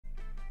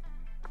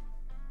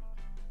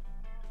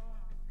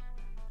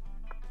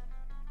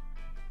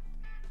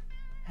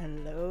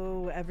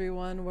Hello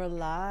everyone, we're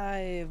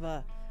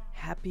live.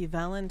 Happy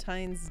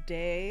Valentine's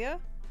Day,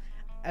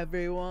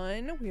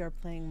 everyone. We are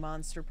playing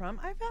Monster Prom.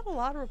 I've had a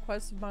lot of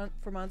requests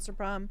for Monster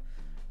Prom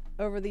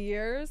over the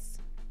years.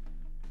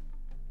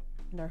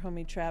 And our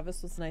homie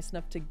Travis was nice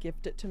enough to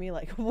gift it to me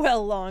like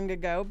well long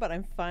ago, but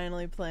I'm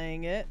finally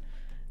playing it.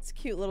 It's a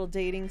cute little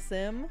dating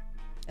sim.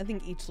 I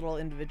think each little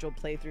individual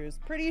playthrough is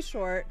pretty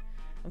short.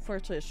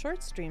 Unfortunately, a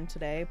short stream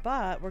today,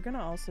 but we're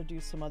gonna also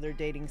do some other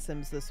dating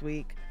sims this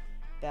week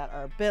that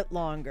are a bit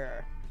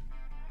longer.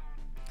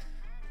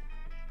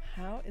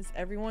 How is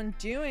everyone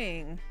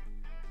doing?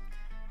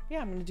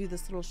 Yeah, I'm gonna do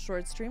this little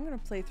short stream. I'm gonna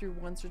play through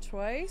once or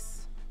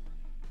twice.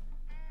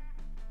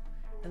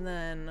 And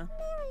then...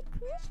 Merry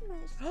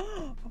Christmas!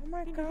 Oh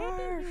my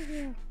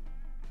gosh!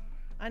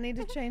 I need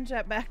to change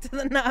that back to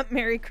the not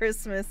Merry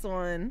Christmas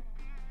one.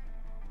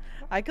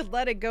 I could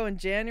let it go in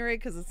January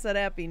because it said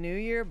Happy New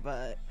Year,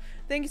 but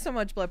thank you so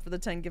much, Blood, for the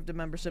 10 gifted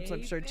memberships.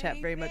 I'm sure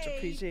chat very much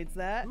appreciates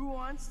that. Who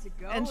wants to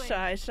go? And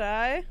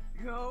Shy.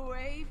 Go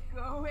away,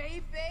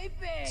 baby.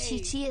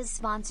 Chi-Chi has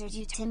sponsored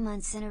you 10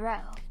 months in a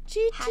row.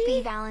 Chi-Chi.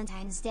 Happy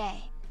Valentine's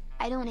Day.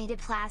 I donated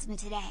plasma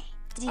today.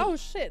 Oh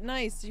shit,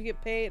 nice. Did you get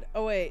paid?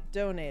 Oh wait,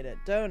 donated.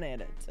 So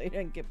you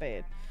didn't get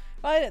paid.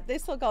 Well, they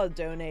still call it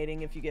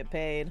donating if you get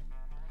paid.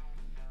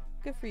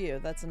 Good for you.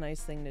 That's a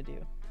nice thing to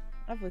do.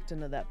 I've looked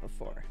into that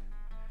before.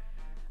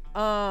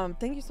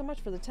 Thank you so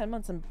much for the 10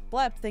 months, and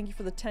Blep, thank you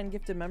for the 10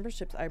 gifted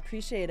memberships. I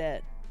appreciate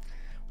it.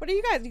 What are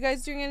you guys? You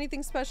guys doing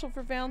anything special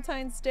for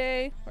Valentine's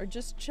Day or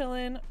just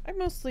chilling? I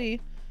mostly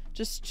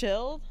just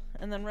chilled,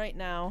 and then right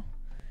now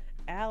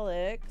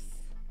Alex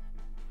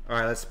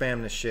Alright, let's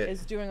spam this shit.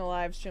 is doing a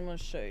live stream.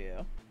 Let's show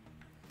you.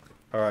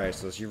 Alright,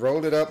 so she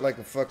rolled it up like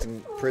a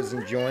fucking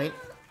prison joint.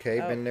 Okay,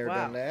 Oh, been there,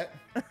 wow. done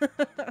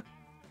that.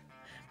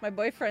 My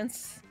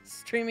boyfriend's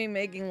streaming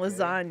making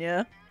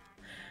lasagna,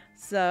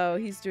 so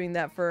he's doing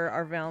that for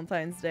our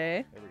Valentine's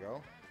Day. There we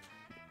go.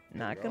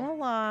 Not gonna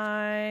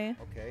lie,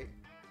 Okay.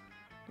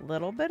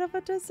 little bit of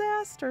a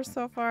disaster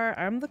so far.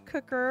 I'm the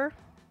cooker,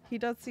 he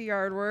does the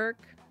yard work.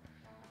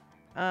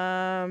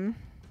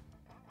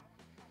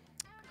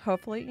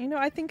 Hopefully, you know,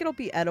 I think it'll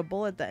be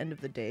edible at the end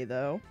of the day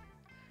though.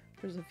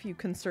 There's a few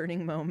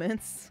concerning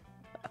moments.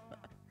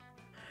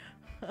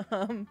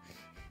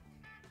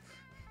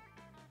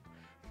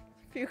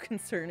 Few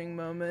concerning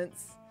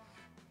moments.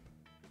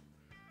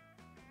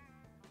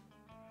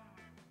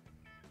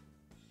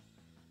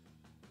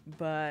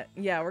 But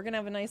yeah, we're gonna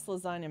have a nice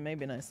lasagna,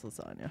 maybe a nice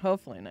lasagna,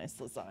 hopefully a nice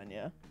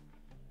lasagna.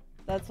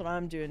 That's what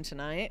I'm doing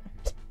tonight.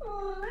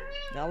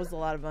 That was a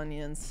lot of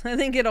onions. I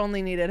think it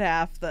only needed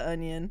half the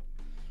onion.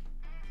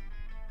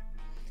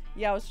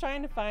 Yeah, I was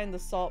trying to find the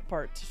salt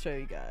part to show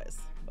you guys,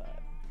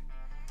 but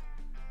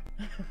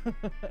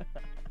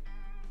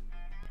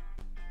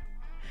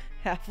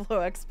have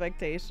low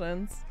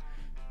expectations.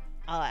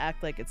 I'll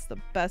act like it's the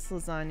best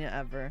lasagna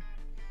ever.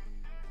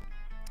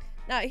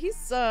 Now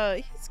he's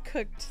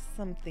cooked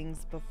some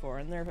things before,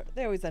 and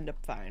they always end up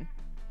fine.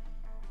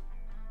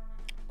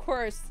 Of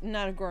course,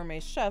 not a gourmet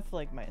chef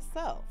like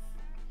myself.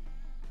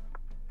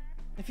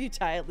 If you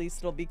die, at least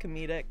it'll be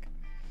comedic,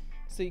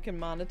 so you can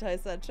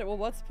monetize that shit. Well,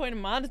 what's the point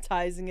of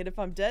monetizing it if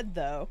I'm dead,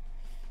 though?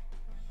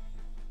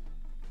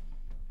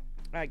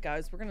 All right,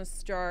 guys, we're gonna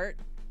start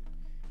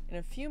in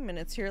a few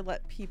minutes here.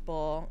 Let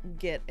people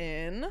get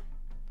in.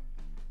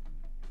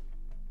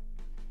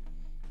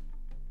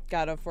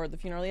 Gotta afford the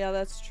funeral. Yeah,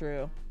 that's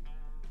true.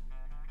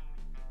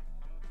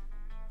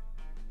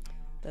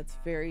 That's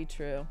very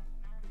true.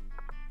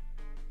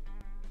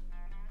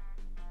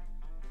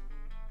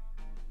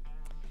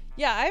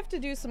 Yeah, I have to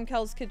do some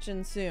Kel's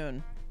Kitchen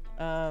soon.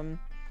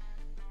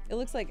 It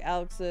looks like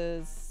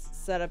Alex's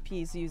setup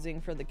he's using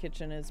for the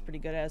kitchen is pretty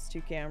good. It has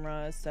 2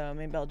 cameras, so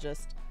maybe I'll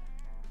just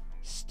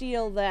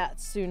steal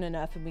that soon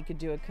enough and we could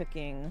do a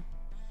cooking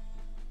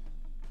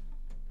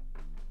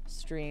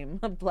stream.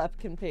 Blep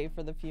can pay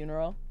for the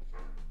funeral.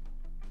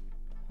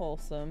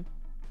 Wholesome.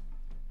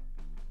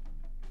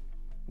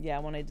 Yeah,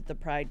 when I did the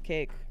pride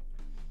cake.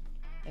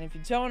 And if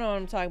you don't know what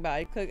I'm talking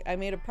about, I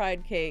made a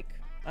pride cake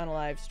on a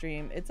live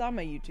stream. It's on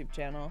my YouTube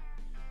channel.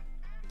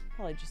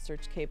 Probably just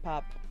search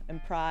KPopp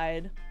and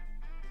pride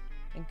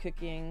and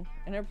cooking,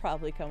 and it'll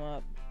probably come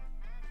up.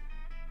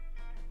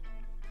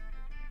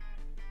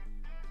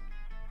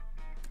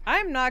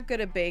 I'm not good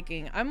at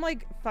baking. I'm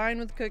like fine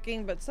with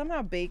cooking, but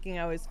somehow baking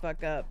I always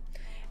fuck up.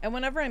 And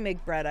whenever I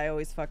make bread, I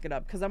always fuck it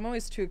up because I'm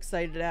always too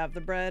excited to have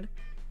the bread,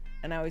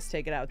 and I always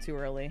take it out too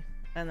early,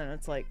 and then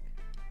it's like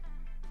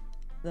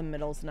the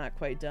middle's not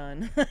quite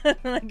done.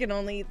 I can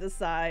only eat the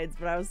sides,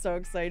 but I was so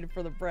excited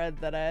for the bread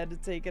that I had to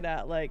take it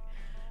out. Like,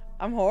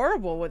 I'm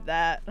horrible with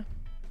that.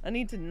 I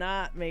need to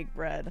not make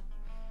bread,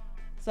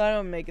 so I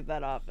don't make it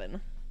that often.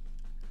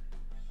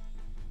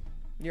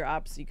 You're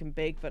opposite. You can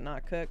bake but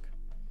not cook.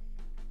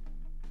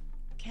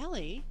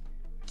 Kelly?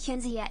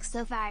 Kenzie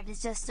X05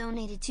 has just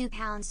donated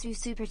 £2 through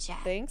Super Chat.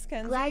 Thanks,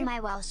 Kenzie. Glad my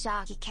Welsh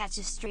jockey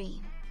catches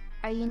stream.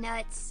 Are you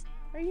nuts?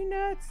 Are you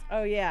nuts?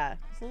 Oh yeah,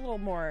 it's a little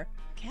more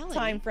Kelly?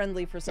 time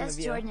friendly for some Just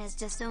of you. Jordan has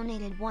just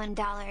donated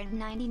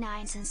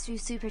 $1.99 through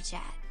Super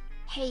Chat.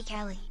 Hey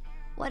Kelly,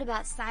 what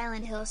about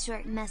Silent Hill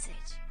short message?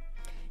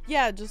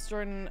 Yeah, just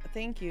Jordan,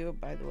 thank you,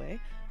 by the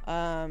way.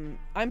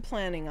 I'm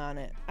planning on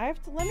it. I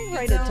have to, let me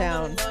write it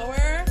down.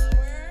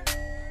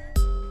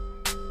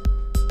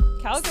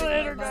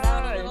 Calculator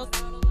guy.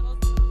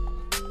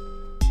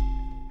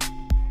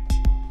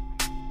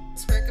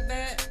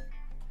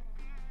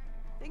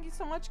 Thank you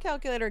so much,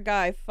 calculator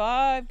guy.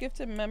 5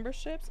 gifted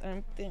memberships.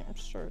 I'm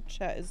sure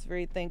chat is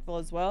very thankful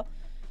as well.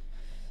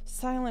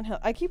 Silent Hill.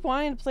 I keep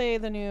wanting to play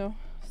the new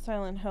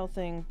Silent Hill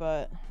thing,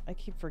 but I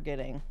keep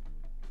forgetting.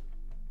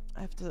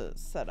 I have to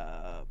set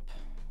up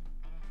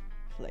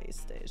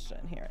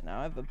PlayStation here. Now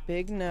I have a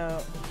big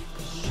note.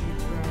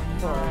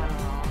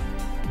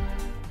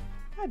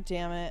 God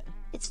damn it.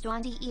 It's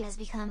Daunty E has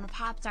become a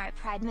Pop Tart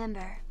Pride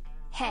member.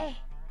 Hey.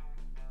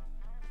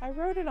 I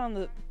wrote it on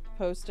the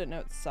post-it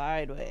note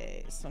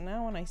sideways. So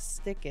now when I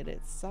stick it,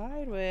 it's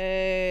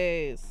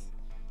sideways.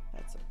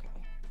 That's okay.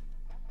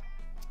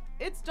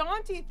 It's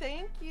Daunty,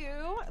 thank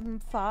you.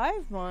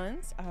 5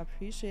 months. I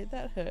appreciate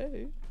that.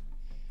 Hey.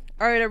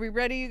 Alright, are we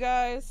ready, you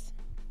guys?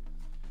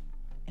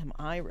 Am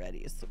I ready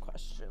is the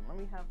question. Let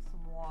me have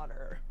some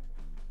water.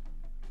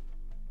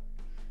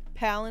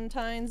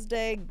 Palentine's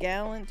Day,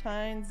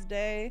 Galentine's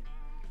Day.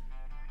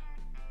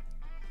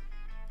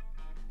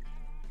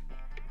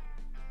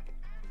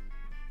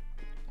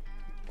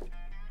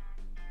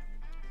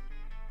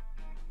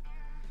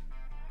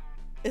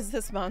 Is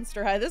this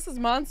Monster High? This is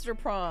Monster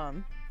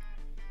Prom.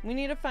 We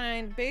need to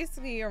find,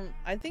 basically,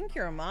 I think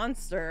you're a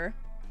monster.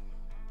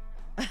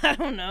 I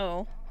don't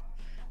know.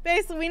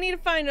 Basically, we need to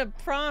find a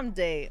prom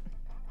date.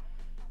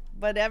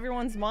 But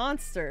everyone's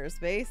monsters,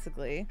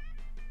 basically.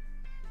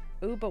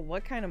 Ooh, but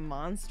what kind of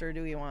monster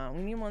do we want?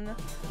 We need one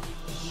that...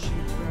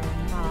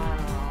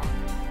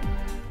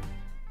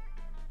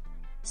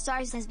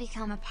 Stars has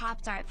become a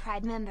Pop Tart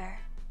Pride member.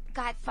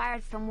 Got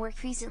fired from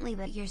work recently,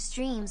 but your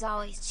streams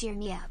always cheer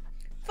me up.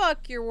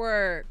 Fuck your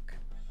work.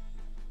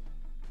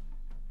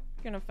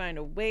 You're gonna find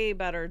a way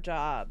better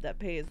job that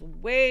pays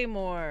way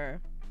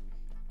more.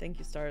 Thank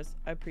you, Stars.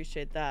 I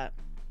appreciate that.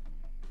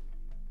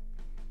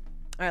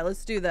 Alright,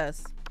 let's do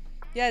this.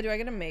 Yeah, do I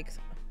get to make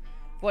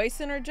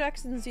voice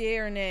interjections, yay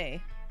or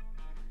nay?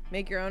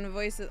 Make your own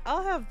voices.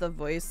 I'll have the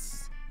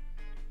voice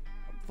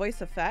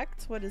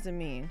effect. What does it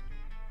mean?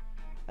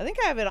 I think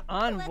I have it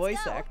on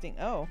voice acting.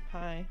 Oh,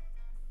 hi.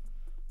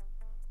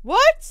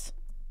 What?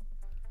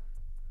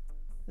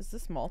 Is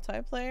this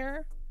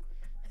multiplayer?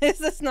 Is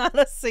this not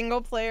a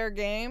single player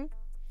game?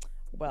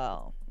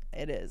 Well,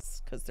 it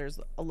is, because there's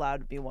allowed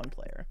to be one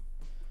player.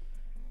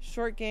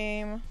 Short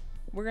game.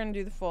 We're gonna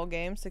do the full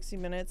game, 60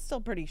 minutes. Still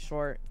pretty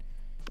short.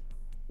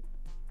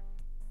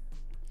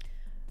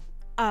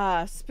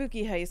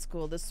 Spooky high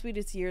school, the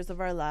sweetest years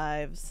of our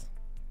lives.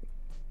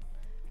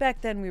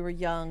 Back then we were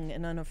young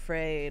and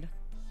unafraid.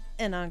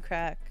 And on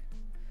crack.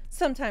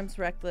 Sometimes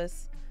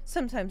reckless,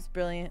 sometimes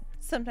brilliant,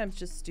 sometimes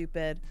just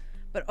stupid,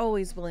 but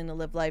always willing to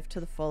live life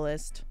to the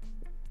fullest.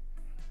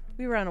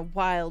 We were on a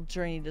wild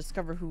journey to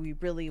discover who we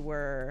really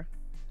were.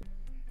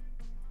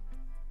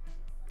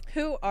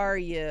 Who are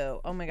you?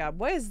 Oh my god,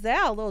 what is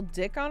that? A little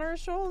dick on her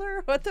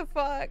shoulder? What the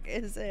fuck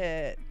is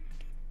it?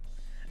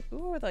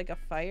 Ooh, with like a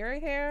fire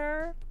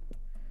hair?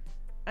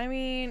 I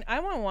mean,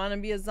 I wouldn't want to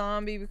be a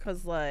zombie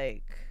because,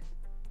 like,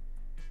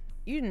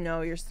 you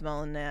know you're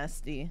smelling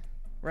nasty,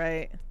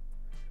 right?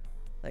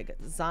 Like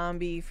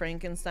zombie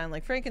Frankenstein.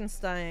 Like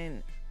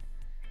Frankenstein's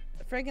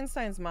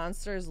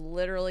monster is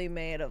literally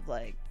made of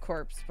like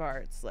corpse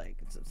parts. Like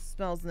it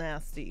smells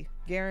nasty,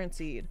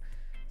 guaranteed.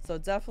 So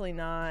definitely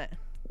not.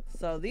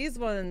 So these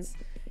ones,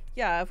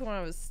 yeah, if we want to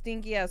have a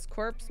stinky ass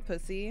corpse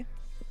pussy,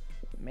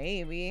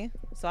 maybe.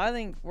 So I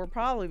think we're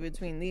probably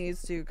between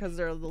these two because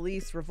they're the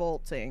least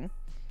revolting.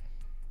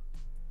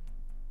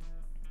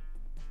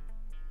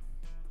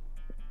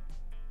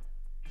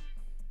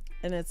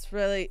 And it's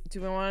really, do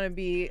we want to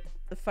be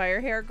the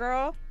fire hair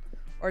girl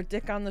or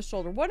dick on the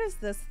shoulder? What is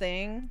this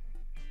thing?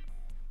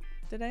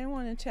 Did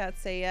anyone in chat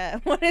say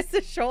yet? What is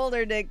the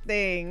shoulder dick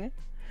thing?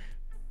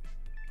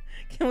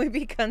 Can we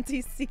be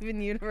cunty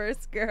Steven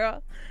Universe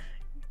girl?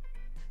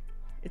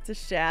 It's a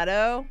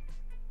shadow.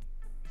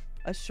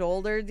 A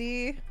shoulder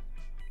D.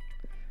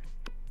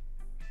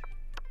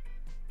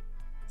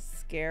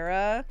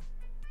 Scara.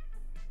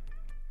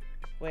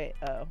 Wait,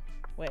 oh.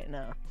 Wait,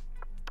 no.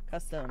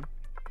 Custom.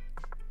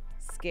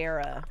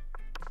 Scara.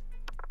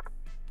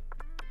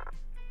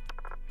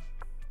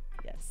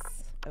 Yes.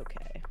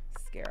 Okay.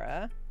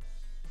 Scara.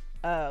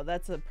 Oh,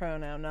 that's a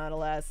pronoun, not a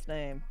last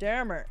name.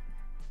 Damn it.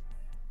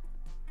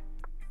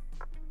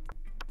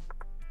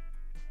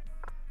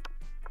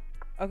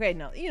 Okay,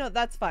 no. You know,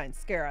 that's fine.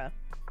 Scara.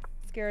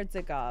 Scara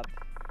Ziggob.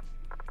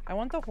 I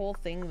want the whole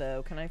thing,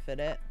 though. Can I fit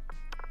it?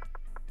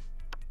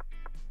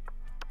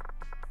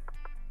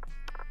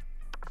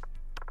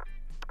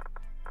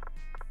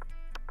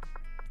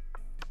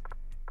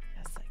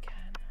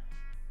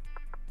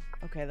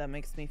 Okay, that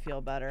makes me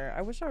feel better.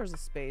 I wish there was a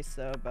space,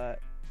 though, but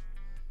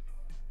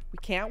we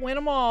can't win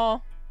them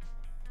all.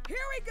 Here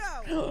we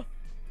go!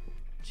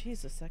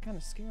 Jesus, that kind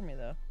of scared me,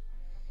 though.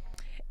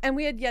 And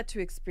we had yet to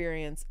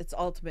experience its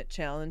ultimate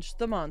challenge,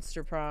 the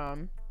Monster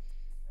Prom.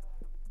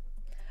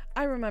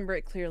 I remember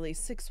it clearly.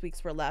 6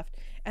 weeks were left,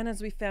 and as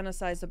we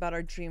fantasized about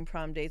our dream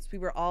prom dates, we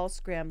were all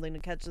scrambling to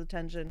catch the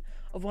attention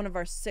of one of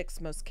our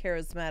 6 most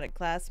charismatic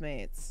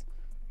classmates.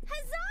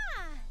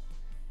 Huzzah!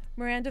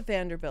 Miranda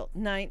Vanderbilt,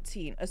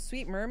 19, a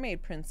sweet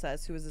mermaid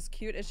princess who was as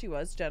cute as she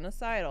was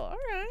genocidal. All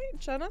right,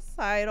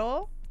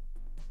 genocidal.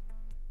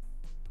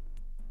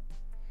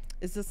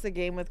 Is this the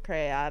game with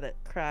however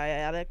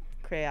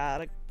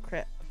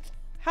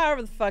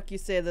the fuck you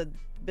say the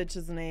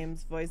bitches'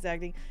 names, voice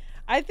acting?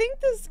 I think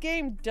this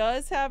game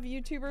does have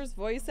YouTubers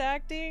voice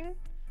acting,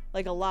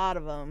 like a lot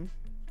of them.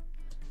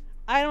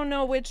 I don't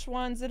know which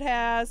ones it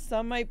has.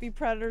 Some might be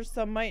Predators,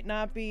 some might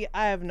not be.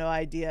 I have no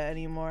idea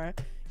anymore.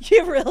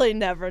 You really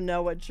never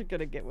know what you're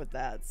gonna get with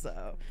that,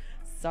 so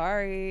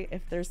sorry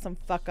if there's some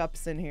fuck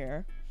ups in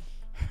here.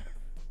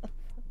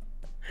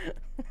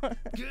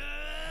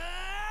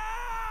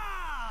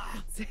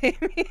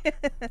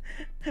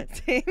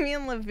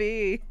 Damien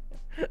Levy.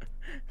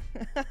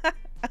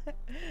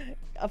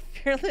 A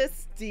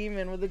fearless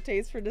demon with a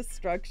taste for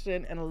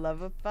destruction and a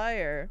love of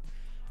fire.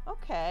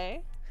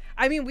 Okay.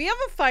 I mean, we have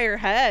a fire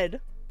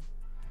head,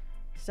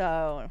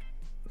 so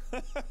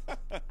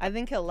I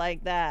think he'll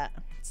like that.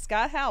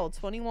 Scott Howell,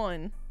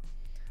 21.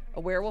 A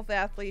werewolf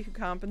athlete who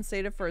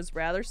compensated for his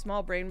rather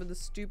small brain with a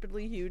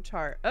stupidly huge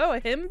heart. Oh,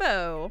 a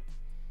himbo.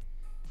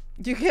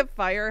 Do you get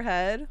fire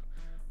head?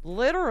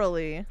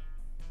 Literally.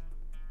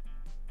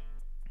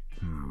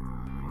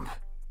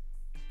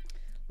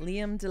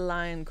 Liam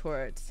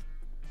DeLioncourt.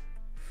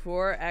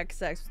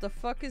 4XX. What the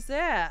fuck is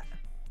that?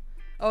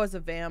 Oh, it's a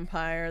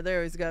vampire.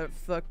 There, he's got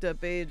fucked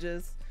up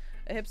ages.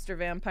 A hipster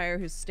vampire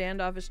whose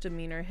standoffish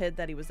demeanor hid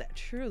that he was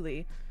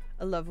truly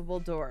a lovable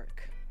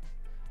dork.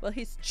 Well,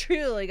 he's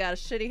truly got a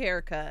shitty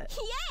haircut.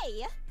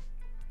 Yay!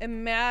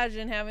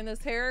 Imagine having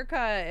this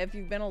haircut if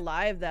you've been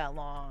alive that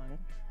long.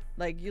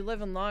 Like, you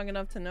living long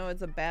enough to know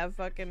it's a bad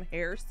fucking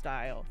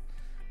hairstyle.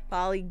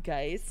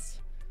 Polygeist.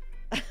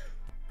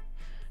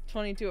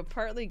 22, a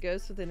partly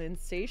ghost with an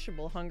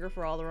insatiable hunger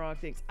for all the wrong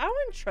things. I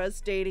wouldn't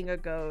trust dating a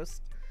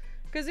ghost.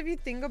 Because if you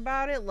think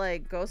about it,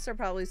 like, ghosts are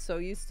probably so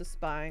used to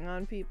spying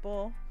on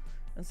people.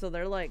 And so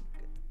they're like,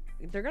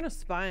 they're gonna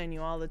spy on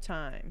you all the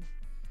time.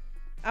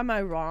 Am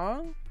I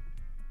wrong?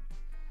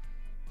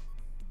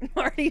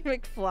 Marty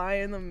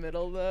McFly in the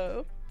middle,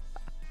 though.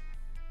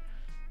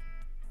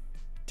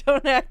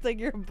 Don't act like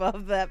you're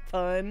above that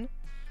pun.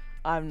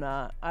 I'm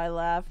not. I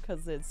laugh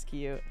because it's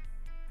cute.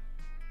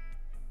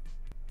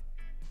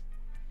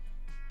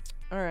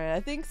 Alright, I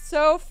think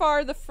so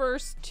far the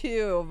first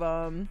 2 of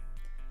them.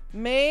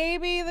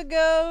 Maybe the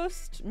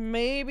ghost,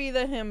 maybe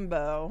the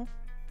himbo.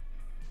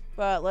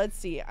 But let's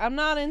see. I'm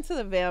not into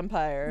the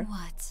vampire.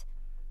 What?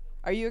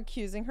 Are you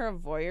accusing her of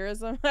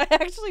voyeurism? I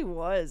actually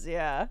was,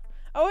 yeah.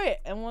 Oh wait,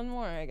 and one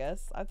more, I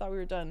guess. I thought we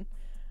were done.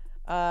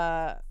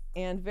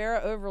 And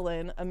Vera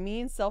Overland, a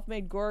mean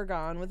self-made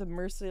Gorgon with a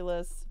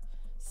merciless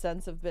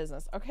sense of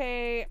business.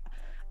 Okay,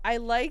 I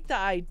like the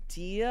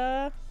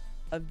idea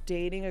of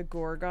dating a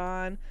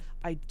Gorgon.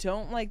 I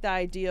don't like the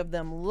idea of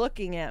them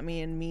looking at me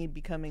and me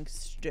becoming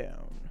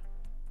stone.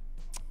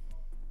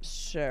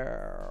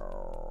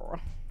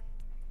 Sure.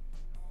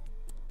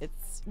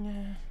 It's...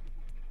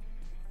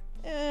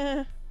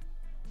 It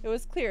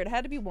was clear it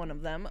had to be one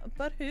of them,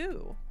 but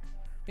who?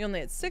 We only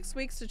had 6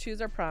 weeks to choose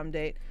our prom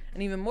date,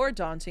 and even more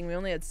daunting, we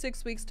only had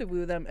 6 weeks to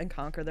woo them and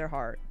conquer their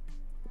heart.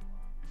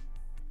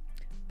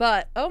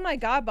 But, oh my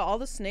god, but all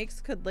the snakes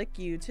could lick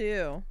you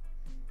too.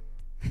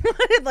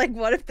 Like,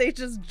 what if they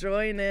just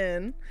join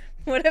in?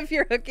 What if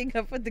you're hooking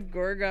up with the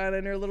Gorgon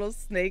and her little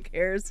snake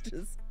hairs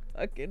just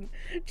fucking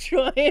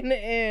join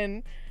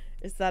in?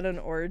 Is that an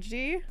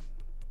orgy?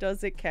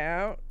 Does it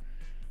count?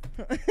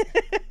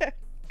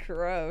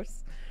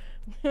 Gross.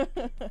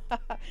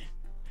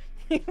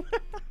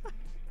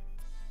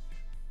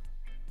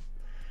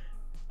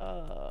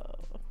 Oh,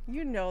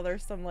 you know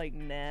there's some like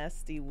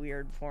nasty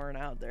weird porn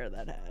out there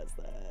that has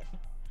that.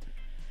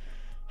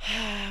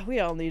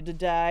 We all need to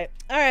die.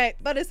 Alright,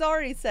 but as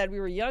already said, we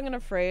were young and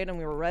afraid and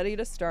we were ready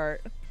to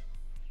start.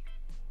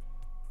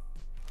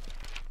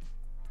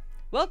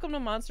 Welcome to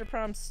Monster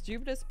Prom's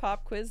stupidest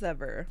pop quiz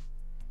ever.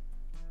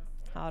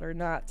 Hot or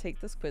not, take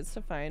this quiz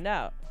to find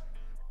out.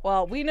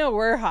 Well, we know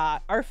we're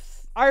hot. Our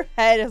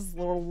head is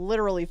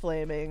literally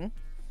flaming.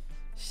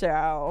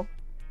 So,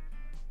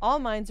 all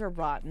minds are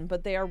rotten,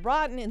 but they are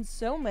rotten in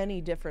so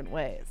many different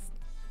ways.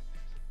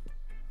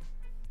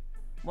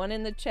 One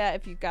in the chat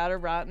if you've got a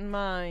rotten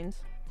mind.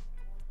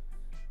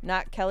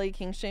 Not Kelly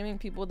king shaming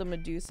people with a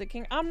Medusa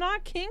king. I'm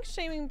not king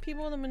shaming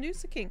people with a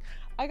Medusa king.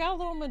 I got a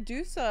little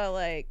Medusa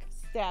like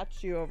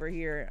statue over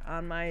here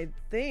on my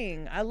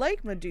thing. I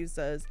like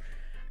Medusas.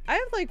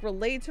 I like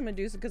relate to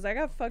Medusa because I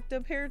got fucked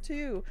up hair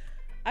too.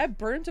 I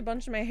burnt a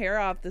bunch of my hair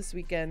off this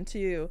weekend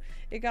too.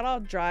 It got all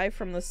dry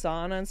from the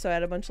sauna, and so I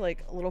had a bunch of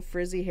like little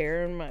frizzy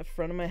hair in my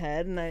front of my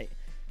head, and I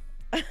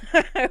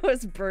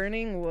was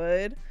burning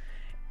wood,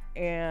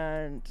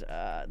 and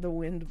the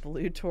wind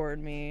blew toward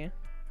me,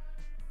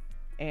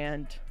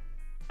 and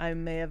I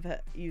may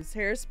have used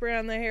hairspray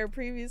on the hair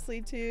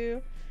previously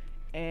too.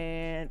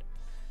 And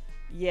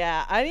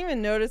yeah, I didn't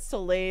even notice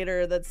till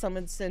later that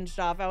someone singed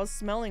off. I was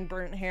smelling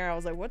burnt hair. I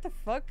was like, what the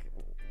fuck?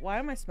 Why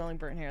am I smelling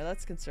burnt hair?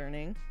 That's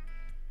concerning.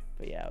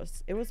 But yeah,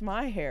 it was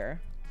my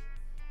hair.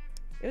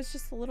 It was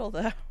just a little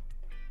though.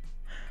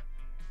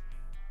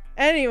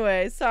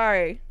 Anyway,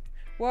 sorry.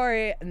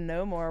 Worry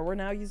no more. We're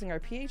now using our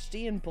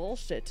PhD in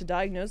bullshit to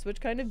diagnose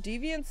which kind of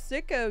deviant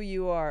sicko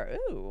you are.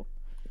 Ooh.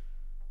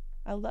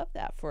 I love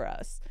that for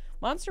us.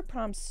 Monster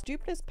Prom's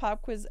stupidest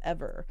pop quiz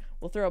ever.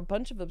 We'll throw a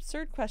bunch of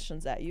absurd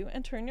questions at you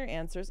and turn your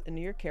answers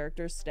into your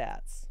character's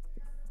stats.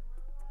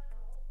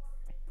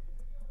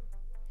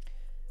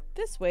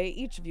 This way,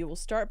 each of you will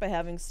start by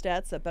having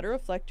stats that better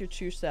reflect your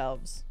true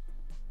selves.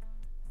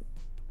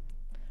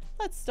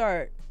 Let's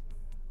start.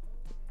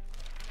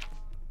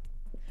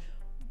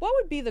 What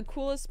would be the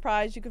coolest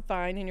prize you could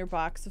find in your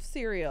box of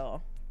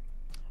cereal?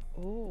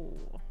 Oh.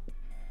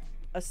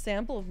 A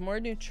sample of more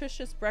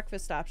nutritious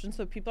breakfast options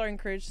so people are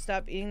encouraged to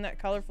stop eating that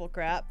colorful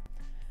crap.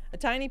 A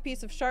tiny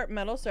piece of sharp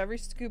metal so every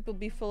scoop will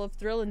be full of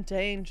thrill and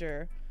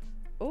danger.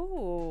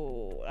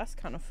 Oh, that's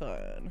kind of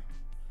fun.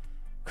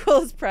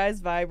 Coolest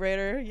prize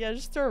vibrator. Yeah,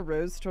 just throw a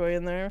rose toy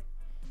in there.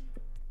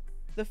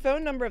 The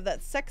phone number of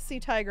that sexy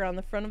tiger on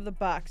the front of the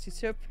box. He's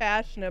so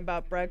passionate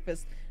about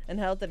breakfast and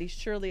health that he's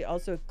surely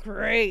also a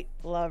great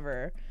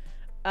lover.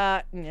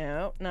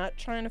 No, not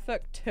trying to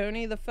fuck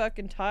Tony the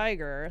fucking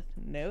tiger.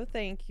 No,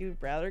 thank you.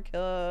 Rather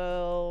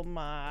kill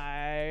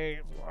my...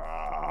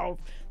 Oh,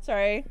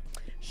 sorry.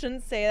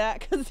 Shouldn't say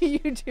that because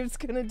YouTube's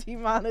gonna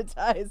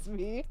demonetize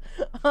me.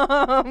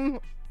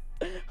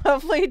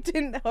 Hopefully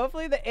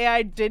the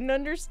AI didn't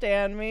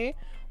understand me.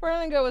 We're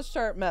gonna go with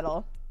sharp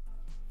metal.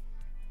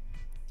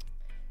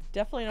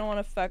 Definitely don't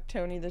want to fuck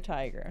Tony the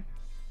tiger.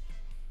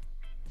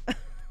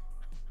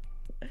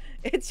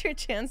 It's your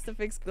chance to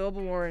fix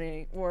global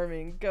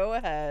warming. Go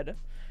ahead.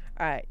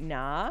 Alright,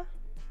 nah.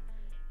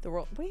 The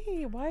world.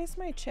 Wait, why is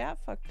my chat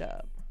fucked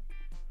up?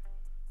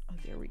 Oh,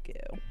 there we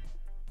go.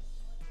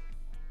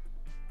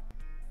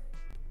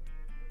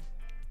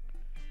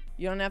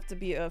 You don't have to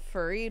be a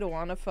furry to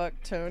want to fuck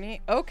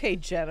Tony. Okay,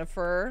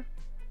 Jennifer.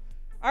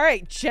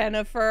 Alright,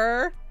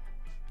 Jennifer.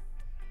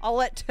 I'll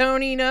let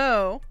Tony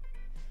know.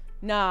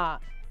 Nah,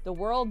 the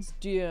world's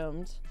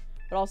doomed.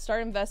 But I'll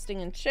start investing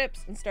in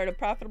chips and start a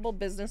profitable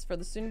business for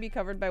the soon-to-be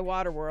covered by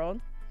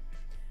Waterworld.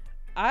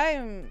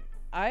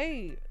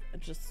 I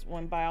just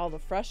went by all the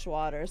fresh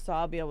water, so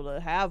I'll be able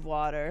to have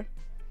water.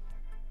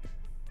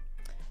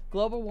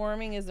 Global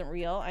warming isn't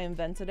real. I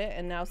invented it,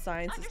 and now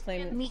science is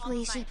claiming...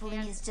 Meekly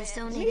Sheepling has just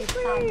donated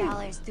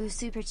 $5 through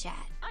Super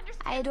Chat.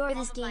 I adore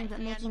this game, but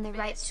making the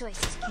right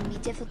choices can be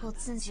difficult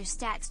since your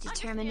stats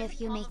determine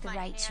if you make the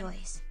right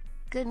choice.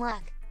 Good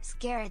luck,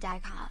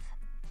 Skaradikov.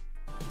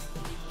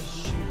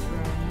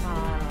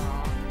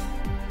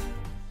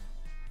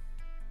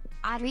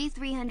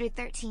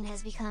 Audrey313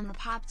 has become a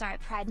Pop Tart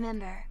Pride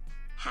member.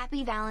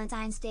 Happy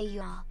Valentine's Day,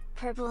 y'all.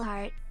 Purple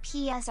Heart.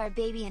 P.S. Our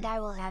baby and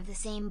I will have the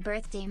same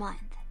birthday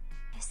month.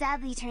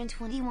 Sadly turned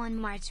 21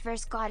 March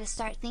 1st. Gotta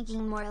start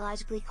thinking more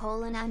logically.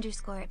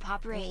 _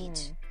 Pop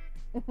Rage.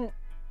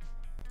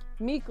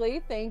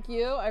 Meekly, thank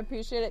you. I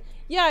appreciate it.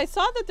 Yeah, I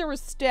saw that there were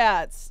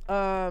stats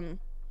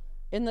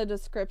in the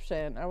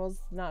description. I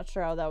was not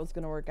sure how that was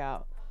going to work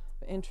out.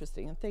 But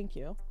interesting, and thank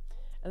you.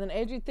 And then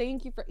Adri,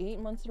 thank you for 8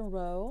 months in a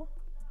row.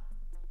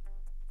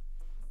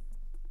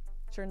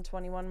 Turned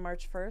 21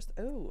 March 1st.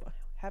 Oh,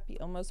 happy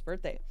almost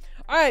birthday.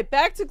 All right,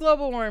 back to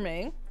global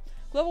warming.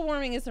 Global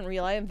warming isn't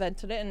real. I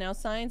invented it, and now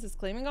science is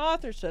claiming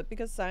authorship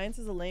because science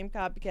is a lame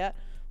copycat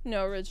with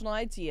no original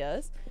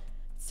ideas.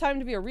 It's time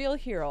to be a real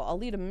hero. I'll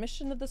lead a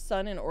mission to the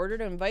sun in order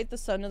to invite the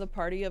sun to the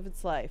party of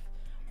its life.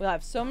 We'll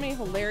have so many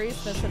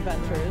hilarious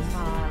misadventures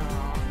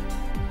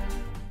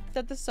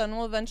that the sun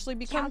will eventually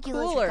become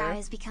cooler. Guy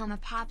has become a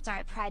Pop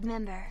Tart Pride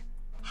member.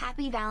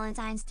 Happy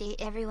Valentine's Day,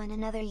 everyone.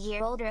 Another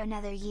year older,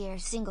 another year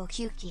single.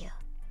 QQ.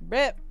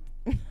 Rip.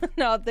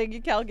 No, thank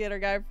you, calculator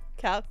guy.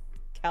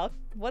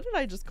 What did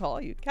I just call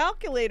you?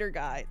 Calculator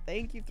guy.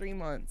 Thank you, 3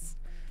 months.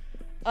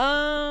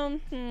 I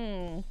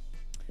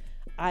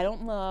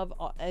don't love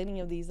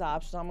any of these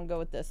options. I'm gonna go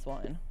with this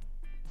one.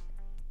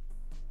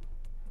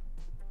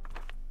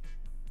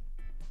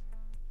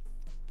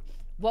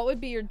 What would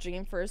be your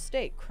dream first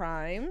date?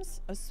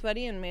 Crimes, a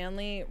sweaty and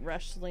manly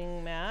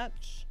wrestling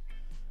match,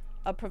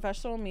 a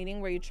professional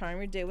meeting where you charm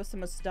your date with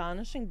some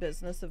astonishing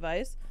business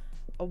advice,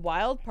 a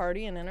wild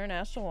party in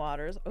international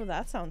waters. Oh,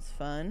 that sounds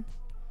fun.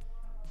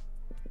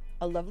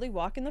 A lovely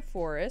walk in the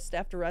forest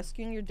after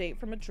rescuing your date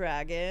from a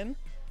dragon.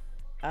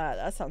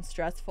 That sounds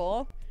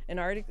stressful. An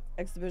art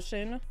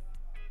exhibition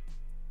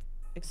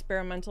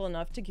experimental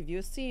enough to give you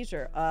a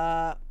seizure.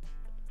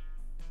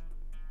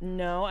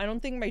 No, I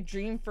don't think my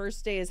dream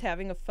first day is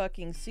having a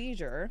fucking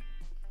seizure.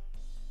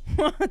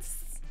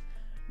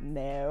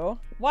 No.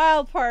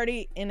 Wild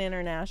party in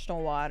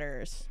international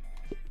waters.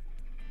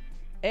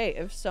 Hey,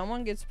 if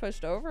someone gets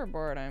pushed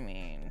overboard, I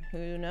mean,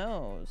 who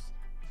knows?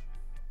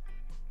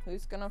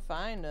 Who's gonna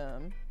find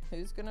him?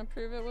 Who's gonna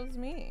prove it was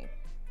me?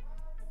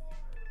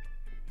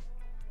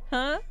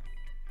 Huh?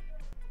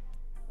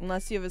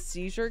 Unless you have a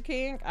seizure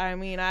kink? I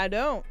mean, I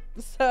don't.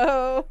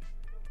 So...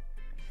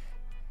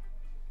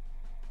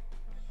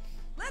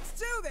 Let's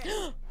do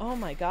this! Oh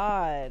my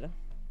god.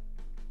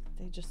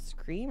 They just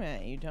scream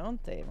at you,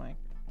 don't they? Like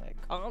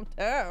calm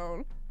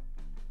down.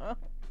 Huh?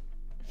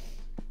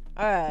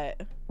 Alright.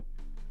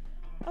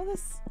 Oh,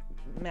 this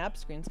map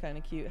screen's kind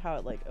of cute. How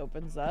it, like,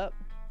 opens up.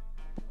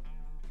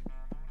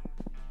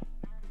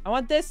 I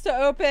want this to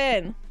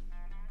open!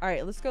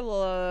 Alright, let's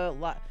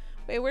go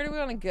wait, where do we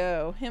want to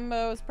go?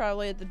 Himbo is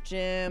probably at the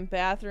gym.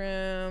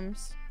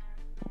 Bathrooms.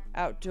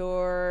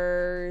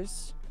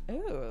 Outdoors.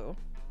 Ooh.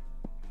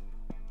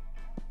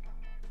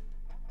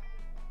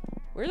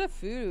 Where's the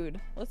food?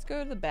 Let's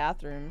go to the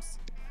bathrooms.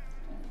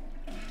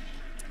 Oh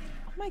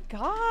my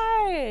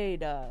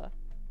god!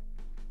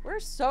 We're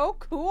so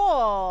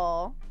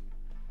cool!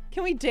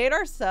 Can we date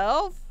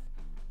ourselves?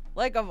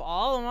 Like, of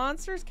all the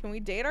monsters, can we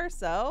date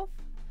ourselves?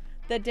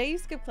 That day you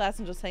skip class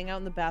and just hang out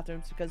in the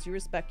bathrooms because you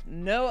respect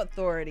no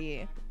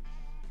authority.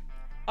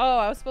 Oh,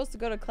 I was supposed to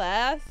go to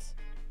class?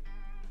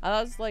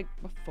 I was like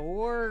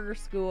before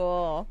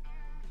school.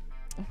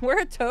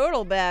 We're a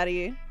total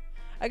baddie.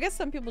 I guess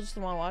some people just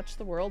want to watch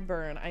the world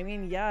burn. I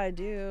mean, yeah, I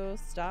do.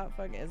 Stop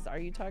fucking. Are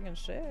you talking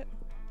shit?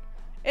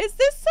 Is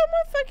this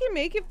someone fucking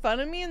making fun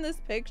of me in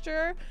this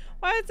picture?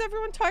 Why is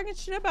everyone talking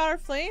shit about our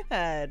flame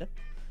head?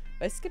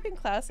 By skipping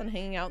class and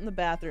hanging out in the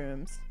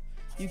bathrooms,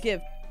 you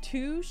give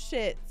 2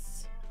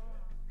 shits,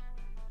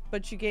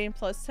 but you gain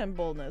plus 10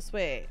 boldness.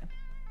 Wait.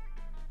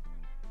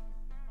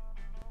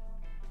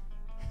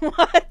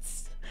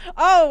 What?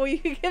 Oh, you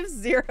give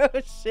 0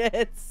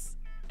 shits.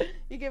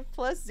 You get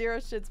plus 0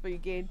 shits, but you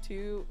gain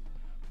 2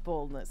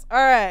 boldness.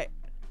 Alright.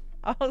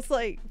 I was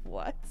like,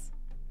 what?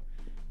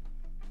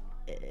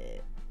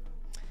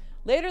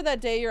 Later that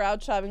day, you're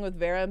out shopping with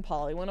Vera and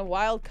Polly when a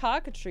wild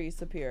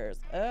cockatrice appears.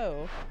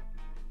 Oh.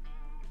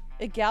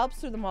 It gallops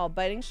through the mall,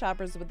 biting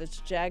shoppers with its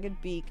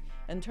jagged beak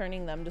and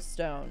turning them to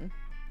stone.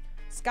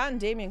 Scott and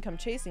Damien come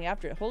chasing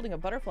after it, holding a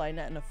butterfly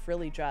net and a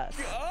frilly dress.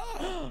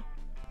 Oh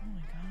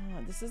my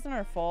god, this isn't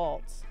our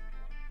fault.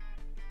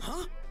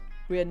 Huh?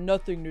 We had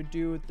nothing to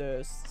do with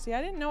this. See,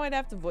 I didn't know I'd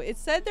have to voice. It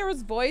said there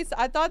was voice.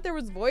 I thought there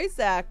was voice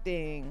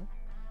acting.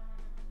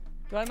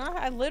 Do I not?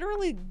 I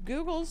literally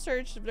Google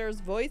searched if there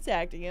was voice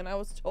acting and I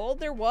was told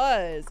there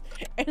was.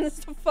 And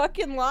it's a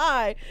fucking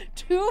lie.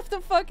 2 of the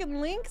fucking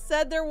links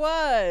said there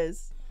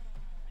was.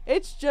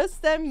 It's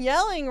just them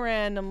yelling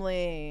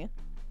randomly.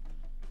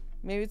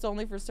 Maybe it's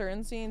only for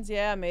certain scenes?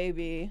 Yeah,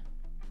 maybe.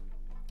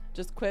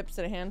 Just quips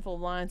and a handful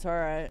of lines.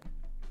 Alright.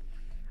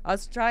 I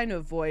was trying to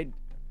avoid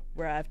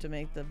where I have to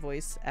make the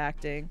voice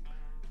acting.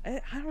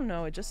 I don't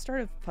know, it just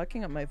started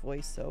fucking up my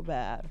voice so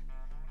bad.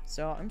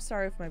 So I'm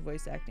sorry if my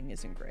voice acting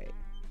isn't great.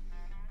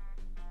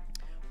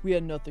 We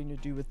had nothing to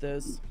do with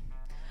this.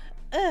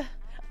 Ugh,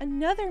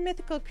 another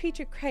mythical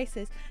creature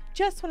crisis,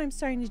 just when I'm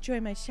starting to enjoy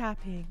my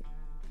shopping.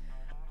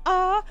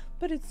 Ah,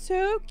 but it's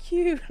so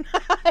cute.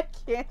 I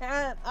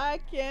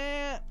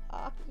can't.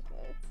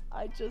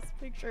 I just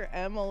picture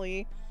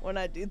Emily when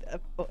I do that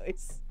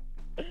voice.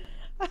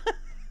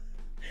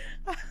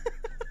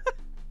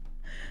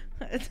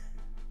 I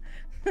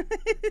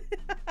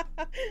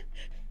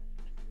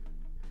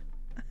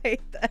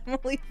hate the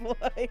Emily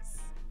voice.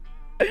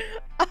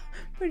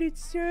 But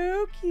it's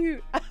so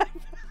cute.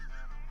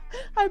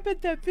 I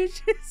bet that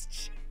fish is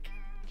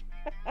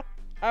chicken.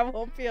 I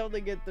won't be able to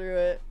get through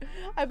it.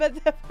 I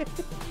bet that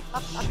fish.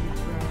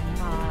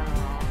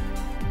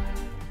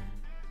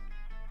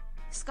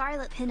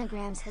 Scarlet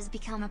Pentagrams has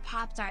become a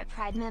Pop-Tart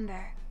Pride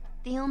member.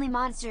 The only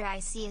monster I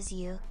see is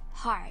you.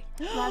 Heart.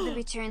 Love the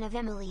return of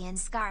Emily and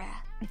Scara.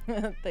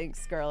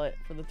 Thanks, Scarlet,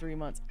 for the 3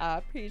 months. I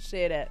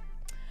appreciate it.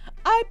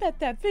 I bet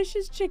that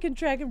vicious chicken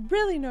dragon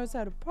really knows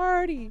how to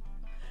party.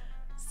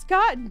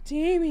 Scott and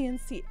Damien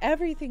see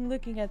everything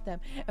looking at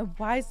them and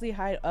wisely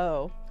hide.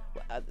 Oh,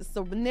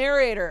 so the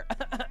narrator.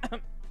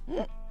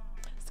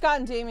 Scott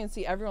and Damien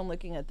see everyone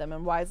looking at them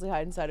and wisely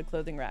hide inside a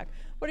clothing rack.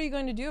 What are you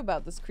going to do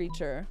about this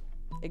creature?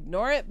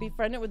 Ignore it.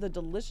 Befriend it with a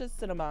delicious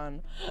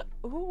cinnamon.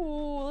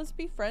 Ooh, let's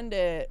befriend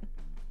it.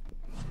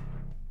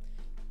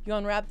 You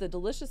unwrap the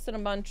delicious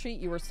cinnamon treat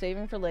you were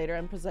saving for later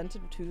and present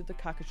it to the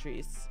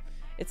cockatrice.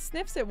 It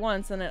sniffs it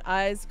once and its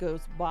eyes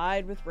goes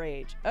wide with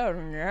rage. Oh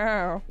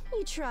no.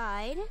 You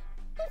tried and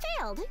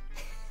failed.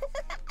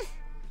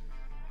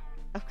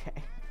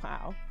 Okay,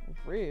 wow,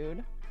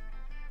 rude.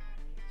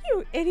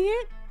 You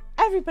idiot!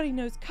 Everybody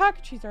knows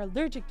cockatrices are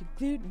allergic to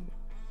gluten.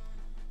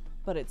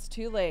 But it's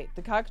too late.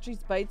 The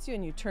cockatrice bites you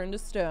and you turn to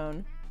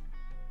stone.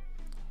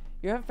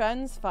 Your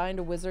friends find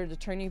a wizard to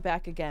turn you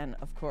back again,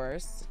 of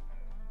course.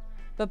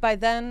 But by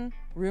then,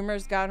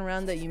 rumors got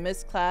around that you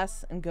missed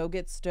class and go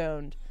get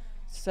stoned.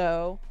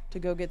 So you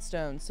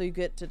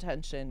get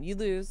detention. You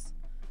lose.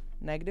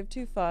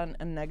 -2 fun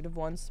and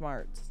 -1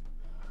 smarts.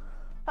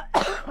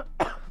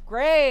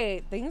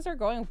 Great! Things are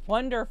going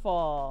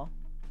wonderful.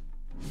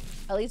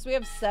 At least we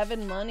have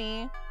 7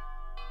 money.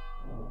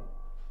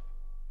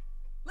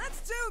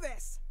 Let's do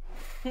this!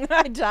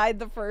 I died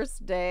the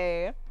first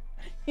day.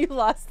 You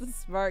lost the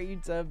smart, you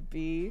dumb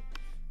bee.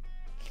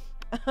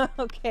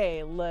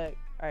 Okay, look.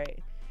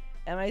 Alright.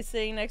 Am I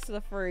sitting next to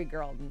the furry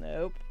girl?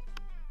 Nope.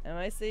 Am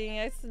I sitting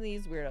next to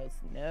these weirdos?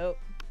 Nope.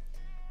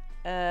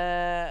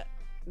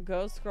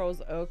 Ghost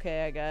girl's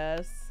okay, I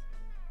guess.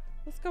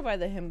 Let's go by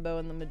the himbo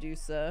and the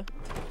Medusa.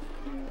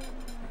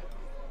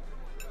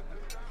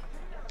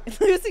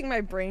 Losing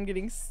my brain,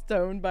 getting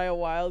stoned by a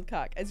wild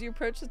cock. As you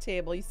approach the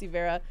table, you see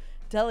Vera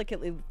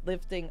delicately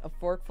lifting a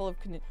forkful of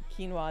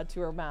quinoa to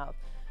her mouth.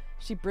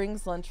 She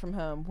brings lunch from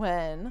home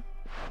when...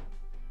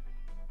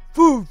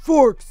 Food,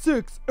 fork,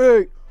 6,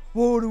 8.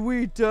 What do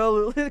we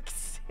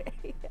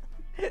say?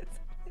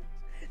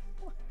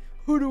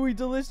 Who do we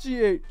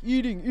deliciate?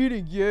 Eating,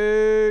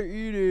 yeah,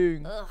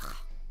 eating. Ugh.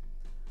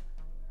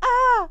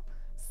 Ah!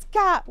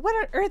 Scott, what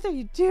on earth are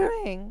you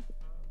doing?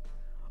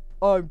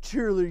 I'm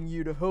cheerleading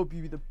you to help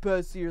you be the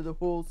best year of the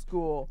whole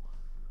school.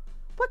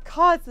 What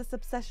caused this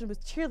obsession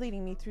with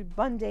cheerleading me through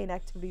mundane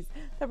activities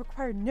that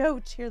require no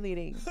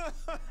cheerleading?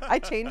 I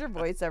change her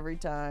voice every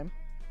time.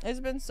 It's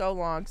been so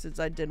long since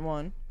I did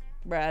one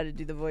where I had to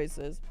do the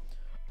voices.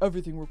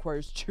 Everything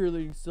requires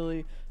cheerleading,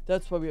 silly.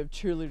 That's why we have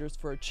cheerleaders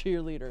for our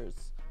cheerleaders.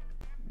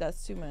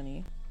 That's too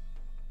many.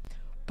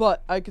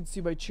 But I can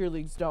see my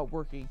cheerleading's not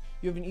working.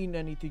 You haven't eaten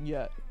anything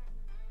yet.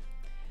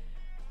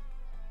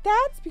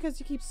 That's because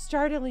you keep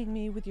startling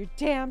me with your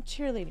damn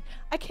cheerleading.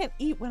 I can't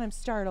eat when I'm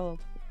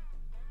startled.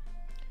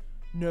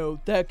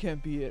 No, that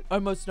can't be it. I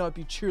must not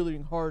be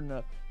cheerleading hard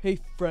enough. Hey,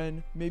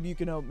 friend, maybe you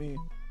can help me. You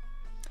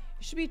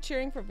should be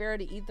cheering for Vera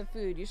to eat the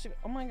food. You should...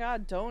 Oh my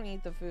god, don't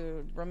eat the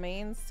food.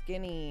 Remain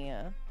skinny.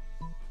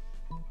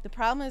 The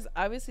problem is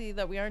obviously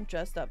that we aren't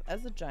dressed up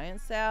as a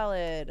giant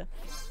salad.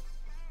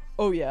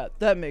 Oh yeah,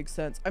 that makes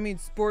sense. I mean,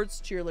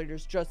 sports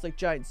cheerleaders dress like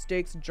giant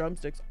steaks and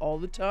drumsticks all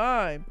the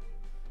time.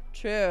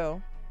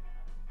 True.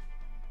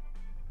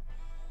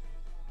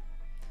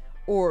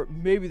 Or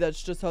maybe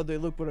that's just how they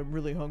look when I'm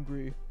really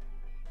hungry.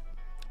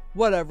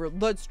 Whatever,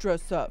 let's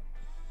dress up.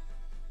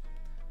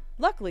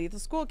 Luckily, the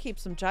school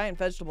keeps some giant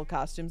vegetable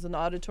costumes in the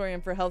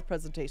auditorium for health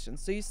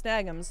presentations, so you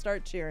snag them and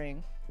start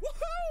cheering.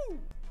 Woohoo!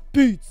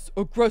 Beats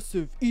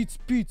aggressive, eats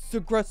beats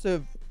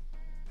aggressive.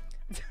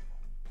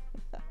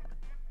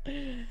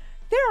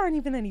 There aren't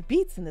even any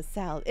beets in this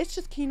salad. It's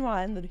just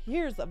quinoa and the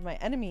ears of my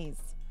enemies.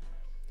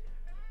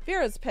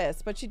 Vera's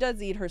pissed, but she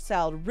does eat her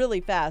salad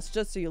really fast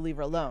just so you leave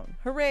her alone.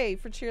 Hooray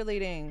for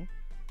cheerleading.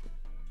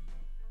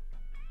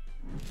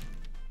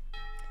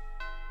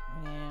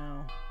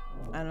 Yeah.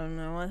 I don't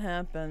know what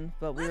happened,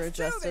 but we were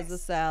just as a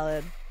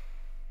salad.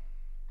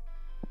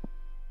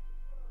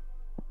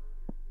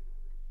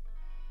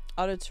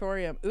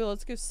 Auditorium. Ooh,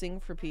 let's go sing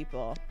for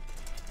people.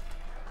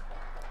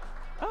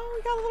 Oh,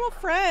 we got a little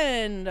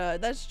friend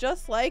that's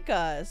just like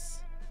us.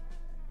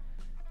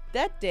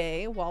 That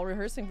day, while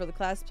rehearsing for the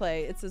class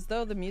play, it's as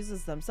though the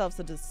muses themselves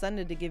had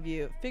descended to give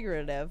you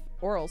figurative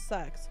oral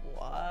sex.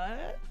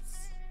 What?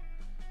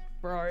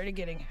 We're already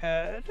getting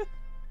head?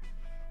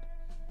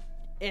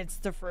 It's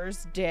the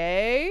first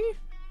day?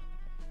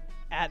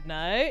 At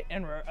night?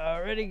 And we're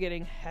already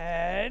getting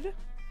head?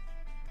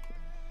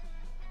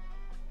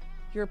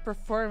 Your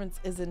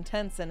performance is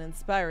intense and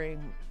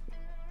inspiring.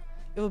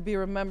 It will be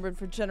remembered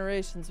for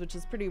generations, which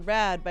is pretty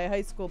rad by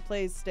high school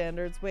plays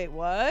standards. Wait,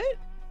 what?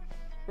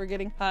 We're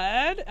getting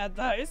head at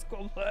the high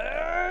school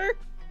play?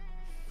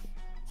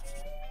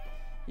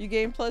 You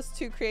gain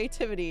 +2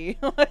 creativity.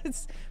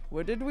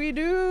 What did we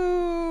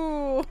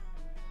do?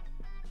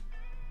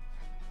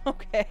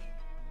 Okay.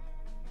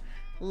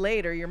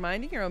 Later, you're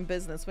minding your own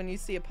business when you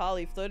see a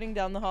Polly floating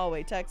down the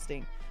hallway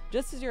texting.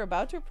 Just as you're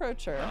about to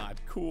approach her. Not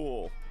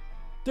cool.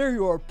 There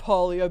you are,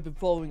 Polly. I've been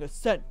following a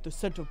scent. The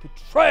scent of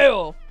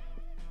betrayal.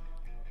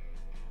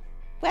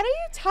 What are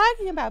you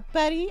talking about,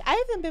 buddy? I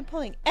haven't been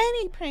pulling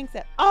any pranks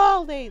at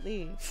all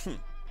lately.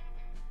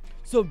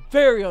 Some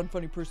very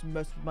unfunny person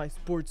messed with my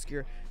sports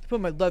gear. They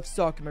put my left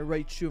sock in my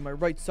right shoe, my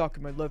right sock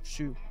in my left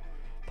shoe.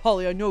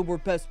 Polly, I know we're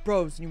best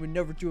bros and you would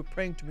never do a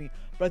prank to me,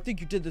 but I think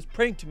you did this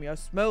prank to me. I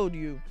smelled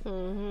you.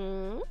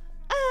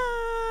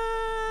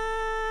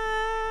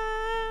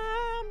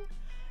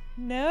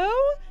 No,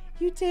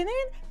 you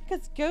didn't?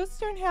 Because ghosts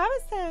don't have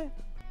a scent.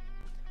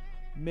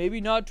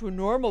 Maybe not to a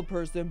normal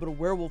person, but a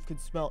werewolf can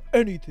smell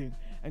anything.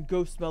 And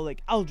ghosts smell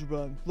like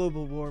algebra and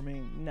global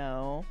warming.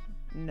 No,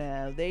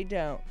 they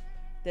don't.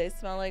 They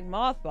smell like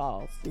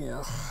mothballs.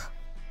 Ugh.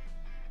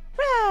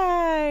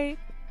 Right.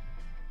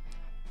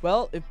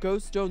 Well, if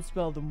ghosts don't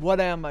smell, then what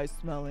am I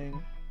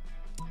smelling?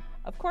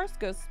 Of course,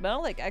 ghosts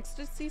smell like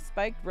ecstasy,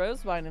 spiked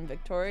rose wine, and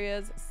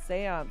Victoria's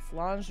seance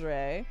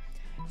lingerie.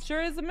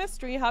 Sure is a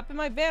mystery. Hop in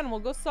my van and we'll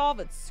go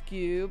solve it,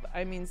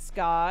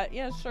 Scott.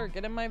 Yeah, sure,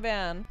 get in my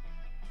van.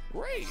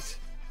 Great. So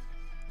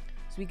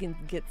we can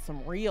get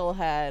some real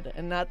head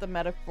and not the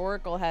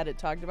metaphorical head it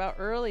talked about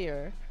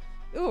earlier.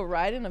 Ooh, a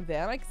ride in a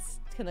van?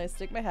 Can I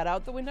stick my head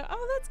out the window?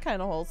 Oh, that's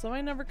kind of wholesome.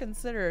 I never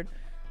considered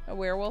a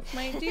werewolf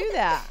might do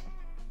that.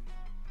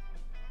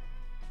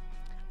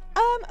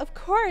 Of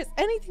course.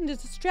 Anything to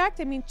distract.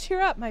 I mean,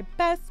 cheer up, my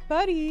best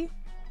buddy.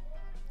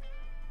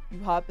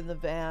 You hop in the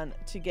van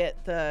to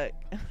get the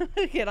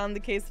get on the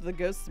case of the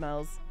ghost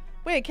smells.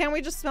 Wait, can't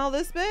we just smell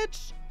this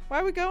bitch? Why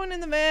are we going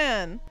in the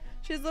van?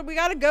 She's like, we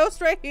got a ghost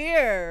right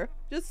here.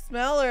 Just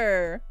smell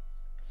her.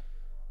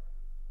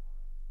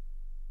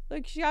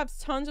 Like, she has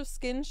tons of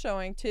skin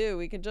showing, too.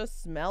 We can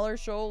just smell her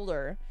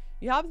shoulder.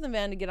 You hop in the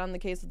van to get on the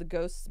case of the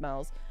ghost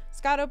smells.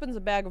 Scott opens a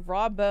bag of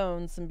raw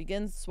bones and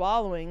begins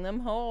swallowing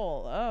them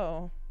whole.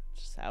 Oh,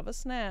 just have a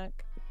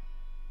snack.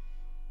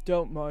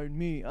 Don't mind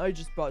me. I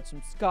just bought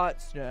some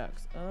Scott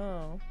snacks.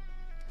 Oh.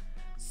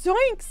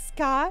 Zoink,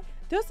 Scott!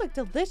 Those look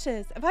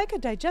delicious. If I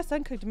could digest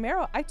uncooked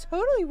marrow, I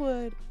totally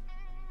would.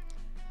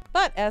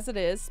 But as it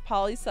is,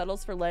 Polly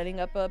settles for lighting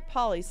up a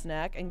Polly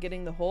snack and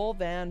getting the whole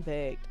van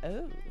baked.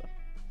 Oh.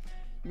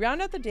 You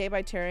round out the day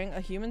by tearing a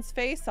human's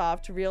face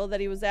off to reveal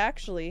that he was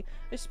actually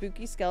a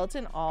spooky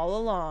skeleton all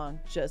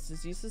along, just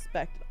as you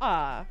suspected.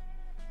 Ah.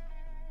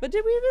 But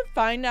did we even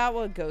find out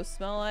what ghosts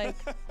smell like?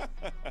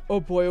 Oh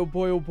boy, oh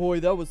boy, oh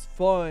boy, that was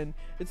fun.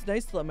 It's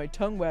nice to let my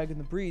tongue wag in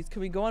the breeze.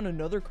 Can we go on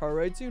another car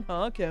ride soon,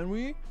 huh? Can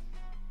we?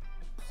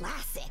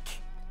 Classic.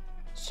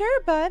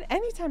 Sure, bud.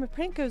 Anytime a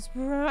prank goes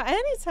wrong,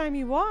 anytime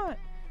you want.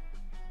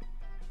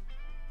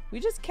 We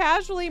just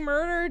casually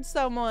murdered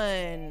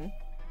someone.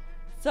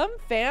 Some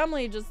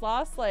family just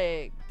lost,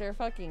 like, their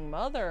fucking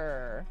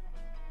mother.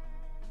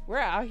 We're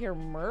out here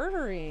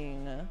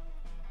murdering.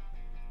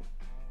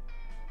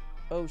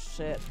 Oh,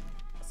 shit.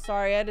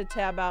 Sorry, I had to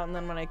tab out, and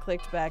then when I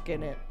clicked back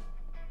in, it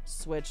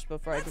switched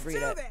before I could read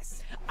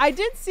it. I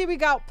did see we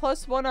got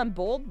 +1 on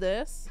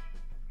boldness.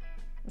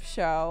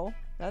 Show.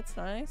 That's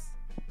nice.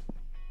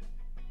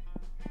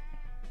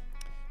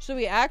 Should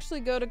we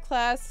actually go to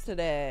class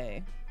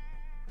today?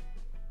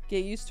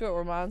 Get used to it,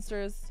 we're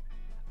monsters.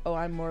 Oh,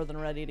 I'm more than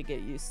ready to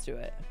get used to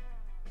it.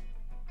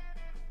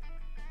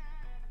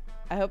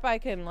 I hope I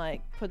can,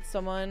 like, put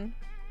someone...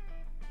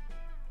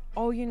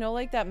 Oh, you know,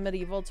 like that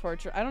medieval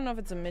torture... I don't know if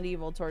it's a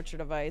medieval torture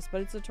device,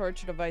 but it's a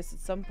torture device at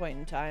some point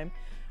in time.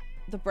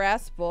 The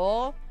brass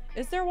bowl.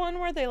 Is there one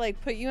where they, like,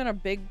 put you in a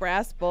big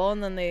brass bowl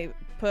and then they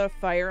put a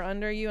fire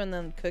under you and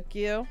then cook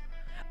you?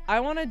 I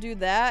want to do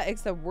that,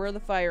 except we're the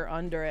fire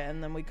under it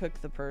and then we cook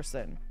the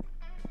person.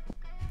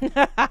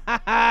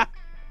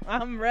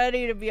 I'm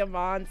ready to be a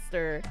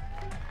monster.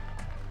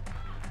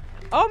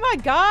 Oh my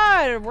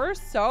god, we're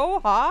so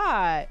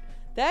hot.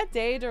 That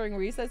day during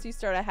recess, you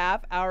start a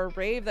half-hour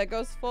rave that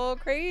goes full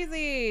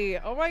crazy.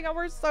 Oh my god,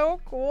 we're so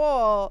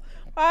cool.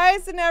 Why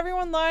isn't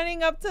everyone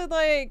lining up to,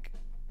 like,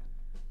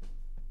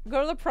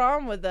 go to the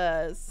prom with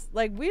us?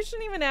 Like, we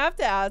shouldn't even have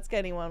to ask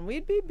anyone.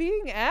 We'd be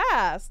being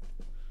asked.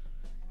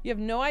 You have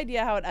no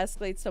idea how it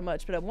escalates so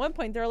much, but at one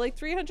point there are like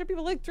 300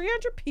 people. Like,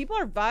 300 people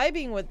are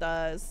vibing with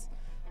us.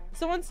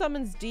 Someone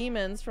summons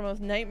demons from a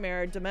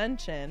nightmare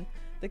dimension.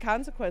 The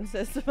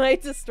consequences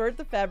might distort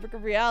the fabric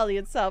of reality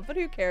itself, but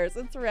who cares?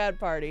 It's a rad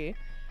party.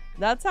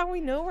 That's how we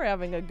know we're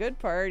having a good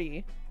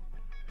party.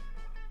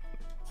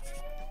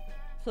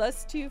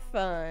 +2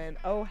 fun.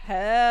 Oh,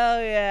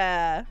 hell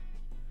yeah.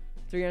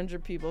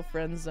 300 people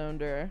friend zoned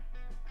her.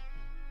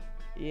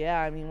 Yeah,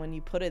 I mean, when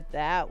you put it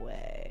that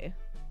way.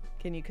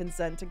 Can you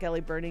consent to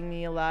Kelly burning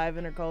me alive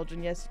in her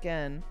cauldron? Yes, you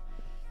can.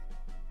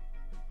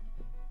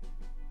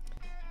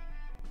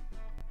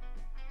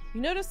 You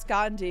notice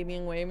Scott and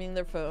Damien waving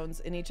their phones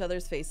in each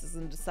other's faces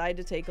and decide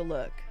to take a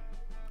look.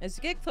 As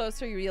you get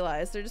closer, you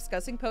realize they're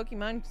discussing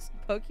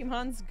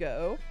Pokemon's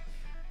Go,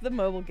 the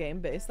mobile game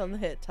based on the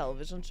hit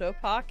television show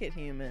Pocket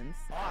Humans.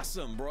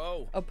 Awesome,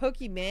 bro. Oh,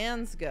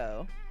 Pokemon's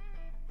Go.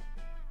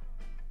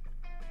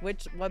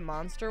 What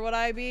monster would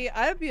I be?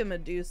 I'd be a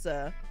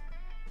Medusa.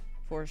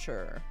 For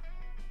sure.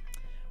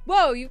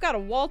 Whoa, you've got a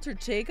Walter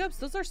Jacobs?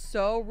 Those are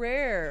so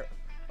rare.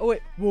 Oh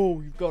wait,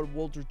 whoa, you've got a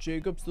Walter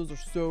Jacobs? Those are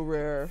so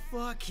rare.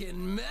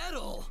 Fucking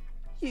metal.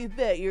 You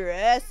bet your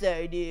ass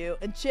I do.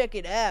 And check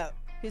it out.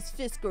 His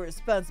fiscal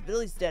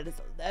responsibility status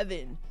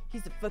 11.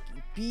 He's a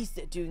fucking beast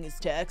at doing his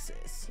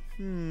taxes.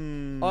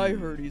 I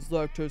heard he's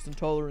lactose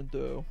intolerant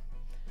though.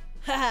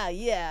 Haha,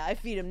 yeah, I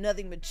feed him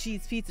nothing but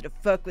cheese pizza to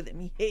fuck with him.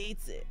 He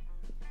hates it.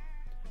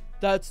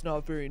 That's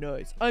not very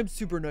nice. I'm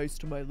super nice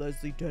to my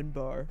Leslie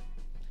Dunbar.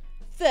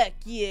 Fuck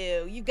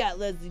you. You've got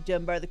Leslie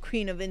Dunbar, the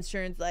queen of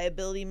insurance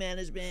liability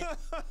management.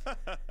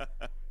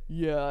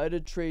 Yeah, I had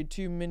to trade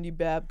 2 Mindy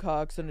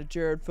Babcocks and a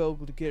Jared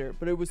Fogle to get her,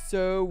 but it was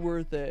so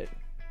worth it.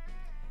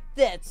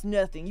 That's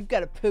nothing. You've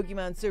got a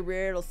Pokemon so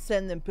rare it'll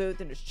send them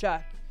both into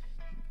shock.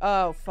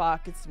 Oh,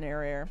 fuck. It's an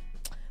error.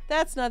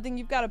 That's nothing.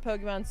 You've got a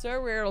Pokemon so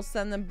rare it'll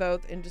send them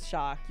both into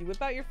shock. You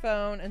whip out your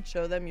phone and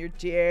show them your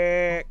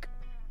dick.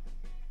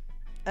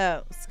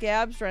 Oh,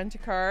 Scabs,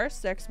 Rent-A-Car,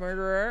 Sex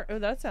Murderer. Oh,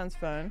 that sounds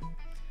fun.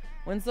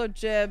 Winslow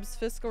Jibs,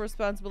 Fiscal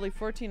Responsibility,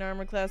 14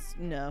 Armor Class.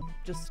 No,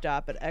 just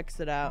stop it.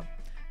 Exit out.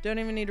 Don't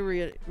even need to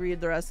read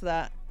the rest of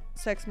that.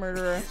 Sex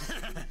Murderer.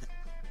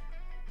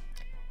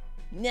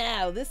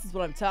 Now, this is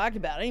what I'm talking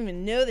about. I didn't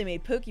even know they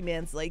made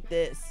Pokemons like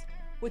this.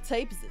 What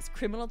type is this?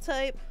 Criminal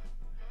type?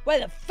 Why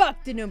the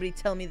fuck did nobody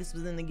tell me this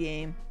was in the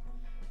game?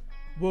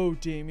 Whoa,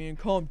 Damien,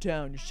 calm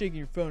down. You're shaking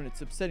your phone.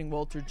 It's upsetting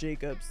Walter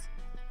Jacobs.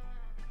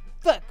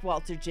 Fuck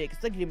Walter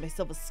Jacobs. I can do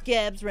myself a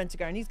Scabs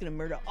Rent-A-Car and he's gonna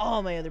murder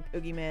all my other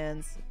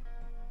Pokemons.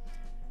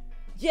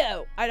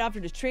 Yo, I'd offer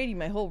to trade you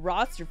my whole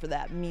roster for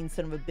that mean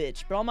son of a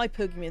bitch, but all my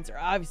Pokemons are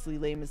obviously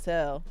lame as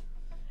hell.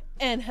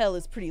 And hell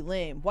is pretty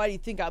lame. Why do you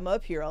think I'm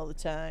up here all the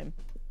time?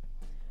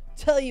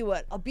 Tell you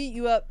what, I'll beat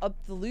you up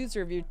the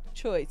loser of your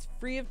choice,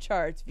 free of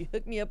charge, if you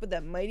hook me up with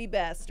that mighty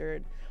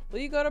bastard. Will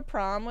you go to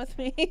prom with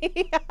me?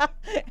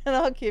 And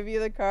I'll give you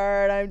the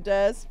card. I'm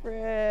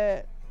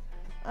desperate.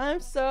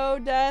 I'm so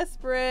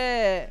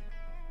desperate.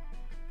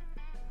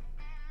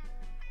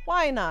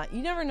 Why not?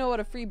 You never know what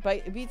a free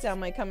beatdown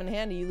might come in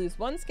handy. You lose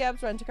 1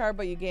 Scabs Rent-A-Card,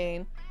 but you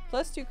gain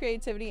 +2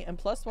 creativity and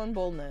 +1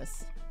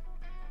 boldness.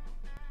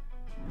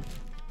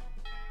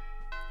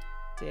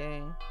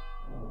 Dang.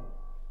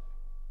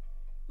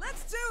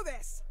 Let's do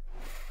this!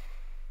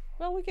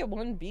 Well, we get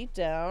 1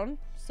 beatdown,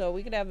 so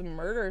we could have him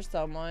murder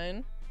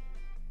someone.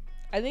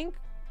 I think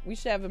we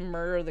should have him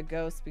murder the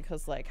ghost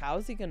because, like, how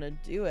is he gonna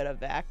do it? A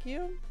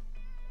vacuum?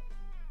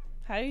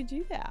 How do you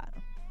do that?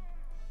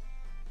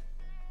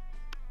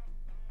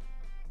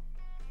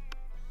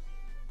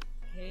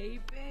 Hey,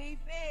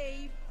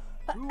 babe.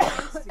 Who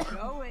wants to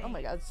go Oh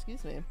my god,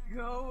 excuse me.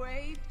 Go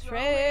away,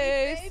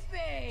 Trace.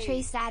 babe.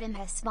 Trace Adam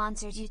has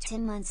sponsored you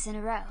 10 months in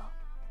a row.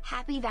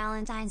 Happy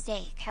Valentine's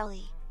Day,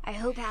 Kelly. I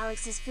hope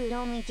Alex's food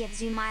only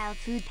gives you mild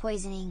food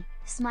poisoning.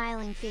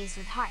 Smiling face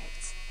with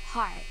hearts.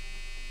 Heart.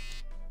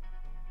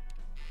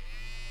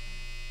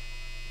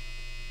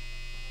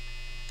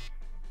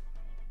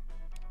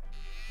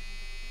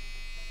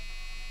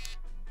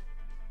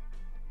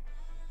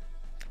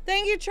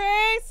 Thank you,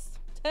 Trace!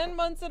 10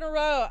 months in a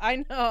row. I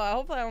know.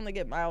 Hopefully I only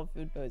get mild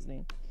food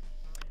poisoning.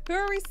 Who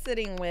are we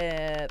sitting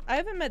with? I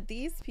haven't met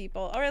these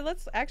people. Alright,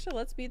 let's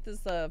meet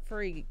this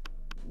furry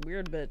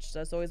weird bitch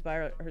that's always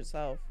by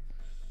herself.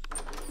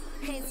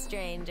 Hey,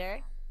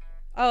 stranger.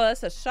 Oh,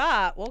 that's a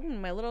shop. Welcome to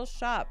my little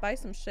shop. Buy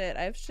some shit.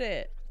 I have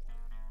shit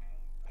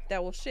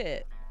that will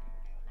shit.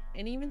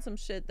 And even some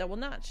shit that will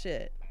not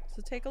shit.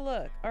 So take a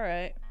look.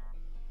 Alright.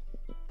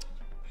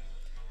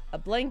 A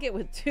blanket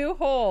with 2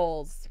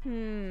 holes.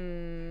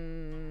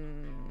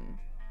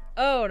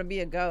 Oh, to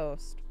be a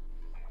ghost.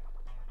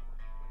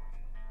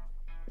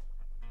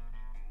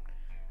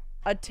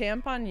 A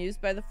tampon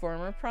used by the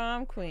former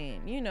prom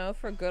queen. You know,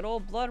 for good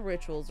old blood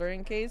rituals, or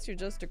in case you're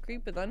just a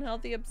creep with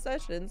unhealthy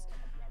obsessions.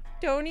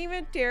 Don't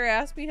even dare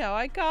ask me how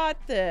I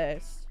got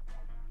this.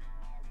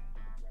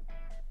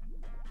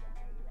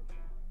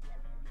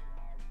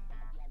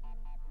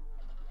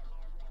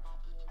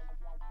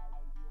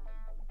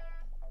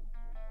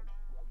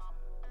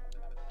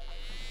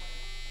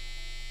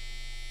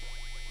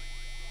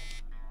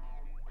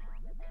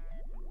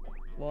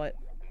 What?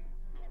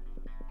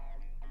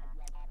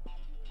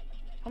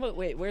 How about,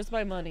 wait, where's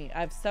my money? I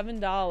have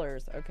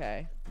 $7.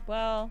 Okay.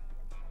 Well.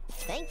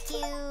 Thank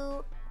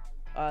you.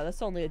 That's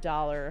only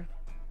 $1.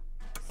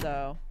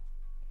 So.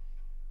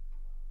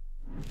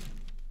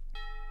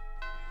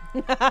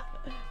 Wait,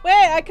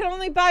 I can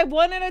only buy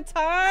 1 at a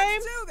time?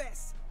 Let's do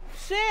this!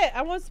 Shit,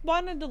 I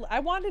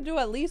wanted to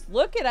at least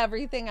look at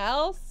everything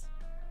else.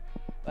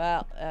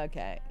 Well,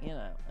 okay, you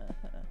know.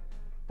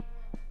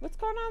 What's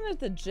going on at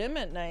the gym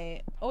at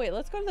night? Oh wait,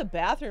 let's go to the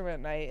bathroom at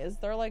night. Is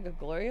there like a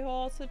glory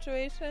hole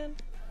situation?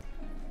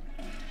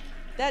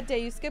 That day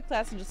you skip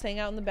class and just hang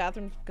out in the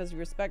bathroom because you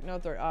respect no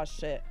authority. Oh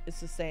shit, it's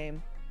the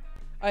same.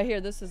 I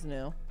hear this is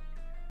new.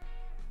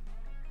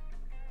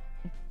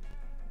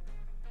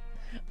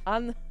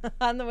 On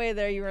the way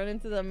there, you run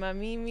into the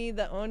Mamimi,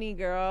 the Oni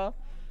girl.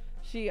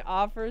 She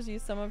offers you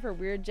some of her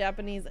weird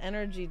Japanese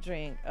energy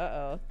drink.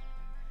 Uh-oh.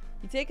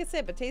 You take a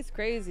sip, it tastes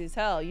crazy as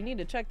hell. You need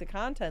to check the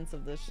contents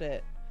of this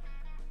shit.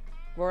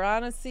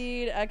 Guarana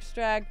seed,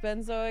 extract,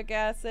 benzoic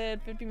acid,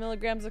 50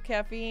 milligrams of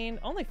caffeine.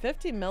 Only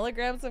 50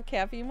 milligrams of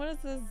caffeine? What is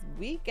this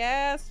weak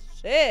ass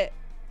shit?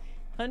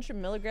 100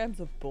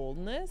 milligrams of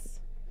boldness?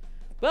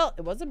 Well,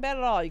 it wasn't bad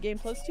at all. You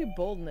gained +2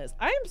 boldness.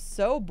 I am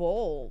so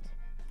bold.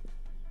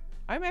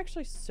 I'm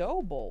actually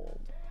so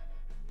bold.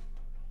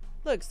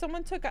 Look,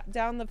 someone took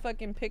down the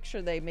fucking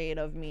picture they made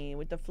of me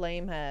with the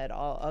flame head,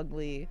 all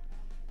ugly.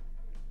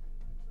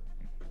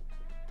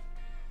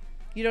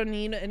 You don't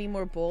need any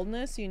more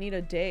boldness? You need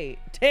a date.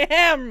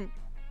 Damn!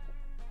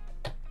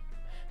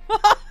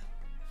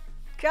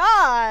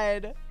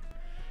 God!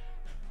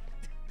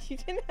 You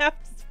didn't have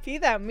to be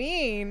that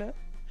mean.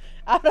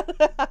 Out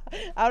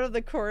of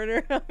the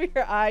corner of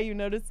your eye, you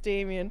notice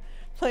Damien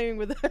playing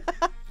with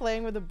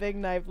a big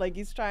knife like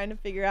he's trying to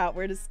figure out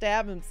where to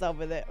stab himself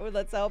with it. Oh,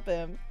 let's help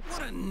him.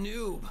 What a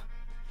noob.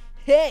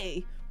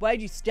 Hey!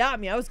 Why'd you stop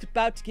me? I was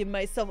about to give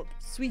myself a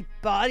sweet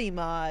body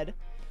mod.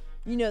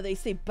 You know, they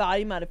say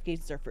body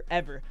modifications are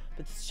forever,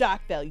 but the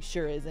shock value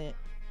sure isn't.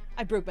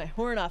 I broke my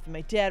horn off and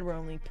my dads were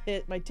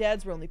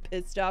only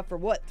pissed off for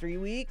what, 3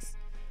 weeks?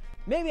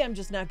 Maybe I'm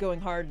just not going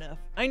hard enough.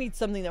 I need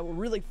something that will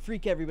really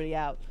freak everybody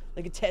out,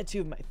 like a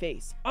tattoo of my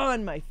face,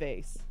 on my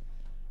face.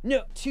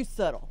 No, too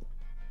subtle.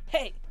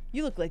 Hey,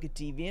 you look like a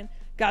deviant.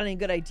 Got any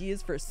good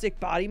ideas for a sick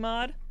body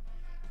mod?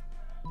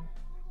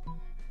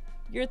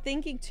 You're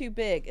thinking too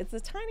big. It's the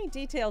tiny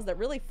details that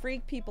really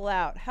freak people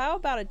out. How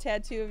about a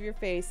tattoo of your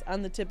face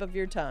on the tip of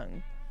your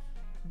tongue?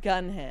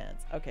 Gun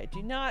hands. Okay,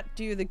 do not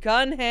do the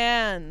gun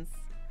hands.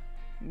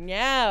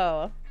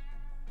 No.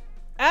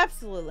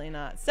 Absolutely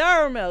not.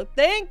 Sour milk,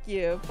 thank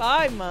you.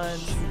 5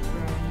 months.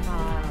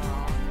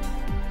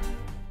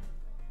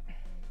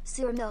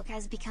 Sour Milk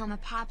has become a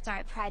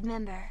Pop-Tart Pride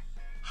member.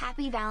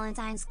 Happy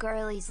Valentine's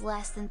girlies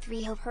less than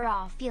 3 hope her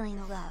all feeling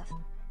the love.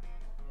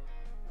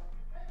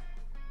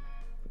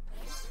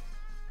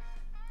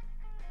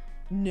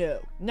 No,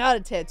 not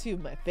a tattoo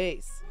of my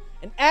face.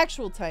 An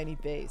actual tiny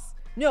face.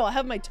 No, I'll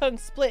have my tongue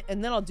split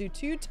and then I'll do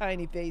 2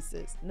 tiny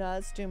faces. No,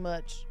 that's too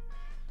much.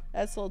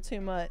 That's a little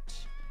too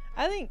much.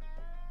 I think,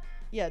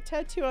 yeah,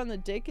 tattoo on the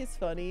dick is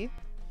funny.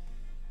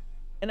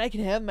 And I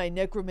can have my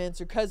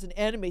necromancer cousin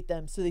animate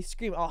them so they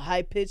scream all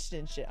high-pitched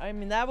and shit. I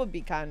mean, that would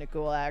be kind of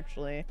cool,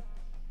 actually.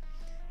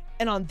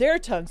 And on their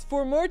tongues,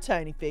 4 more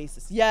tiny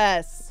faces.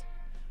 Yes!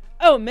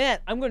 Oh, man,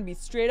 I'm going to be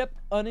straight up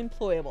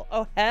unemployable.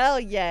 Oh, hell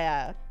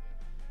yeah!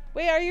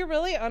 Wait, are you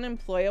really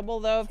unemployable,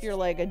 though, if you're,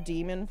 like, a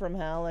demon from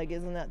hell? Like,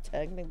 isn't that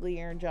technically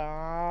your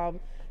job?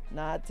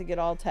 Not to get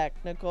all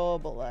technical,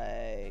 but,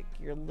 like,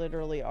 you're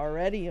literally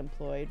already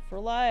employed for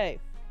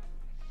life.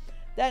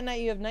 That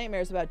night you have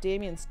nightmares about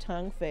Damien's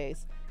tongue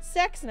face.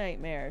 Sex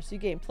nightmares. You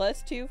gain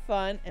 +2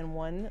 fun and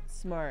 1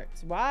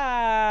 smarts.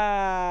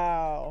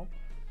 Wow.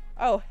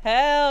 Oh,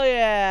 hell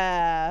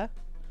yeah.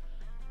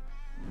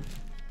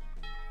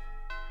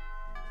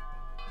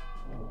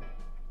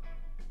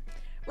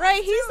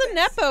 Right, he's a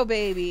Nepo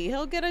baby.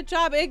 He'll get a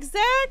job.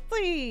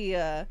 Exactly.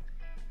 Oh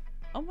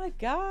my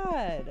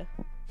god.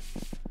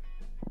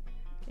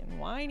 Fucking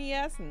whiny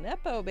ass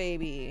Nepo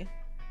baby.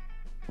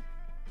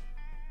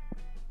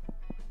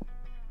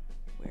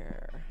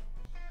 Where?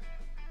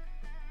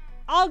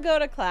 I'll go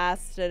to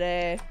class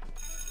today.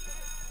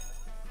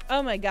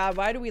 Oh my god,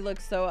 why do we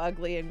look so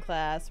ugly in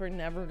class? We're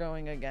never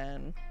going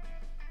again.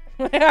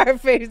 Our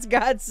face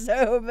got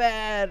so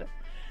bad.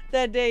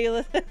 That day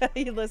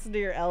you listened to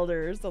your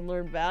elders and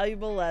learned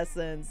valuable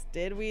lessons.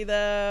 Did we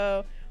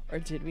though? Or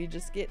did we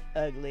just get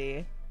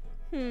ugly?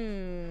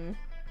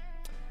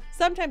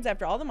 Sometimes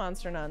after all the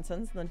monster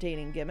nonsense and the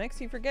dating gimmicks,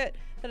 you forget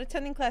that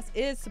attending class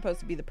is supposed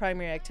to be the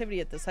primary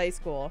activity at this high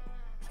school.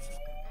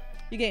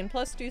 You gain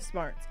 +2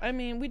 smarts. I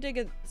mean, we did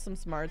get some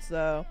smarts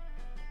though.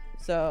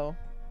 So,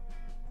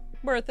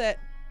 worth it.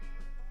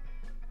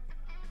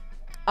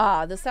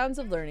 Ah, the sounds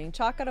of learning.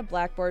 Chalk on a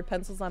blackboard,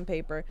 pencils on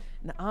paper,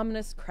 an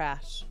ominous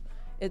crash.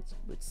 It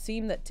would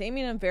seem that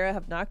Damien and Vera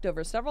have knocked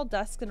over several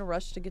desks in a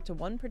rush to get to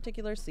one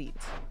particular seat.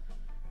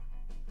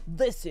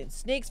 Listen,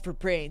 snakes for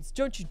brains.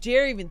 Don't you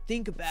dare even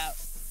think about...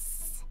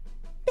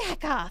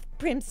 Back off,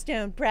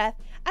 brimstone breath.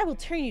 I will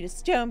turn you to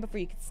stone before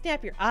you can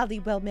snap your oddly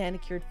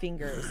well-manicured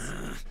fingers.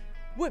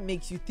 What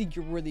makes you think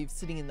you're worthy of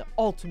sitting in the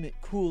ultimate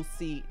cool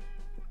seat?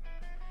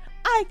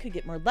 I could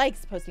get more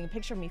likes posting a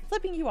picture of me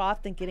flipping you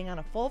off than getting on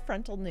a full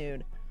frontal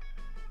nude.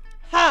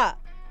 Ha!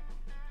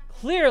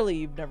 Clearly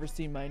you've never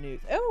seen my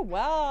nudes. Oh,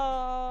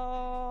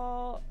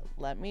 well,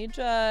 let me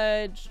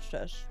judge.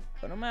 Just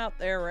put them out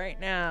there right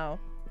now.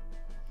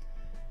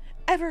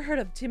 Ever heard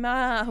of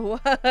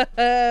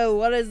Whoa,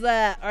 what is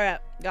that? All right,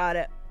 got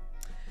it.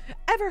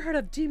 Ever heard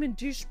of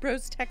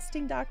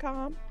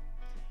DemonDoucheBrosTexting.com?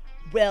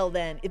 Well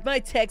then, if my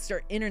texts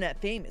are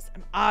internet famous,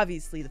 I'm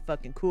obviously the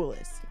fucking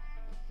coolest.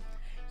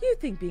 You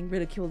think being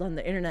ridiculed on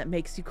the internet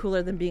makes you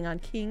cooler than being on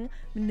King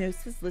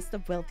Minos' list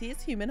of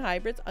wealthiest human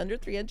hybrids under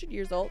 300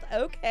 years old?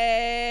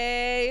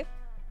 Okay.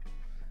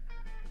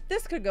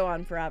 This could go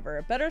on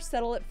forever. Better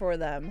settle it for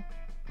them.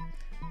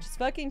 Just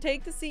fucking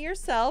take the seat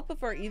yourself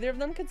before either of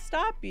them could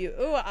stop you.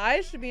 Ooh,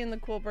 I should be in the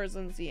cool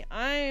person seat.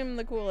 I'm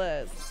the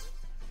coolest.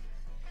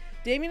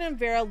 Damien and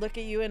Vera look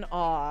at you in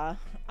awe.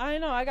 I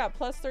know, I got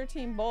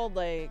 +13 bold,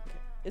 like...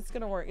 It's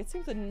gonna work. It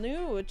seems a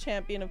new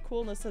champion of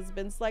coolness has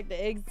been selected.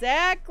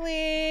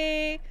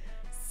 Exactly!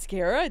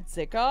 Skara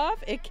Zikov?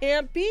 It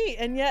can't be.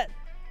 And yet,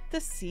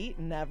 the seat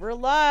never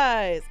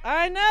lies.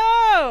 I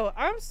know!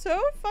 I'm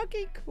so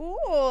fucking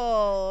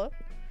cool.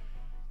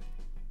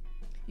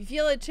 You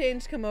feel a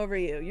change come over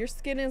you. Your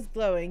skin is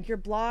glowing. Your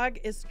blog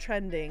is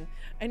trending.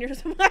 And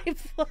my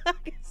blog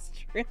is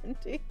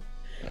trending.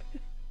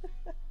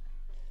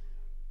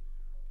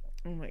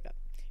 Oh my god.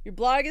 Your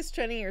blog is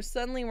trending. You're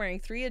suddenly wearing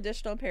 3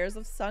 additional pairs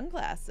of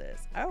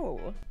sunglasses.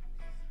 Oh,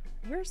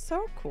 we're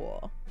so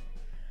cool.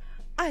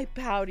 I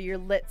bow to your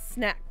lit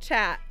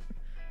Snapchat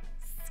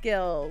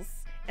skills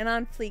and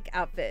on fleek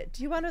outfit.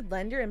 Do you want to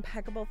lend your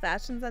impeccable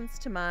fashion sense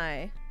to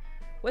my...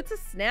 What's a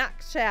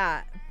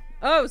Snapchat?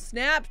 Oh,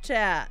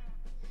 Snapchat.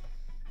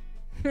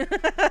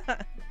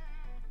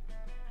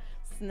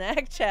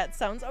 Snapchat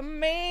sounds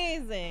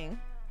amazing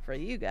for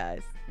you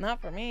guys,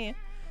 not for me.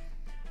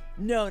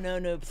 No,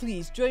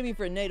 please, join me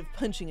for a night of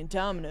punching and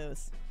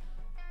dominoes.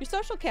 Your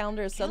social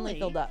calendar is suddenly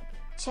filled up.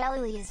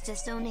 Chelly has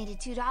just donated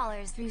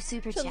 $2 through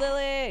Super Chat.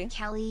 Lily.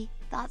 Kelly,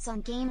 thoughts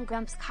on Game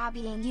Grumps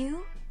copying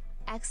you?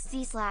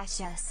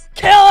 XD/us.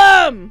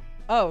 Kill him!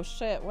 Oh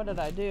shit, what did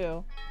I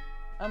do?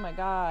 Oh my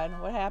god,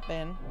 what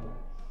happened?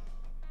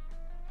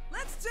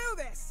 Let's do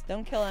this!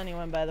 Don't kill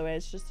anyone, by the way,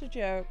 it's just a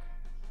joke.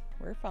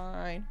 We're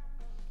fine.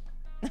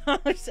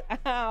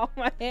 Ow,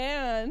 my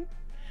hand.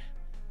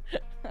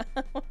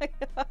 Oh my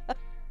god.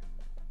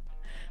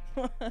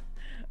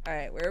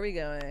 Alright, where are we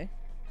going?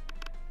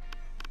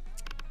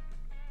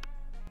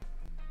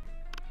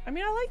 I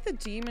mean, I like the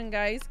demon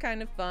guy. He's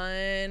kind of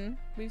fun.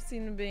 We've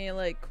seen him being,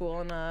 like,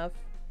 cool enough.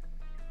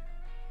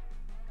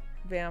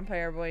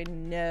 Vampire boy,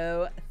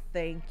 no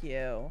thank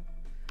you.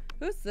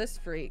 Who's this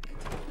freak?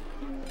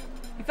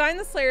 You find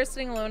the Slayer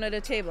sitting alone at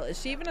a table. Is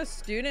she even a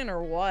student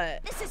or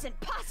what? This isn't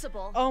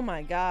possible. Oh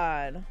my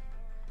god.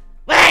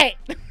 Wait!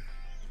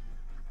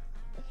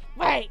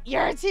 Wait,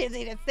 you're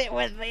choosing to sit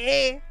with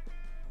me?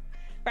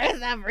 For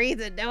some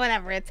reason, no one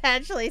ever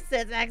intentionally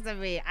sits next to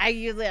me. I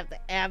usually have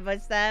to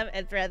ambush them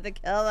and threaten to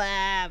kill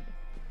them.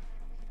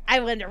 I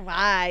wonder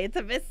why. It's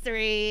a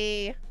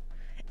mystery.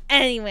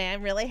 Anyway,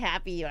 I'm really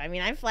happy. I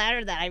mean, I'm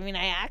flattered that. I mean,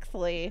 I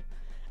actually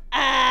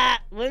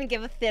wouldn't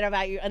give a shit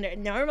about you under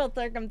normal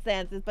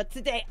circumstances, but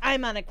today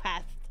I'm on a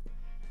quest.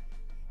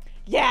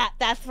 Yeah,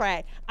 that's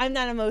right. I'm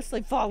not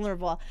emotionally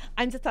vulnerable.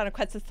 I'm just on a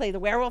quest to slay the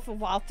werewolf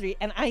of Wall Street,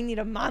 and I need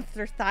a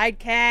monster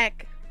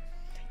sidekick.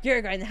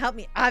 You're going to help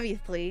me,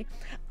 obviously.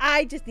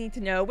 I just need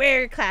to know where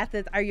your class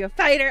is. Are you a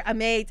fighter, a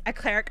mage, a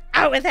cleric?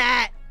 Out with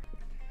that!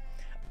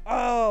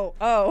 Oh.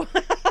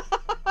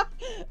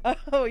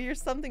 Oh, you're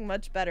something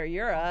much better.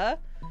 You're a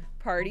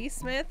party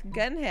smith,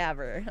 gun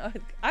haver.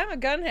 I'm a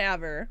gun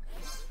haver.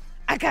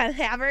 A gun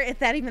haver? Is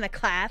that even a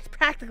class?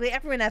 Practically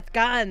everyone has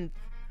guns.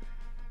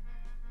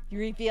 You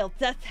reveal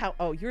just how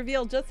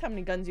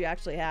many guns you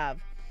actually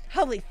have.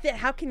 Holy shit,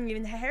 how can you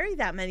even carry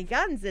that many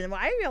guns? And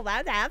why are you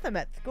allowed to have them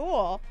at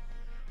school?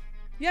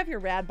 You have your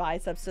rad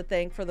biceps to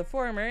thank for the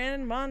former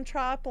and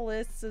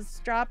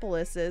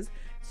Stropolis's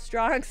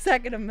strong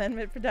Second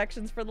Amendment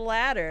protections for the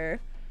latter.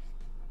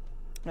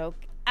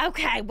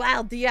 Okay,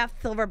 well, do you have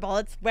silver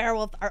bullets?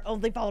 Werewolves are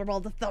only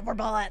vulnerable to silver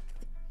bullets.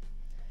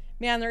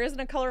 Man, there isn't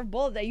a color of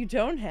bullet that you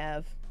don't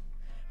have.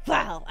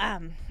 Well,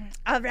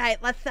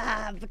 alright, let's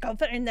go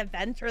for an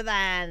adventure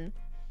then.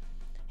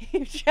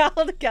 You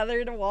travel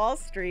together to Wall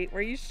Street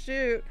where you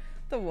shoot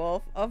the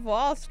Wolf of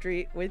Wall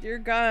Street with your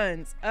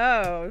guns.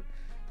 Oh,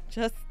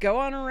 just go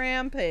on a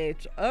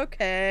rampage.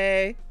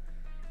 Okay,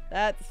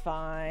 that's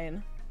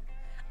fine.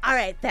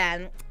 Alright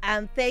then,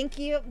 thank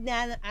you.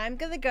 Then I'm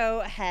gonna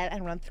go ahead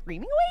and run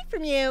screaming away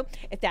from you,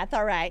 if that's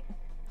alright.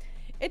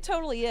 It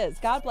totally is.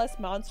 God bless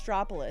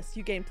Monstropolis.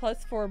 You gain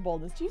 +4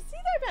 boldness. Do you see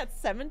that I'm at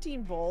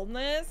 17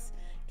 boldness?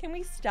 Can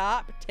we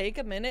stop? Take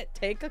a minute.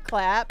 Take a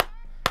clap.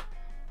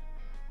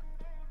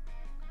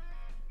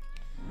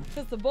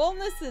 Because the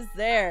boldness is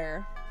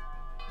there.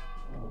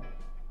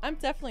 I'm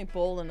definitely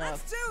bold enough.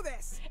 Let's do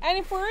this. And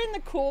if we're in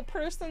the cool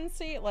person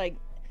seat, like,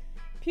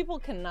 people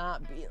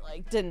cannot be,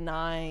 like,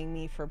 denying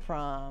me for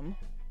prom.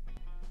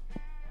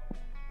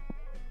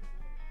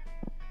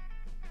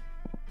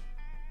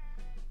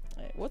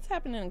 What's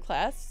happening in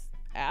class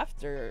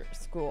after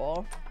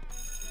school?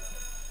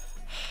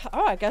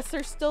 Oh, I guess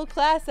there's still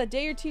class. That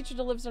day your teacher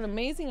delivers an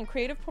amazing and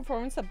creative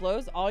performance that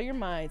blows all your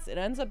minds. It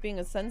ends up being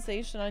a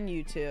sensation on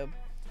YouTube.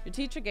 Your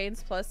teacher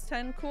gains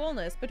 +10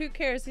 coolness, but who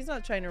cares? He's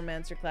not trying to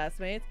romance your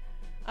classmates.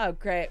 Oh,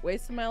 great.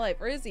 Wasting my life.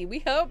 Or is he? We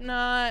hope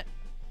not.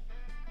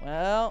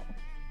 Well,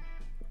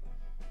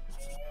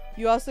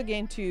 you also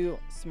gain 2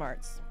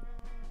 smarts.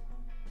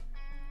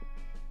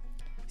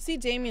 See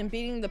Damien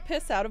beating the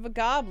piss out of a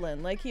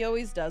goblin, like he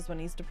always does when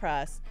he's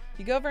depressed.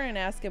 You go over and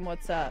ask him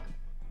what's up.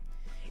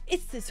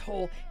 It's this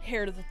whole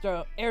heir to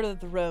the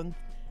throne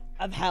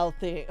of hell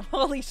thing.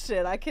 Holy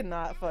shit, I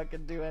cannot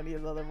fucking do any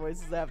of the other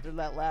voices after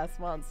that last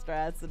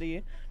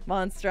monstrosity.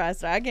 I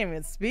can't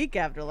even speak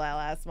after that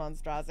last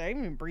monstrosity. I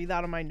didn't even breathe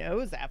out of my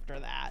nose after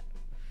that.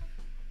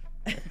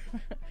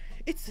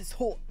 It's this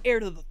whole heir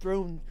to the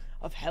throne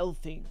of hell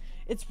thing.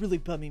 It's really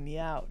bumming me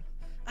out.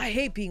 I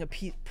hate being a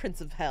prince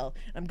of hell.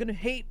 I'm gonna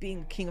hate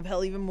being king of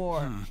hell even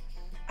more.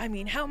 I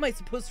mean, how am I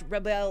supposed to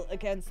rebel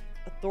against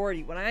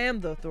authority when I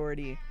am the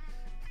authority?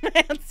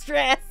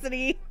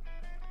 Monstrosity.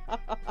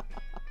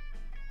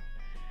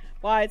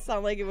 Why, it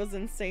sounded like it was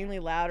insanely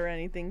loud or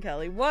anything,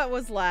 Kelly. What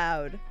was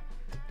loud?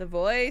 The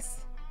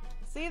voice?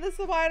 See, this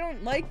is why I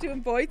don't like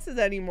doing voices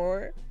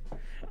anymore.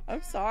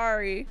 I'm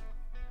sorry.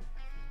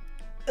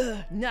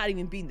 Ugh, not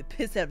even beating the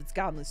piss out of its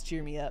goblins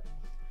cheer me up.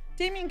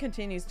 Damien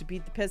continues to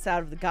beat the piss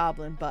out of the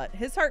goblin, but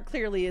his heart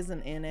clearly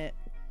isn't in it.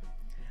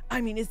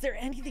 I mean, is there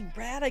anything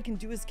rad I can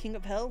do as King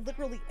of Hell?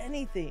 Literally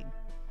anything.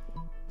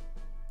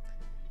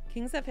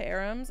 Kings have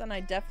harems, and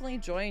I definitely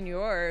join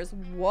yours.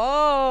 Whoa!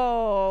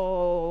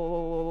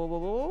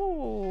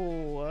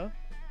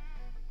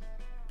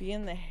 Be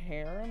in the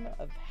harem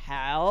of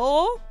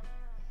hell?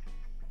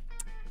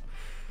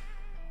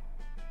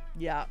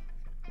 Yeah.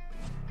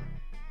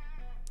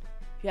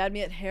 You had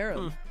me at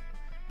harem.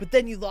 But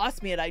then you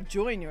lost me and I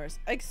joined yours.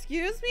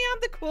 Excuse me? I'm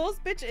the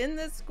coolest bitch in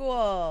this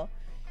school.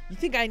 You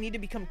think I need to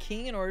become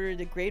king in order to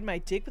degrade my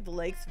dick with the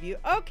likes of you?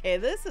 Okay,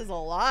 this is a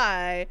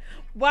lie.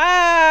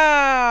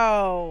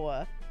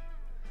 Wow.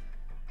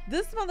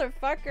 This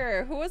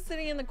motherfucker who was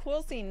sitting in the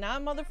cool scene,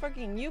 not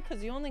motherfucking you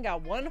because you only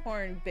got one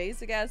horn,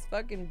 basic ass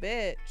fucking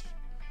bitch.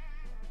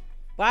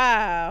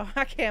 Wow,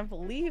 I can't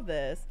believe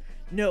this.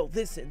 No,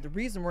 listen, the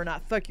reason we're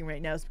not fucking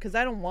right now is because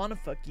I don't want to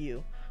fuck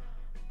you.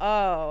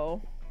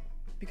 Oh.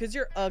 Because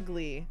you're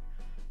ugly.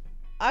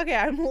 Okay,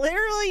 I'm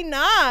literally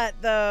not,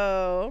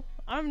 though.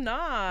 I'm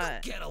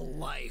not. Get a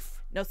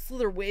life. Now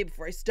slither away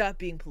before I stop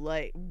being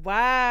polite.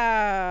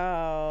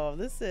 Wow.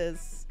 This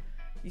is...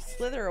 You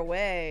slither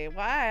away.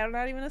 Why? I'm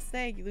not even a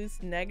snake. You lose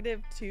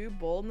 -2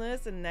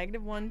 boldness and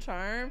 -1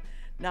 charm.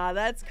 Nah,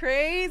 that's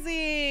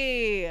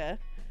crazy.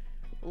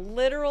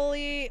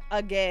 Literally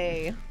a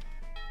gay.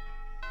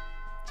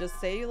 Just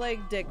say you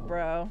like dick,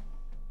 bro.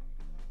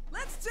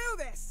 Let's do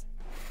this.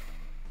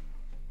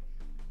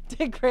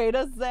 Degrade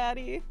us,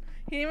 Zaddy.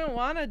 He didn't even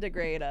want to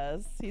degrade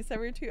us. He said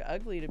we're too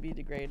ugly to be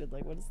degraded.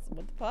 Like, what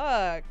the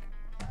fuck?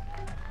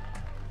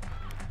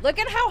 Look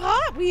at how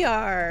hot we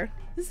are.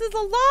 This is a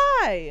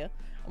lie.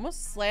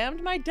 Almost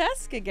slammed my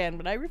desk again,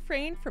 but I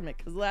refrained from it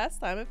because last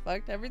time it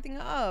fucked everything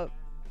up.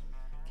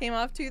 Came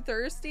off too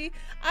thirsty.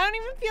 I don't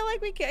even feel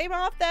like we came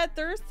off that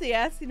thirsty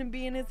asking to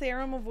be in his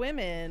harem of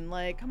women.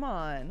 Like, come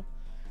on.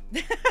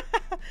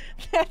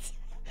 That's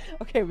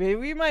okay, maybe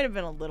we might have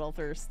been a little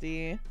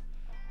thirsty.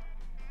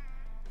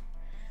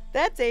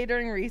 That day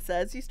during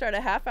recess, you start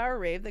a half-hour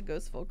rave that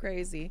goes full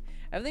crazy.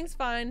 Everything's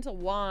fine until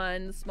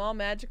Juan, the small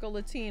magical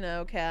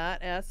Latino cat,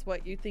 asks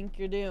what you think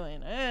you're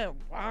doing.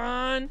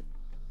 Juan?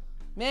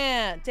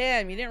 Man,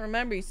 damn, you didn't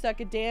remember you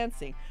suck at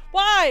dancing.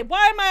 Why?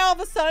 Why am I all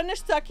of a sudden a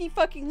sucky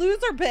fucking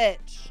loser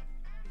bitch?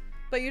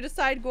 But you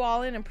decide to go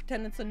all in and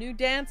pretend it's a new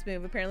dance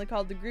move, apparently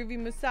called the Groovy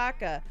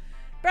Musaka.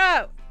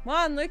 Bro,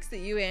 Juan looks at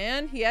you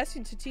and he asks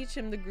you to teach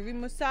him the Groovy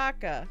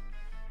Musaka.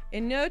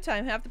 In no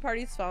time, half the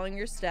party's following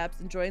your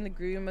steps, enjoying the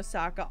Groovy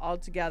Musaka all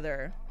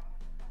together.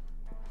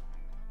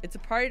 It's a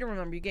party to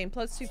remember. You gain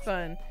 +2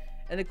 fun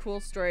and a cool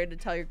story to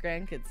tell your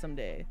grandkids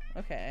someday.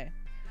 Okay.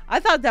 I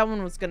thought that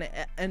one was gonna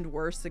end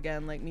worse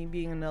again, like me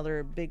being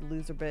another big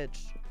loser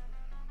bitch.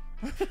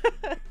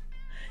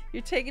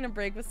 You're taking a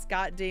break with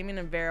Scott, Damien,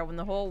 and Vera when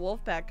the whole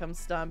wolf pack comes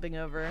stomping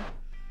over.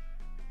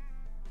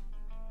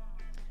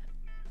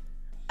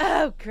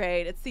 Oh,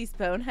 great. It's these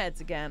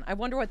boneheads again. I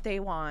wonder what they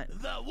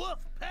want. The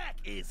wolf pack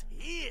is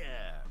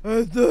here.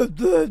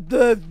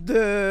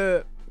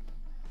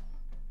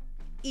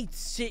 Eat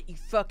shit, you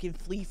fucking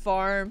flea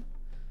farm.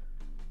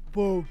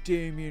 Whoa,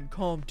 Damien,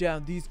 calm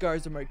down. These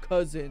guys are my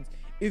cousins.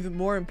 Even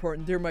more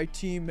important, they're my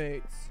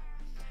teammates.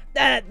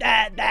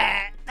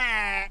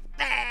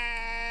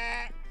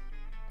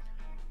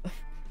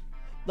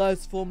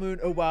 Last full moon?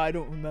 Oh wow, I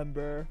don't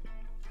remember.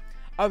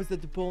 I was at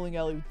the bowling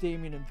alley with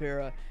Damien and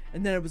Vera,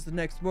 and then it was the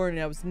next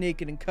morning I was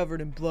naked and covered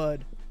in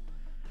blood.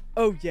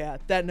 Oh yeah,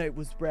 that night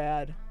was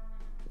rad.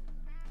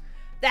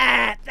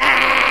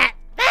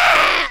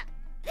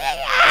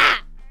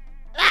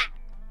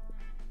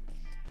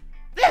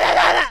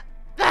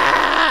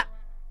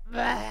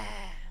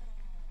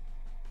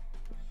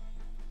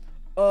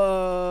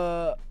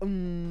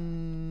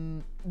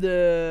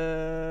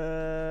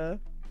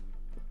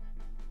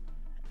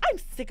 I'm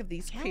sick of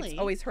these creeps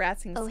always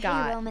harassing Oh,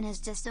 Scott. hey, Roman has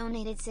just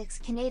donated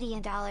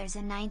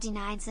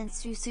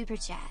 $6.99 through Super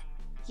Chat.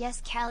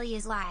 Yes, Kelly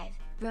is live.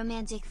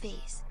 Romantic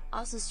face.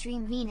 Also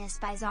stream Venus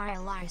by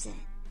Zara Larson.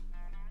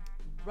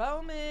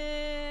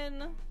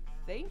 Roman,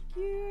 thank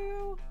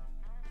you.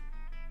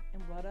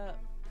 And what up?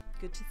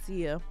 Good to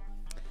see you.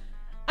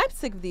 I'm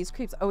sick of these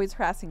creeps always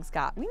harassing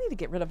Scott. We need to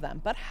get rid of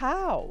them, but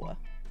how?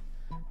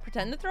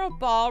 Pretend to throw a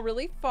ball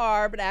really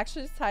far, but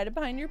actually just hide it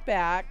behind your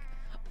back.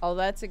 Oh,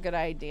 that's a good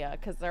idea,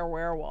 because they're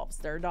werewolves.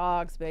 They're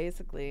dogs,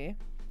 basically.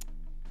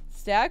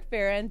 Stack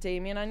Vera and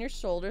Damien on your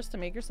shoulders to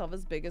make yourself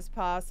as big as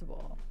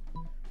possible.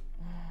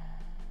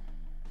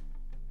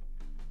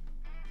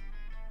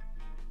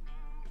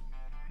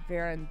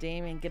 Vera and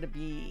Damien get to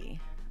be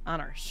on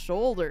our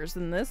shoulders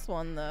in this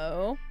one,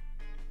 though.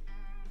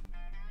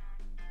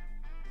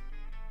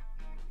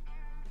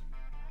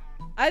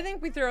 I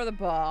think we throw the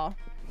ball.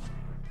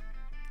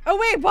 Oh,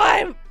 wait,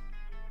 why?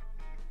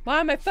 Why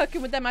am I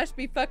fucking with them? I should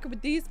be fucking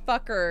with these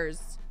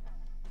fuckers.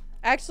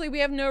 Actually, we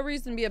have no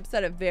reason to be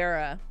upset at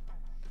Vera.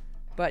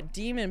 But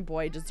Demon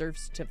Boy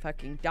deserves to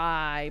fucking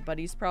die. But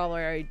he's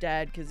probably already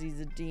dead because he's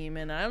a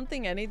demon. I don't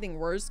think anything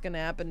worse can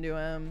happen to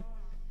him.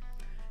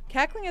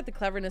 Cackling at the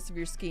cleverness of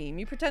your scheme,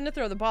 you pretend to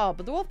throw the ball,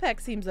 but the wolf pack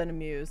seems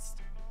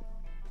unamused.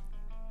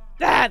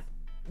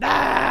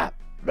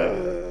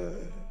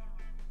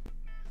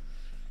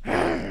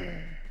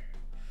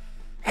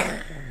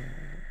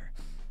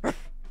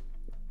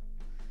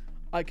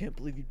 I can't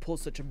believe you'd pull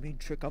such a mean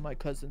trick on my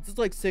cousins. It's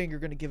like saying you're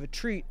gonna give a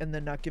treat and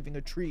then not giving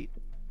a treat.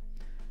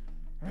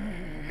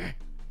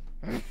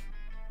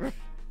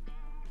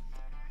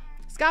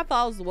 Scott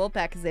follows the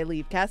wolfpack as they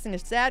leave, casting a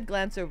sad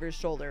glance over his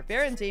shoulder.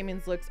 Vera and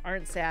Damien's looks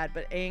aren't sad,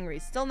 but angry.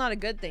 Still not a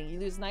good thing. You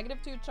lose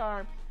 -2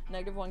 charm,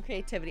 -1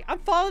 creativity. I'm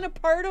falling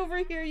apart over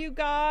here, you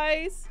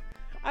guys.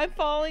 I'm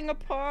falling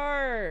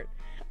apart.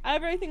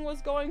 Everything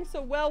was going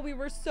so well. We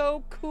were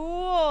so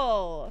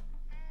cool.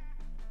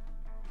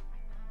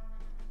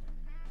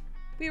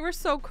 We were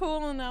so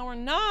cool and now we're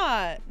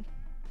not.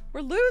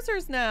 We're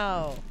losers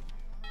now.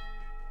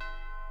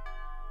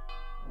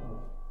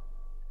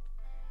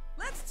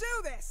 Let's do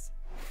this.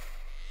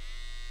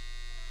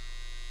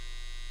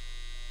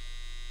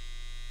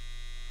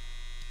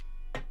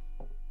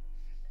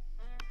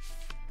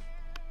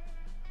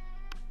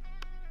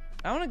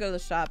 I want to go to the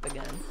shop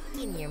again.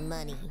 Give me your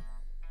money.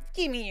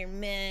 Give me your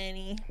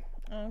money.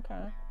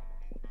 Okay.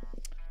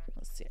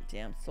 Let's see.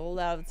 Damn, sold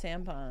out of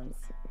tampons.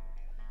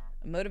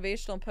 A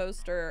motivational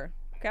poster.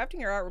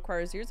 Crafting your art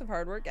requires years of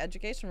hard work,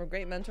 education from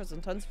great mentors,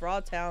 and tons of raw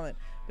talent.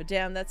 But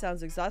damn, that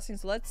sounds exhausting,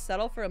 so let's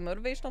settle for a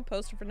motivational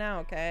poster for now,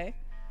 okay?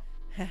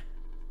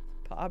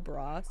 Bob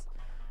Ross.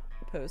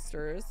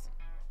 Posters.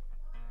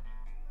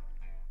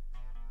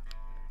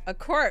 A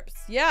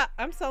corpse. Yeah,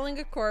 I'm selling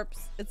a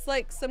corpse. It's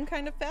like some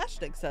kind of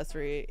fashion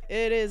accessory.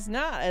 It is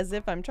not as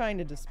if I'm trying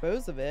to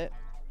dispose of it.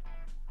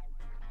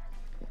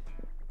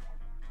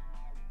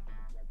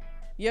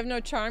 You have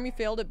no charm? You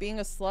failed at being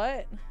a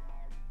slut?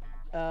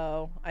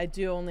 Oh, I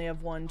do only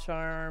have one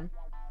charm.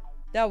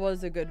 That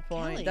was a good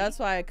point. Kelly. That's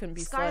why I couldn't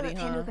be Scarlet slutty,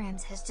 huh?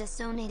 Pentagrams has just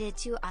donated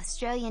 $2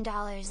 Australian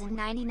and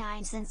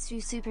 99 cents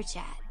through Super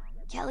Chat.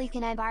 Kelly,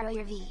 can I borrow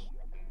your V?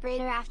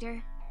 Braider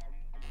after?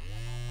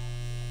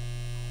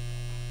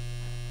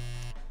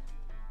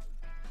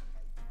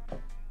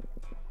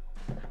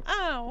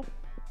 Ow!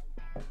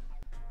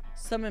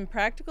 Some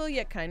impractical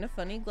yet kind of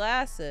funny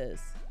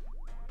glasses.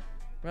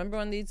 Remember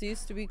when these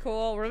used to be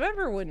cool?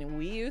 Remember when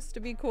we used to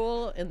be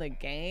cool in the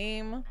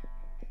game?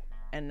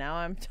 And now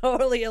I'm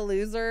totally a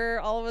loser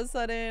all of a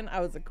sudden.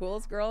 I was the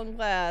coolest girl in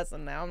class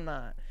and now I'm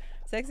not.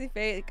 Sexy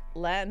fake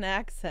Latin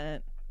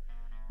accent.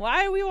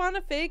 Why do we want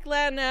a fake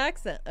Latin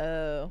accent?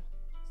 Oh,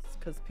 it's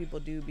because people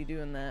do be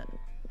doing that.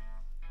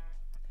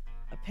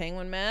 A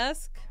penguin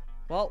mask?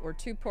 Well, we're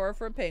too poor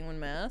for a penguin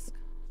mask.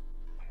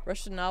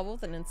 Russian novel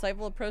with an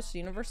insightful approach to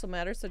universal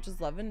matters such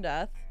as love and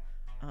death.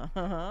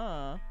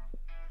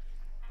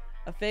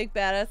 A fake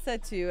badass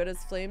tattoo. It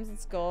has flames and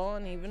skull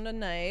and even a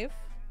knife.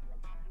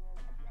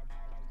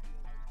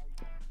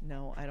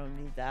 No, I don't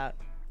need that.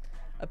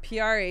 A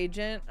PR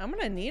agent. I'm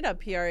gonna need a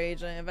PR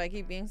agent if I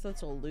keep being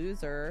such a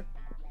loser.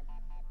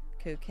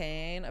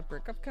 Cocaine. A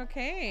brick of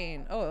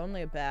cocaine. Oh,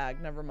 only a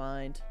bag. Never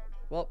mind.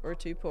 Well, we're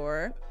too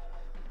poor.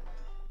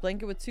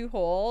 Blanket with 2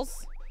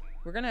 holes.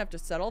 We're gonna have to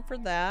settle for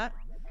that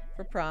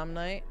for prom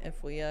night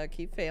if we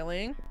keep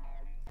failing.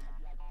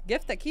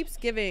 Gift that keeps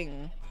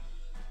giving.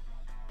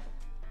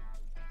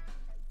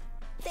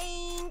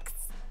 Thanks.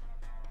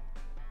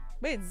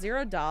 Wait,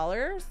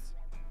 $0?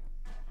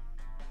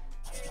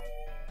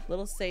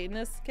 Little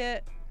Satanist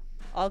kit.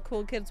 All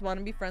cool kids want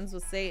to be friends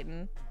with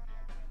Satan.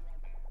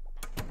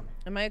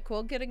 Am I a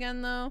cool kid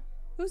again, though?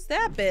 Who's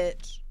that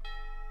bitch?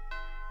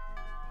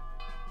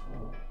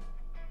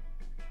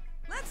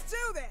 Let's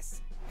do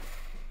this.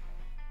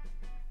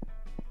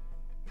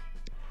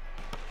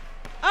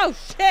 Oh,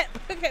 shit!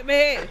 Look at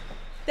me!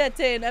 That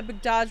day, an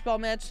epic dodgeball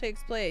match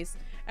takes place.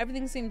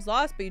 Everything seems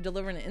lost, but you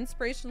deliver an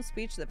inspirational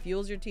speech that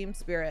fuels your team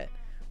spirit,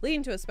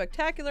 leading to a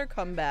spectacular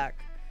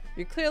comeback.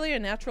 You're clearly a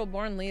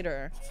natural-born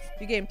leader.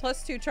 You gain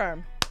 +2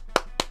 charm.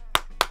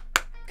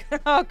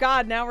 Oh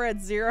god, now we're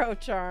at 0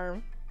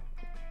 charm.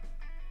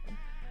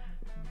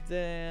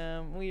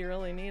 Damn, we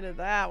really needed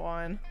that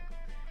one.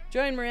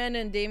 Join Miranda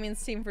and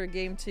Damien's team for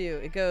game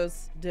 2. It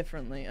goes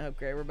differently. Oh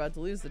great, we're about to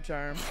lose the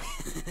charm.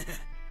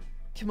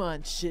 Come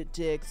on, shit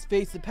dicks.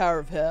 Face the power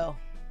of hell.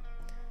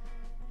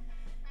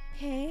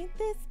 Paint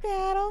this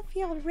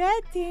battlefield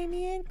red,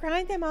 Damien.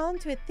 Grind them all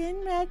into a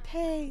thin red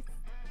paste.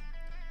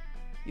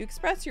 You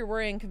express your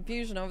worry and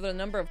confusion over the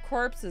number of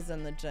corpses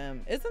in the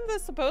gym. Isn't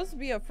this supposed to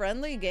be a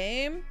friendly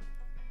game?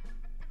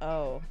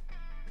 Oh.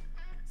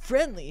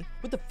 Friendly?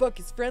 What the fuck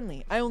is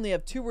friendly? I only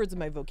have 2 words in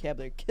my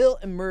vocabulary. Kill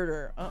and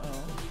murder.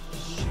 Uh-oh.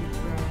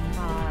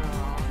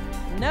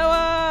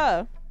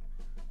 Noah!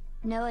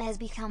 Noah has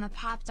become a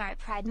Pop-Tart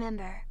Pride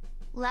member.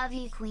 Love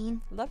you,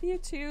 Queen. Love you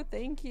too.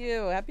 Thank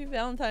you. Happy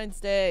Valentine's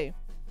Day.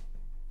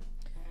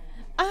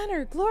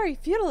 Honor, glory,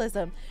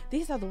 feudalism.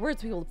 These are the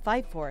words we will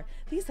fight for.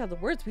 These are the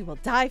words we will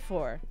die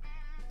for.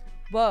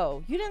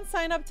 Whoa, you didn't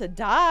sign up to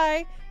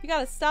die. You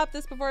gotta stop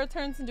this before it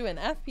turns into an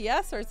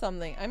FPS or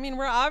something. I mean,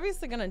 we're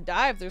obviously gonna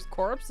die if there's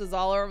corpses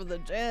all over the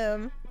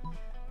gym.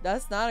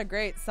 That's not a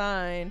great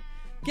sign.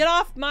 Get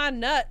off my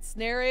nuts,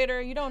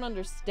 narrator. You don't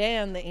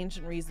understand the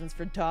ancient reasons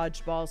for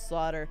dodgeball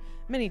slaughter.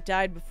 Many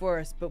died before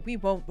us, but we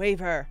won't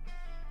waver.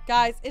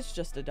 Guys, it's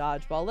just a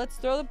dodgeball. Let's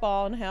throw the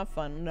ball and have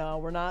fun. No,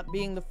 we're not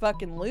being the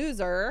fucking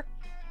loser.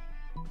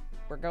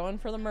 We're going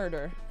for the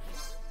murder.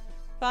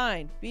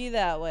 Fine, be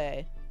that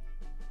way.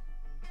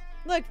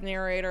 Look,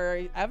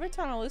 narrator, every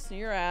time I listen to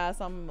your ass,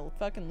 I'm a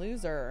fucking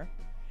loser.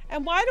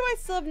 And why do I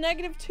still have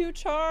 -2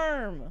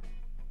 charm?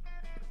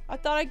 I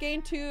thought I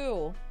gained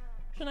 2.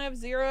 Shouldn't I have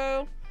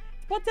 0?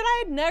 What, did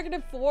I have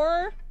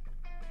 -4?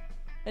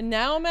 And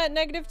now I'm at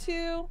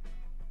 -2?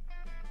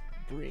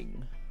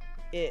 Bring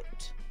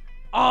it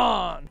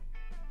on.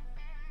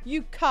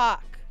 You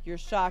cock your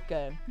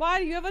shotgun. Why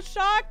do you have a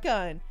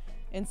shotgun?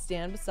 And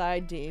stand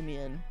beside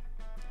Damien.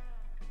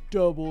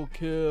 Double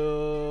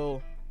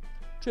kill.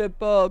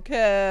 Triple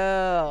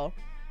kill.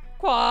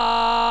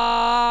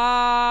 Quad.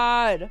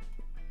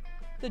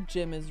 The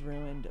gym is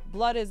ruined.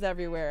 Blood is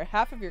everywhere.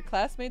 Half of your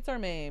classmates are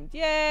maimed.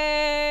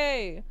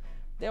 Yay!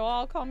 They'll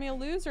all call me a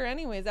loser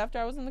anyways after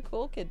I was in the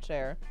cool kid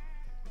chair.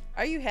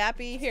 Are you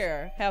happy?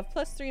 Here, have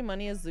 +3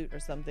 money as loot or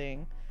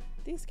something.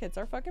 These kids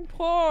are fucking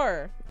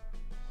poor.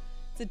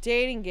 It's a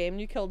dating game.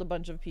 You killed a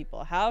bunch of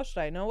people. How should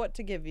I know what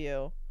to give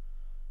you?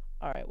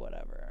 Alright,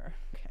 whatever.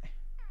 Okay.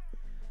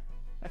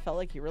 I felt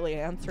like you really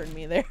answered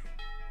me there.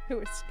 It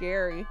was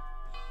scary.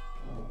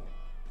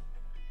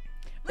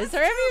 Is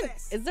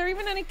there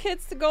even any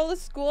kids to go to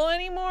school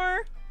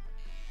anymore?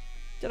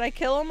 Did I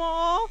kill them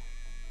all?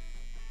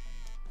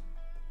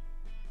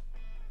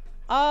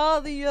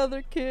 All the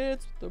other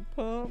kids with the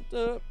pumped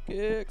up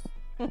kicks.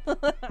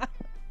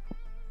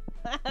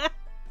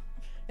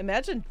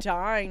 Imagine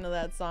dying to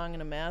that song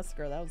in a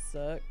massacre. That would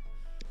suck.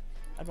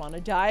 I'd want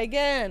to die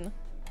again.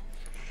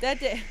 That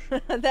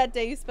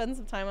day you spend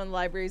some time on the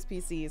library's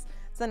PCs,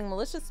 sending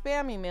malicious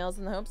spam emails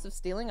in the hopes of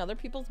stealing other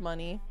people's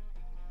money.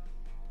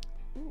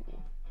 Ooh.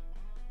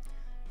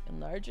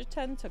 Enlarge your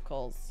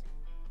tentacles.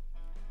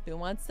 Who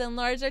wants to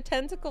enlarge their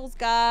tentacles,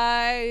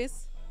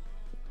 guys?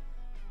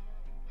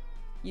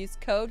 Use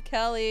code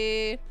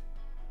Kelly.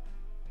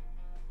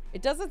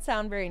 It doesn't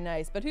sound very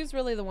nice, but who's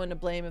really the one to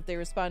blame if they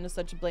respond to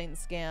such a blatant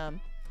scam?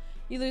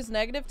 You lose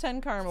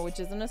 -10 karma, which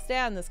isn't a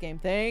stat in this game.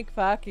 Thank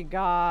fucking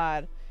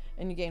God.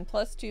 And you gain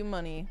 +2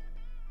 money.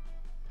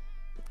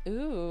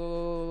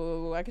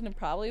 Ooh, I can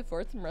probably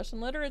afford some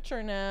Russian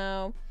literature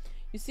now.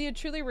 You see a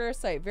truly rare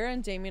sight. Vera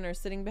and Damien are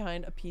sitting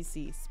behind a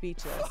PC,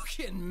 speechless.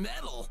 Fucking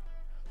metal.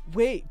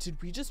 Wait,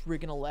 did we just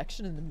rig an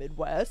election in the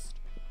Midwest?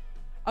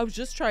 I was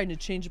just trying to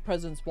change the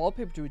president's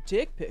wallpaper to a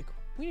dick pic.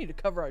 We need to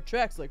cover our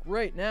tracks like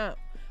right now.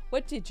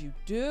 What did you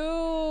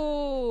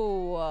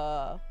do?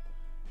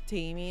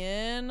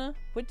 Damien?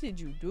 What did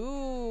you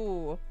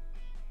do?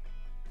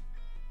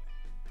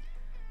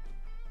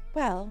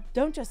 Well,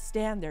 don't just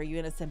stand there, you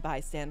innocent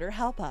bystander.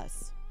 Help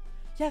us.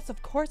 Yes,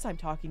 of course I'm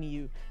talking to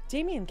you.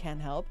 Damien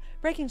can't help.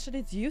 Breaking shit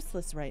is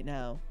useless right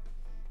now.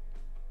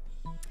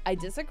 I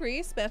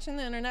disagree. Smashing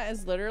the internet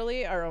is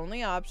literally our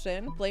only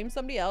option. Blame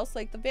somebody else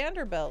like the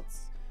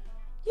Vanderbilts.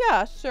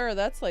 Yeah, sure,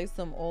 that's like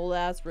some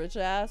old-ass,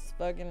 rich-ass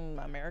fucking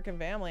American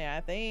family,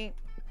 I think.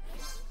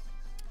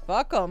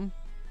 Fuck them.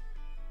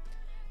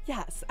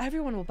 Yes,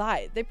 everyone will buy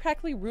it. They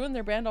practically ruined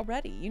their brand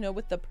already, you know,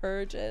 with the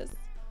purges.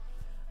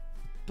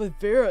 But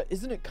Vera,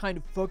 isn't it kind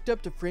of fucked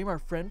up to frame our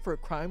friend for a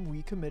crime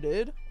we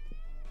committed?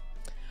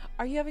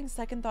 Are you having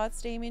second thoughts,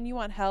 Damien? You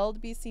want hell to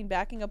be seen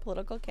backing a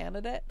political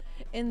candidate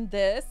in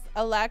this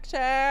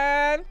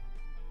election?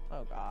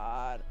 Oh,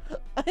 God.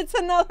 It's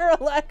another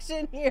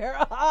election year.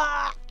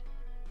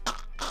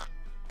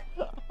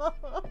 What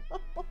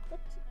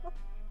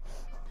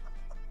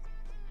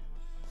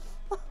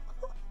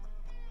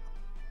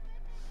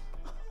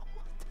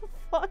the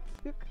fuck,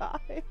 you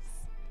guys?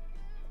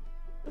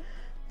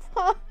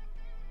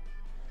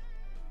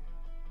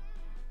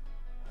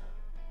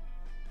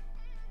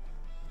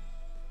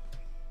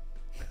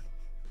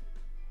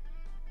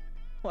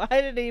 Why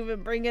did I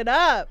even bring it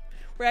up?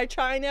 Were I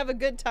trying to have a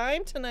good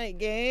time tonight,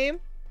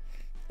 game?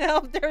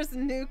 Help, there's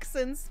nukes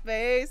in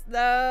space.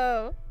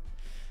 No.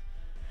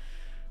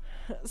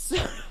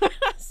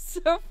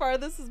 So far,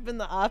 this has been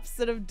the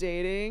opposite of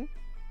dating.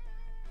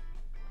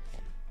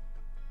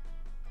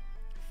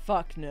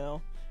 Fuck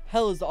no.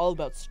 Hell is all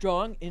about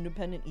strong,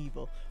 independent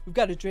evil. We've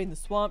got to drain the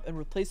swamp and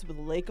replace it with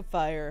a lake of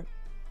fire.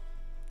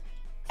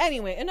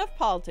 Anyway, enough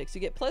politics.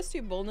 You get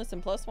 +2 boldness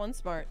and +1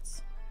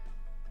 smarts.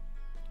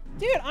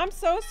 Dude, I'm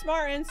so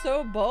smart and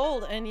so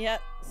bold and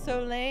yet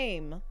so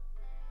lame.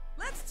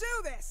 Let's do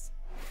this.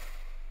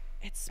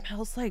 It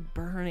smells like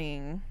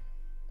burning.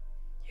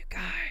 You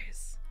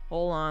guys.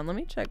 Hold on, let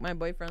me check my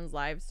boyfriend's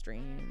live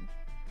stream.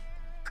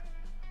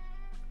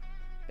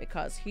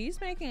 Because he's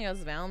making us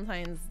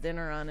Valentine's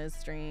dinner on his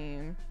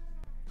stream.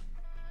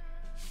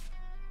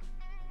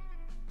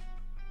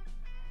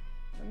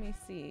 Let me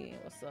see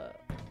what's up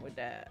with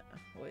that.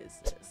 What is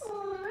this?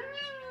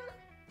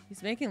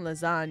 He's making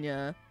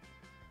lasagna.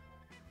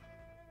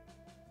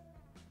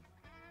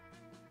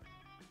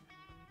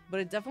 But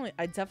I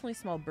definitely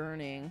smell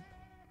burning.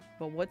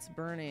 But what's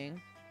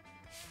burning?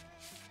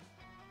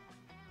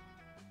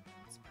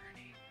 What's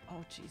burning?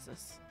 Oh,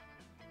 Jesus.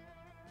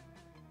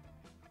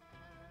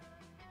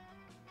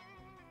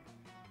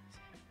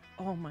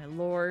 Oh, my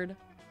Lord.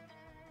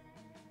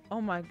 Oh,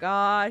 my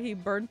God. He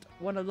burnt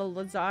one of the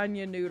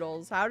lasagna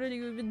noodles. How did he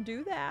even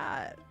do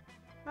that?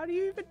 How do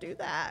you even do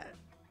that?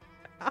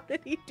 How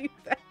did he do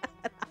that?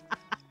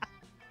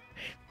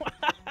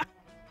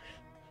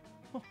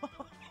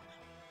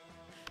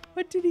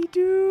 What did he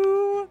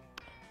do?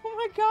 Oh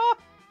my God.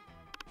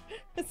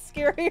 It's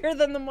scarier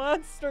than the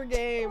monster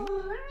game.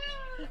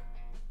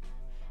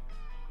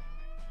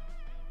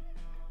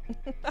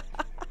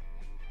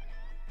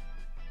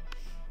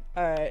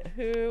 Alright,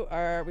 who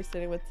are we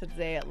sitting with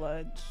today at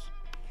lunch?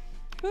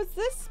 Who's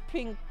this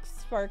pink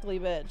sparkly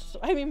bitch?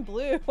 I mean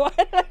blue. Why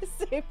did I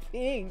say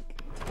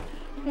pink?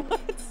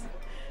 What?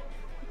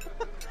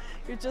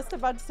 You're just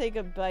about to take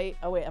a bite.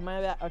 Oh wait, am I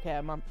back? Okay,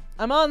 I'm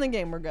on the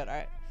game. We're good.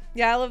 Alright.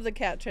 Yeah, I love the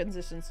cat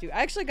transitions too.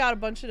 I actually got a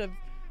bunch of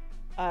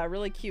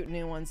really cute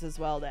new ones as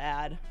well to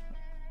add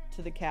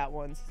to the cat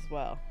ones as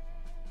well.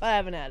 But I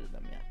haven't added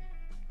them yet.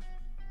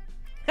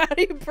 How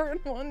do you burn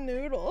one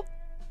noodle?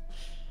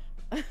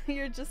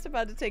 You're just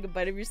about to take a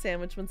bite of your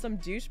sandwich when some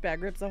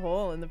douchebag rips a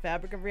hole in the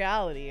fabric of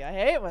reality. I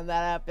hate when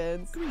that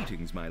happens.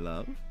 Greetings, my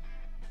love.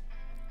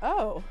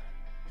 Oh.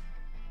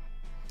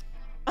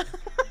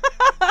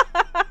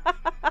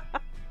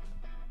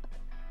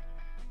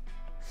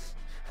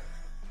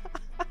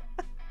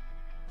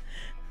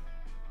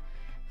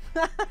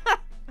 I'm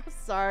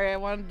sorry, I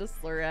wanted to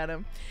slur at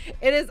him.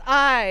 It is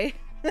I.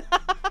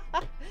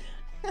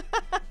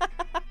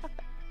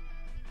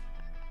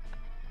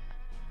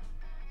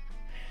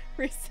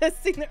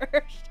 Resisting the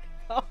urge to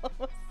call him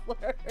a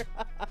slur.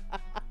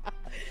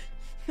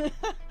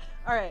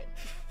 Alright.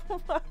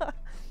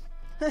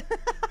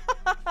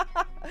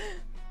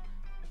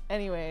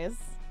 Anyways.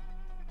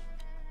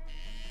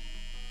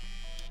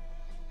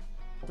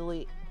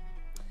 Delete.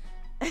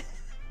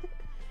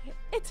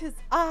 It is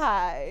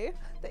I,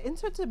 the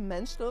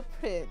interdimensional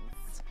prince.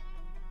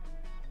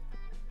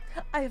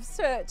 I have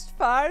searched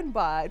far and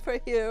wide for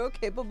a hero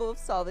capable of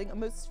solving a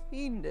most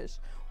fiendish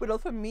riddle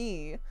for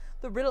me.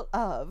 The riddle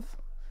of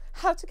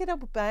how to get a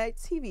my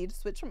TV to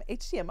switch from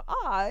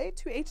HDMI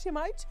to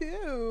HDMI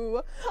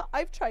 2.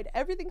 I've tried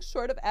everything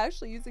short of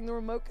actually using the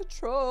remote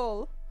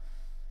control.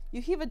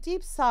 You heave a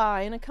deep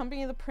sigh and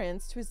accompany the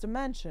prince to his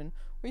dimension,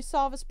 where you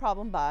solve his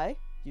problem by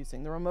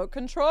using the remote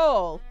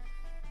control.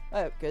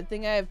 Oh, good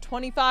thing I have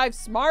 25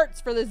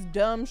 smarts for this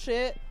dumb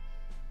shit.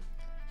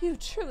 You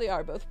truly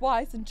are both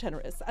wise and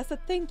generous. As a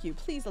thank you,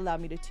 please allow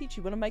me to teach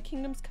you one of my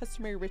kingdom's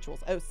customary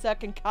rituals. Oh,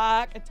 sucking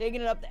cock and taking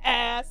it up the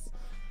ass.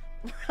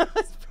 So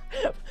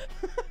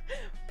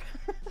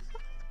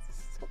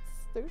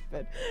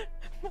stupid.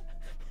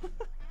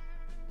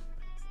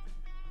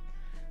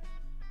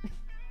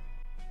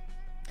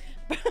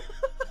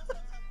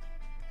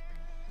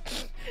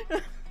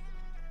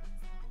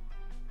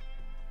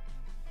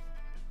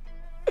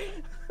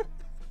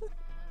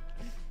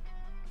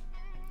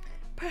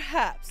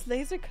 Perhaps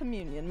laser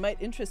communion might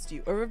interest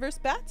you, or reverse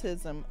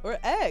baptism, or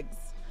eggs.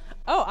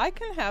 Oh, I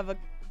can have a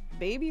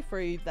baby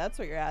for you if that's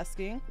what you're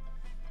asking.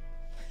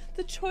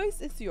 The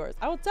choice is yours.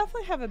 I will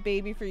definitely have a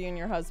baby for you and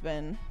your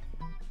husband.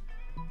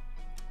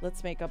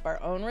 Let's make up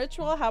our own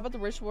ritual. How about the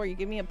ritual where you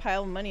give me a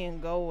pile of money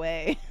and go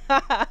away?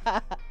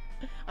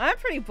 I'm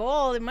pretty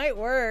bold. It might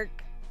work.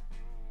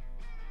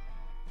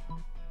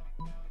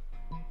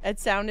 It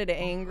sounded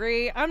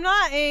angry. I'm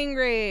not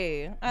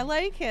angry. I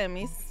like him.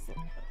 He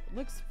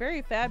looks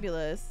very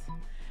fabulous.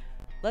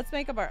 Let's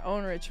make up our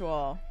own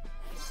ritual.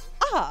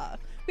 Ah,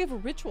 we have a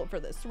ritual for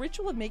this. The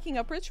ritual of making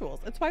up rituals.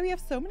 That's why we have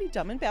so many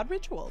dumb and bad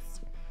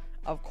rituals.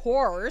 Of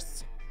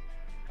course.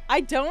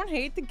 I don't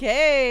hate the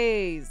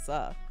gays.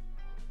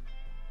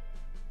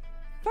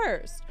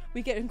 First,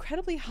 we get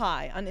incredibly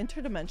high on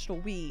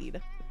interdimensional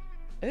weed.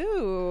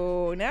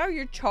 Ooh, now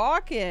you're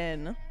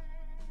talking.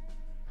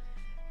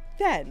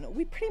 Then,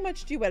 we pretty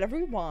much do whatever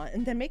we want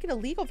and then make it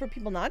illegal for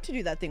people not to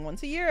do that thing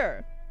once a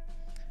year.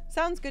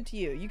 Sounds good to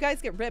you. You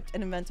guys get ripped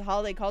and invent a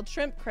holiday called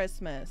Shrimp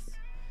Christmas.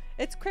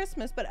 It's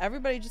Christmas, but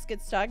everybody just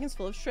gets stockings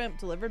full of shrimp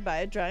delivered by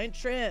a giant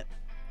shrimp.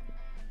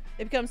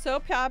 It becomes so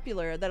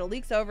popular that it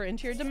leaks over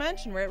into your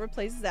dimension where it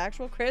replaces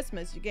actual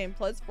Christmas. You gain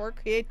 +4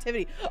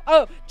 creativity.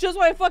 Oh, just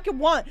what I fucking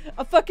want.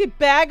 A fucking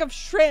bag of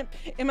shrimp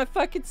in my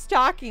fucking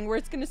stocking where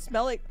it's gonna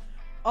smell like...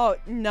 Oh,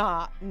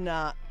 nah.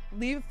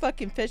 Leave a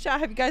fucking fish out.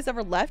 Have you guys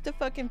ever left a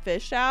fucking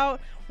fish out?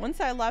 Once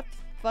I left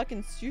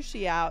fucking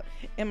sushi out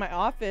in my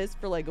office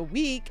for like a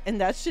week and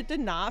that shit did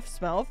not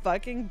smell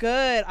fucking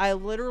good. I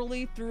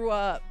literally threw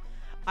up.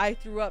 I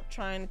threw up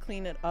trying to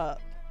clean it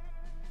up.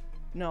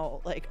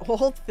 No, like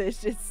old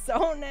fish is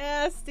so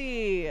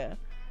nasty.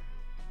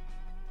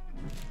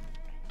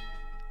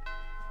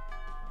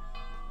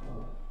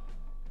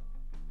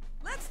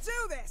 Let's do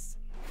this.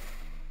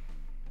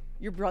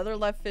 Your brother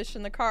left fish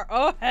in the car.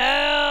 Oh,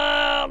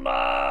 hell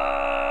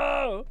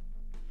no!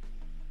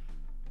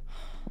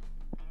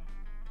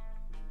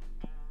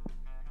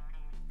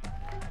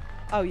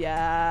 Oh,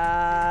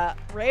 yeah.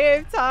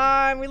 Rave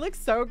time. We look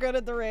so good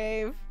at the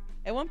rave.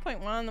 At one point,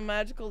 one of the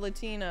magical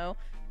Latino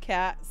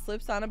cat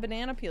slips on a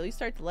banana peel. You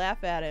start to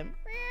laugh at him.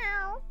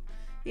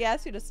 He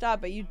asks you to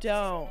stop, but you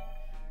don't.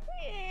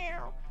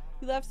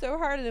 You laugh so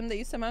hard at him that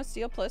you somehow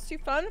steal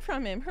 +2 fun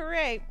from him.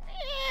 Hooray.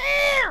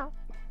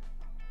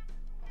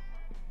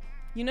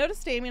 You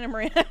notice Damien and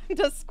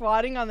Miranda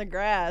squatting on the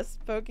grass,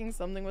 poking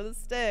something with a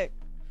stick.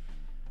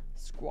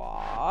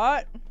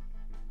 Squat.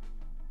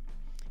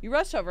 You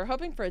rush over,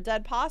 hoping for a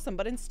dead possum,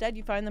 but instead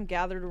you find them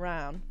gathered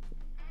around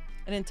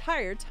an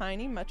entire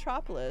tiny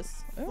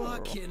metropolis. Ooh.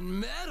 Fucking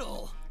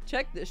metal.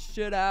 Check this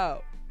shit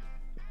out.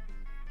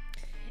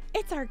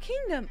 It's our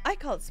kingdom. I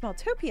call it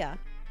Smeltopia.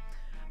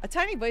 A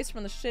tiny voice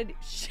from the shit.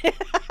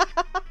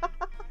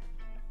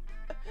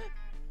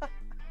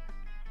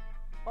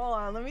 Hold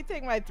on, let me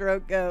take my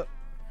throat goat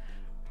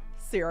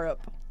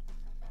syrup.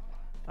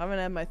 I haven't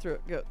had my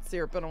throat goat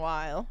syrup in a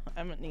while.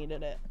 I haven't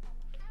needed it.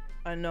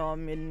 I know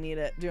I'm gonna need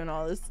it doing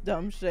all this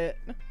dumb shit.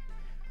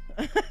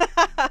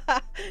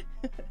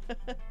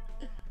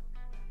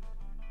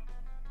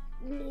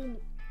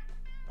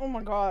 Oh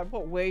my god, I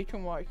put way too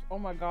much. Oh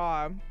my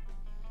god.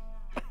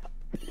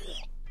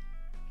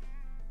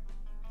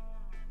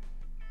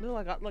 Ooh,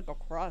 I got like a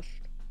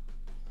crushed.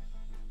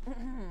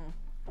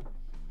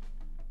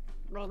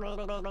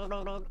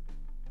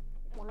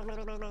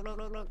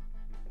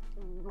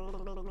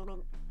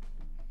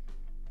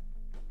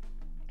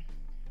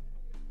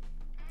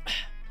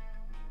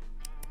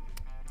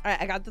 Alright,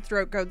 I got the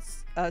throat goat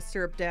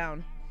syrup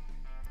down.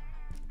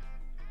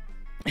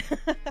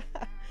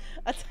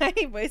 A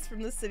tiny voice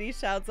from the city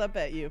shouts up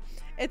at you.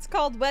 It's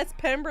called West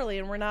Pemberley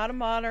and we're not a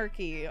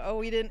monarchy. Oh,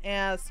 we didn't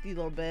ask, you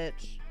little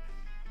bitch.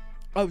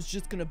 I was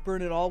just gonna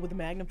burn it all with a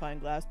magnifying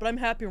glass, but I'm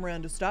happy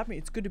Miranda stopped me.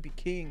 It's good to be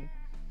king.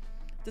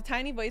 The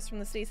tiny voice from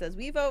the city says,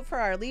 we vote for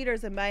our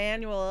leaders in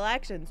biannual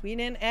elections. We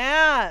didn't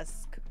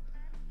ask.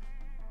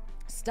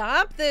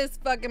 Stop this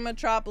fucking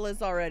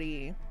metropolis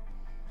already.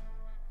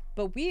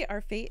 But we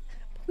are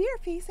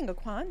facing a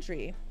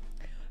quandary.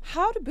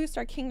 How to boost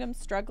our kingdom's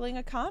struggling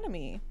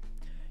economy?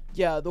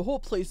 Yeah, the whole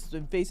place has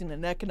been facing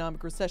an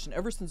economic recession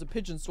ever since a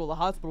pigeon stole the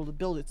hospital to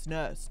build its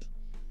nest.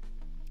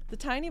 The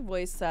tiny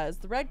voice says,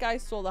 the red guy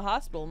stole the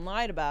hospital and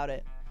lied about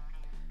it.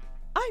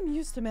 I'm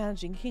used to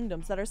managing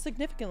kingdoms that are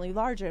significantly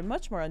larger and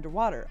much more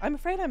underwater. I'm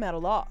afraid I'm at a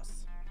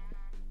loss.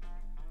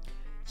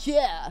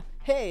 Yeah,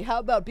 hey, how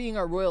about being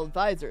our royal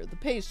advisor? The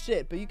pay's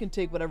shit, but you can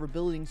take whatever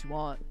buildings you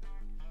want.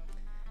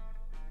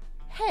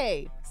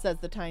 Hey, says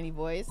the tiny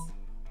voice.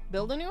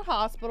 Build a new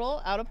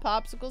hospital out of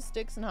popsicle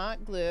sticks and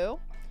hot glue.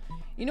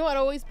 You know what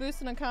always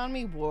boosts an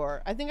economy?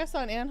 War. I think I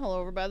saw an anthill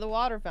over by the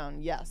water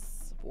fountain.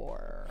 Yes,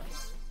 war.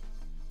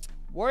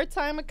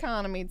 Wartime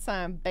economy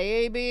time,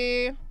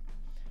 baby.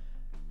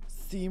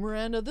 See,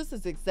 Miranda, this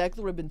is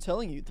exactly what I've been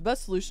telling you. The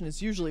best solution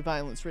is usually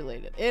violence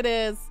related. It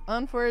is.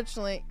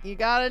 Unfortunately, you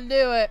gotta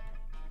do it.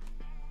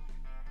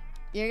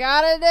 You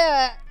gotta do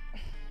it.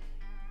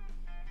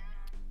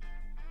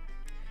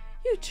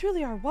 You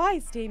truly are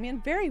wise,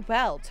 Damien. Very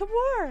well. To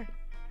war.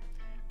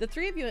 The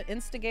three of you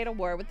instigate a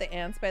war with the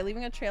ants by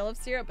leaving a trail of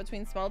syrup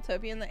between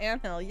Smalltopia and the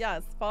anthill.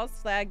 Yes, false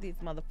flag these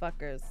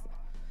motherfuckers.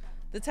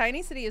 The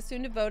tiny city is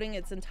soon devoting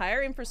its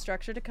entire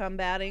infrastructure to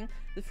combating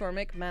the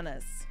Formic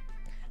menace.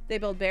 They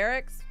build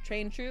barracks,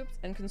 train troops,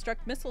 and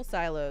construct missile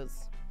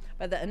silos.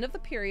 By the end of the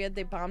period,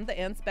 they bombed the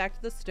ants back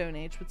to the Stone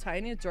Age with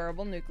tiny,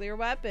 adorable nuclear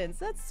weapons.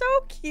 That's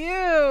so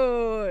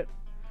cute!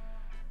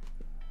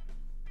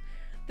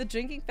 The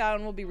drinking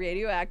fountain will be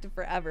radioactive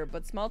forever,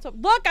 but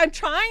Look, I'm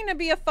trying to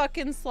be a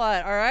fucking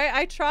slut, alright?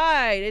 I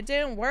tried. It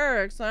didn't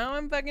work, so now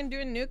I'm fucking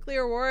doing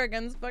nuclear war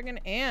against fucking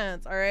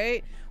ants,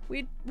 alright?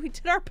 We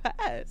did our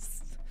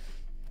best.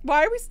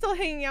 Why are we still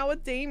hanging out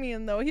with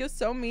Damien, though? He was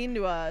so mean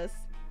to us.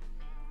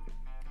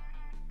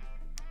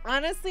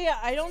 Honestly,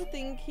 I don't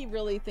think he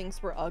really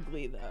thinks we're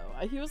ugly,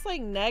 though. He was,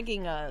 like,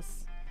 negging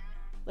us.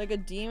 Like a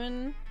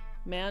demon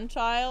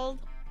man-child.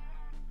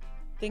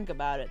 Think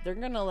about it. They're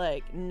gonna,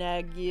 like,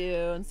 neg you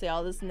and say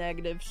all this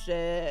negative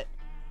shit.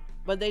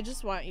 But they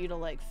just want you to,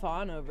 like,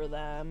 fawn over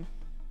them.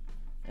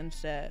 And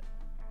shit.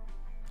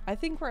 I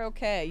think we're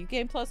okay. You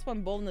gain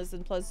 +1 boldness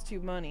and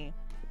 +2 money.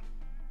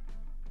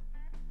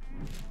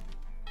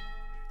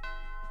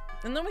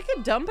 And then we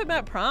could dump him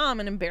at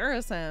prom and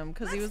embarrass him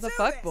because he was a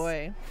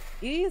fuckboy.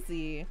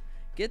 Easy.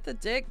 Get the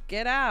dick,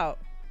 get out.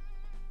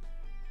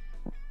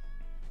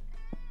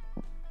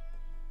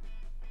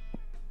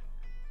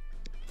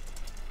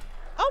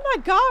 Oh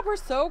my god, we're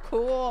so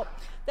cool.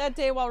 That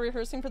day while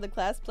rehearsing for the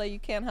class play, you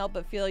can't help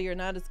but feel you're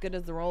not as good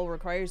as the role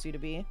requires you to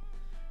be.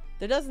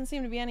 There doesn't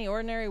seem to be any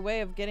ordinary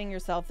way of getting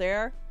yourself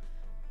there.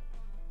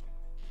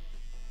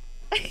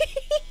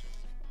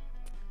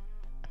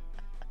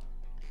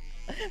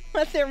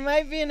 But there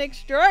might be an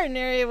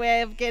extraordinary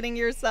way of getting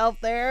yourself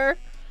there.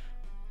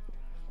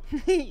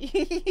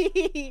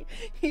 You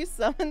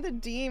summon the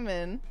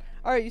demon.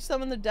 Or you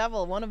summon the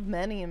devil, one of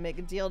many, and make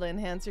a deal to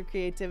enhance your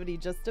creativity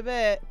just a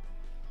bit.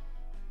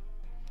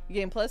 You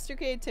gain +2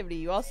 creativity.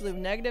 You also live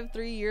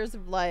 -3 years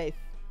of life.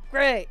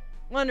 Great.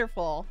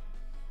 Wonderful.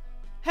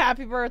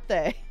 Happy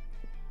birthday.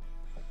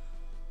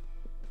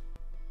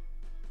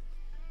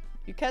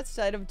 You catch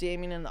sight of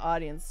Damien in the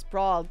audience,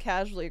 sprawled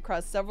casually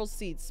across several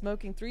seats,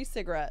 smoking 3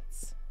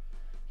 cigarettes.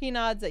 He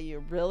nods at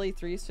you. Really?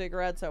 3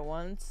 cigarettes at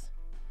once?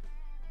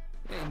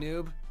 Hey,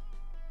 noob.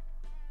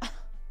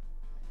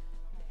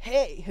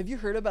 Hey, have you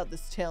heard about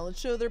this talent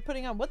show they're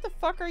putting on? What the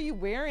fuck are you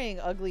wearing,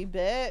 ugly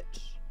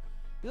bitch?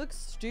 You look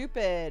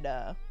stupid.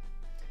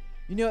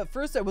 You know, at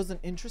first I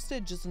wasn't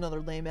interested. Just another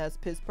lame-ass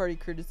piss party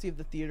courtesy of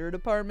the theater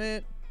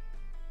department.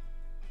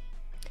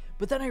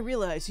 But then I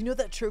realized, you know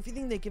that trophy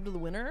thing they give to the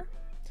winner?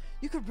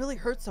 You could really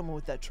hurt someone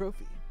with that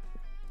trophy.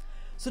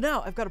 So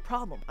now I've got a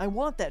problem. I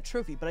want that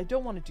trophy, but I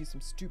don't want to do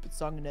some stupid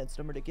song and dance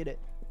number to get it.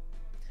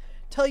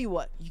 Tell you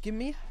what, you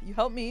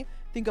help me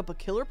think up a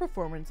killer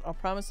performance. I'll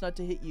promise not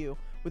to hit you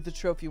with the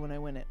trophy when I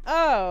win it.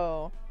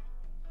 Oh.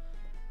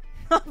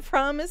 I'll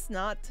promise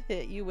not to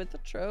hit you with the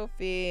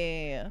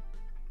trophy.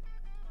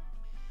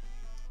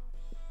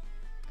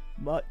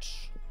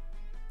 Much.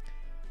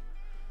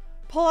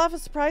 Pull off a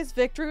surprise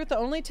victory with the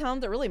only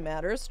talent that really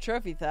matters,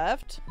 trophy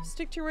theft.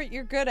 Stick to what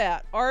you're good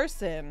at,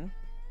 arson.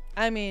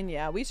 I mean,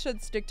 yeah, we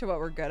should stick to what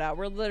we're good at.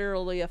 We're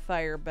literally a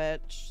fire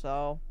bitch,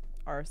 so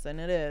arson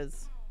it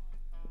is.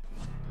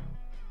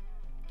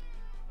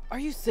 Are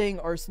you saying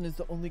arson is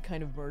the only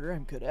kind of murder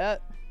I'm good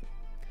at?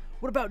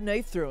 What about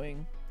knife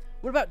throwing?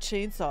 What about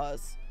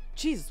chainsaws?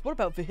 Jesus, what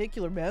about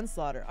vehicular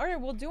manslaughter? Alright,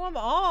 we'll do them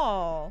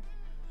all.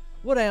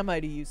 What am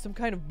I to you? Some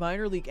kind of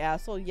minor league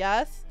asshole?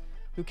 Yes.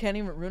 Who can't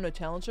even ruin a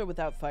talent show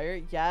without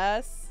fire?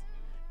 Yes.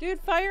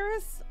 Dude, fire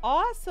is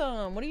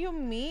awesome. What do you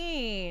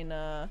mean?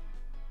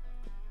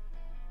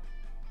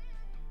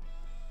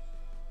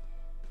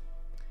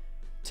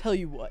 Tell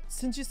you what,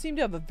 since you seem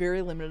to have a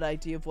very limited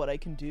idea of what I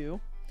can do,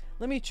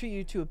 let me treat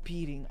you to a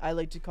beating I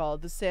like to call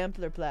the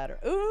sampler platter.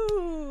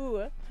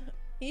 Ooh!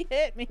 He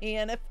hit me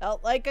and it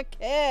felt like a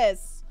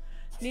kiss.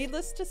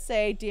 Needless to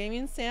say,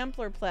 Damien's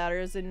sampler platter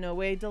is in no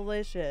way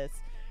delicious.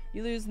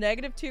 You lose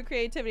 -2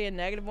 creativity and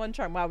 -1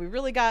 charm. Wow, we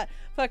really got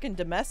fucking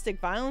domestic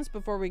violence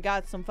before we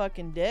got some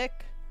fucking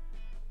dick.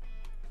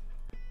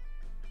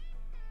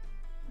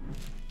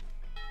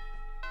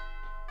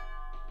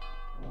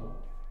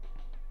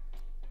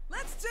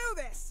 Let's do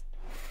this.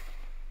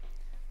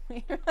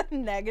 We're at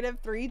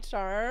 -3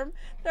 charm.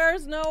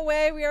 There's no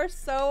way, we are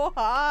so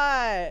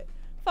hot.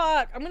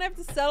 Fuck, I'm gonna have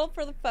to settle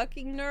for the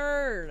fucking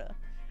nerd.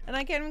 And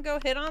I can't even go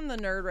hit on the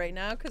nerd right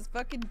now because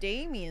fucking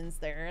Damien's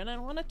there and I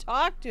don't want to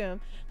talk to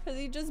him because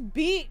he just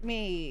beat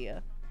me.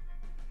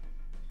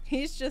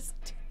 He's just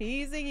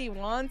teasing, he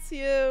wants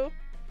you.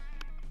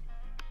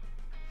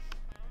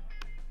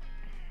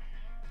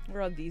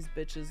 What are these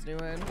bitches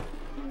doing?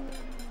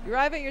 You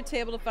arrive at your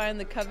table to find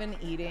the coven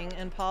eating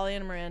and Polly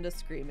and Miranda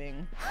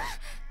screaming.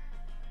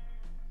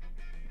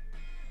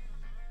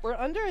 We're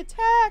under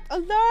attack!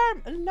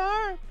 Alarm!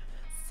 Alarm!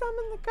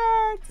 Summon the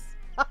guards!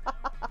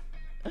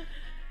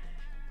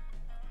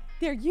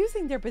 They're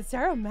using their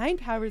bizarro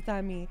mind powers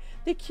on me.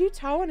 The cute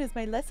tall one is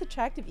my less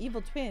attractive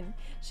evil twin.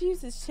 She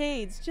uses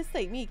shades, just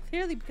like me,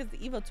 clearly because of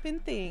the evil twin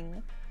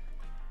thing.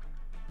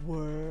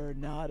 We're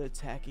not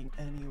attacking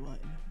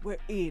anyone. We're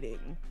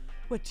eating.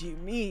 What do you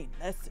mean,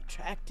 less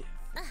attractive?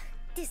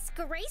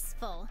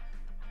 Disgraceful.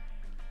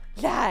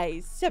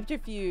 Lies!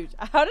 Subterfuge!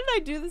 How did I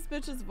do this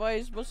bitch's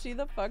voice? Was she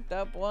the fucked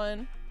up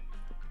one?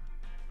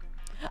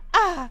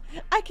 Ah!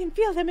 I can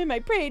feel them in my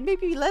brain.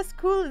 Maybe less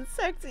cool and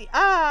sexy.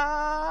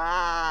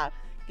 Ah!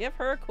 Give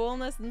her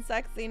coolness and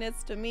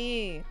sexiness to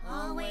me.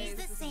 Always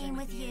the same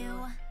with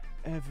you.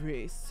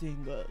 Every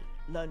single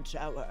lunch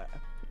hour.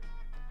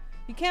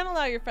 You can't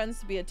allow your friends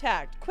to be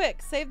attacked.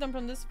 Quick, save them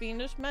from this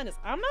fiendish menace.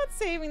 I'm not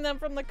saving them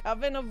from the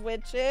coven of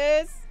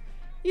witches.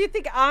 You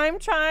think I'm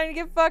trying to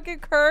get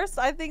fucking cursed?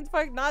 I think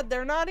fuck not.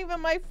 They're not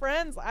even my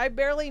friends. I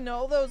barely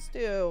know those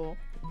two.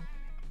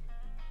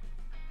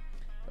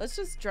 Let's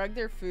just drug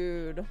their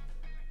food.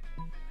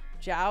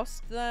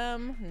 Joust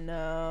them?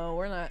 No,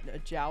 we're not a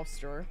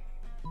jouster.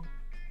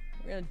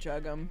 We're gonna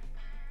jug them.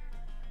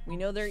 We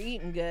know they're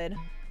eating good.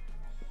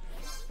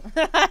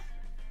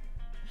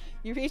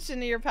 You reach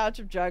into your pouch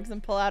of drugs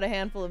and pull out a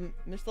handful of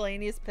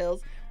miscellaneous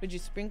pills, which you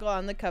sprinkle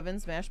on the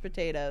coven's mashed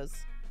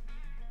potatoes.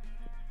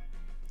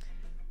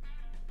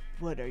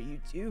 What are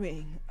you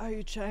doing? Are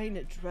you trying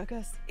to drug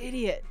us?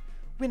 Idiot!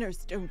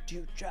 Winners don't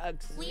do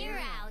drugs. We're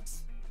out.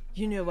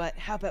 You know what?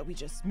 How about we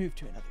just move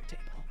to another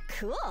table?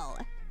 Cool.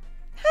 Ha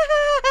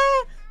ha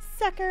ha!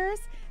 Suckers!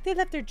 They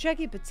left their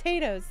druggy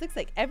potatoes. Looks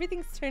like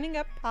everything's turning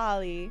up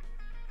Polly.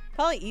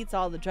 Polly eats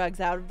all the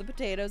drugs out of the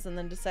potatoes and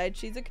then decides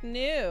she's a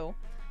canoe.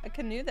 A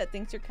canoe that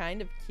thinks you're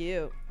kind of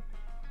cute.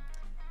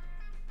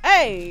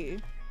 Hey!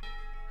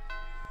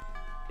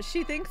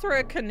 She thinks we're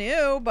a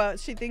canoe, but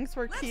she thinks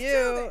we're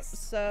cute.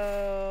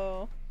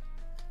 So,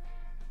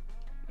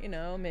 you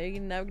know, maybe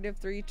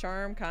 -3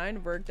 charm kind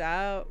of worked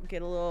out.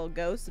 Get a little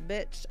ghost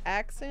bitch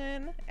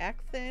action.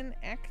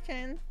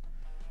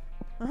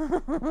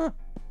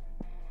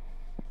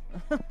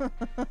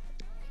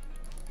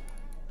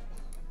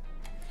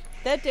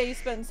 That day you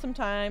spent some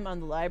time on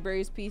the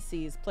library's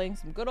PCs playing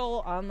some good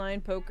old online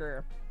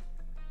poker.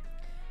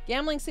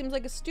 Gambling seems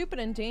like a stupid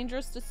and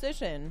dangerous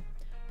decision,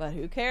 but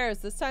who cares?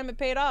 This time it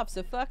paid off,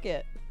 so fuck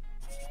it.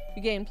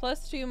 You gain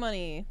 +2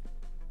 money.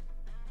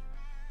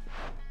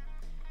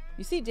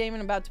 You see Damon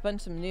about to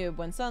punch some noob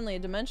when suddenly a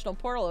dimensional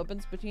portal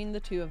opens between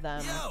the two of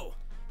them. Yo!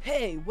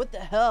 Hey, what the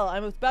hell?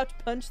 I'm about to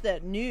punch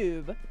that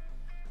noob.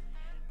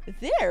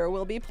 There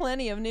will be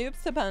plenty of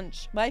noobs to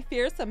punch. My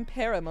fearsome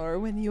paramour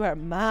when you are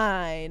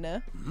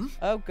mine. Hmm?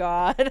 Oh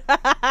god.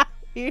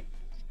 He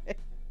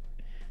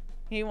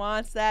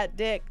wants that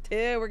dick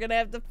too. We're gonna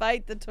have to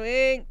fight the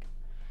twink.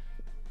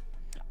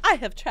 I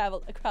have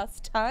traveled across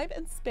time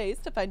and space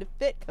to find a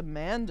fit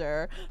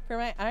commander for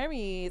my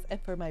armies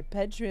and for my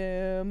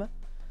bedroom.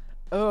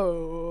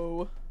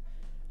 Oh.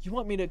 You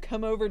want me to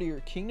come over to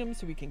your kingdom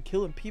so we can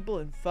kill people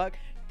and fuck?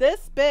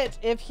 This bitch,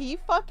 if he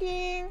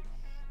fucking...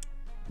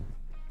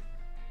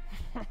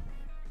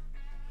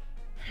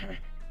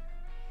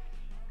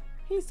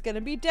 He's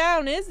gonna be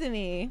down, isn't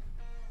he?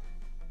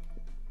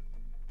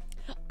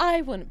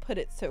 I wouldn't put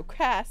it so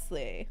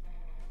crassly.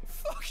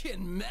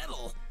 Fucking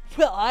metal!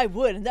 Well, I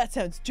would, and that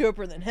sounds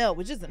doper than hell,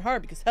 which isn't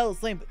hard because hell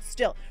is lame, but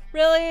still.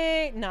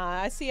 Really?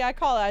 Nah, I see,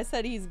 I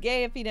said he's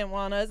gay if he didn't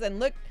want us, and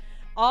look,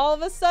 all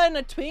of a sudden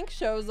a twink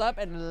shows up,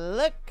 and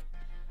look.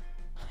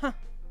 Huh.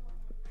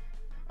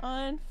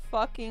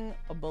 Unfucking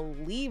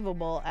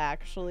believable,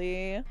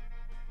 actually.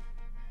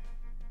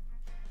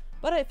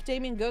 But if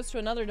Damien goes to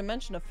another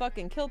dimension to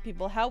fucking kill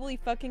people, how will he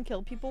fucking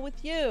kill people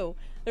with you?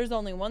 There's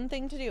only one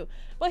thing to do.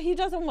 But he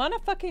doesn't want to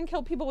fucking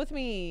kill people with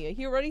me.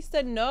 He already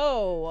said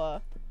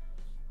no.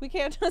 We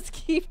can't just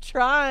keep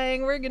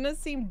trying. We're gonna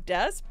seem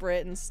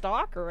desperate and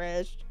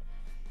stalkerish.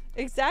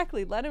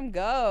 Exactly, let him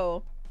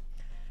go.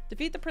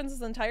 Defeat the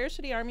prince's entire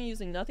shitty army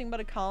using nothing but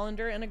a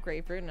colander and a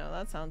grapefruit. No,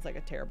 that sounds like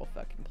a terrible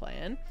fucking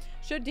plan.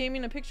 Show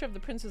Damien a picture of the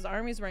prince's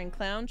armies wearing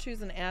clown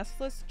shoes and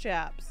assless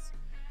chaps.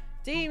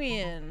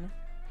 Damien!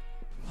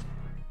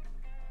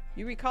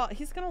 You recall,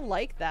 he's gonna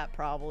like that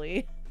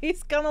probably.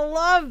 He's gonna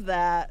love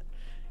that.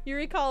 You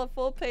recall a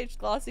full-page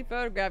glossy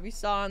photograph you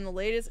saw in the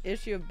latest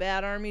issue of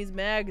Bad Armies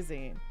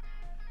magazine.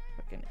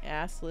 Fucking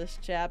assless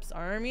chaps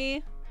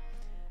army.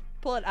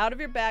 Pull it out of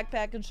your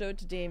backpack and show it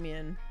to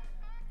Damien.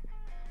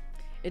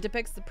 It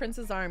depicts the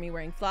prince's army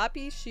wearing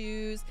floppy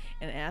shoes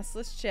and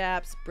assless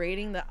chaps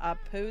braiding the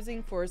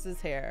opposing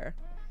force's hair.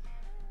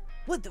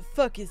 What the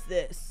fuck is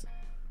this?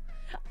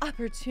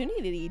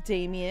 Opportunity,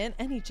 Damien.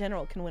 Any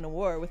general can win a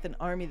war with an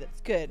army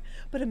that's good,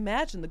 but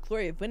imagine the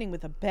glory of winning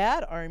with a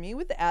bad army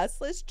with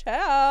assless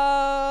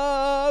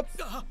chaps.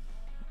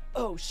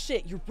 Oh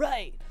shit, you're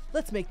right.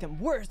 Let's make them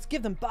worse.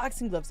 Give them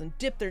boxing gloves and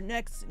dip their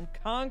necks in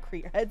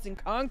concrete, heads in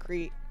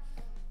concrete.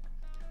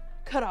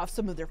 Cut off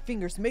some of their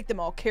fingers and make them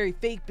all carry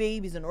fake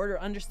babies in order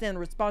to understand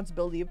the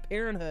responsibility of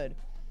parenthood.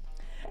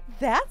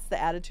 That's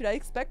the attitude I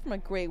expect from a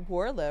great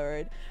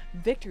warlord.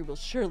 Victory will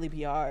surely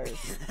be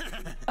ours.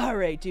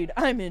 Alright, dude,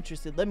 I'm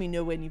interested. Let me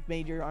know when you've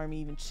made your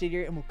army even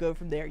shittier and we'll go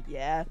from there,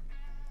 yeah?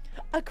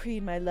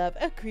 Agreed, my love,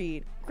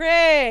 agreed.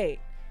 Great!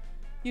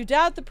 You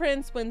doubt the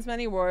prince wins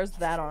many wars with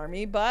that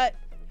army, but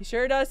he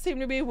sure does seem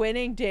to be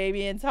winning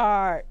Damien's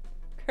heart.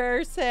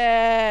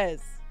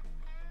 Curses!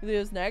 You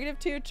lose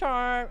 -2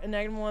 charm and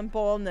 -1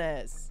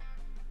 boldness.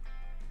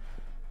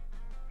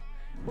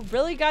 We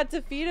really got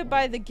defeated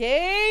by the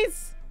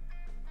gays?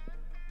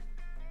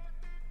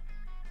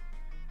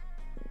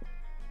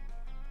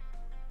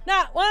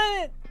 Not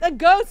one of the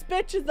ghost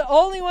bitch is the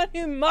only one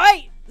who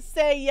might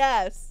say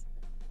yes.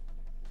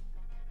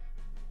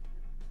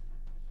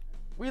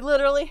 We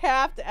literally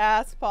have to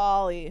ask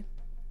Polly.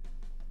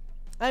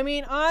 I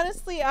mean,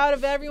 honestly, out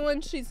of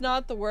everyone, she's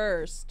not the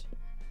worst.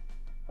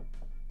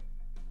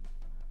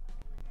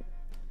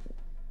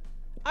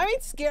 I mean,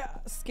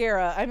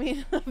 Scara. I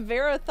mean,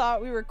 Vera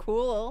thought we were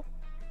cool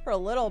for a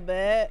little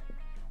bit.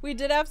 We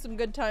did have some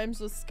good times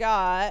with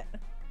Scott.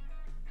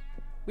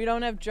 We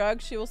don't have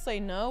drugs. She will say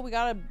no. We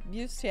gotta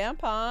use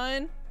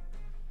tampon.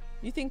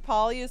 You think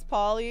Polly is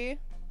Polly?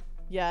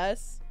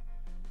 Yes.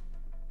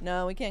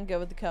 No, we can't go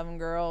with the Coven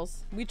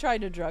girls. We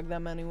tried to drug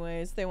them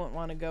anyways. They wouldn't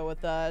want to go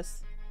with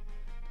us.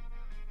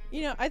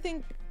 You know, I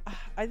think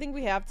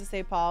we have to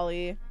say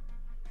Polly.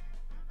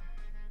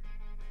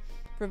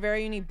 For Vera,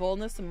 you need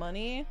boldness and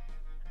money.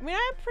 I mean,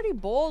 I'm pretty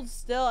bold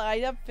still. I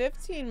have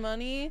 15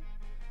 money.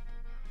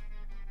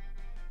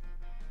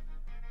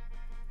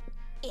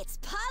 It's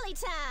Polly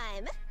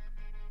time!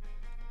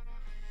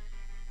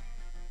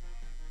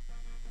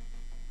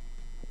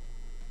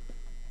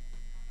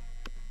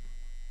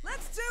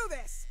 Let's do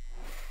this!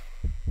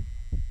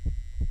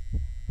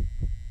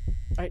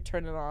 Alright,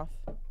 turn it off.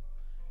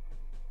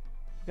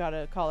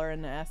 Gotta call her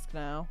and ask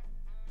now.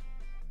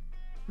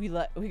 We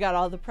got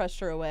all the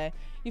pressure away.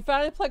 You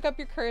finally pluck up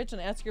your courage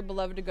and ask your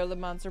beloved to go to the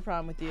Monster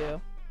Prom with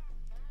you.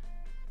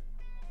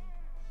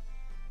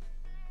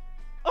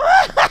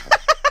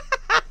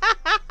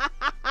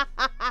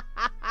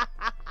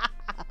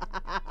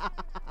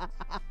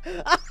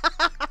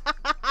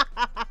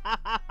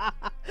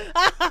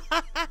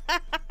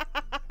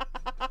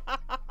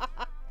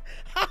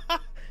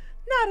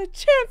 Not a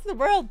chance in the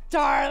world,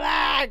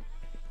 darling!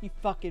 You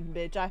fucking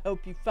bitch. I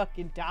hope you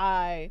fucking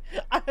die.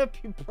 I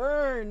hope you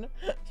burn.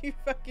 You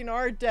fucking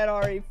are dead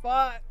already.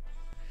 Fuck.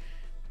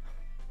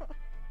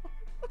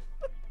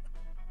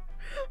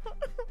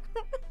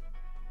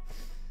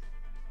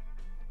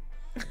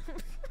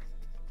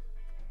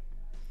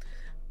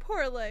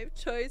 Poor life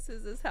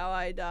choices is how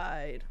I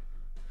died.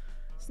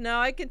 So now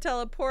I can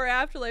tell a poor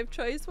afterlife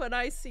choice when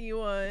I see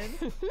one.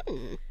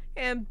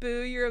 And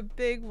Boo, you're a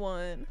big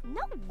one.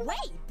 No way,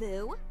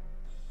 Boo!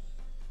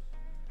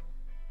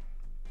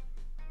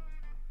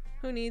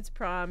 Who needs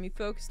prom? You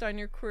focused on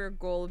your career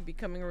goal of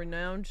becoming a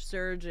renowned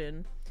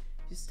surgeon.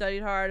 You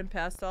studied hard and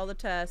passed all the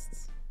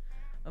tests.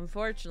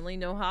 Unfortunately,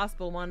 no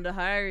hospital wanted to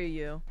hire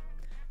you,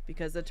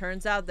 because it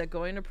turns out that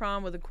going to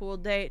prom with a cool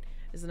date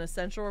is an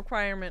essential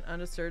requirement on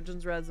a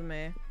surgeon's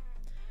resume. And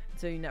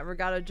so you never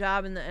got a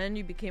job. In the end,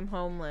 you became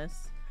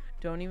homeless.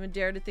 Don't even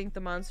dare to think the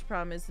Monster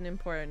Prom isn't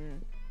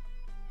important.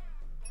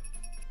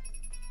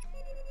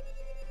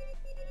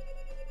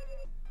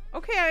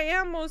 Okay, I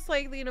am most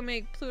likely to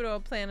make Pluto a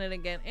planet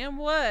again. And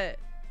what?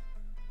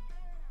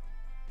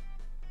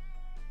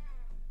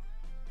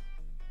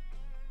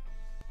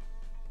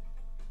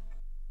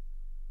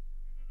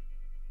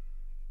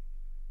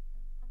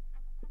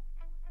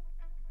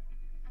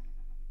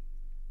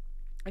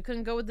 I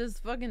couldn't go with this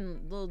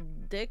fucking little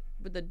dick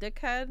with the dick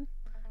head.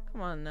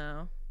 Come on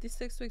now. These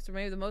 6 weeks are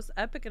maybe the most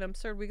epic and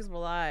absurd weeks of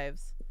our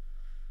lives.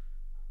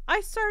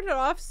 I started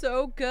off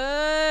so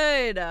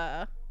good.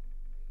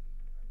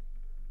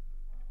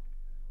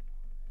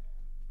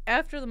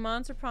 After the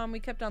Monster Prom, we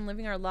kept on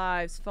living our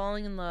lives,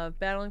 falling in love,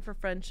 battling for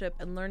friendship,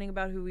 and learning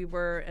about who we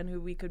were and who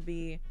we could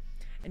be.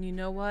 And you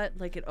know what?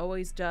 Like it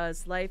always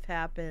does, life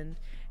happened,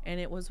 and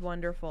it was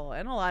wonderful.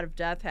 And a lot of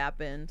death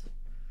happened.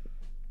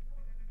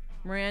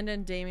 Miranda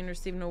and Damien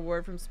received an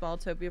award from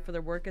Smalltopia for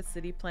their work as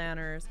city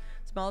planners.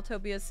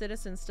 Smalltopia's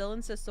citizens still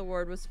insist the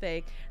award was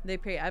fake, and they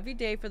pray every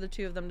day for the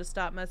two of them to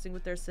stop messing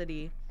with their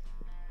city.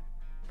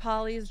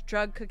 Polly's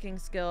drug cooking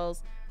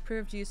skills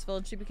proved useful,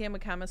 and she became a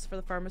chemist for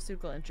the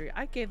pharmaceutical industry.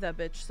 I gave that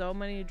bitch so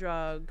many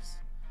drugs,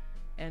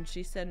 and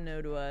she said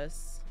no to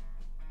us.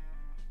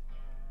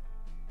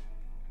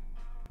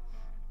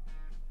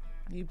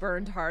 You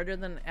burned harder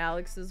than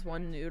Alex's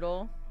one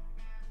noodle.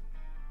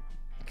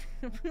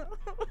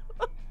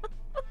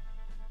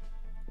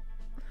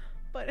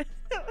 But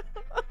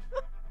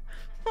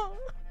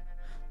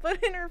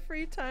but in her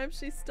free time,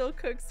 she still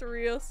cooks the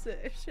real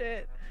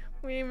shit.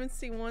 We didn't even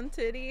see one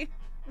titty.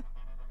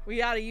 We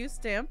gotta use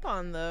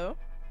tampon though.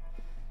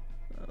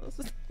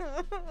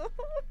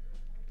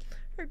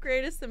 Her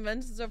greatest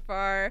inventions so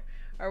far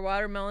are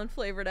watermelon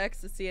flavored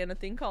ecstasy and a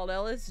thing called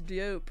Ellis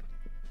Dope.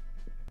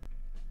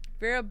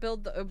 Vera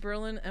built the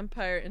Oberlin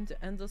Empire into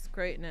endless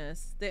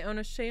greatness. They own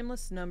a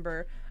shameless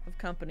number of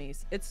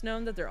companies. It's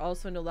known that they're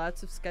also into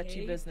lots of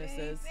sketchy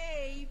businesses.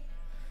 Babe,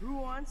 who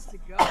wants to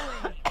go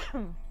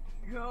Ape?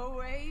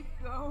 Go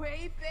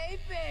Ape,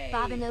 baby!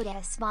 Bob and Oda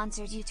has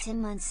sponsored you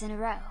 10 months in a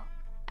row.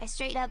 I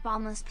straight up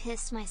almost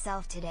pissed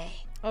myself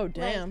today. Oh,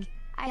 damn. Like,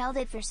 I held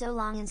it for so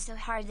long and so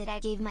hard that I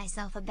gave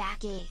myself a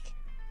backache.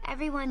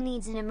 Everyone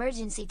needs an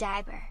emergency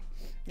diaper.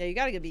 Yeah, you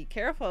gotta be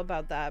careful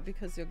about that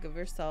because you'll give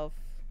yourself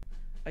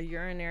a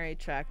urinary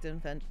tract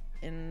infection.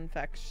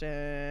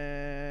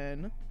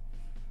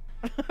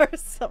 Or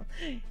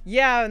something.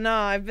 Yeah, no,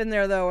 I've been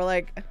there though,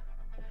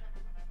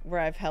 where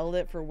I've held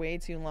it for way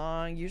too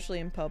long, usually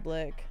in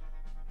public.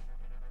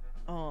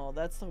 Oh,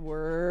 that's the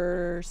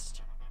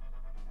worst.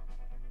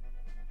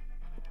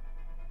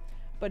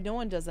 But no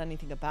one does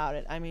anything about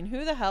it. I mean,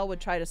 who the hell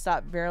would try to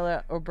stop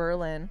Vera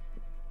Oberlin?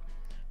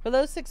 For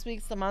those 6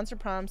 weeks, the Monster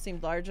Prom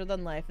seemed larger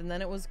than life, and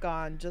then it was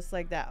gone, just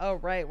like that. Oh,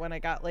 right, when I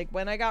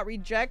got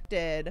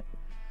rejected.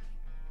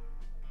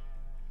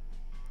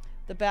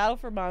 The battle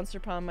for Monster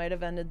Prom might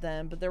have ended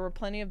then, but there were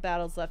plenty of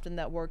battles left in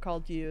that war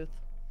called youth.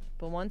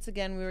 But once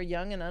again, we were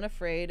young and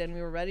unafraid, and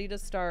we were ready to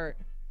start.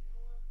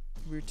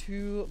 We were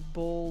too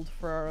bold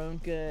for our own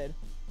good.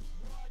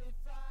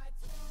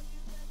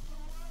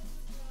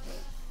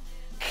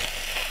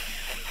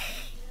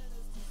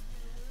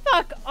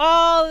 Fuck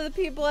all of the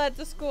people at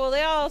the school.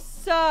 They all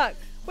suck.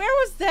 Where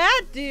was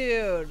that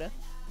dude?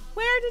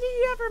 Where did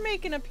he ever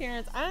make an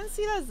appearance? I didn't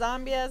see that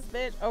zombie ass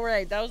bitch. Oh,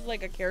 right. That was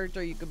like a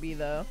character you could be,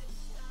 though.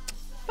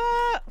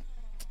 But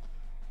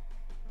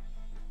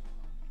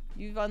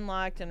you've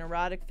unlocked an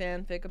erotic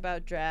fanfic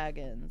about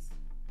dragons.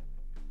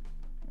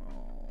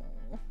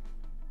 Oh.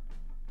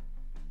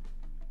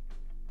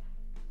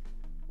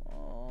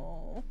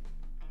 Oh.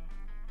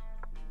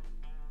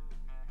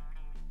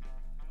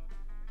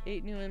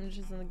 8 new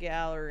images in the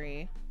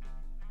gallery.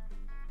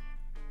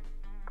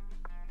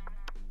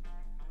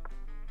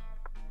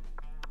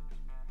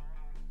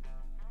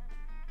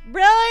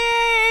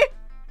 Really?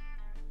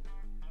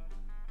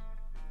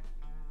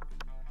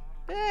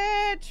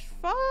 Bitch,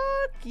 fuck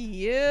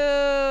you.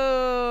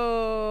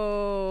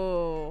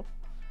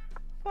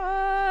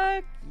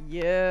 Fuck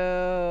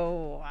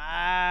you.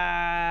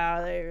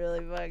 Wow, they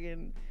really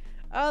fucking...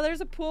 Oh,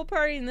 there's a pool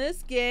party in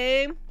this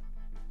game.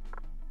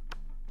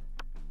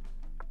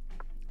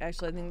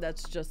 Actually, I think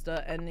that's just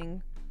a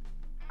ending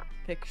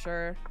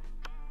picture.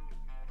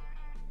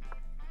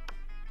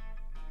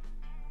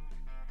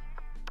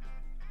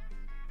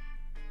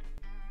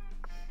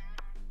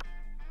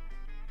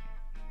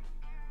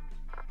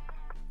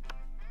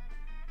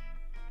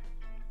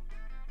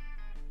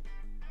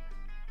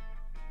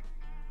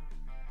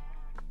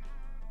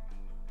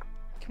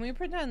 Can we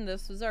pretend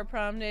this was our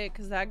prom date?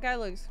 Because that guy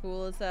looks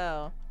cool as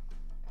hell.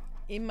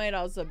 He might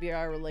also be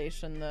our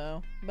relation,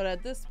 though. But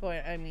at this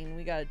point, I mean,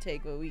 we gotta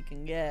take what we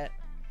can get.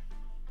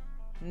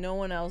 No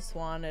one else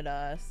wanted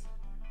us.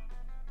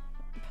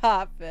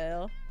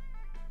 Popville.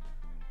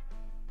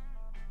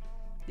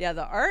 Yeah,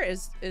 the art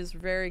is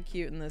very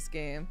cute in this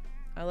game.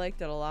 I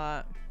liked it a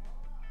lot.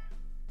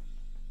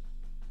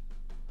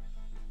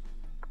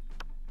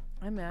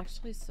 I'm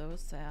actually so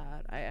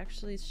sad. I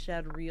actually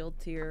shed real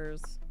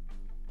tears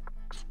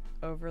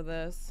over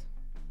this.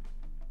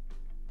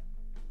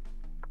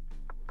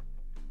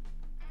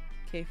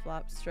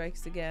 KPopp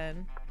strikes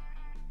again.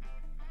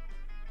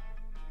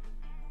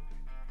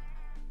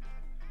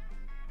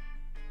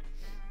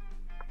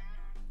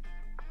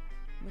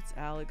 What's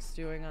Alex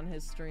doing on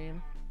his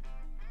stream?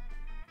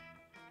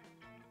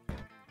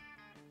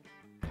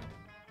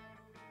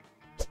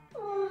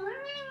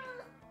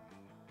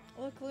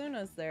 Look,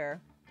 Luna's there.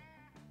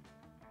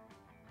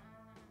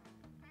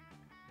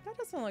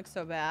 That doesn't look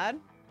so bad.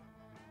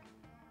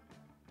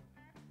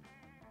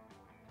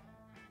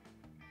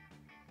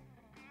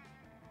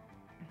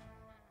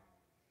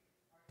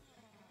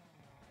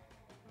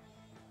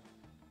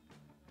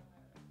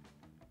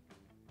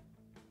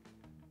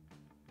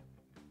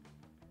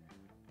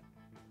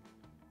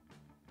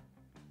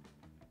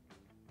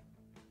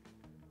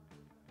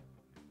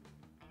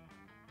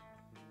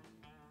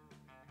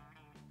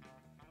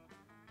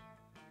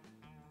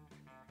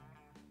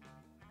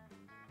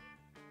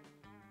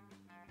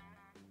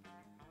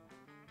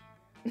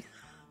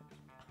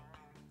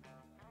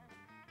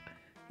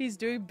 He's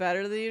doing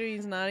better than you.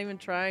 He's not even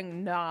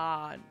trying.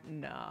 Nah.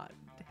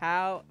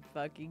 How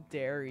fucking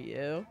dare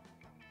you?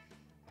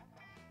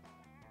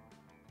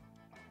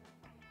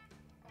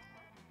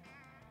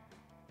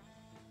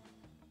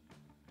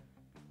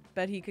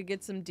 Bet he could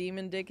get some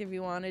demon dick if he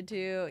wanted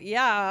to.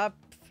 Yeah,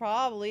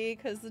 probably,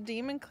 because the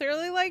demon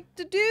clearly liked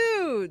the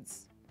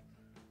dudes.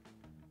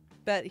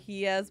 Bet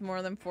he has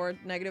more than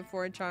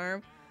 -4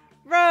 charm.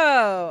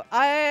 Bro,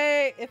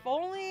 if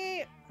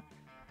only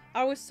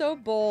I was so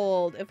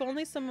bold. If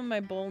only some of my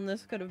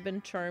boldness could have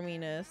been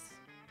charminess.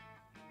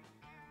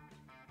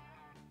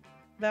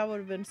 That would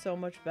have been so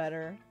much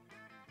better.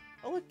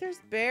 Oh, look, there's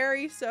Bear.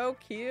 He's so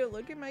cute.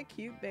 Look at my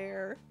cute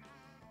bear.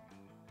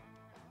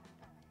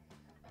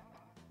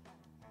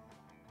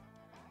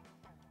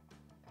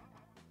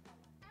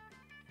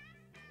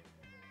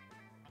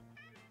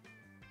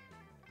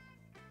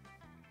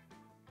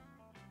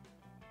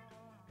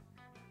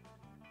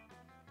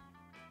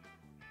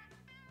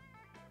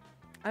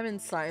 I'm in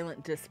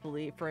silent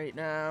disbelief right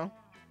now.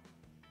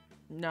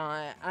 No,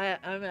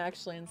 I'm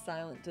actually in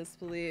silent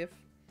disbelief.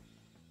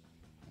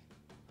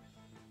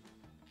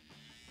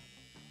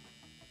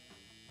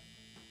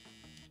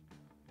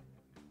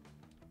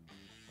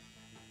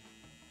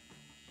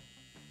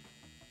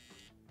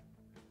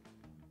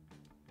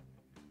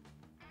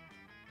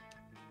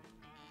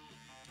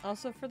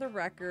 Also, for the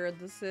record,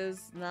 this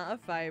is not a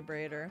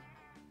vibrator.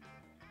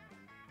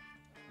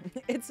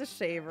 It's a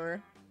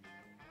shaver.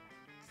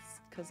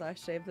 Because I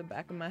shaved the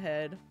back of my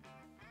head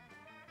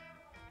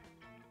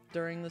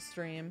during the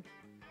stream.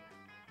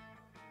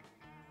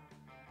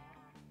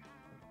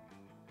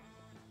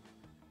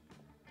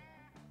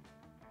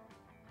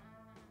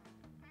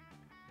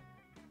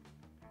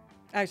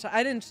 Actually,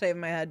 I didn't shave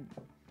my head,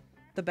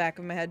 the back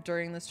of my head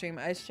during the stream.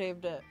 I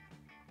shaved it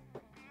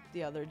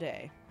the other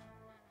day.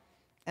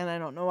 And I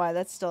don't know why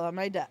that's still on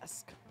my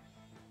desk.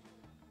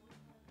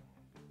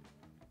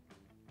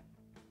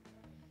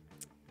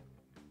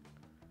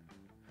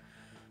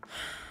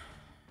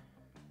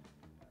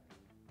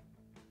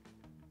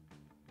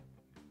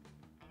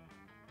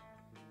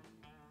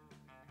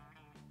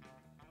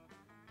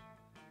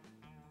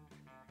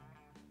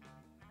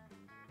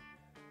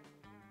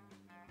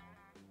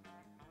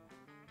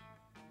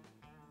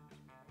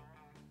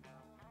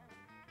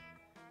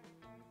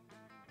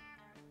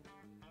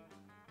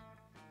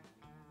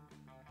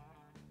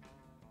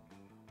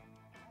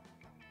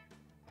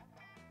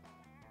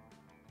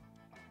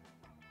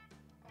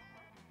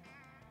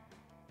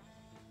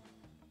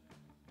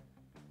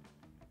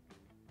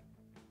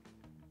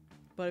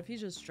 But if he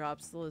just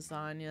drops the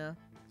lasagna,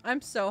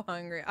 I'm so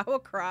hungry. I will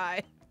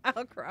cry.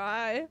 I'll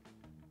cry.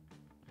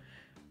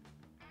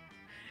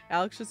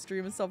 Alex should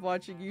stream himself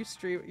watching you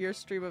stream your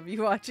stream of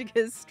you watching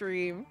his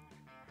stream.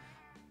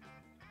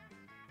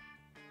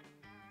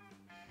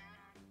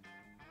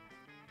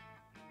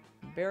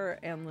 Bear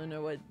and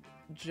Luna would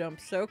jump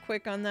so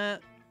quick on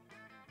that.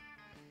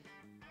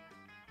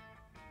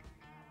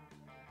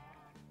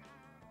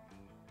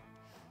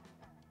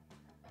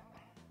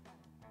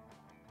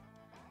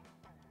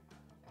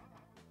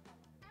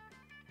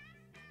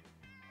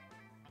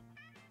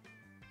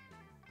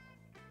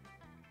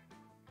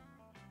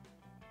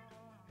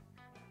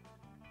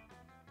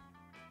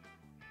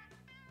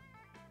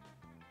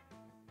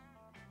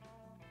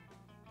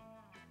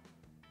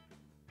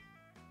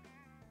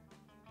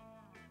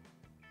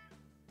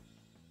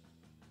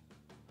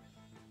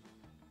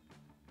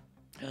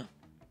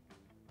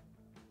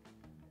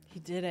 He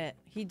did it.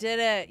 He did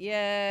it.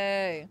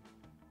 Yay.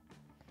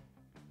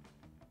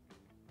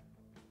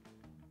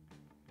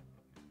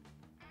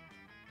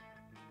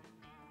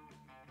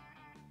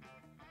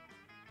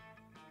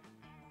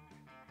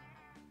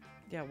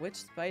 Yeah, which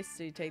spice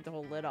did he take the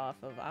whole lid off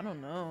of? I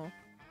don't know.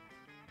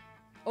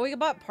 Oh, we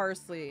bought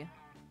parsley.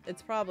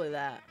 It's probably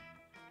that.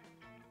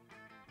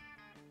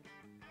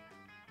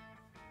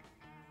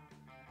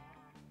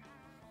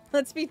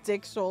 Let's be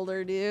Dick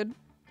Shoulder, dude.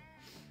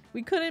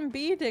 We couldn't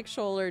be Dick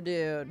Shoulder,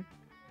 dude.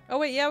 Oh,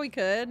 wait, yeah, we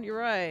could. You're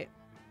right.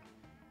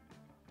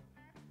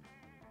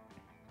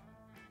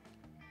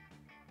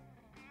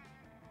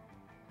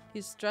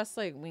 He's dressed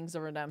like Wings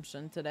of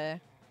Redemption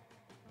today.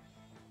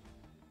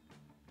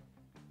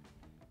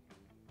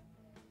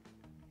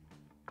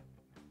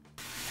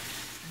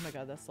 Oh my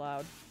god, that's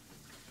loud.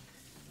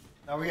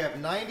 Now we have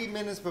 90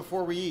 minutes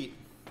before we eat.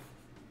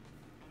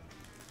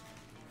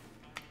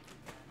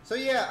 So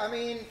yeah, I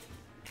mean...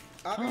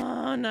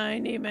 Oh,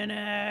 90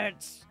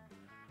 minutes.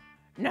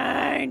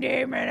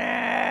 90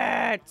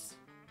 minutes!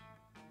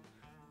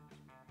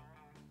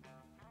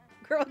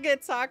 Girl,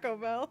 get Taco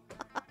Bell.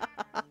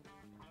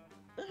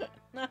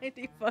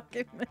 90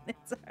 fucking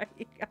minutes. Are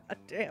you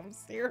goddamn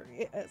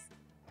serious?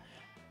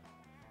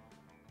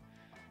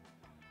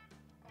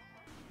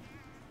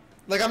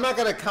 Like, I'm not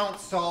gonna count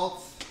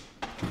salts.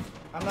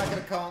 I'm not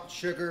gonna count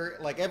sugar.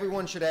 Like,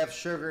 everyone should have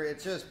sugar.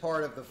 It's just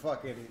part of the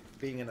fucking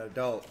being an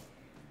adult.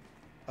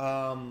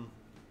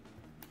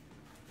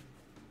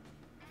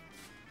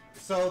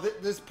 So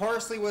this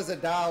parsley was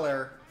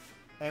 $1,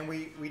 and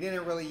we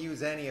didn't really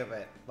use any of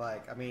it.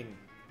 Like, I mean,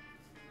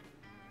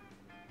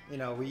 you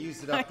know, we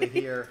used it up to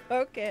here.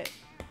 Okay.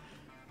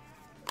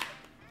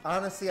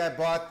 Honestly, I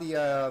bought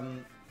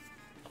the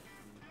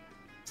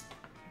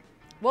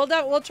We'll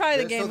try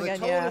the game so the again.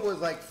 total was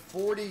like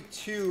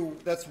 42.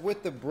 That's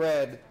with the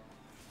bread.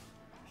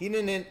 He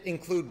didn't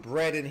include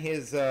bread in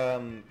his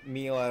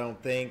meal, I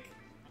don't think.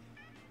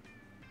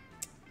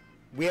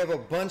 We have a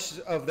bunch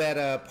of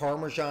that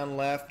Parmesan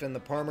left, and the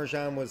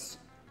Parmesan was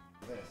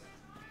this.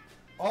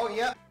 Oh,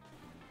 yeah.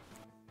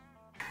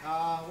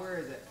 Where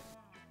is it?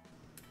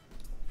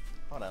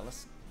 Hold on,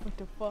 let's... What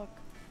the fuck?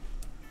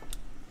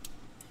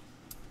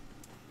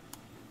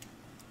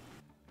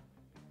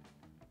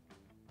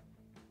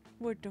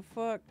 What the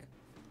fuck?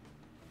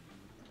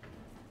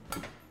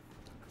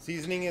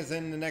 Seasoning is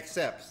in the next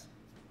steps.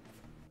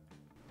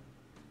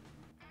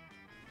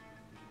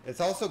 It's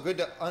also good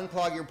to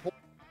unclog your pores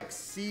like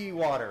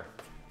seawater.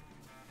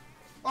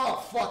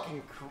 Oh,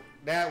 fucking...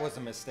 That was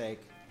a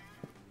mistake.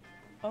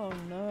 Oh,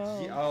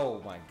 no.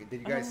 Oh, my God. Did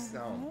you guys...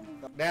 Oh,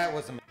 that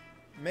was a...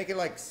 Make it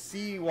like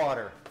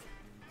seawater.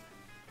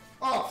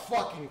 Oh,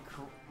 fucking...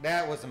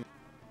 That was a...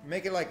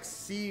 Make it like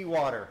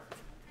seawater.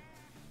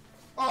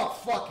 Oh,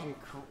 fucking...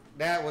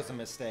 That was a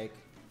mistake.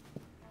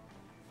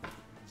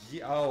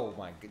 Oh,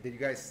 my God. Did you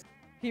guys...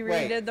 He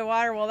redid the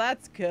water. Well,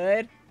 that's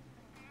good.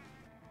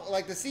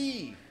 Like the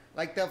sea.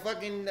 Like the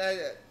fucking...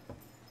 the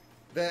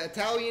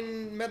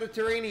Italian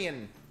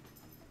Mediterranean.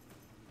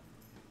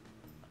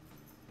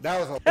 That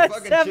was a That's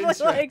fucking definitely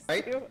chin like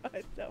strap, right?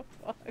 what the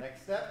fuck?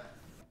 Next step.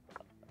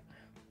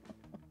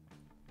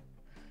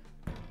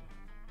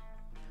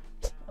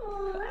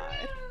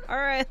 All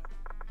right,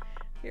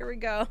 here we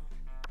go.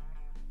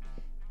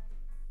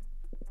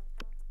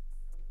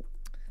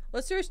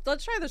 Let's try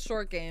the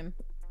short game.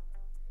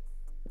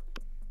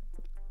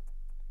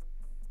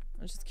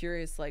 I'm just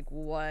curious, like,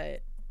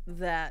 what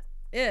that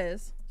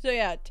is. So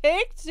yeah,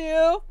 take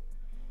 2.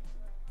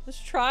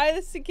 Let's try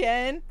this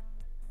again.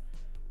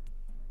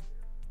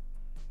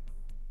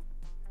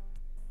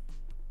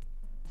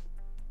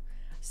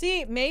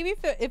 See, maybe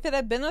if it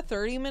had been a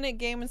 30-minute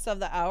game instead of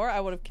the hour, I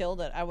would have killed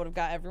it. I would have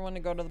got everyone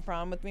to go to the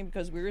prom with me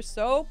because we were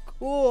so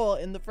cool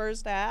in the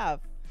first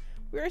half.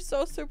 We were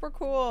so super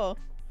cool.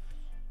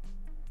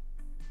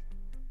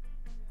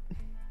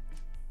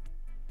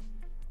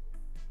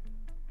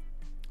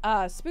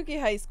 Spooky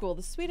high school,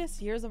 the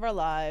sweetest years of our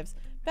lives.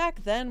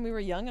 Back then, we were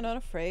young and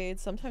unafraid,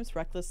 sometimes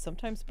reckless,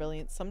 sometimes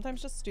brilliant,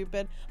 sometimes just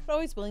stupid, but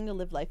always willing to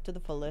live life to the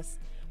fullest.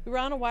 We were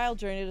on a wild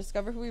journey to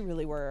discover who we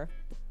really were.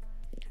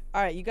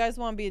 Alright, you guys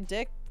want to be a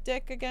dick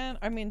again?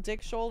 I mean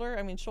dick shoulder?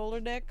 I mean shoulder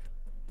dick?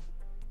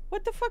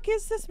 What the fuck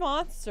is this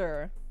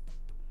monster?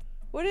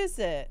 What is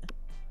it?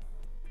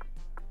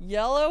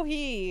 Yellow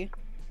he.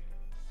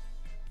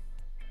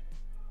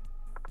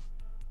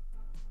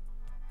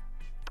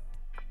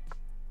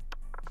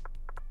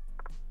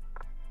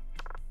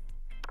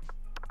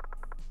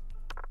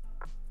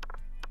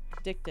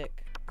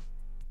 Dick.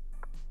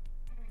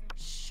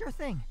 Sure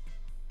thing.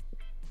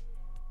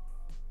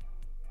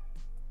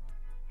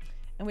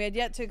 And we had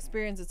yet to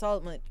experience its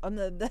ultimate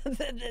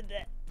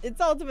its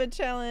ultimate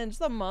challenge,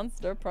 the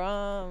Monster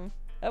Prom.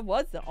 That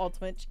was the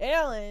ultimate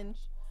challenge.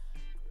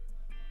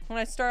 When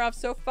I start off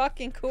so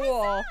fucking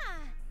cool.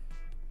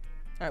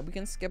 Alright, we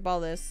can skip all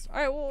this.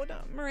 Alright, well,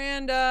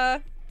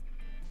 Miranda.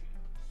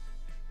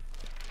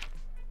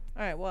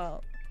 Alright,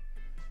 well,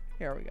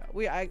 here we go.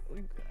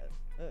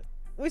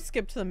 We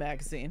skipped to the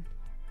magazine.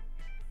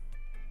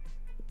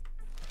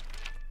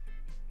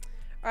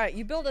 Alright,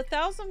 you build a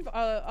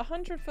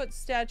 100-foot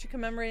statue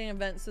commemorating an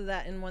event so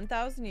that in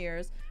 1,000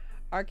 years,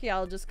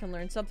 archaeologists can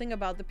learn something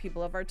about the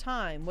people of our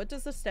time. What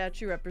does the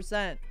statue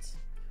represent?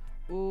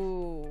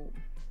 Ooh.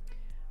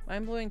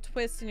 Mind-blowing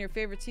twist in your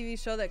favorite TV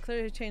show that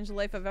clearly changed the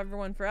life of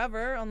everyone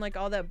forever, unlike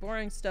all that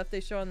boring stuff they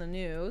show on the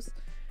news.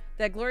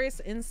 That glorious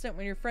instant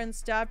when your friend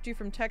stopped you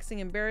from texting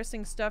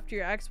embarrassing stuff to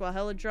your ex while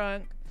hella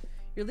drunk.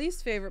 Your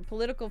least favorite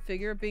political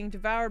figure being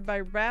devoured by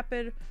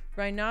rabid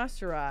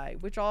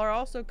rhinoceri, which are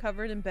also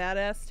covered in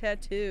badass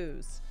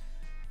tattoos.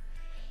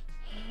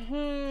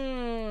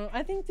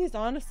 I think these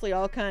honestly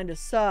all kind of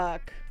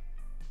suck.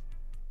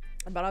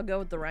 But I'll go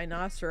with the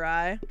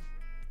rhinoceri.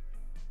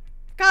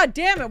 God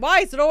damn it,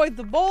 why is it always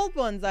the bold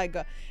ones I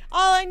go?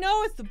 All I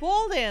know is the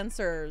bold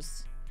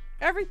answers.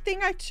 Everything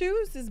I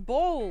choose is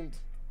bold.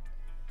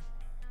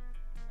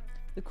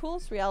 The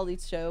coolest reality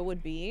show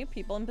would be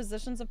people in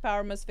positions of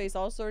power must face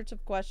all sorts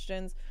of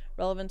questions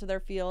relevant to their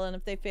field, and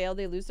if they fail,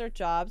 they lose their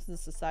jobs and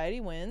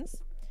society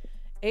wins.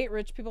 8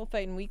 rich people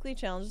fight in weekly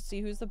challenges to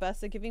see who's the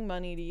best at giving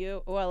money to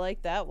you. Oh, I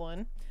like that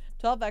one.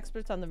 12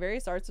 experts on the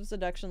various arts of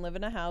seduction live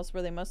in a house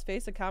where they must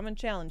face a common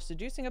challenge,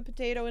 seducing a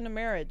potato into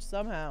marriage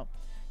somehow.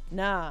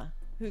 Nah.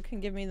 Who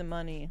can give me the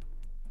money?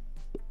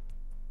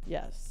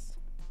 Yes.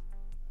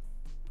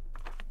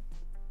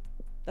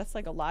 That's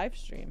like a live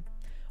stream.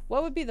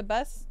 What would be the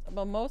best,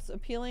 but most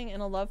appealing in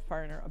a love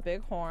partner? A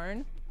big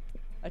horn,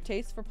 a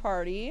taste for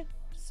party,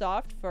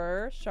 soft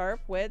fur, sharp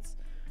wits,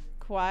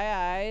 quiet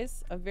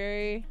eyes, a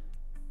very...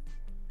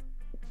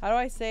 How do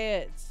I say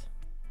it?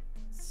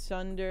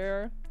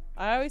 Sunder.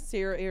 I always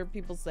hear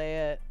people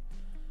say it,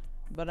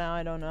 but now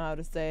I don't know how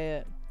to say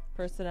it.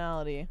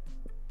 Personality.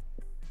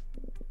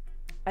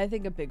 I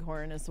think a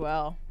bighorn as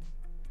well.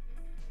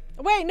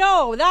 Wait,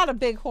 no, not a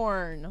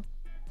bighorn.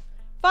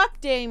 Fuck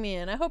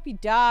Damien. I hope he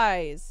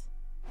dies.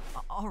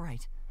 All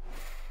right.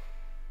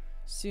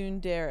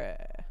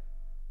 Sundere.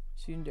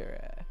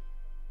 Sundere.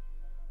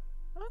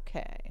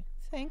 Okay.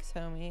 Thanks,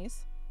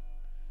 homies.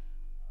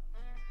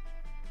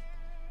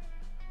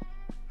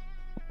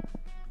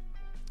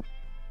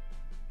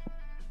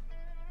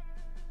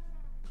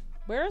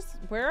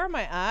 Where are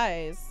my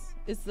eyes?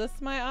 Is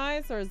this my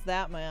eyes or is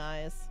that my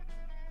eyes?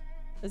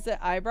 Is it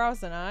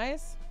eyebrows and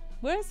eyes?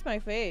 Where's my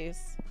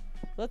face?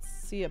 Let's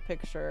see a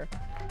picture.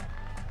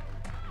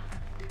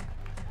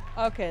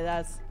 Okay,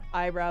 that's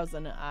eyebrows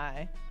and an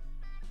eye.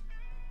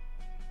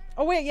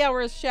 Oh wait, yeah,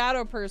 we're a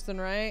shadow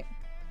person, right?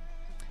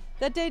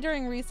 That day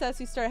during recess,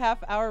 you start a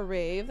half-hour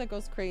rave that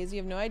goes crazy.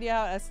 You have no idea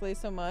how it escalates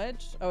so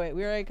much. Oh wait,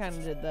 we already kind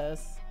of did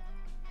this.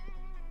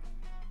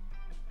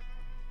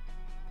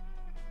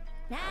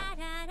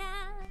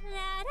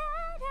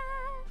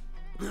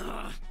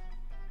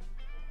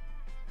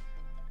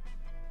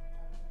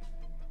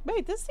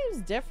 Wait, this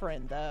seems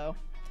different, though.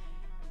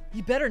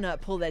 You better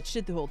not pull that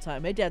shit the whole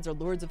time. My dads are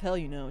lords of hell,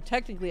 you know.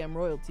 Technically, I'm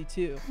royalty,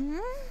 too.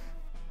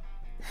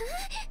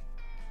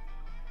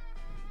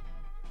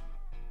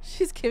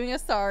 She's giving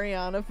us the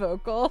Ariana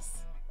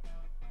vocals.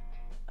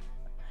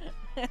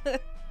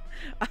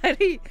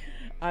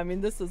 I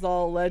mean, this is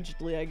all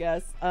allegedly, I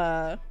guess.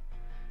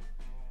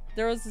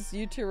 There was this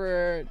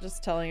YouTuber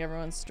just telling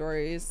everyone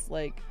stories,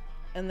 like,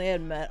 and they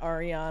had met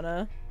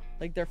Ariana.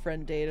 Like, their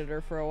friend dated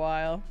her for a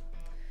while.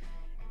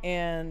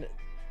 And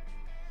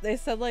they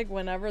said, like,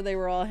 whenever they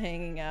were all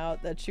hanging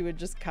out, that she would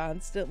just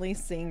constantly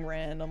sing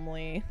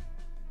randomly.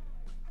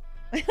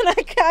 And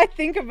I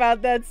think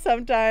about that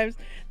sometimes.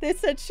 They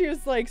said she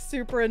was, like,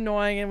 super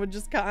annoying and would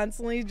just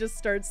constantly just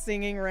start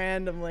singing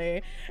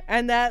randomly.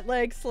 And that,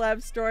 like,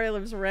 celeb story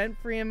lives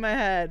rent-free in my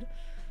head.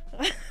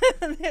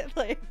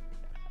 Like,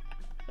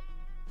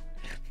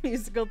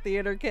 musical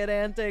theater kid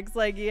antics.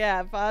 Like,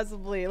 yeah,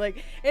 possibly.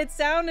 Like, it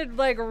sounded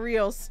like a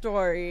real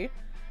story.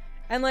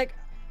 And, like,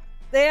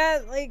 they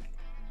had, like,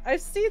 I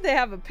see they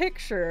have a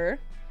picture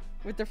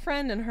with their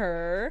friend and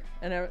her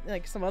and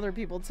like some other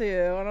people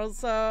too, and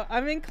also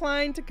I'm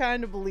inclined to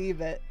kind of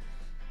believe it.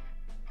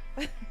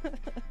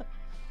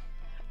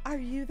 Are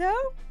you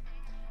though?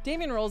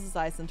 Damien rolls his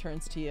eyes and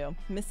turns to you.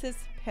 Mrs.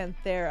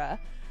 Panthera.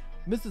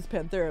 Mrs.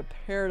 Panthera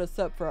paired us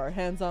up for our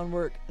hands-on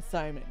work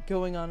assignment,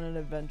 going on an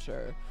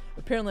adventure.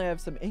 Apparently I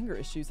have some anger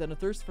issues and a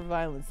thirst for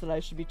violence that I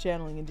should be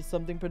channeling into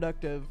something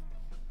productive.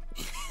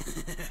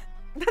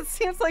 That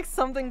seems like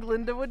something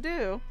Glinda would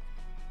do.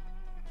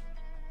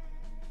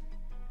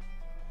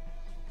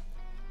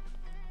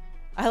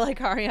 I like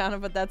Ariana,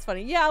 but that's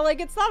funny. Yeah,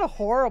 like, it's not a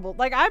horrible...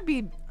 Like, I'd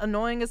be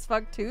annoying as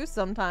fuck, too,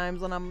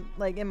 sometimes when I'm,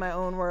 like, in my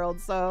own world,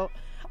 so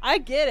I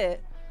get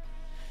it.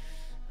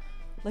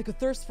 Like a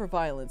thirst for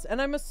violence.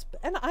 And I'm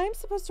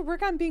supposed to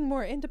work on being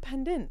more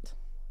independent.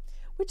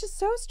 Which is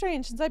so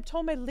strange, since I've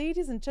told my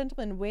ladies and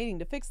gentlemen waiting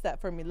to fix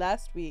that for me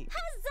last week.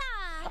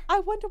 Huzzah! I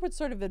wonder what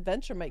sort of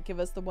adventure might give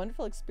us the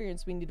wonderful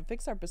experience we need to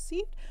fix our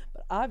perceived,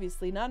 but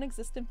obviously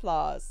non-existent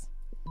flaws.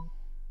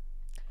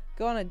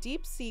 Go on a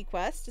deep sea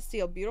quest to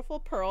steal beautiful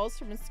pearls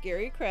from a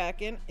scary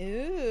kraken.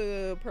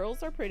 Ooh,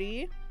 pearls are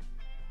pretty.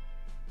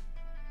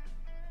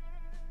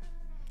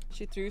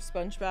 She threw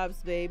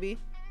SpongeBob's baby.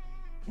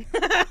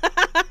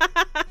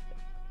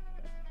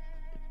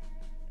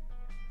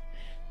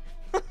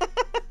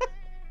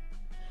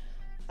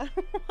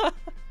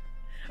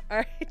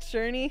 Alright,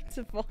 journey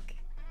to Vulcan.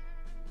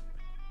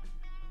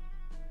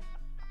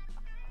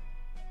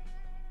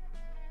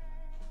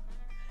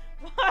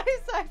 Why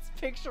is I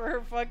picture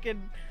her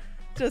fucking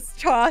just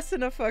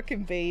tossing a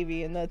fucking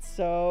baby, and that's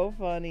so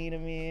funny to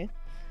me.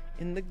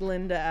 In the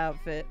Glinda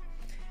outfit.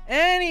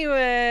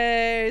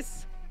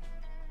 Anyways.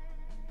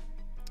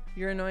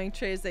 Your annoying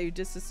trait is that you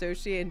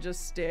disassociate and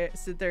just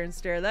sit there and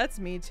stare. That's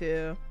me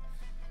too.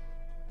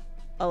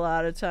 A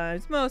lot of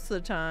times. Most of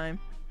the time.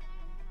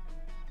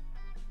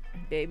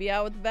 Baby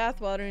out with the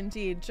bathwater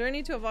indeed.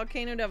 Journey to a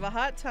volcano to have a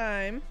hot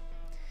time.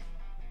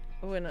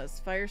 Oh, and a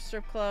fire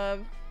strip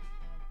club.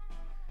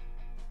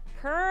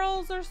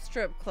 Pearls or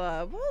strip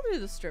club? We'll do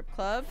the strip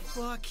club.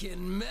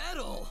 Fucking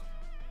metal.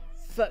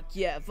 Fuck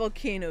yeah,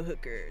 volcano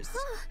hookers.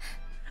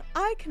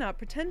 I cannot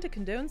pretend to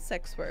condone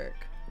sex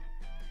work.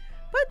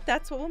 But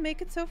that's what will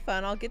make it so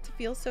fun. I'll get to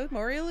feel so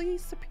morally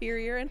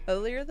superior and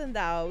holier than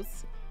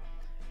thou's.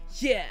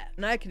 Yeah,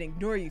 and I can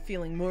ignore you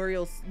feeling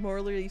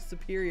morally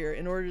superior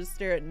in order to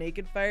stare at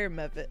naked fire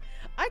method.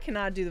 I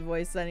cannot do the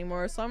voice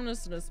anymore, so I'm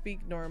just gonna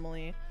speak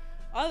normally.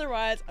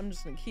 Otherwise, I'm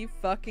just gonna keep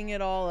fucking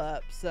it all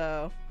up.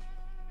 So,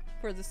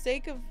 for the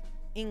sake of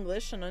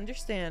English and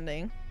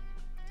understanding,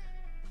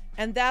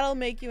 and that'll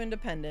make you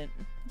independent.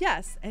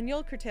 Yes, and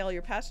you'll curtail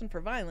your passion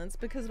for violence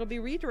because it'll be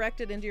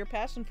redirected into your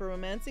passion for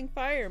romancing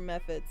fire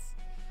methods.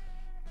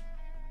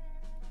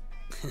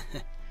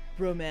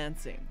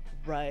 Romancing.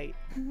 Right.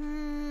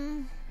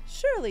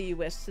 Surely you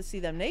wish to see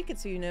them naked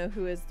so you know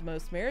who is the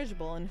most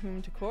marriageable and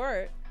whom to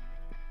court.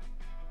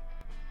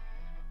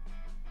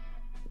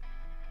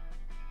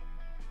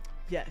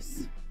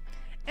 Yes.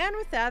 And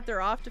with that,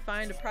 they're off to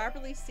find a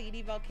properly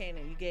seedy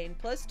volcano. You gain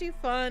 +2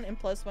 fun and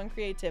 +1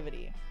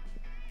 creativity.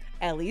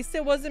 At least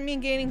it wasn't me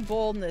gaining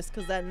boldness,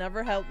 because that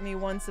never helped me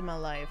once in my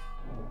life.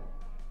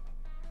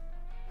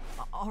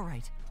 All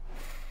right.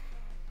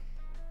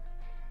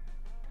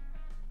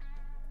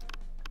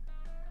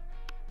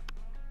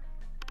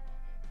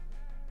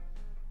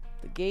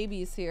 The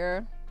Gabies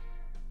here.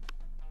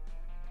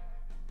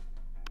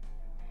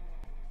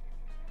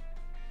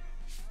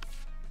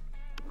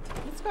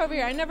 Let's go over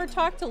here. I never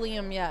talked to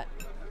Liam yet.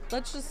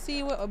 Let's just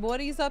see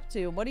what he's up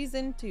to, what he's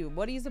into,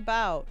 what he's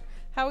about,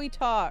 how he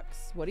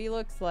talks, what he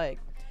looks like.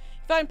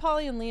 You find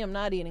Polly and Liam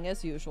not eating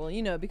as usual,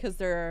 you know, because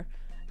they're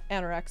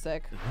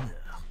anorexic.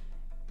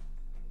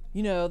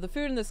 You know, the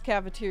food in this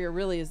cafeteria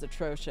really is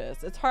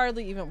atrocious. It's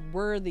hardly even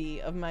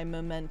worthy of my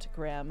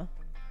momentogram.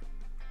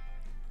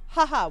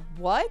 Haha,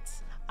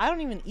 what? I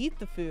don't even eat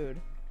the food.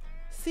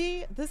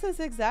 See, this is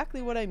exactly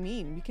what I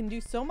mean. We can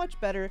do so much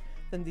better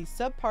than these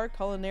subpar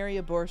culinary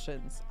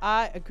abortions.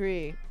 I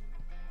agree.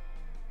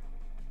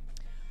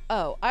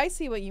 Oh, I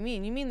see what you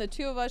mean. You mean the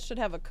two of us should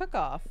have a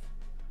cook-off.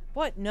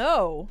 What?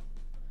 No.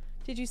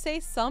 Did you say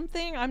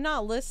something? I'm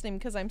not listening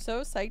because I'm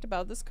so psyched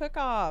about this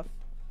cook-off.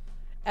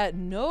 At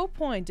no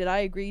point did I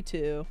agree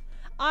to.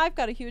 I've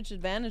got a huge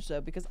advantage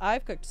though because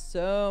I've cooked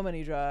so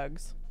many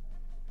drugs.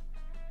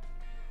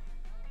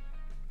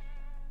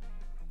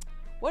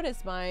 What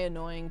is my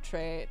annoying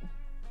trait?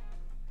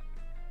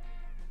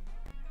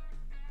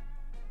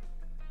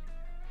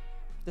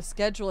 The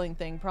scheduling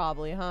thing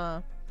probably,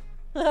 huh?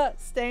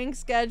 Staying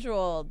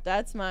scheduled.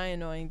 That's my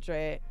annoying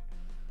trait.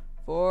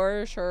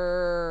 For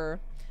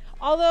sure.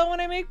 Although when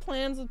I make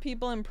plans with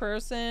people in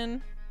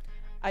person,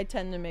 I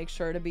tend to make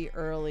sure to be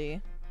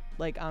early.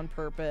 Like on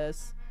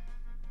purpose.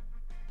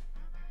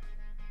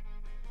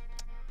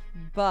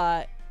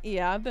 But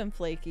yeah, I've been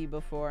flaky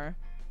before.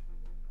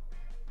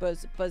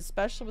 But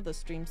especially with the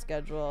stream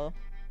schedule.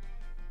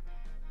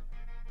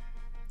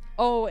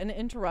 Oh, and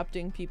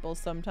interrupting people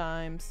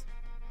sometimes.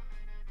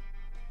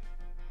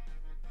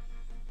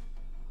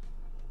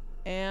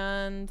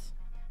 And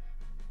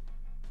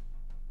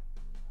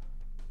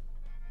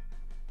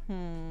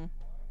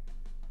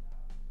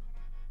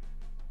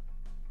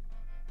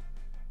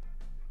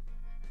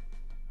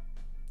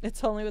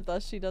it's only with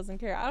us she doesn't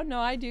care. Oh no,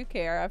 I do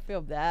care. I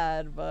feel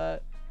bad,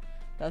 but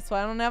that's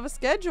why I don't have a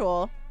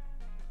schedule.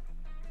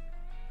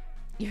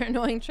 Your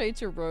annoying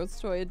trait's your rose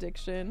toy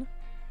addiction.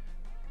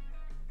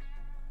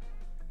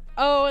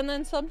 Oh, and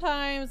then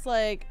sometimes,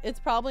 like,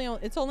 it's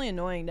only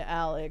annoying to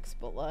Alex,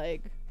 but,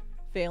 like,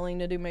 failing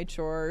to do my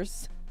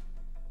chores.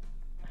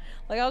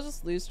 Like, I'll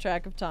just lose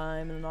track of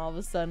time, and then all of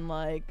a sudden,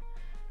 like,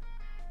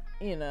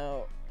 you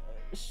know,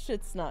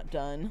 shit's not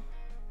done.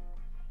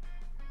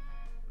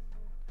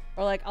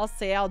 Or, like, I'll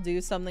say I'll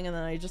do something, and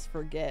then I just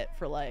forget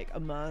for, like, a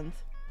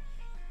month.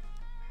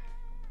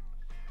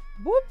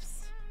 Whoops!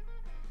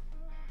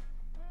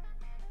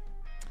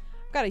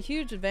 Got a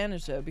huge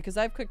advantage though because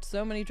I've cooked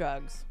so many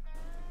drugs.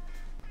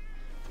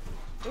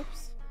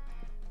 Oops.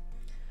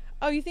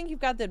 Oh, you think you've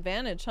got the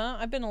advantage, huh?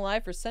 I've been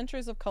alive for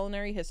centuries of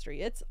culinary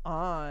history. It's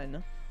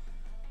on.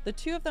 The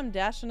two of them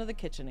dash into the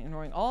kitchen,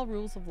 ignoring all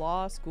rules of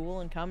law, school,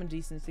 and common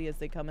decency as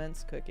they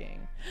commence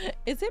cooking.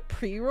 Is it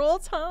pre-roll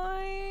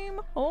time?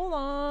 Hold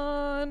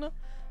on.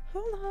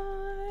 Hold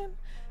on.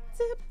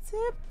 Zip,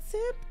 zip,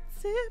 zip,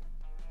 zip.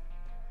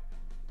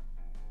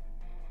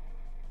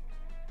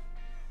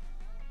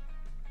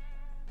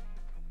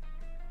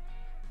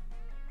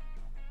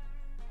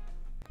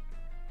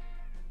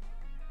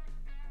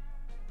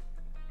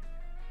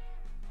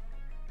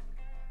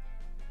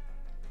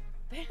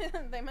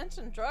 They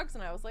mentioned drugs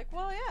and I was like,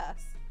 well,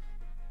 yes.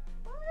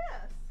 Well,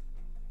 yes.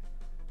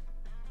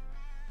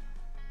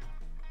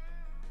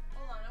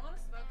 Hold on, I want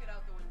to smoke it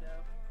out the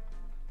window.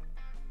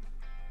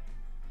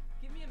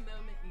 Give me a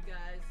moment, you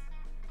guys.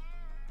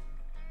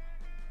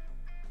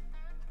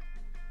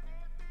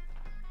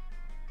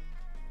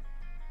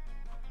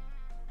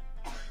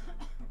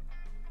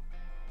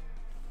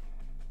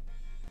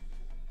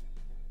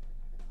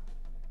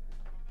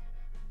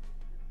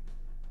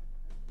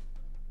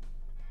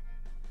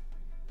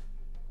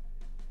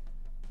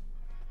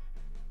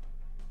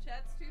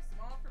 Chat's too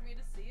small for me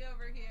to see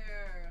over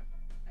here.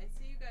 I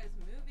see you guys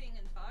moving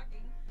and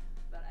talking,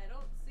 but I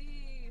don't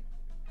see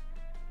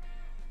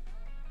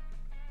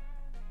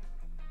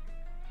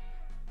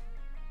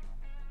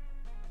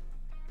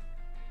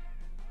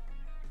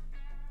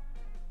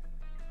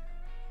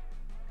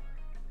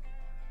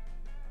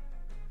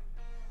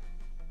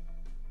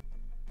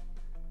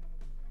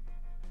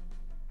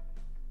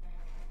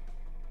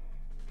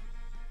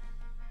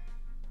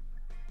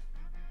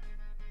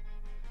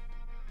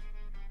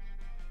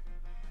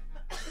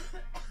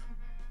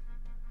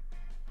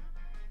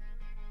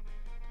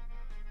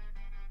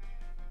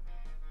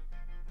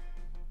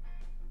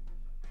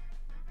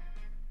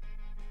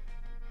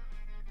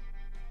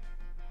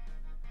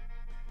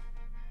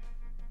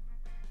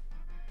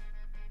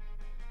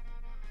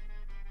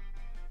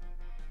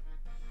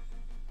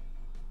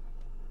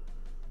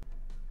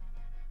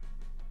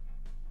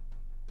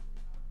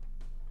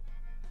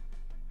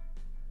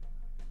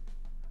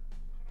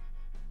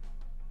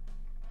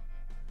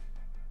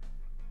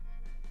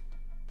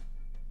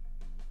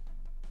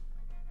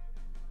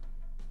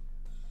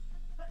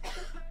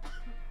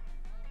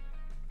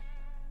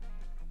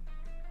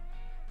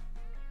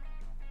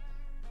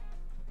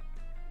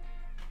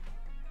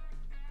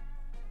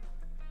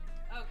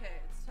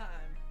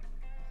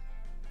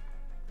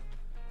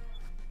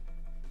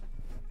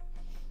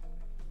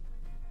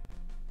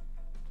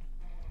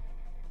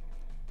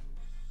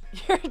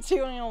You're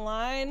doing a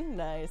line?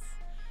 Nice.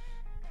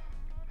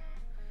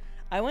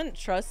 I wouldn't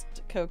trust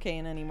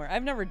cocaine anymore.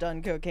 I've never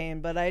done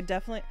cocaine, but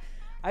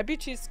I'd be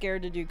too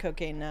scared to do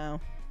cocaine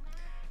now.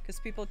 Because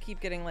people keep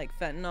getting like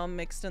fentanyl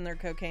mixed in their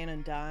cocaine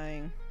and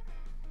dying.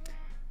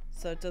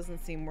 So it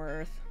doesn't seem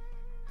worth.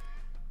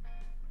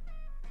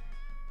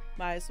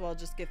 Might as well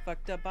just get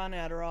fucked up on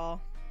Adderall.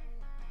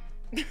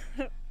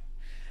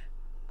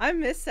 I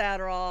miss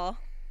Adderall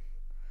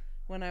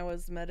when I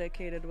was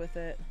medicated with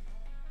it.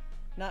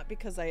 Not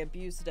because I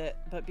abused it,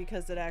 but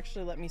because it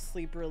actually let me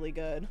sleep really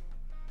good.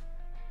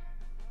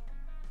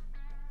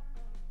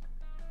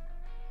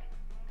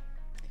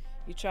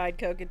 You tried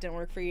coke, it didn't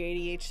work for your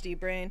ADHD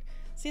brain.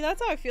 See,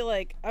 that's how I feel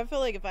like. I feel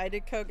like if I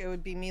did coke, it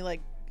would be me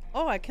like,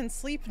 oh, I can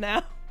sleep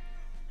now.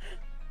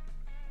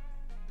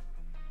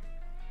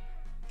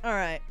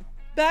 Alright,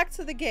 back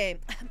to the game.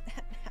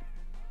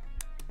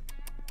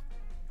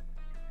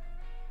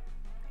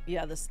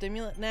 Yeah, the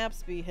stimulant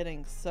naps be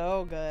hitting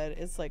so good.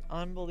 It's like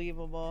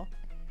unbelievable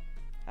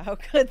how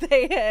good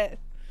they hit.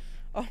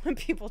 Oh, when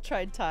people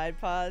tried Tide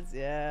Pods,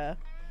 yeah.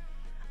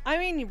 I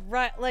mean,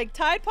 right, like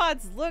Tide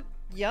Pods look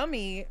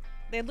yummy.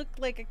 They look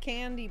like a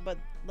candy, but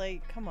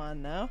like, come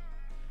on now.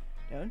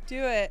 Don't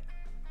do it.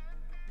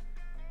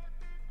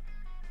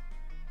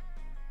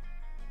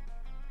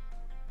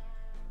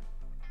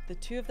 The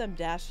two of them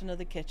dashed into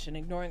the kitchen,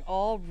 ignoring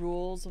all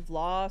rules of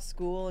law,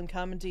 school, and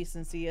common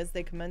decency as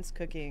they commenced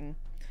cooking.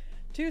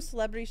 Two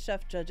celebrity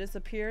chef judges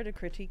appear to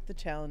critique the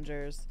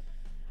challengers.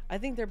 I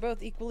think they're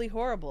both equally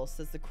horrible,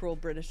 says the cruel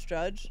British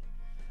judge.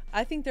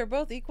 I think they're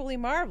both equally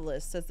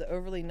marvelous, says the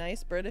overly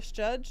nice British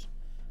judge.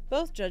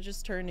 Both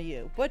judges turn to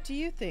you. What do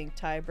you think,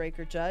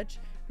 tiebreaker judge,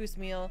 whose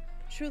meal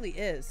truly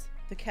is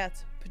the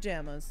cat's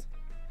pajamas?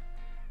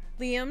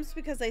 Liam's,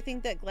 because I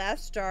think that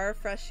glass jar of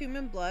fresh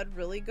human blood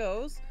really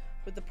goes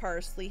with the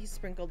parsley he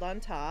sprinkled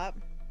on top.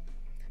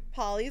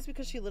 Polly's,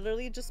 because she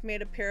literally just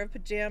made a pair of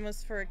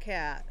pajamas for a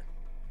cat.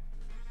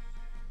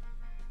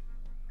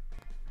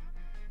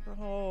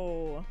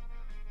 Oh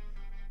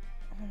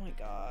my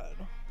god.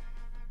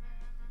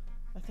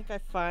 I think I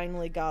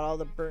finally got all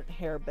the burnt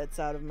hair bits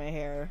out of my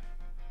hair.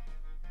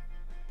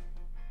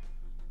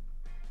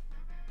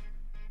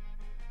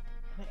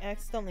 I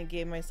accidentally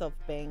gave myself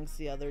bangs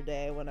the other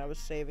day when I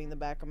was shaving the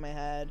back of my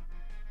head.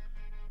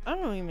 I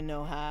don't even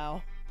know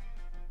how.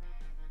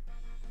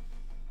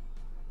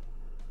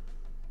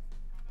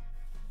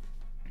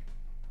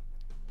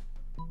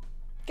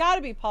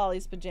 Gotta be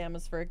Polly's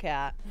pajamas for a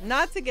cat.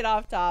 Not to get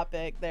off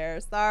topic there,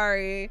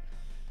 sorry.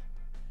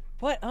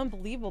 What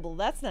unbelievable,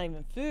 that's not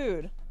even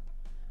food.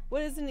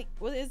 What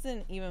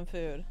isn't even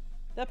food?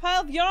 That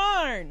pile of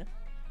yarn!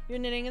 You're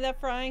knitting in that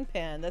frying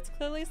pan. That's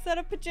clearly a set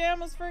of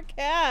pajamas for a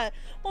cat.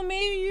 Well,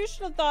 maybe you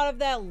should have thought of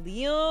that,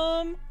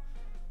 Liam.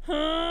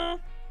 Huh?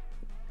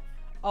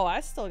 Oh,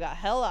 I still got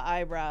hella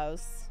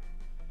eyebrows.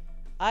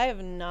 I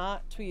have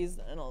not tweezed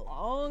in a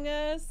long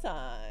ass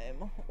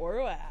time.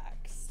 Or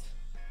waxed.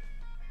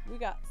 We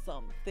got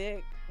some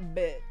thick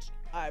bitch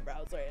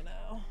eyebrows right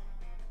now.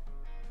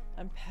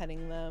 I'm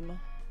petting them.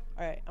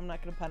 Alright, I'm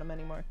not gonna pet them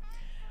anymore.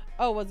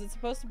 Oh, was it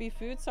supposed to be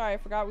food? Sorry, I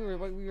forgot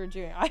what we were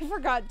doing. I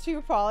forgot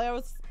too, Polly. I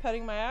was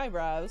petting my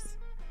eyebrows.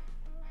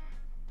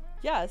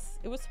 Yes,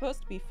 it was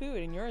supposed to be food,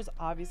 and yours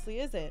obviously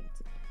isn't.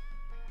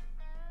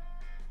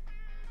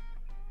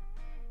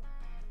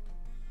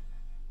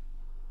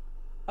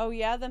 Oh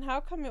yeah, then how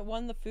come it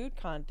won the food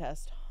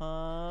contest?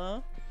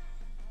 Huh?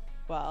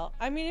 Well,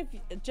 I mean,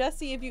 if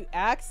Jesse, if you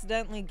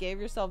accidentally gave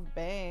yourself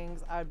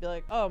bangs, I'd be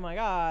like, oh my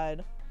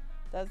god,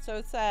 that's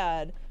so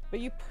sad. But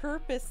you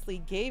purposely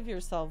gave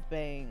yourself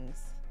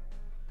bangs.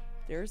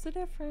 There's a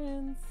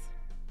difference.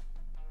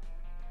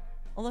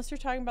 Unless you're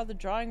talking about the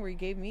drawing where you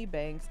gave me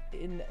bangs.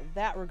 In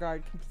that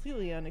regard,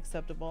 completely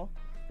unacceptable.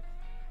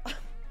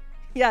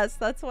 Yes,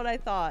 that's what I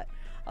thought.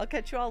 I'll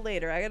catch you all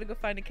later. I gotta go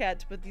find a cat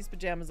to put these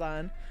pajamas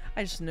on.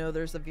 I just know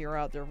there's a viewer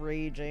out there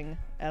raging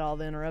at all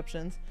the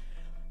interruptions.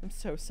 I'm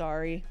so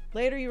sorry.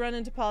 Later you run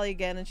into Polly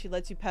again and she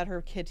lets you pet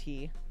her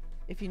kitty.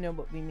 If you know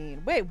what we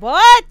mean. Wait,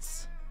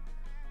 what?!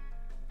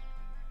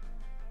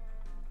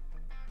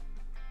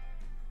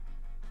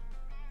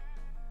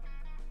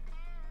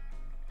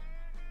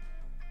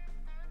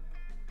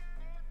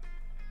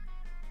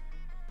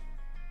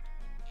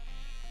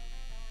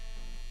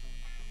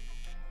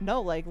 No,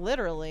 like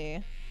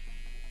literally.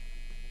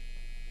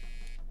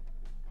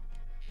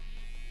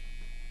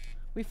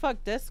 We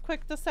fucked this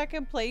quick the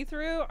second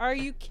playthrough? Are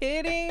you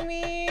kidding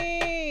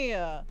me?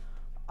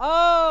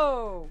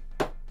 Oh.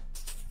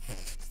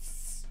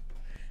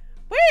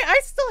 Wait,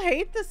 I still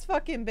hate this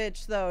fucking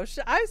bitch though.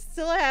 I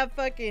still have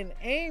fucking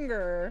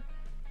anger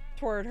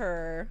toward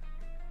her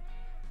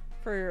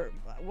for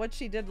what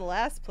she did the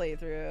last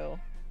playthrough.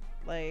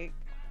 Like,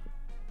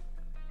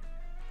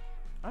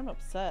 I'm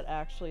upset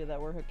actually that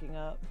we're hooking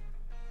up.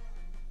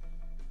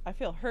 I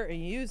feel hurt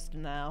and used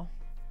now.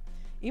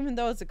 Even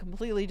though it's a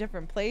completely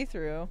different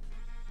playthrough.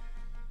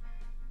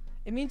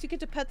 It means you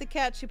get to pet the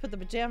cat she put the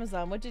pajamas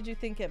on. What did you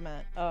think it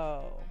meant?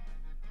 Oh.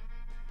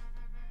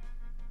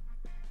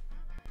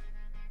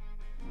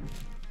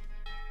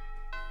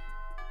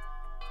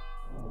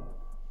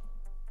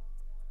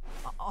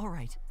 All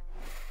right.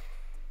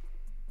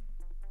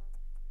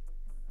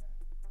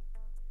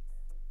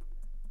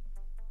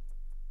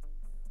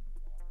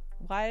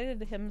 Why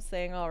did him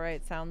saying all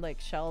right sound like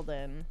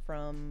Sheldon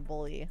from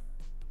Bully?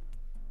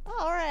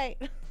 All right.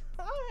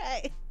 All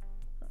right.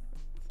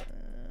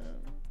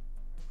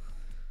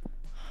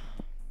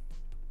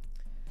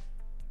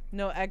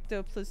 No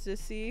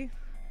ectoplasticity.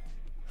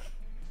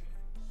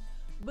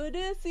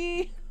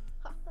 Badissy.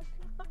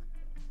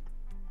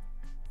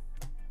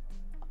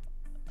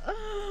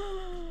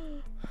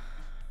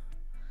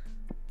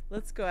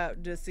 Let's go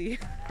out, Dissy.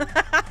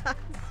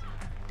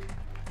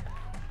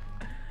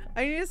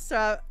 I need to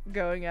stop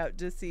going out,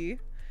 Dissy.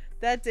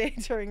 That day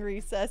during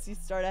recess, you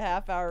start a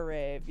half-hour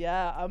rave.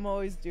 Yeah, I'm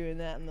always doing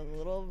that. And the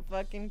little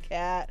fucking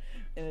cat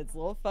and its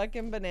little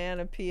fucking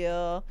banana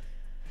peel.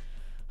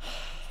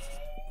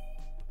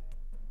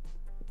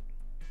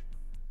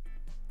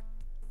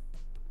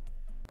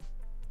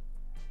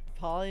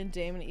 Polly and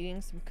Damon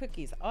eating some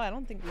cookies. Oh, I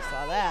don't think we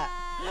saw that.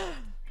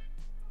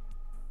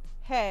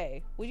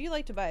 Hey, would you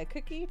like to buy a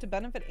cookie to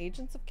benefit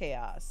Agents of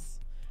Chaos?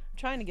 I'm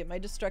trying to get my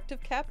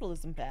destructive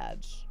capitalism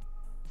badge.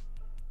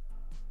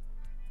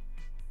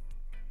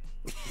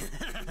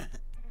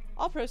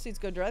 All proceeds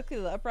go directly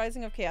to the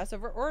uprising of chaos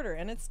over order,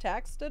 and it's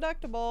tax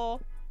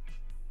deductible.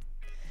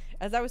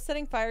 As I was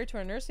setting fire to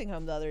a nursing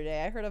home the other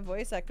day, I heard a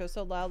voice echo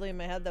so loudly in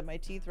my head that my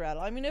teeth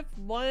rattled. I mean, if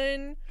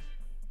one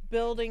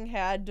building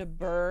had to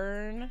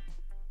burn,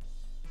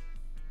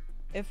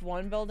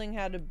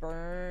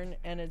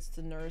 and it's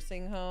the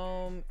nursing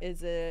home,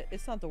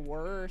 it's not the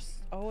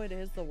worst. Oh, it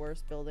is the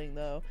worst building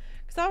though,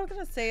 because I was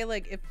gonna say,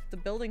 like, if the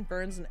building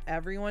burns and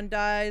everyone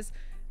dies,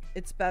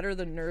 it's better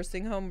the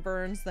nursing home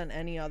burns than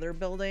any other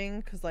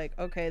building, because, like,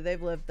 okay,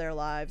 they've lived their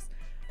lives.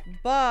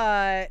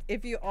 But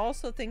if you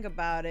also think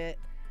about it,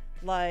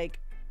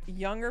 like,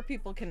 younger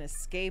people can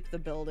escape the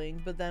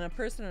building, but then a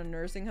person in a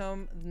nursing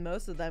home,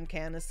 most of them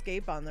can't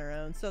escape on their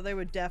own, so they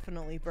would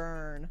definitely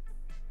burn.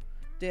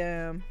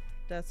 Damn,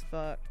 that's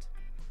fucked.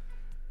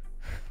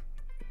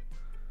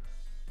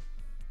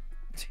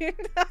 Dude.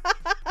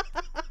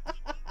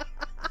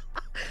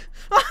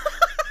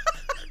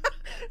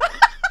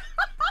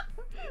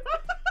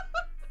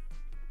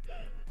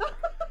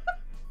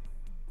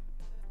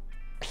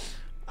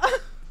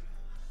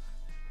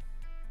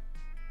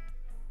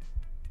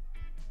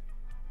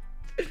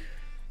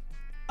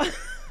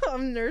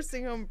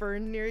 Nursing home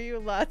burned near you,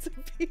 lots of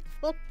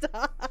people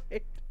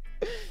died.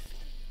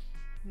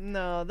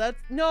 No,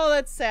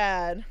 that's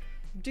sad.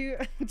 Do you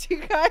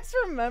guys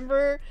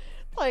remember,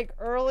 like,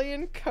 early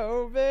in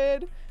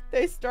COVID,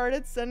 they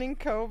started sending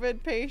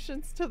COVID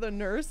patients to the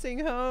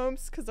nursing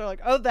homes because they're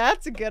like, oh,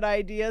 that's a good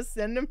idea,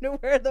 send them to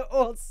where the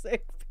old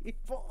sick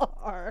people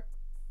are.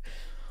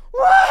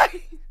 Why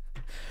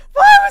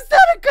was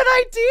that a good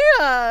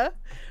idea?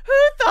 Who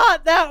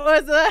thought that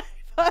was a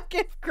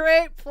fucking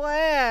great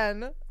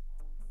plan?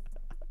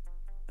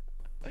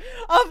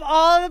 Of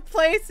all the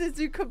places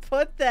you could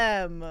put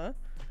them.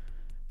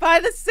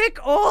 By the sick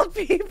old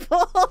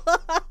people.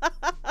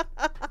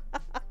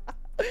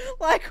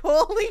 Like,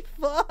 holy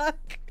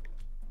fuck.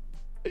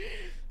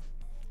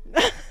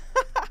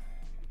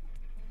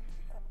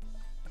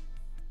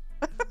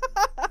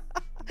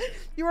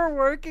 You were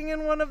working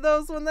in one of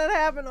those when that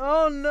happened?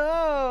 Oh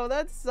no,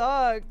 that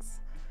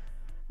sucks.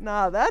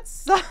 Nah, that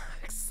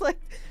sucks.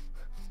 Like...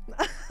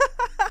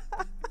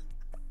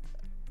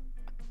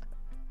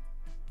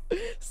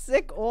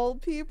 Sick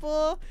old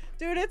people?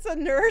 Dude, it's a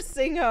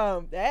nursing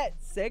home.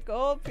 That sick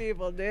old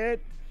people, dude.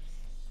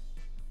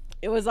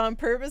 It was on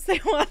purpose. They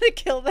wanted to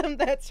kill them.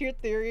 That's your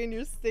theory and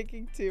you're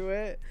sticking to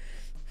it.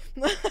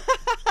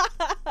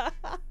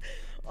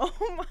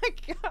 Oh my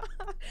god.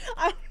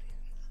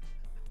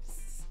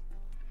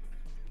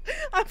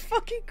 I'm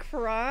fucking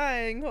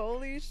crying.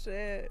 Holy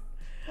shit.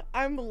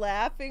 I'm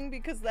laughing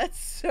because that's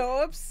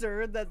so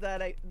absurd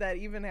that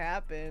even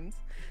happened.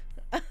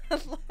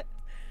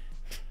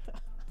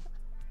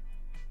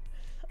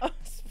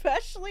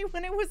 Especially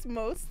when it was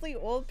mostly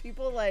old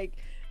people, like,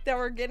 that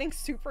were getting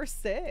super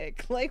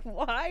sick. Like,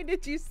 why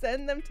did you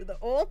send them to the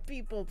old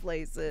people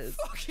places?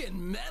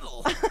 Fucking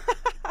metal.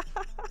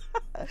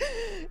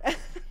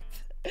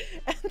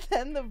 And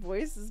then the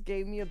voices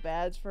gave me a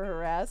badge for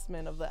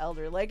harassment of the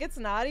elder. Like, it's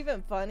not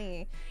even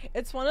funny.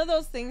 It's one of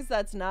those things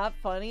that's not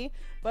funny,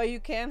 but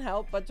you can't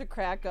help but to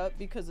crack up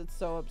because it's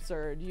so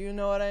absurd. You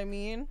know what I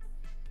mean?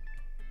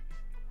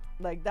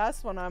 Like,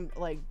 that's when I'm,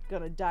 like,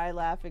 gonna die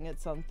laughing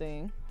at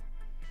something.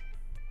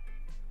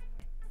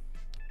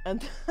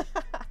 And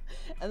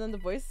and then the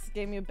voices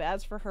gave me a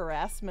badge for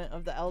harassment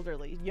of the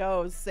elderly.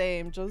 Yo,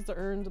 same, just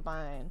earned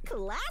mine.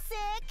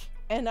 Classic!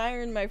 And I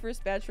earned my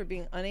first badge for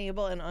being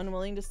unable and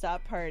unwilling to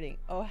stop partying.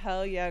 Oh,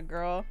 hell yeah,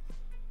 girl.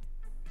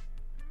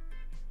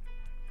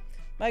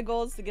 My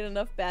goal is to get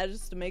enough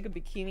badges to make a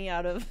bikini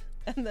out of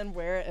and then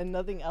wear it and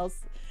nothing else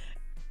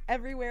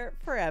everywhere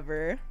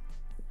forever.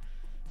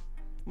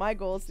 My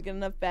goal is to get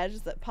enough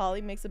badges that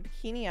Polly makes a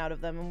bikini out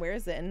of them and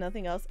wears it and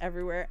nothing else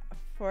everywhere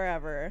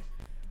forever.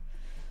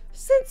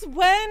 Since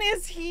when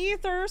is he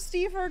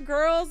thirsty for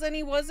girls and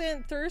he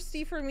wasn't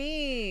thirsty for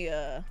me?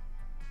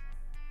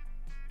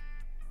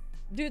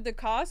 Dude, the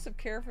cost of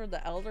care for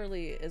the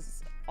elderly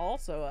is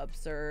also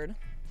absurd.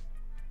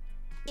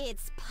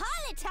 It's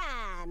party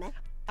time!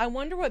 I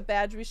wonder what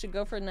badge we should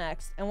go for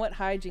next and what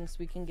hijinks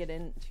we can get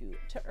into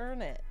to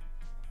earn it.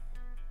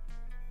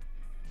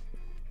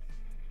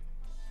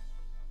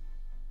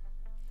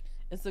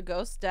 Is the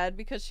ghost dead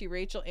because she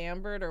Rachel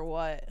Ambered or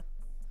what?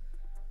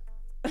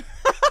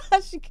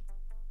 she...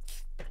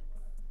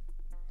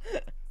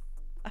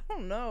 I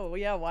don't know.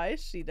 Yeah, why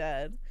is she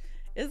dead?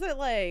 Is it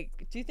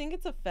like, do you think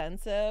it's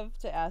offensive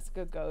to ask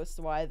a ghost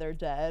why they're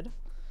dead?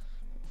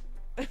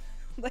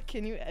 Like,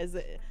 can you, is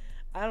it,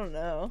 I don't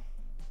know.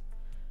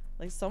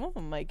 Like, some of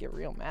them might get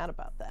real mad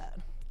about that.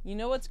 You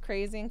know what's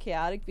crazy and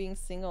chaotic? Being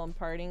single and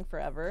partying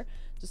forever.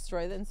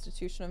 Destroy the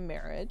institution of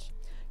marriage.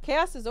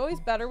 Chaos is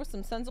always better with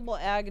some sensible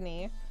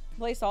agony.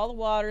 Place all the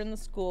water in the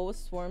school with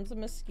swarms of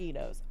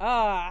mosquitoes.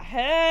 Ah,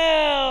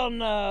 hell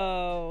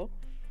no!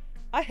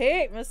 I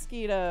hate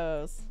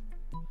mosquitoes.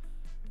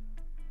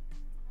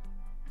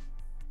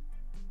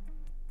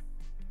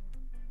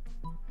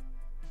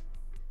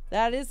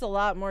 That is a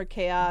lot more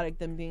chaotic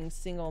than being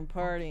single and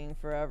partying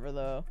forever,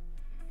 though.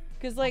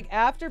 Because, like,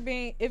 after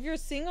being... If you're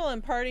single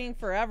and partying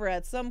forever,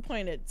 at some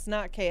point it's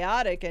not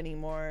chaotic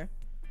anymore.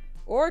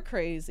 Or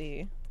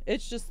crazy.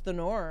 It's just the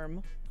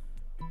norm.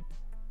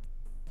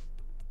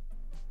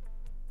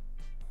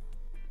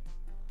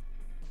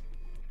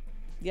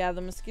 Yeah,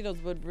 the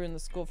mosquitoes would ruin the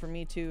school for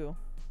me, too.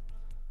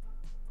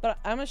 But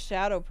I'm a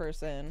shadow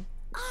person.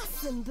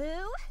 Awesome,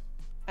 boo!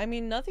 I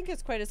mean, nothing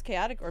is quite as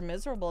chaotic or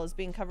miserable as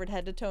being covered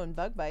head to toe in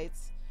bug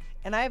bites.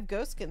 And I have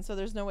ghost skin, so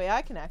there's no way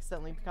I can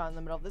accidentally be caught in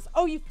the middle of this.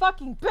 Oh, you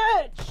fucking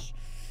bitch!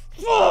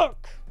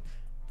 Fuck!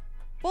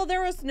 Well,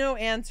 there was no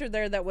answer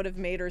there that would have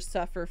made her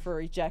suffer for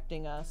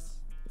rejecting us.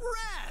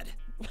 Rad!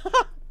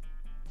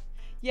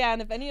 Yeah,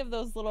 and if any of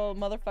those little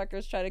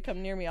motherfuckers try to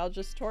come near me, I'll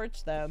just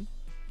torch them.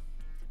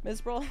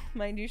 Miserable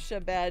minutia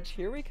badge,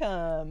 here we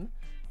come.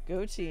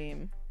 Go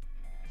team.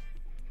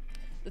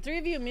 The three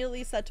of you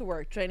immediately set to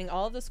work, draining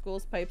all of the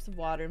school's pipes of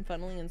water and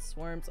funneling in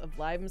swarms of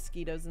live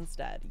mosquitoes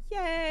instead.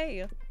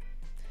 Yay!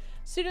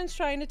 Students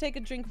trying to take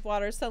a drink of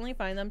water suddenly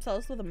find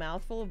themselves with a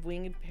mouthful of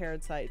winged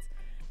parasites,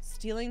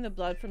 stealing the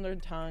blood from their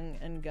tongue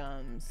and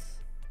gums.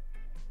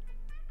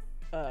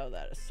 Oh,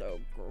 that is so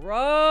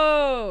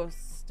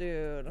gross,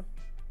 dude.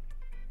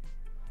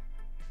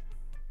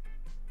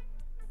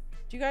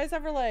 Do you guys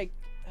ever, like,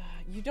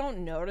 you don't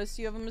notice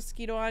you have a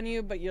mosquito on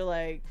you, but you're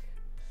like,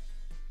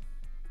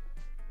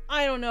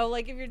 I don't know,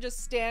 like if you're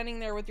just standing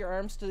there with your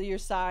arms to your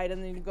side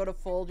and then you go to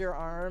fold your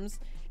arms,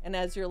 and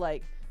as you're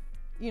like,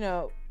 you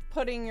know,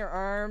 putting your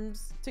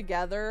arms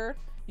together,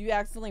 you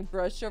accidentally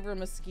brush over a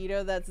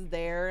mosquito that's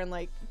there and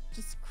like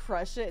just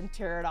crush it and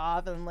tear it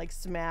off and like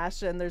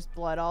smash it and there's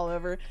blood all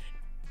over.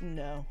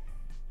 No.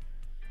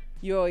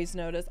 You always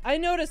notice. I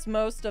notice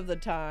most of the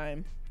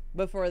time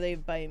before they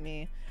bite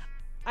me.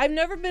 I've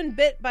never been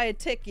bit by a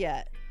tick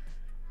yet.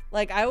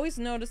 Like, I always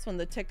notice when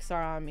the ticks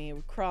are on me,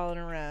 crawling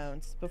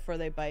around before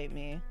they bite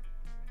me.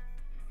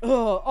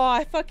 Oh,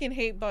 I fucking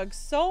hate bugs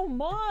so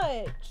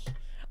much.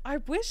 I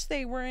wish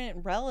they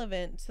weren't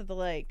relevant to the,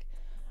 like,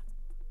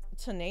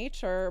 to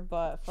nature,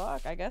 but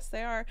fuck, I guess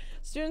they are.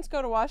 Students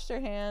go to wash their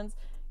hands,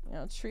 you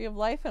know, tree of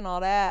life and all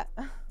that,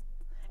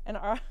 and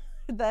are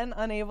then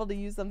unable to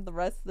use them the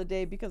rest of the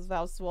day because of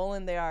how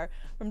swollen they are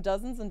from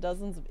dozens and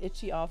dozens of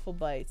itchy, awful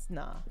bites.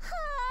 Nah.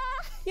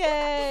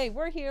 Yay,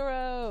 we're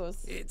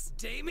heroes. It's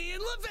Damien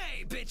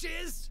LaVey,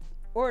 bitches!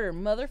 Order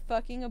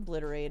motherfucking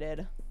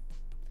obliterated.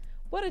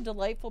 What a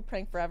delightful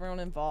prank for everyone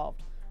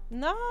involved.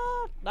 Nah,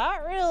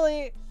 not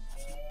really.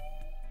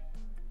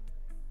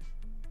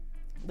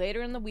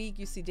 Later in the week,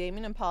 you see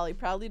Damien and Polly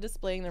proudly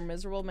displaying their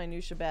miserable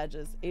minutia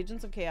badges.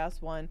 Agents of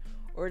Chaos 1,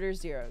 Order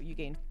 0. You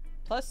gain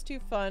 +2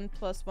 fun,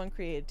 +1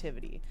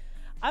 creativity.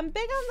 I'm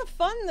big on the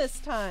fun this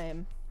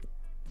time.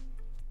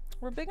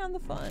 We're big on the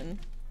fun.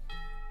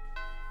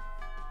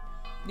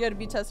 You had to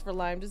be tested for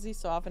Lyme disease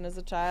so often as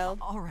a child.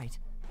 All right.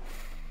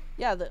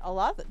 Yeah, a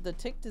lot of the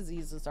tick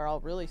diseases are all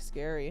really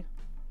scary.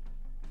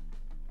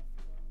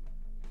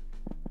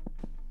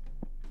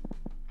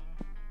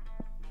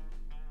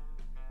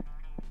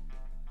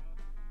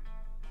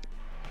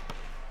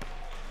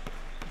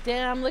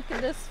 Damn, look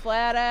at this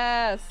flat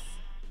ass.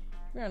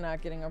 We're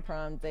not getting a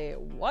prom date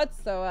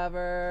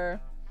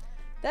whatsoever.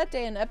 That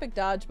day, an epic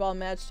dodgeball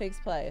match takes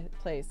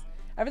place.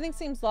 Everything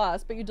seems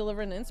lost, but you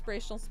deliver an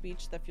inspirational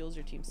speech that fuels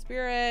your team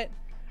spirit.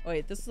 Oh,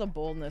 wait, this is a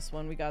boldness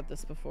one. We got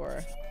this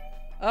before.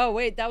 Oh,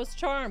 wait, that was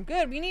charm.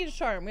 Good, we need a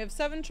charm. We have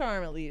 7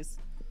 charm at least.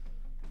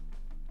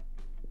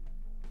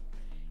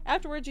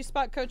 Afterwards, you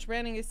spot Coach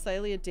ranting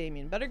slyly at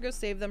Damien. Better go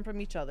save them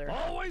from each other.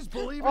 Always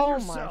believe in oh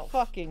yourself. My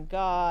fucking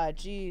god.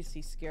 Jeez,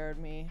 he scared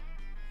me.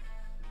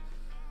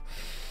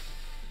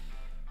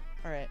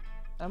 Alright,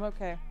 I'm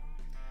okay.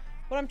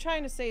 What I'm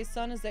trying to say,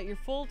 son, is that you're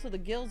full to the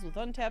gills with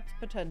untapped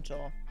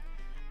potential.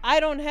 I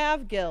don't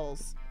have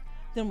gills.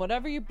 Then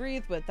whatever you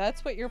breathe with,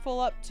 that's what you're full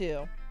up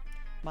to.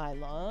 My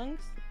lungs?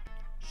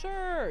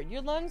 Sure,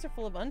 your lungs are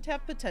full of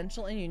untapped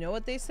potential, and you know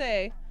what they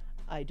say.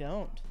 I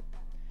don't.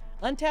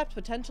 Untapped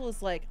potential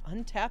is like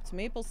untapped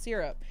maple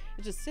syrup.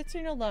 It just sits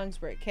in your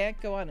lungs where it can't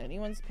go on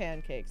anyone's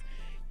pancakes.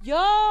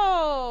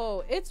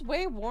 Yo! It's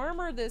way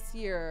warmer this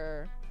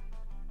year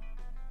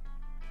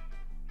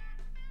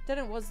than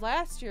it was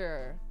last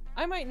year.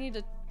 I might need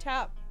to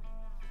tap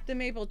the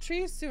maple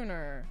trees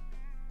sooner.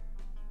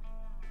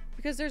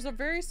 Because there's a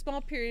very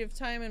small period of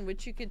time in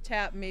which you could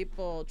tap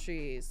maple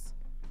trees.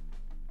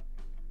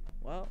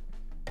 Well,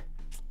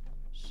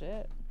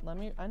 shit.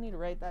 I need to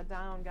write that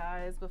down,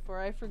 guys, before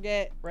I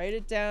forget. Write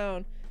it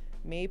down.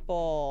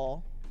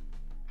 Maple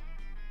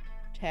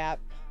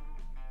tapping.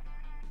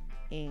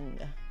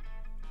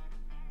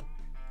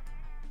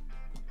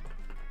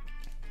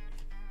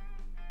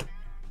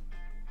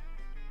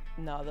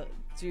 No,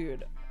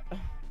 dude.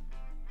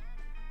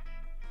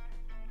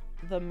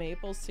 The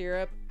maple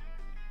syrup.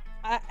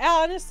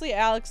 Honestly,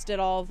 Alex did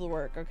all of the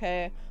work,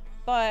 okay?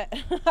 But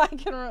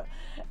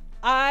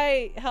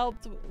I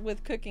helped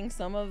with cooking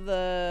some of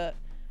the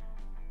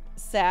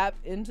sap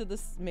into the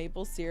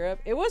maple syrup.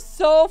 It was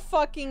so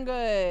fucking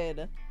good.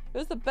 It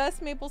was the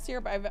best maple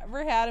syrup I've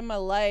ever had in my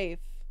life.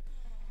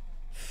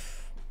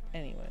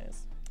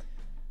 Anyways.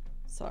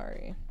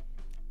 Sorry.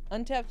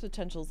 Untapped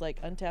potential is like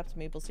untapped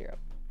maple syrup.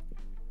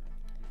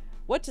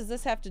 What does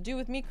this have to do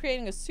with me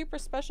creating a super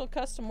special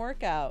custom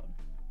workout?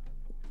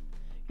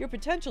 Your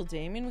potential,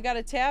 Damien. We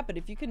gotta tap it.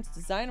 If you can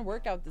design a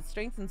workout that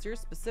strengthens your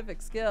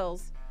specific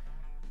skills,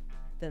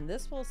 then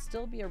this will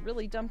still be a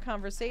really dumb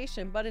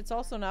conversation, but it's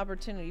also an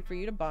opportunity for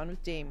you to bond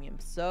with Damien.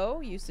 So,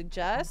 you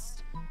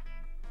suggest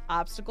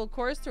obstacle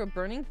course through a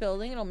burning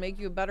building. It'll make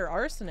you a better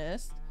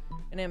arsonist.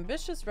 An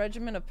ambitious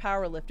regimen of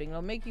powerlifting.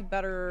 It'll make you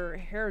better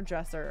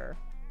hairdresser.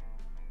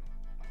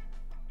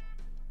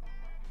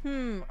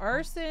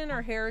 Arson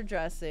or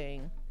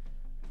hairdressing?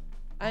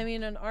 I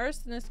mean, an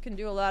arsonist can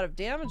do a lot of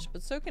damage,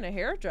 but so can a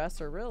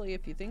hairdresser, really,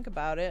 if you think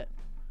about it.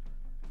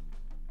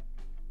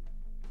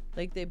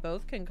 Like, they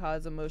both can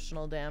cause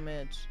emotional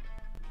damage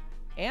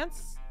and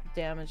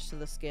damage to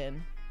the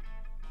skin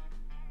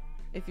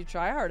if you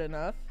try hard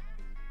enough.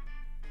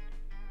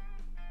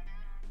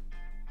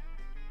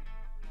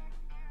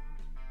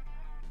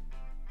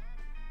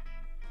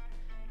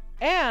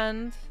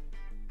 And,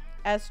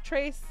 as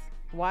Trace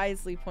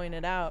wisely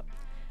pointed out,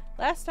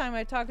 last time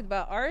I talked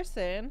about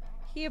arson,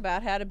 he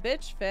about had a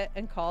bitch fit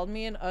and called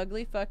me an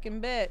ugly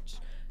fucking bitch.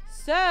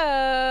 So,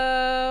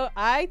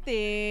 I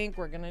think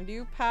we're gonna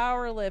do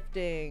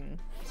powerlifting.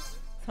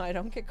 So I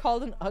don't get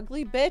called an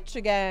ugly bitch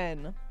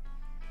again.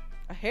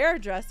 A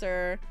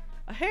hairdresser?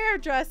 A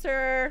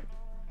hairdresser?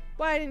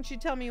 Why didn't you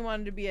tell me you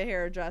wanted to be a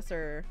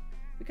hairdresser?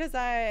 Because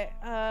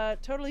I,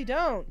 totally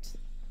don't.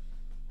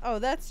 Oh,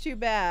 that's too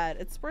bad.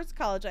 At sports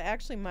college, I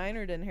actually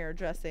minored in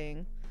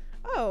hairdressing.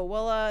 Oh,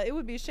 well, it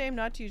would be a shame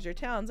not to use your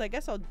talents. I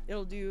guess I'll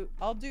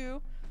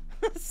do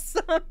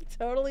some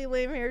totally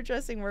lame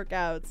hairdressing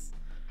workouts.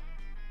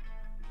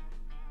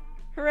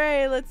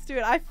 Hooray, let's do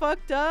it. I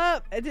fucked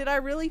up. Did I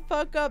really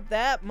fuck up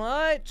that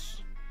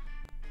much?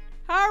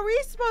 How are we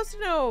supposed to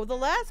know? The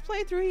last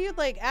playthrough, he had,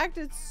 like,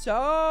 acted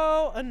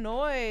so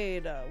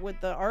annoyed with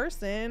the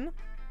arson.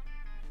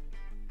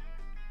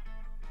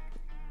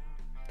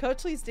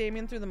 Coach leads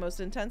Damien through the most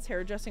intense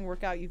hairdressing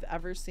workout you've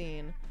ever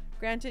seen.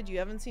 Granted, you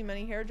haven't seen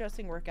many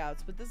hairdressing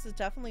workouts, but this is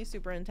definitely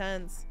super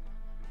intense.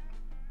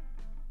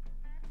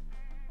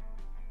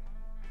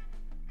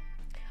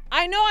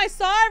 I know I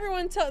saw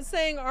everyone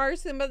saying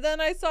arson, but then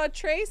I saw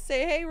Trace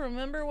say, hey,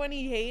 remember when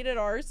he hated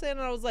arson?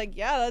 And I was like,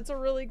 yeah, that's a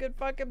really good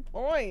fucking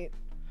point.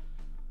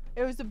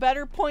 It was a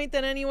better point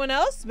than anyone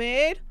else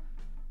made.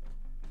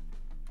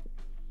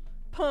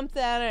 Pump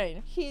that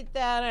iron, heat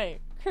that iron,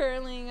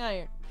 curling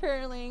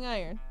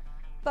iron,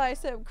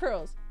 bicep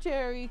curls,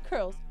 Jerry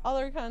curls,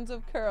 other kinds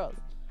of curls,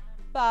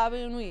 bob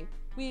and weave,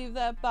 weave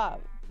that bob,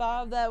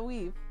 bob that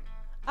weave.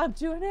 I'm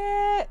doing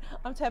it!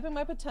 I'm tapping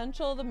my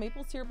potential. The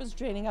maple syrup is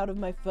draining out of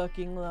my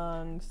fucking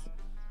lungs.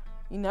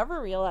 You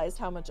never realized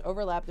how much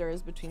overlap there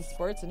is between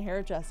sports and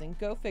hairdressing.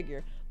 Go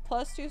figure.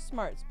 +2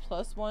 smarts,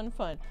 +1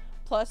 fun,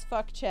 plus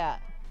fuck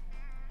chat.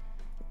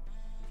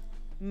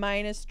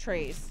 Minus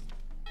Trace.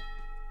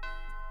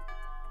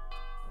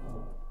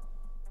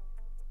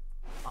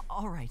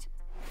 All right.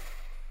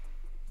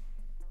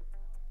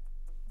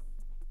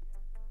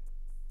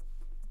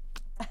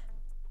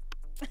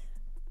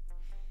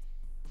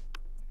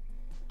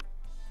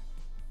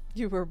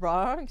 You were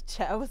wrong?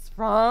 Chat was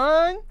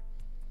wrong?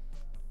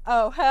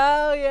 Oh,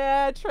 hell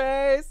yeah,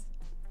 Trace.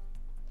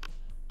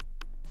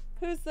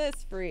 Who's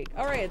this freak?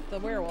 Alright, it's the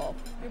werewolf.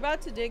 You're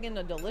about to dig in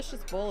a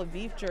delicious bowl of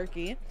beef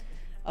jerky.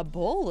 A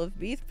bowl of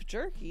beef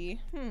jerky?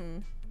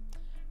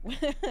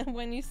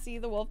 When you see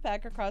the wolf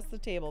pack across the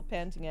table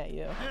panting at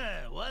you.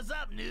 What's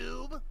up,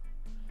 noob?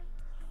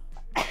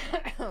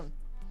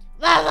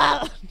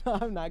 No,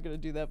 I'm not gonna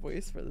do that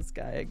voice for this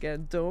guy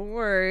again. Don't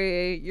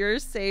worry. You're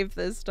safe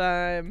this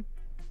time.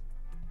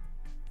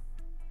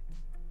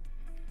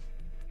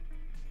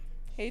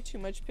 Hey, too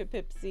much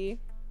pipipsy.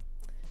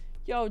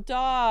 Yo,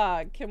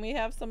 dog, can we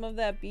have some of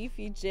that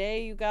beefy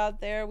J you got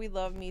there? We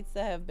love meats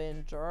that have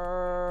been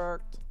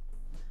jerked.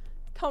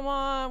 Come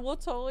on, we'll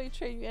totally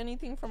trade you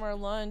anything from our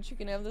lunch. You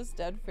can have this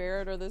dead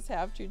ferret or this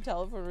half-chewed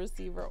telephone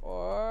receiver,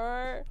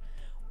 or...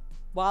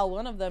 While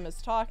one of them is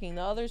talking,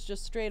 the other's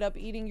just straight up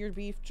eating your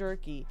beef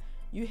jerky.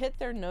 You hit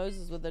their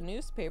noses with a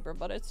newspaper,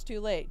 but it's too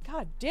late.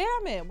 God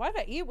damn it! Why'd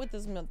I eat with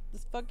this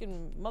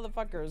fucking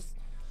motherfuckers?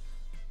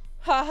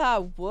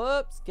 Haha,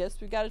 whoops. Guess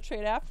we gotta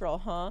trade after all,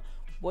 huh?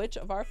 Which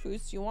of our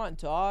foods do you want,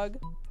 dog?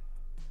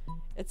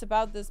 It's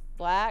about this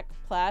black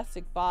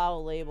plastic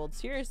bottle labeled,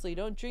 seriously,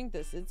 don't drink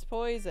this. It's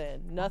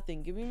poison.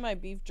 Nothing. Give me my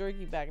beef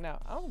jerky back now.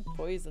 I don't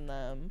poison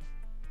them.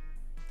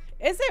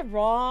 Is it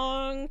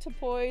wrong to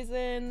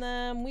poison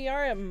them? We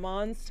are at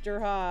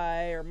Monster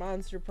High, or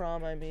Monster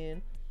Prom, I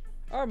mean.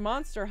 Or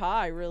Monster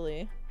High,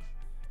 really.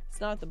 It's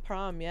not the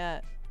prom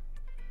yet.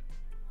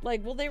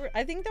 Like, will they...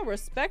 I think they'll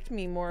respect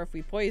me more if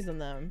we poison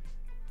them.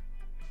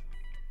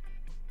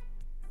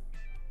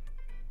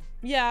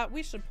 Yeah,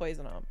 we should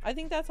poison them. I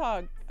think that's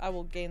how I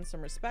will gain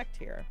some respect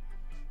here.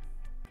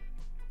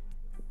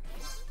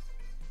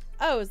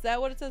 Oh, is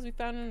that what it says? We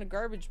found it in a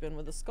garbage bin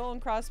with a skull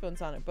and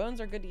crossbones on it. Bones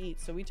are good to eat,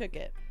 so we took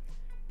it.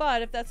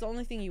 But if that's the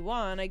only thing you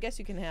want, I guess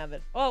you can have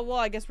it. Oh, well,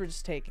 I guess we're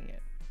just taking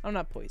it. I'm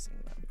not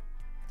poisoning them.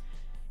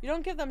 You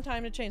don't give them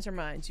time to change their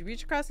minds. You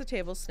reach across the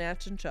table,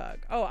 snatch and chug.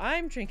 Oh,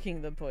 I'm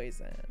drinking the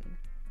poison.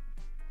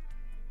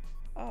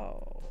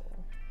 Oh.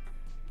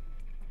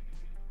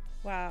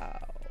 Wow.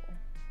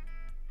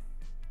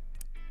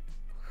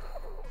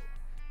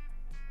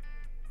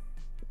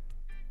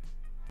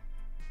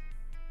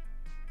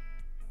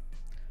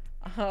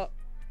 On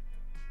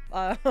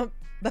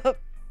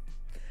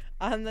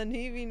the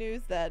TV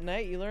news that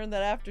night, you learned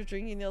that after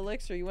drinking the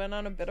elixir, you went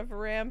on a bit of a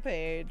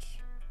rampage.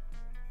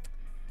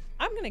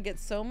 I'm gonna get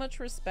so much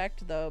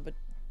respect, though, but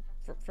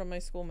from my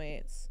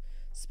schoolmates.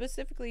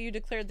 Specifically, you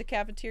declared the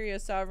cafeteria a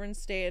sovereign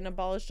state and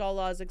abolished all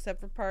laws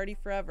except for party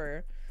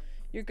forever.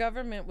 Your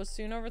government was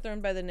soon overthrown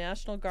by the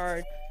National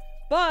Guard,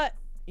 but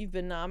you've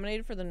been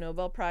nominated for the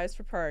Nobel Prize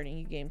for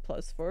partying. You gained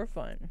 +4 for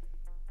fun.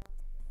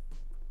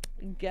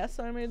 Guess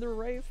I made the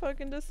right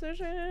fucking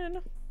decision.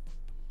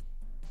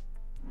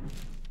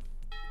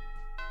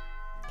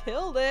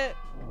 Killed it.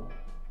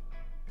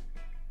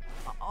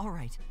 All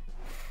right.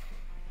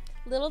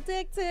 Little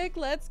dick tick,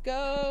 let's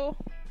go.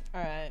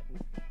 All right.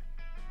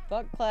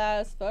 Fuck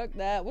class, fuck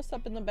that. What's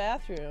up in the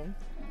bathroom?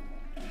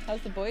 How's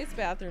the boys'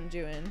 bathroom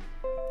doing?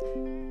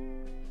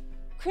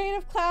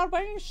 Creative Cloud,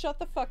 why don't you shut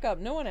the fuck up?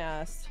 No one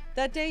asked.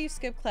 That day you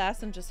skip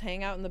class and just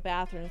hang out in the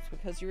bathrooms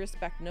because you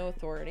respect no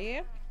authority.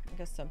 I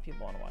guess some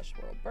people want to watch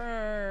the world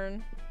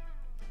burn.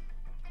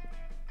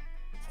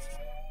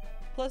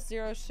 +0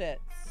 shits,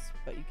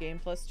 but you gain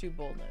 +2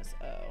 boldness.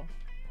 Oh.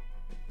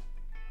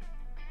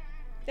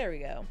 There we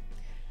go.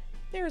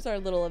 There's our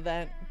little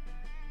event.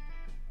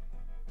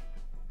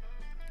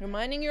 You're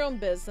minding your own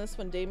business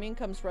when Damien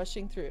comes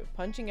rushing through,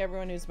 punching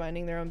everyone who's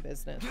minding their own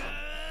business.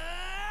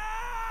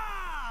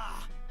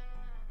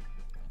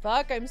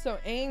 Fuck, I'm so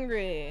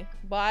angry.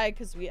 Why?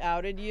 Because we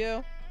outed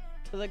you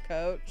to the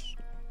coach.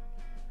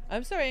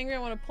 I'm so angry I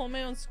want to pull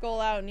my own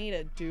skull out and eat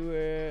it. Do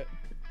it.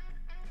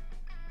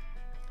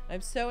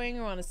 I'm so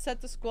angry I want to set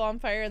the school on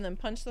fire and then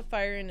punch the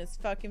fire in his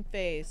fucking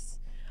face.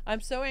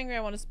 I'm so angry I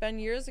want to spend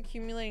years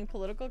accumulating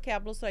political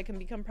capital so I can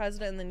become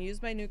president and then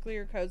use my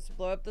nuclear codes to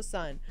blow up the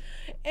sun.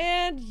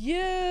 And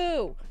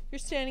you're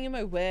standing in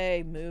my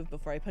way. Move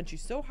before I punch you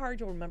so hard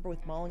you'll remember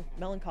with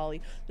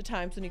melancholy the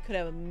times when you could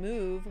have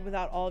moved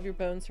without all of your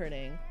bones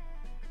hurting.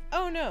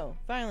 Oh no,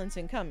 violence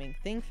incoming.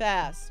 Think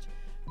fast.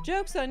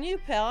 Joke's on you,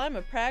 pal. I'm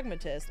a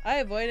pragmatist. I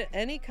avoid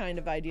any kind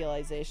of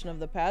idealization of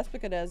the past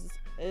because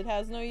it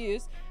has no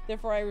use.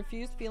 Therefore, I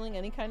refuse feeling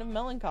any kind of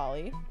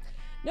melancholy.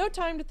 No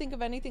time to think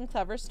of anything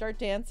clever. Start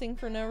dancing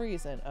for no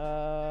reason.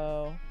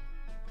 Oh.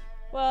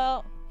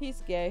 Well,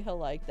 he's gay. He'll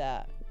like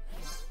that.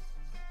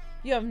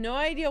 You have no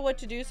idea what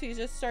to do, so you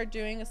just start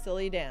doing a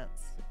silly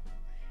dance.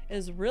 It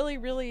is really,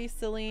 really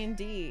silly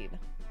indeed.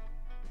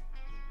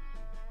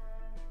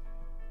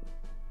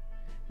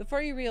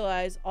 Before you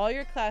realize, all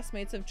your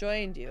classmates have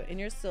joined you in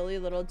your silly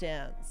little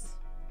dance.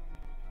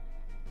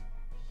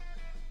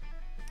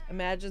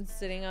 Imagine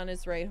sitting on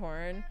his right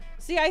horn.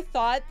 See, I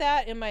thought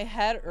that in my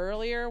head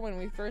earlier when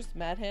we first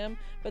met him,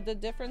 but the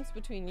difference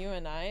between you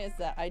and I is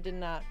that I did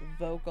not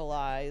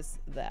vocalize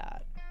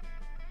that.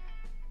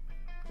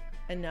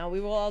 And now we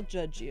will all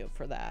judge you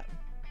for that.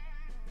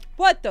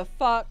 What the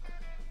fuck?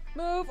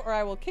 Move or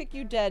I will kick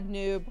you dead,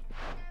 noob.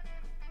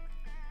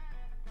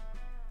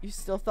 You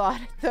still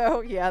thought it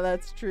though? Yeah,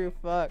 that's true,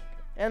 fuck.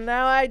 And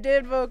now I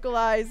did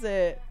vocalize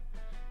it.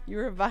 You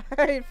were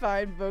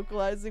fine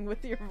vocalizing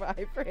with your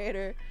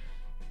vibrator.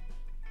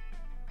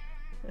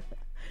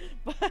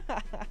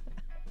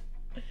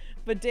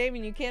 But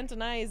Damien, you can't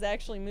deny he's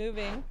actually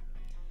moving.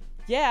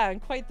 Yeah,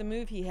 and quite the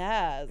move he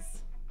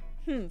has.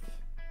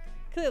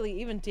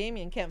 Clearly, even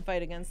Damien can't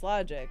fight against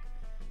logic.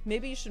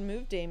 Maybe you should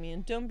move,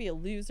 Damien. Don't be a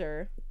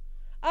loser.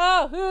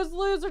 Oh, who's the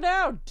loser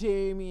now?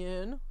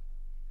 Damien.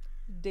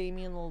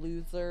 Damien the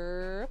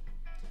loser.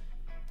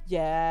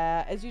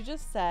 Yeah, as you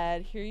just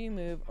said, here you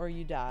move or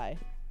you die.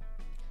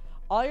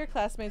 All your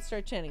classmates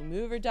start chanting,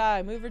 move or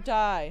die, move or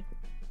die.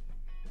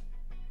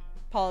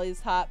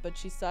 Polly's hot, but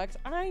she sucks.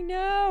 I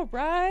know,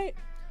 right?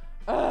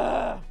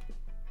 Ugh.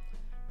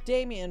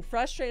 Damien,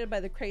 frustrated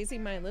by the crazy,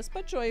 mindless,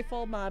 but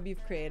joyful mob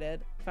you've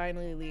created,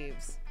 finally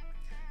leaves.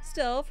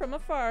 Still, from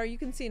afar, you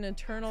can see an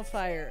eternal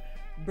fire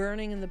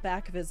burning in the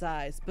back of his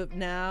eyes, but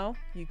now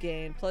you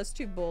gain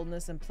 +2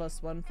 boldness and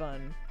 +1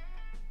 fun.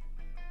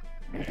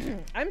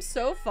 I'm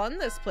so fun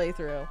this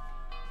playthrough.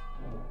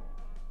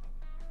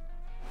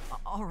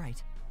 All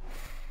right.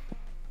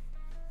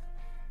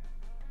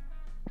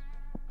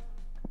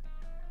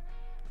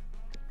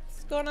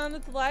 What's going on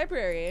at the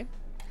library?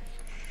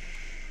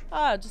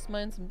 Ah, just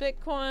mine some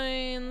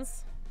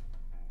bitcoins.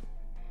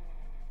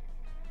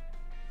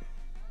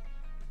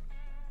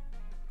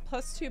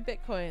 +2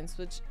 bitcoins,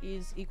 which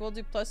is equal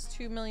to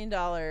 +2 million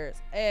dollars.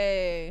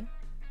 Hey.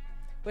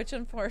 Which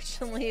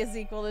unfortunately is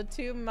equal to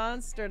 2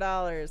 monster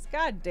dollars.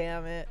 God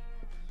damn it.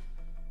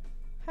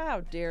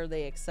 How dare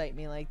they excite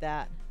me like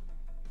that?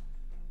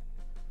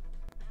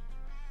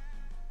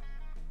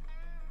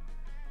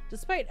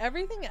 Despite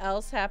everything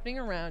else happening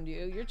around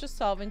you, you're just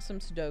solving some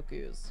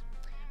Sudokus.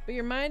 But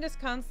your mind is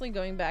constantly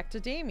going back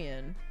to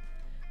Damien.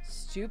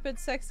 Stupid,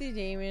 sexy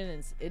Damien and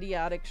his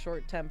idiotic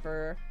short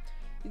temper.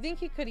 You think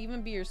he could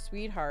even be your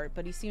sweetheart,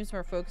 but he seems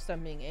more focused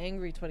on being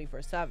angry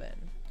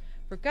 24/7.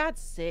 For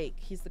God's sake,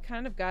 he's the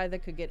kind of guy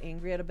that could get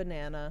angry at a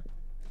banana.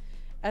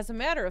 As a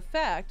matter of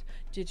fact,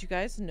 did you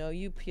guys know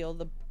you peel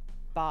the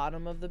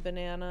bottom of the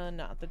banana,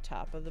 not the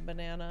top of the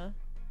banana?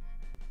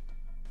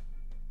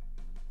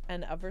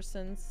 And ever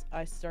since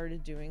I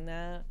started doing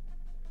that,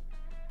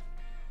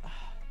 the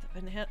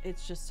banana,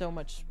 it's just so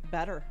much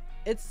better.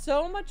 It's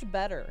so much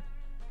better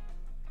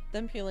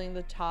than peeling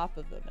the top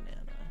of the banana.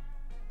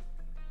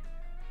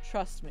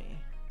 Trust me.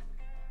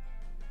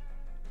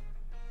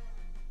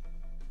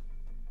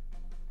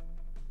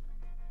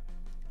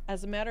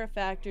 As a matter of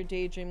fact, your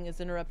daydreaming is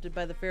interrupted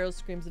by the feral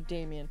screams of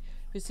Damien,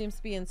 who seems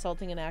to be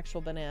insulting an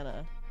actual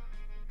banana.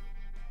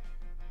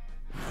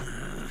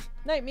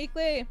 Night,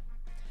 Meekly!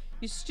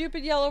 You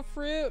stupid yellow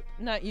fruit!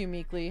 Not you,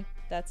 Meekly.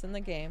 That's in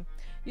the game.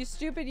 You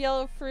stupid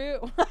yellow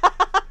fruit!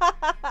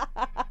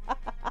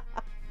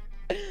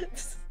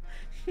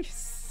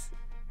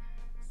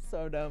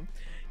 So dumb.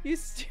 You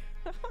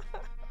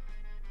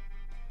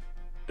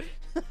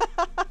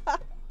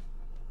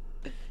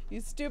You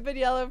stupid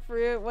yellow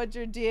fruit, what's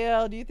your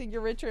deal? Do you think you're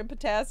richer in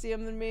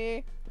potassium than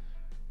me?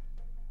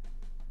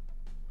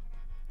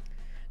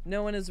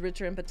 No one is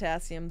richer in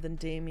potassium than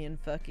Damien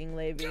fucking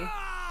Levy.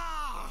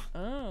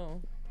 Oh.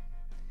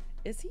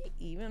 Is he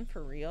even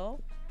for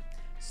real?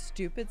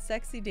 Stupid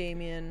sexy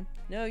Damien.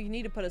 No, you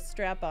need to put a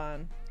strap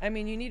on. I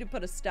mean, you need to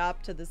put a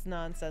stop to this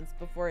nonsense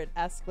before it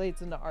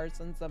escalates into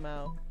arson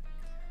somehow.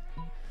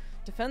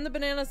 Defend the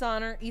banana's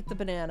honor, eat the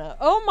banana.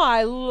 Oh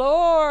my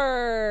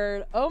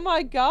lord! Oh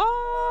my god!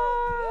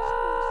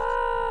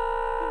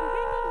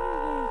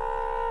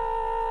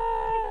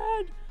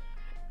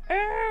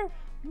 Oh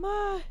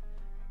my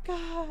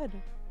god!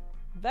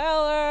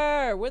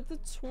 Valor with the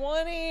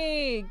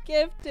 20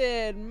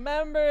 gifted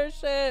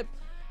membership.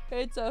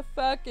 It's a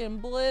fucking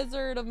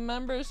blizzard of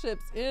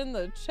memberships in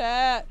the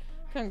chat.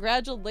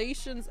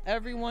 Congratulations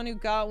everyone who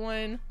got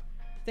one.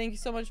 Thank you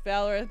so much,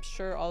 Valor. I'm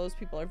sure all those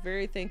people are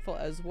very thankful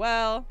as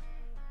well.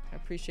 I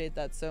appreciate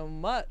that so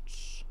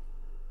much.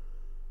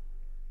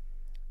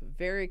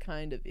 Very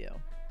kind of you.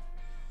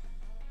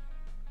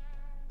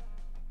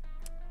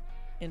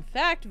 In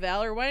fact,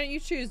 Valor, why don't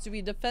you choose? Do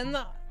we defend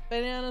the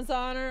banana's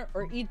honor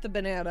or eat the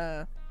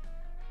banana?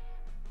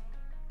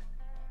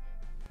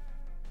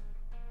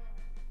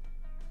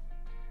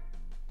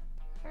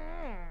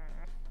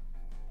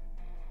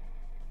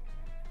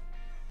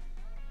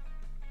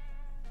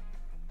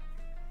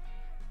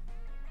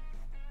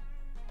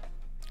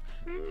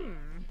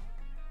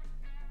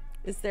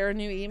 Is there a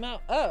new email?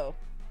 Oh,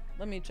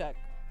 let me check.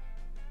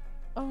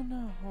 Oh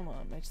no, hold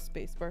on. My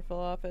spacebar fell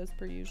off as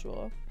per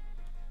usual.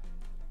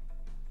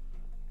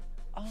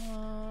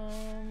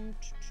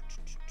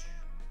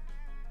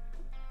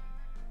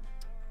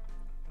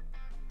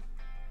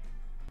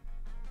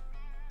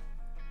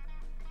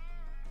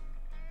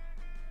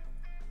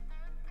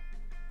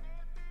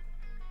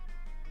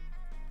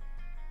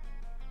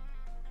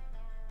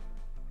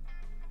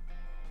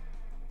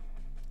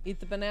 Eat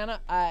the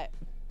banana?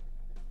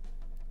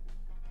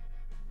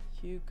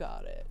 You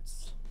got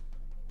it.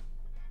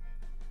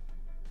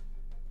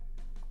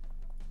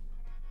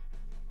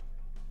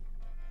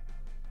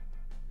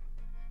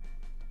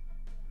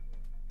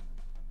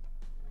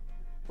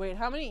 Wait,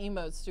 how many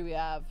emotes do we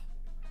have?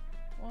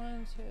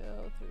 1, 2,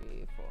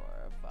 3, 4,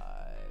 5,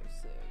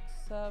 6,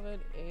 7,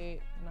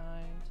 8,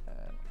 9, 10,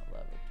 11,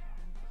 12,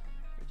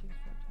 13, 14,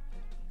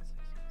 15, 16,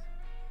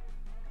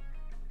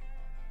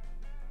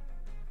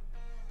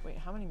 17. Wait,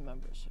 how many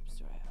memberships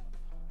do I have?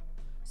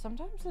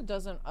 Sometimes it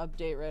doesn't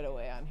update right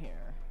away on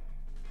here.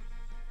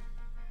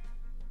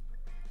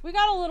 We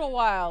got a little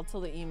while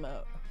till the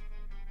emote.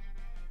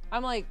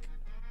 I'm like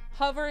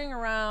hovering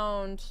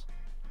around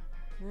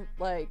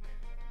like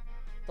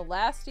the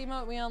last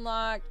emote we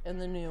unlocked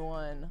and the new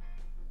one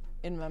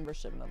in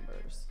membership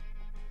numbers.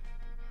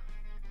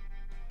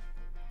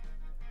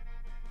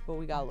 But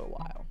we got a little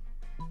while.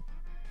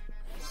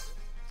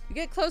 You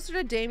get closer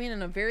to Damien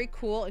in a very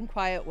cool and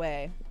quiet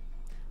way.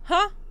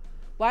 Huh?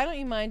 Why don't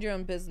you mind your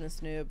own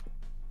business, noob?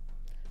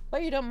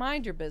 But you don't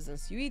mind your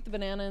business. You eat the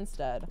banana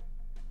instead.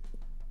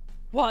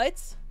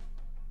 What?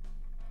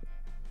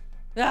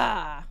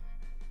 Ah!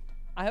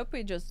 I hope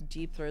we just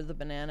deep throated the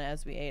banana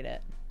as we ate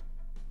it.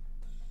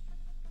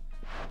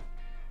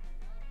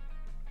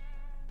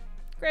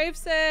 Grave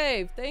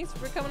save! Thanks for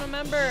becoming a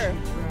member!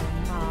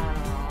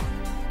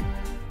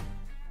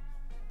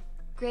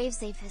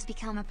 Gravesafe has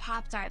become a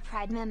Pop-Tart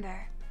Pride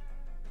member.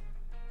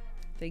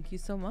 Thank you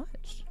so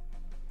much.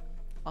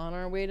 On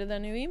our way to the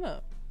new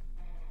emote.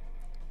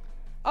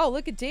 Oh,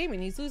 look at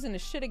Damien. He's losing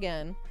his shit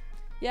again.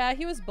 Yeah,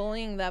 he was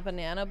bullying that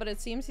banana, but it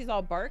seems he's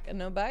all bark and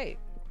no bite.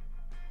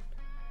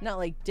 Not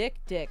like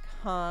Dick,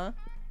 huh?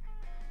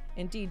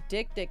 Indeed,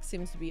 Dick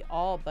seems to be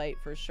all bite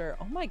for sure.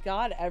 Oh my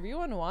god,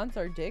 everyone wants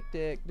our Dick,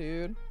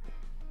 dude.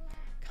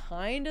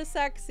 Kinda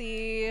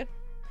sexy.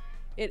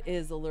 It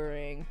is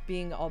alluring,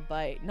 being all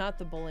bite, not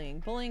the bullying.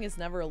 Bullying is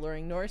never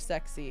alluring nor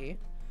sexy.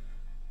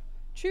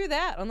 True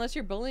that, unless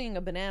you're bullying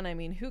a banana. I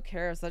mean, who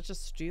cares? That's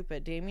just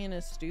stupid. Damien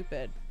is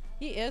stupid.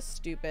 He is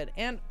stupid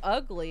and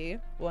ugly,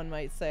 one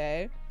might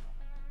say.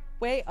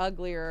 Way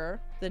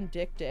uglier than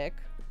Dick.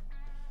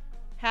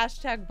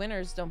 Hashtag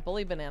winners don't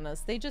bully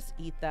bananas. They just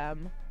eat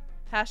them.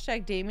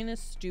 Hashtag Damien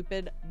is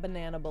stupid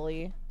banana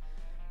bully.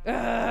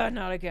 Ugh,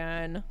 not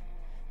again.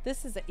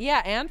 This is it.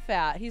 Yeah, and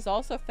fat. He's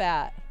also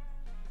fat.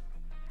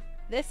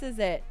 This is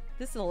it.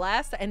 This is the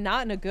last, and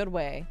not in a good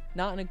way.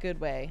 Not in a good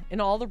way.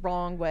 In all the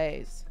wrong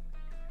ways.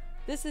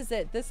 This is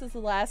it. This is the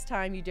last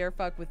time you dare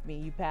fuck with me,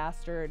 you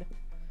bastard.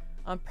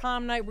 On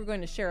prom night, we're going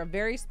to share a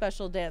very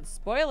special dance.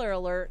 Spoiler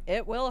alert,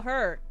 it will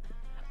hurt.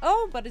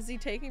 Oh, but is he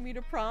taking me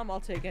to prom? I'll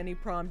take any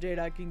prom date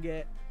I can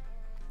get.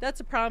 That's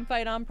a prom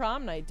fight on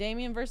prom night.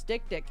 Damien versus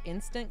Dick.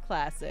 Instant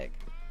classic.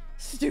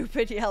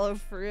 Stupid yellow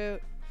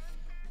fruit.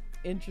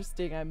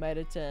 Interesting, I might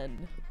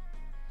attend.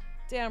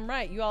 Damn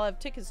right, you all have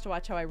tickets to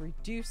watch how I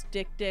reduce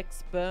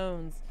Dick's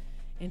bones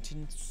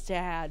into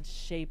sad,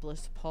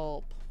 shapeless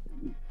pulp.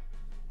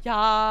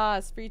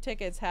 Yas, free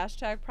tickets.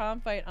 Hashtag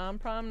prom fight on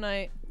prom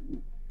night.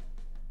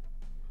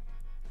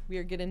 We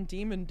are getting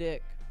demon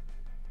dick.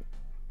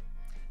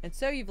 And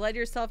so you've led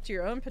yourself to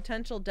your own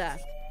potential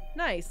death.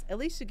 Nice. At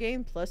least you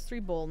gain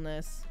 +3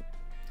 boldness.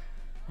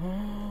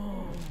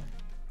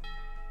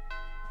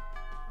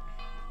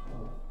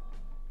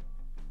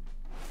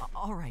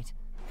 All right.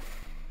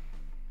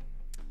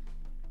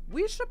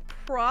 We should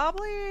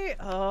probably...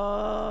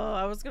 Oh,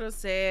 I was gonna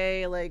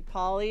say, like,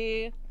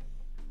 Polly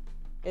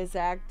is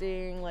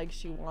acting like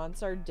she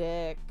wants our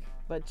dick,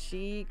 but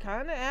she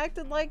kind of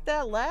acted like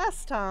that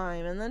last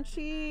time, and then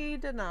she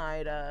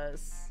denied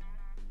us.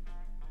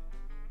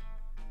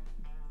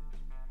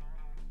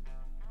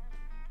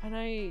 And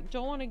I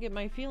don't want to get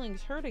my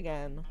feelings hurt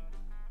again.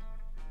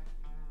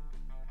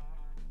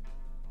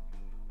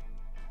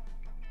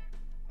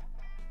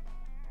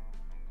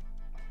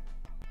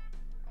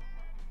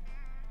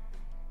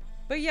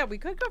 But yeah, we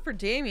could go for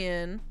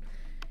Damien.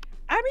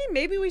 I mean,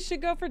 maybe we should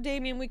go for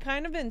Damien. We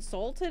kind of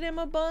insulted him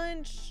a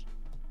bunch.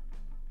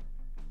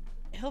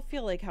 He'll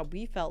feel like how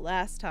we felt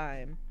last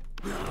time.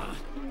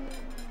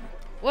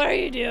 What are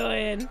you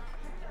doing?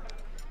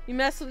 You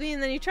mess with me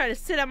and then you try to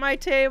sit at my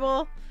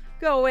table?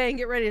 Go away and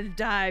get ready to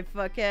die,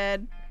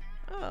 fuckhead.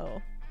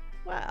 Oh,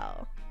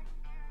 wow.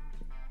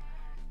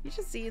 You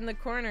just eat in the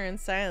corner in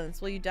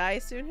silence. Will you die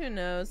soon? Who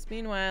knows?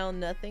 Meanwhile,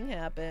 nothing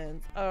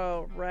happens.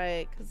 Oh,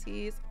 right, because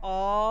he's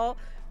all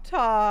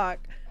talk,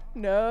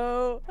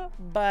 no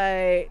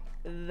bite.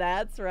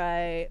 That's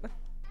right.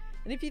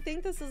 And if you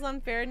think this is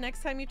unfair,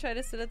 next time you try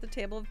to sit at the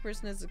table of a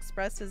person who has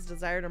expressed his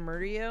desire to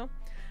murder you,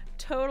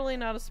 totally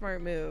not a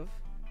smart move.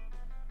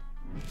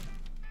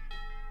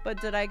 But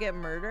did I get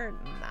murdered?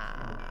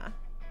 Nah.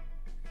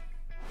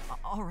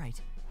 All right.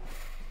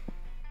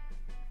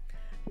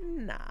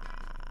 Nah.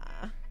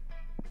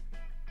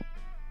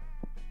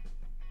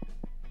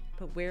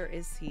 But where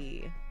is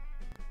he?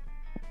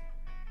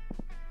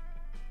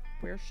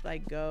 Where should I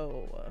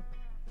go?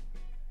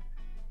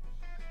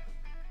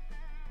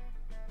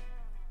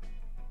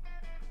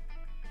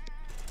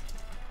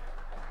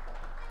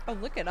 Oh,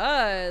 look at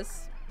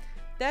us.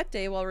 That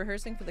day, while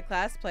rehearsing for the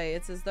class play,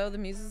 it's as though the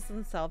muses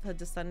themselves had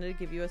descended to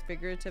give you a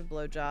figurative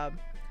blowjob.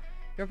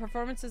 Your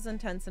performance is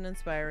intense and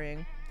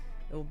inspiring.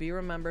 It will be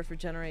remembered for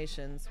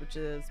generations, which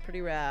is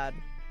pretty rad.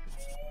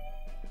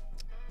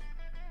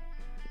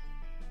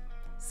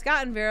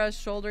 Scott and Vera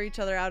shoulder each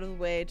other out of the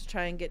way to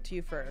try and get to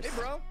you first. Hey,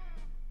 bro.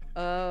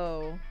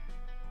 Oh.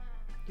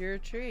 You're a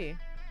tree.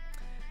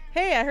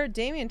 Hey, I heard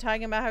Damien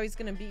talking about how he's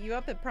gonna beat you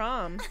up at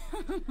prom.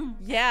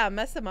 Yeah,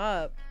 mess him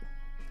up.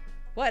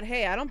 What?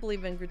 Hey, I don't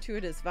believe in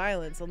gratuitous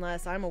violence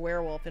unless I'm a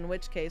werewolf, in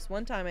which case,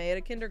 one time I ate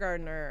a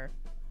kindergartner.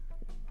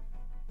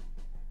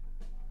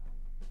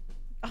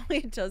 Oh,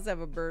 he does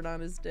have a bird on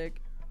his dick.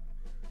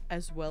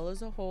 As well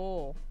as a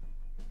hole.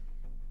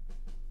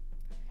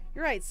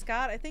 You're right,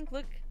 Scott.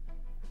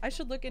 I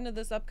should look into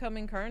this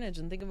upcoming carnage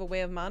and think of a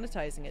way of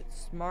monetizing it.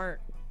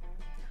 Smart.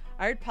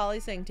 I heard Polly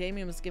saying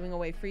Damien was giving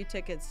away free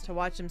tickets to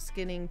watch him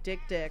skinning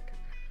Dick.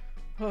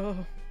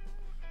 Oh,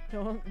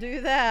 don't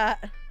do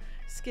that.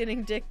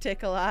 Skinning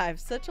Dick alive.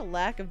 Such a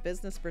lack of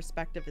business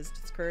perspective is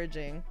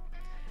discouraging.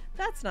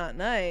 That's not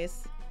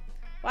nice.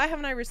 Why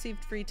haven't I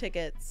received free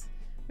tickets?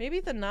 Maybe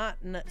the not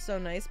so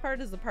nice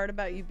part is the part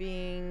about you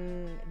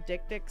being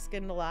Dick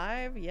skinned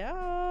alive?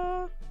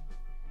 Yeah.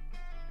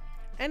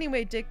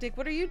 Anyway, Dick,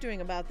 what are you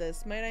doing about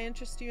this? Might I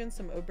interest you in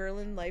some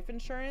Oberlin life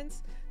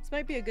insurance? This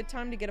might be a good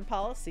time to get a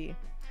policy.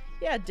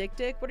 Yeah,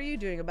 Dick, what are you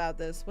doing about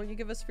this? Won't you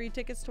give us free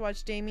tickets to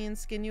watch Damien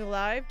skin you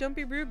alive? Don't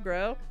be rude,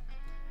 bro.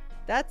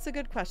 That's a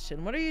good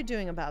question. What are you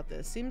doing about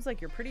this? Seems like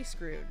you're pretty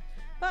screwed.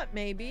 But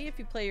maybe, if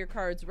you play your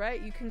cards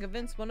right, you can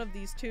convince one of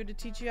these two to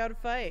teach you how to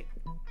fight.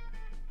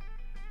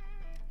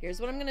 Here's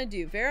what I'm gonna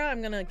do. Vera,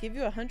 I'm gonna give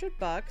you $100, and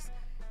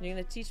you're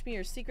gonna teach me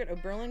your secret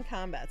Oberlin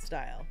combat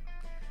style.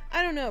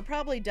 I don't know,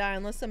 probably die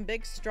unless some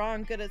big,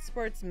 strong, good at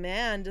sports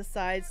man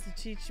decides to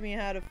teach me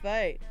how to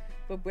fight.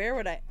 But where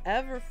would I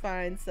ever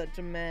find such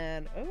a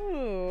man?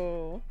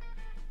 Oh.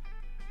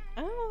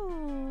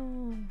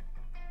 Oh.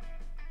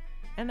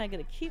 And I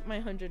gotta keep my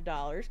 $100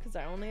 because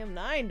I only have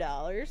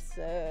 $9,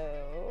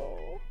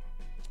 so...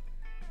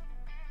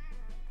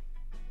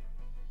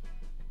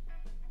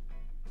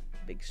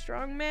 Big,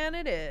 strong man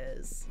it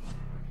is.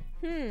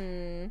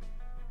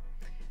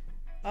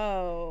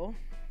 Oh,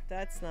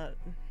 that's not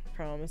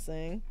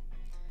promising.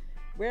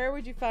 Where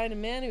would you find a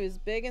man who is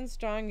big and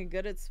strong and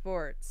good at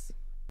sports?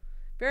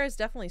 Vera's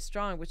definitely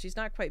strong, but she's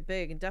not quite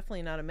big and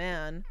definitely not a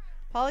man.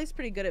 Polly's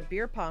pretty good at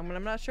beer pong, but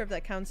I'm not sure if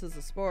that counts as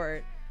a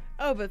sport.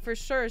 Oh, but for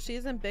sure, she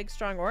isn't big,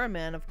 strong, or a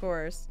man, of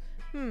course.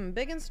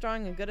 Big and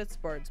strong and good at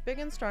sports. Big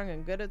and strong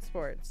and good at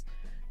sports.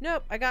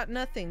 Nope, I got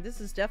nothing.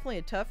 This is definitely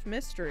a tough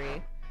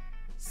mystery.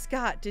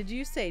 Scott, did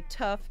you say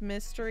tough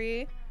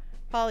mystery?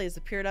 Polly has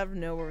appeared out of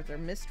nowhere with her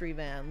mystery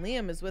van.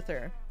 Liam is with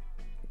her.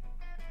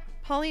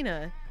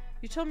 Paulina,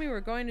 you told me we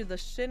were going to the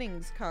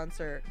Shinings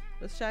concert.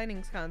 The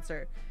Shinings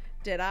concert.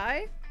 Did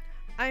I?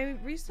 Where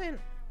did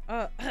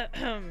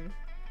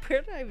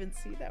I even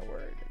see that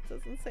word? It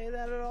doesn't say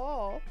that at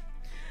all.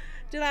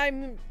 Did I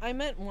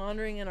meant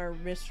wandering in our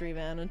mystery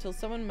van until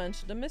someone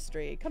mentioned a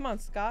mystery. Come on,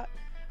 Scott.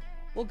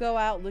 We'll go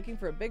out looking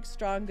for a big,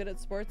 strong, good at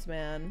sports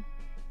man.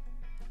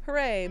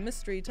 Hooray,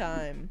 mystery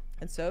time.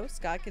 And so,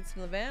 Scott gets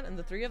in the van and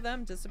the three of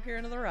them disappear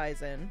into the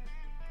horizon.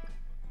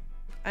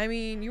 I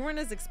mean, you weren't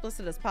as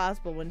explicit as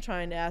possible when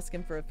trying to ask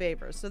him for a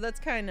favor, so that's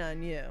kinda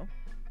on you.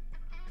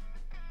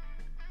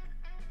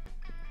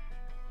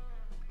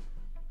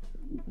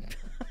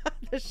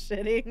 The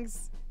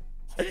Shittings.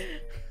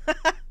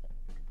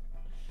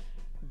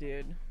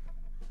 Dude.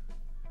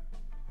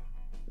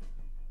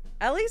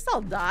 At least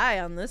I'll die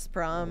on this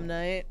prom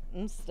night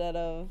instead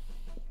of,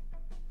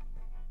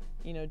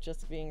 you know,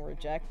 just being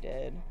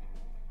rejected.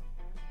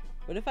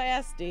 What if I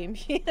ask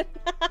Damien?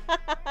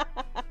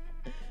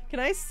 Can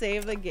I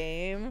save the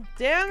game?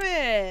 Damn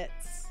it!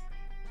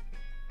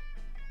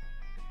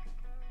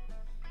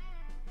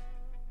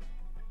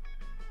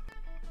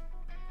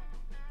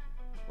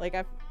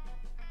 Like,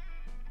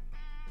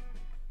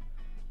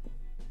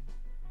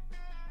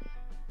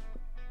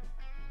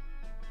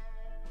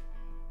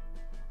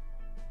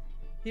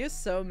 he was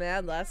so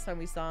mad last time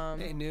we saw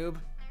him. Hey, noob.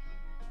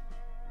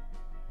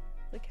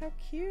 Look how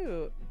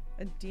cute.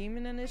 A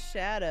demon in his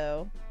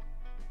shadow.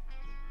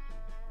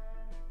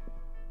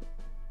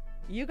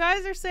 You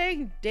guys are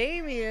saying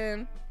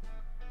Damien.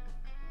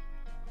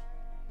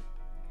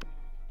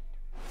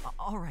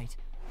 All right.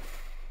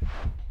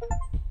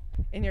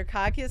 In your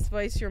cockiest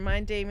voice, you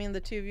remind Damien the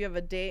two of you have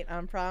a date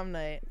on prom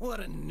night. What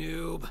a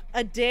noob.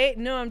 A date?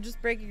 No, I'm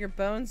just breaking your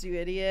bones, you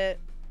idiot.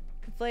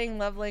 Conflating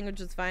love language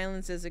with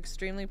violence is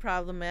extremely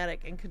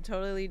problematic and could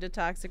totally lead to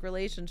toxic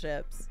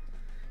relationships.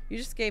 You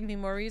just gave me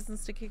more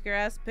reasons to kick your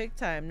ass big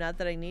time, not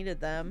that I needed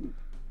them.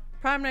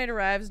 Prom night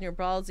arrives and your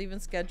ball is even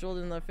scheduled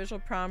in the official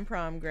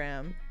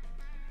prom-gram.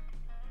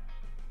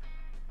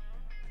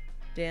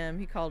 Damn,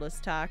 he called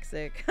us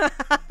toxic.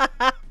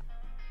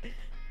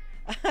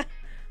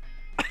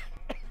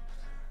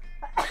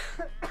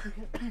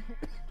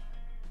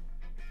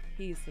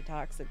 He's the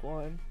toxic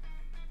one.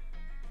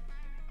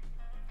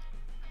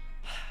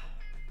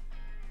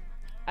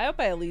 I hope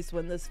I at least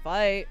win this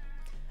fight.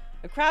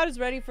 The crowd is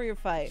ready for your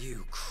fight.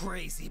 You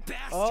crazy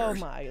bastard. Oh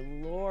my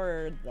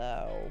lord,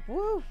 though.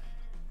 Woof.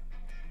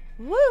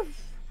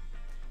 Woof.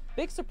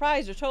 Big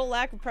surprise, your total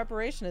lack of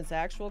preparation has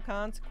actual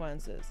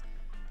consequences.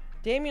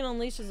 Damien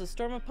unleashes a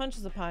storm of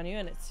punches upon you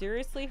and it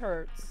seriously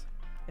hurts.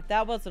 If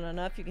that wasn't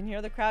enough, you can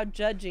hear the crowd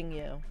judging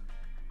you.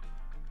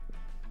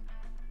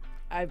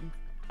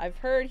 I've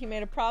heard he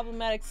made a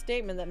problematic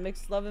statement that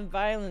mixed love and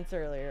violence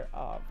earlier.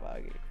 Oh,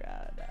 fucking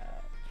god.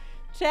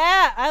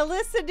 Chat, I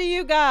listened to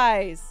you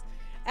guys.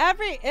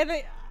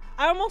 I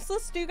almost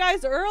listened to you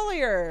guys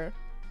earlier.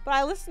 But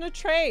I listened to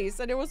Trace,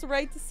 and it was the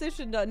right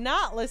decision to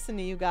not listen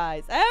to you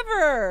guys.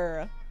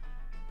 Ever!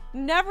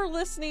 Never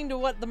listening to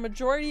what the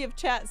majority of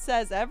chat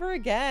says ever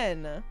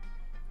again.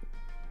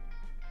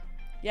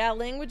 Yeah,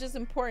 language is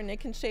important. It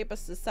can shape a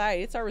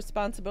society. It's our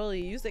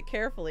responsibility to use it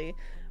carefully.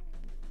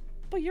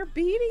 But you're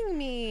beating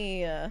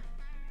me.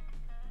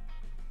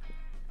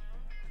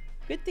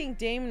 Good thing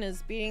Damon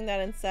is beating that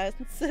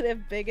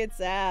insensitive bigot's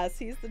ass.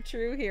 He's the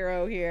true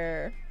hero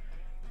here.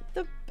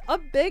 A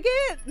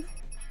bigot?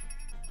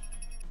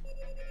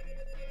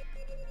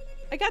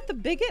 I got the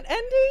bigot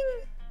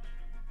ending?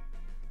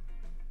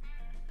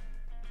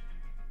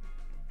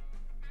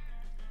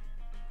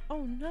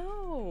 Oh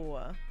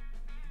no.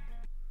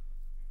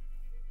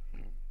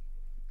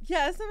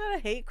 Yeah, isn't it a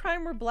hate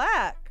crime? We're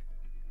black.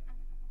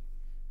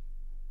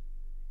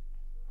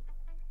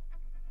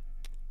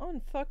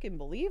 Unfucking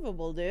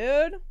believable,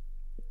 dude.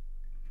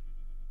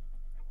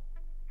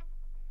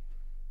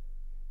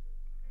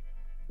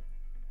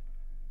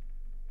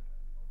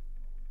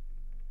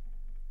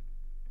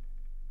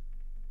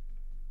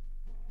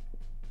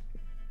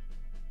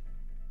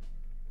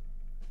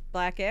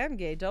 Black and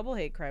gay, double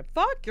hate crime.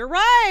 Fuck, you're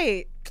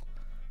right!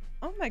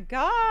 Oh my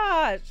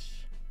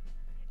gosh.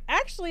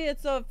 Actually,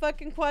 it's a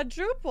fucking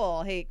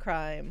quadruple hate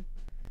crime.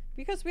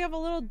 Because we have a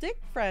little dick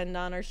friend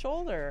on our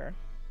shoulder.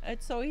 And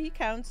so he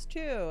counts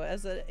too,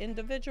 as an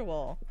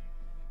individual.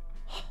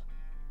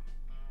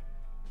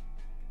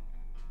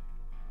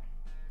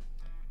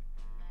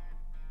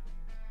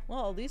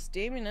 Well, at least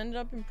Damien ended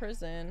up in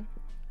prison.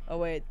 Oh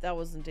wait, that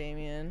wasn't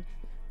Damien.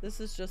 This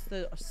is just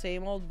the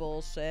same old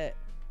bullshit.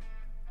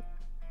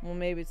 Well,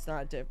 maybe it's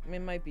not different. It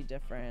might be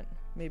different.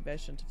 Maybe I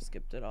shouldn't have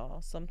skipped it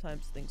all.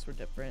 Sometimes things were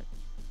different.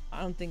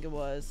 I don't think it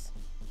was.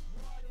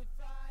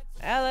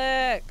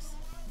 Alex!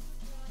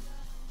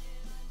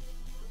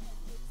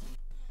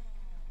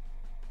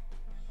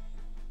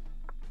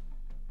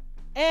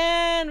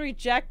 And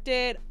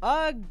rejected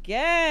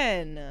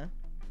again. Are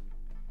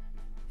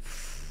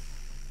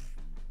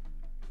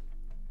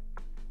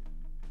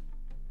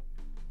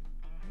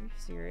you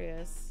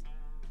serious?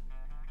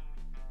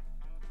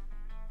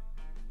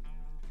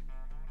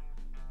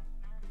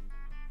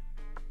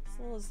 Is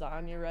the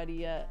lasagna ready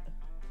yet?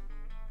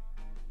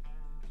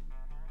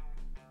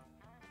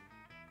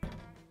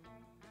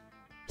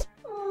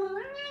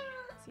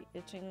 Is he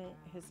itching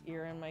his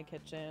ear in my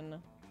kitchen?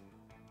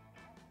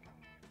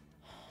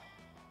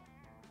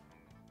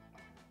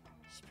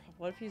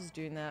 What if he's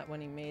doing that when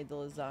he made the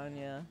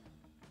lasagna?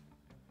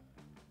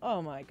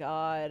 Oh my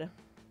god.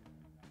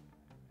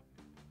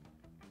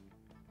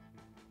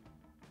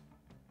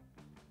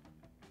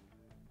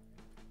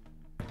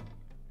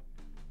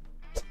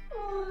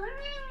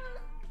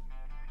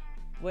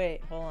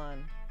 Wait, hold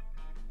on.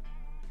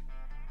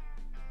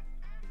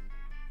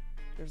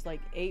 There's like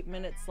 8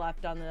 minutes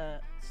left on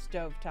the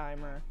stove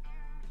timer.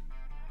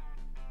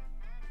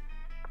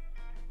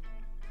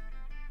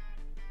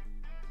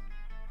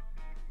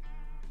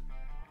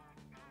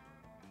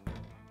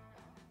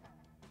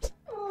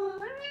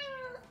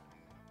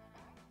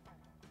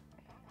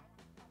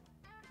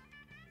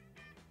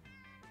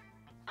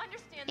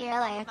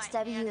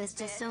 LIXW has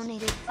just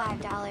donated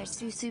 $5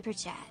 through Super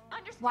Chat.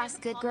 What's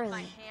good,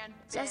 girly?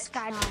 Just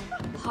got on.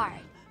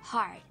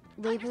 Heart.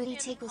 Lay booty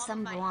tickle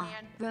some guan.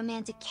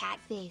 Romantic cat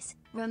face.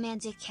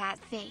 Romantic cat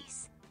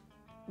face.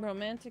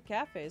 Romantic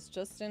cat face,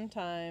 just in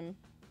time.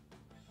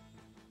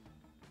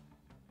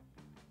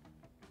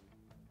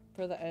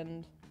 For the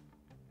end.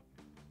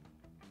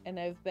 And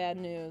I have bad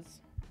news.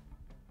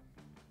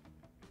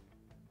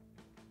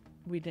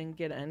 We didn't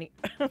get any.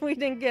 We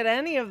didn't get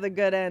any of the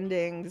good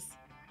endings.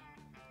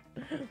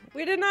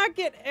 We did not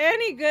get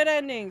any good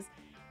endings.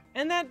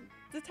 And that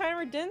the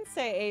timer didn't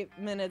say 8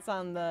 minutes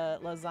on the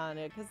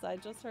lasagna because I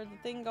just heard the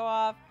thing go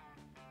off.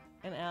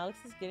 And Alex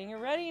is getting it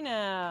ready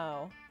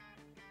now.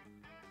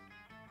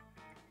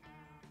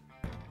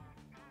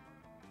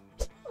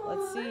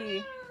 Let's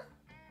see.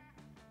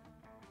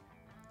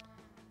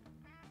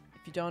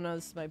 If you don't know,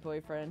 this is my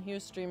boyfriend. He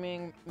was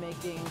streaming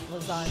making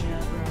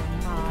lasagna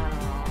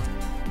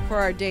for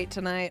our date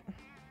tonight.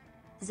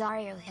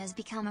 Zario has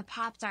become a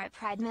Pop Tart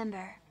Pride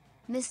member.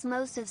 Missed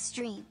most of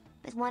stream,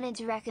 but wanted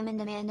to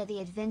recommend Amanda the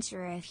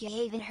Adventurer if you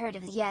haven't heard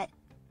of it yet.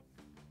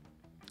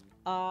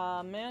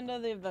 Amanda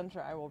the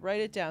Adventurer. I will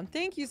write it down.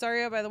 Thank you,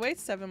 Zario, by the way.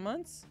 7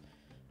 months.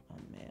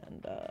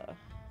 Amanda.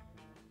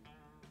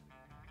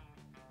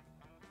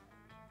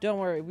 Don't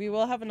worry. We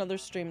will have another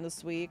stream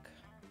this week.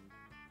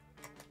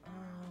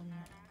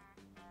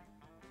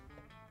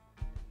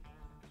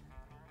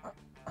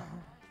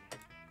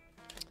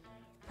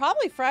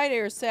 Probably Friday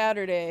or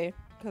Saturday,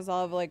 because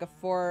I'll have like a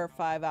 4 or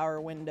 5 hour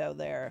window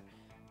there.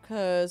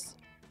 Because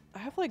I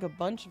have like a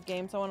bunch of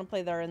games I want to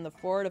play that are in the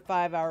 4 to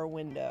 5 hour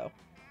window.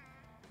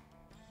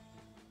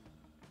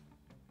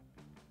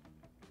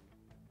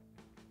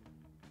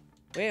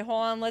 Wait,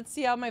 hold on. Let's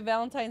see how my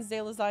Valentine's Day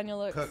lasagna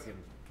looks. Cooking,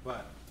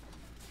 but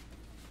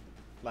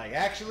like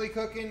actually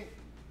cooking,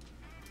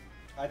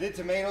 I did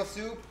tomato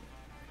soup.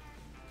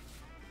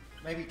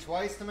 Maybe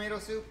twice tomato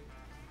soup.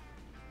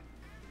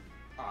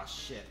 Oh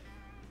shit.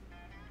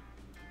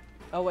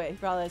 Oh wait, he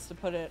probably has to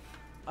put it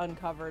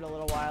uncovered a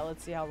little while.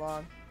 Let's see how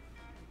long.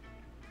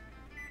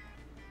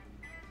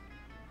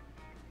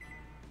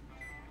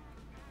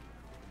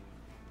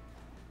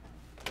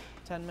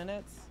 10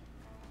 minutes?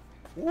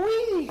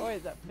 Whee! Oh,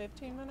 is that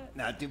 15 minutes?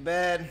 Not too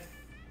bad.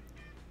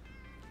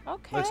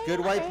 Okay. Looks good,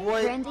 white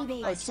boy. Brandy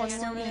Bates just 21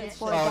 donated minutes.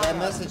 $4 Oh, that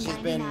message has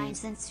been 99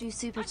 cents through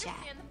Super Chat.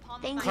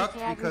 Thank you cucked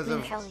for because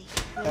everything, of Kelly.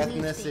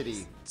 ethnicity.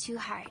 Release 2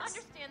 hearts.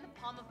 Understand the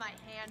palm of my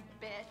hand,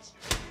 bitch.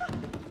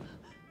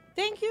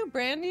 Thank you,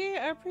 Brandy.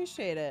 I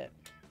appreciate it.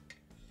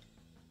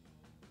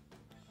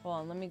 Hold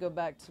on, let me go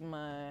back to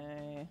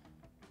my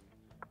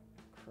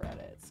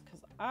credits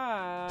because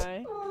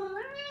I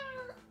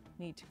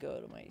need to go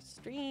to my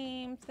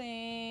stream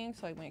thing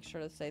so I make sure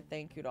to say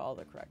thank you to all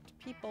the correct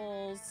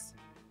peoples.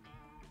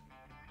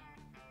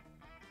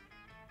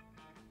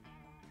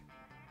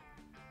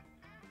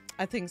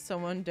 I think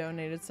someone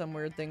donated some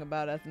weird thing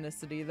about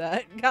ethnicity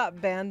that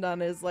got banned on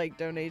his like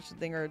donation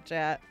thing or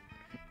chat.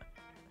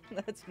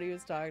 That's what he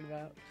was talking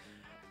about.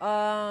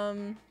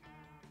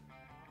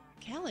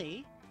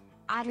 Kelly?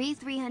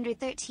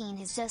 Audrey313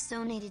 has just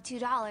donated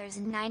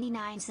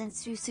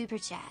 $2.99 through Super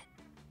Chat.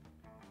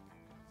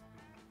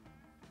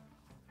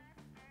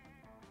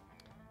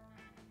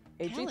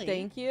 AJ, Kelly?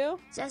 thank you.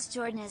 Just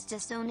Jordan has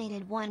just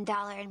donated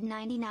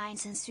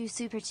 $1.99 through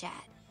Super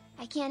Chat.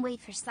 I can't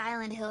wait for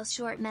Silent Hill's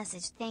short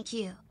message, thank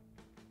you.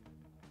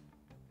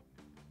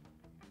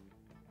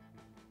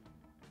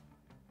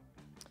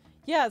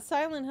 Yeah,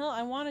 Silent Hill,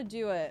 I want to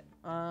do it,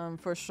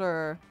 for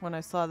sure, when I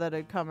saw that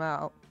it come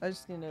out. I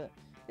just need to...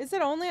 Is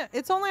it only...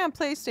 It's only on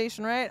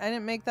PlayStation, right? I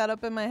didn't make that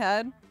up in my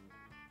head.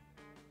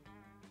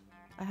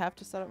 I have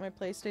to set up my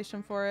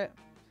PlayStation for it.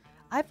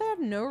 I've had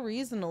no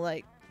reason to,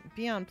 like,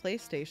 be on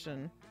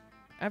PlayStation.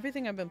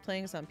 Everything I've been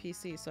playing is on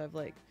PC, so I've,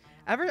 like...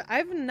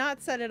 I've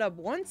not set it up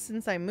once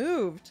since I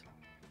moved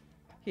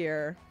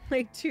here.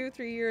 Like,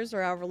 2-3 years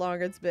or however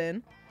long it's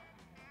been.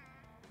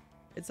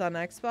 It's on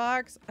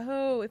Xbox.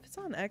 Oh, if it's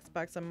on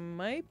Xbox, I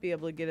might be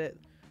able to get it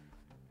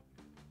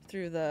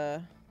through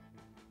the...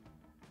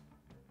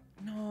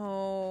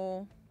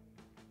 No.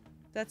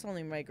 That's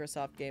only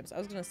Microsoft games. I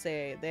was going to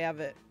say they have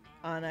it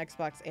on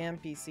Xbox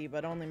and PC,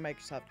 but only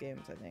Microsoft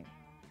games, I think.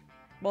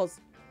 Well,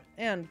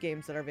 and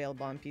games that are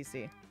available on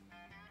PC.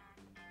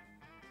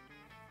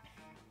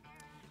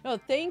 No,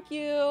 thank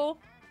you.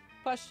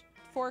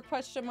 4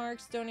 question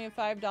marks, donated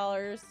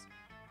 $5.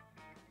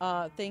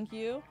 Thank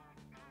you.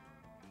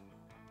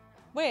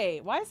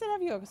 Wait, why does it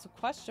have you as a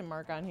question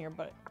mark on here?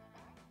 But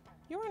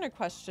you weren't a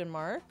question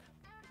mark.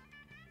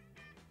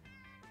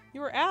 You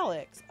were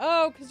Alex.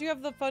 Oh, because you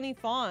have the funny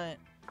font.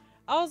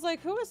 I was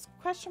like, who is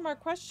question mark,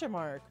 question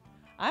mark?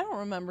 I don't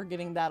remember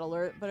getting that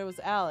alert, but it was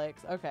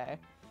Alex. Okay.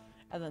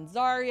 And then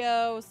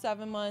Zario,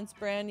 7 months.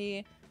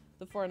 Brandy,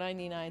 the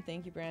 $4.99.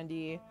 Thank you,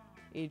 Brandy.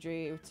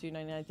 Adri,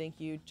 $2.99. Thank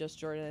you. Just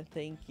Jordan.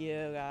 Thank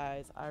you,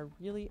 guys. I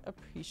really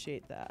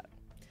appreciate that.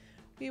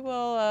 We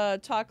will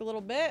talk a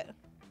little bit.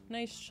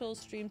 Nice chill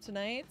stream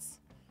tonight.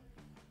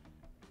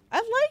 I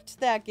liked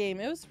that game.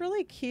 It was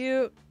really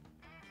cute.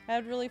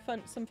 Had really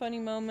some funny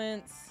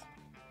moments.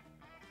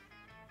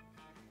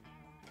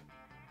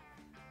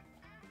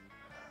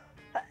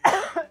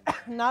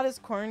 Not as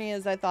corny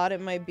as I thought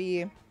it might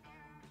be.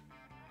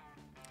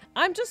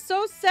 I'm just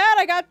so sad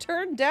I got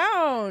turned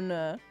down.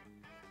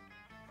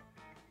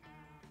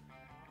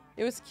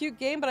 It was a cute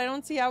game, but I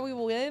don't see how we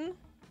will win.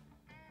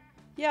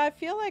 Yeah, I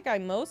feel like I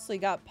mostly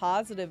got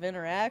positive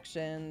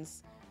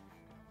interactions.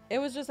 It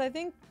was just, I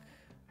think,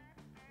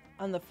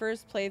 on the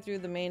first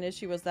playthrough, the main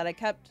issue was that I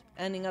kept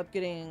ending up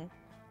getting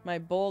my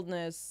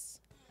boldness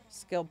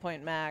skill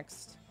point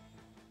maxed.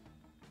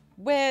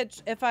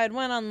 Which, if I had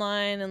went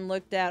online and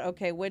looked at,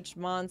 okay, which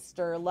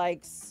monster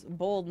likes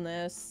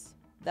boldness,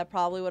 that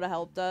probably would have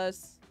helped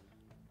us.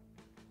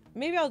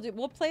 Maybe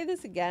we'll play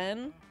this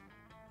again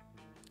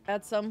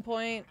at some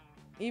point.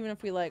 Even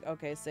if we like,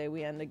 okay, say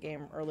we end a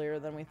game earlier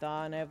than we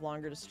thought and I have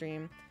longer to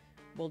stream.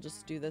 We'll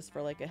just do this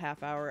for like a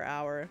half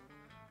hour.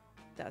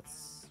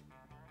 That's,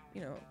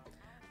 you know,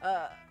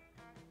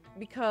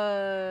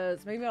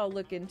 because maybe I'll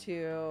look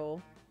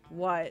into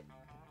what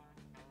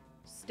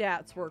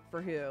stats work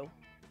for who.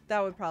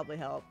 That would probably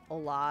help a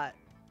lot.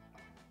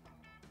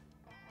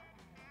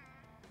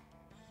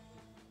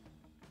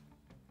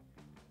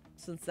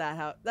 Since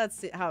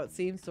that's how it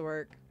seems to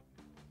work.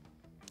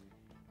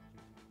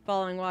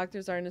 Following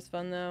walkthroughs aren't as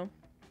fun though.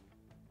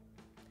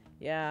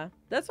 Yeah,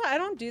 that's why I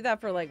don't do that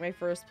for like my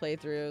first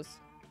playthroughs.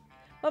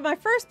 But my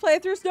first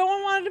playthroughs, no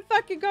one wanted to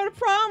fucking go to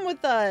prom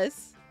with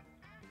us.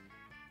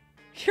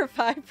 Your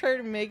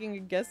 5-part making a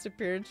guest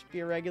appearance should be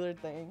a regular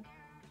thing.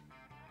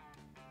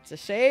 It's a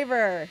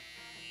shaver.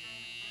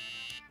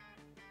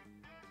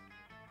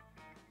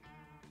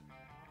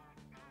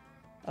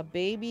 A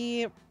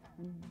baby,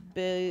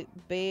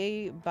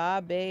 Bobby.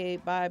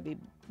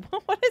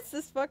 What is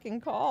this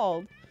fucking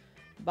called?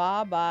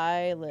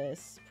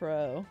 Babyless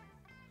Pro.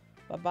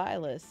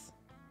 Babyless.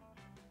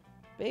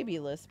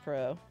 Babyless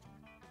Pro.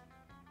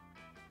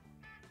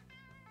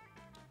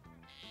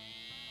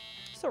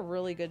 It's a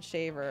really good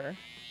shaver.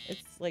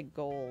 It's like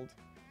gold.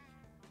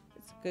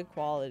 It's good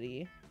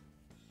quality.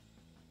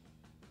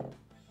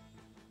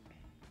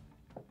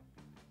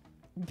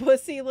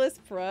 Bussyless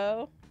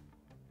Pro.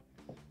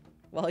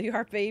 Well, you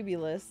are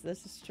babyless.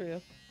 This is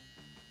true.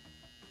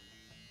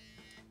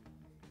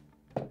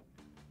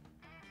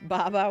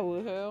 Baba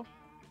Woohoo.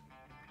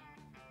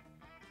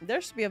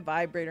 There should be a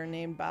vibrator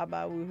named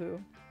Baba Woohoo.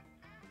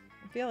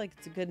 I feel like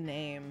it's a good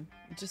name.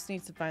 It just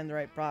needs to find the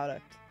right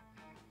product.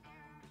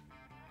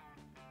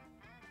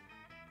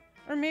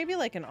 Or maybe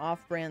like an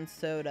off-brand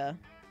soda.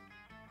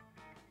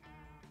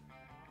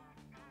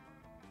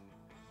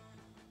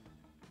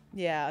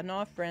 Yeah, an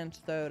off-brand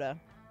soda.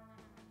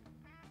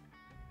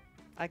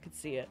 I could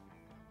see it.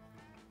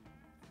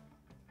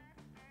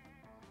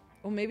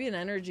 Well, maybe an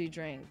energy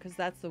drink, because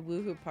that's the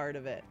woohoo part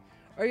of it.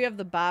 Or you have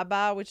the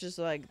Baba, which is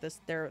like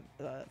this, their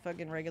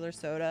fucking regular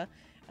soda.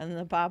 And then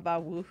the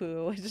Baba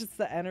Woohoo, which is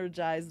the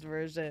energized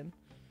version.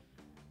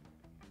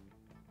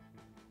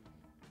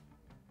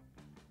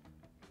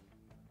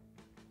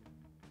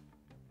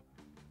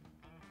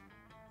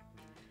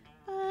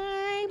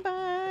 Bye,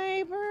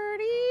 bye,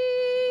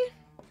 birdie.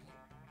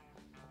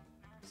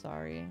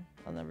 Sorry,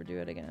 I'll never do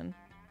it again.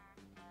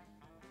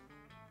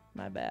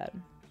 My bad.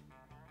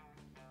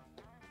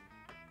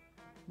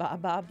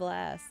 Baja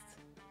Blast.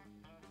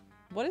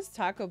 What is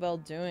Taco Bell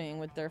doing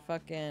with their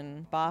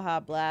fucking Baja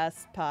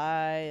Blast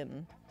pie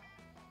and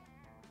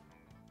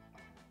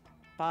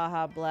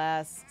Baja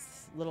Blast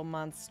little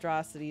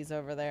monstrosities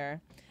over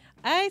there?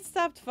 I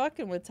stopped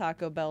fucking with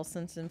Taco Bell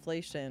since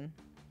inflation.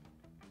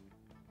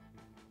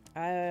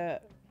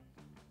 Chapo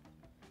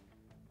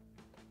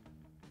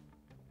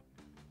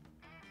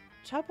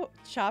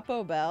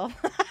Bell.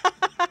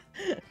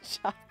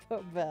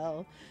 Chapo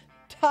Bell.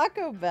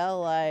 Taco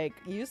Bell, like,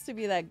 used to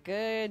be that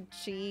good,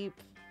 cheap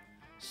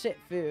shit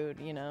food,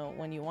 you know,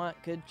 when you want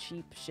good,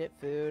 cheap shit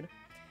food.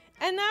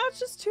 And now it's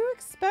just too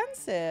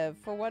expensive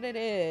for what it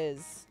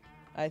is,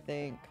 I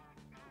think.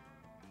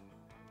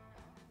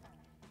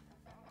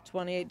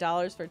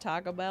 $28 for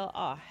Taco Bell?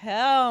 Oh,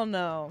 hell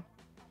no.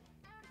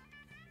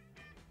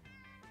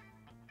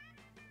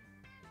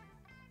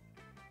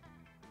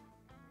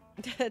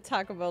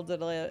 Taco Bell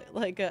did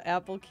like an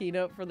Apple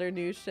keynote for their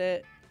new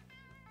shit.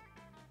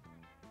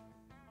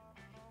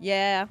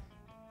 Yeah.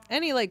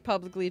 Any like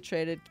publicly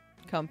traded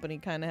company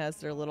kind of has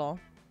their little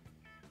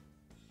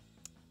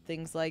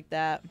things like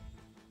that.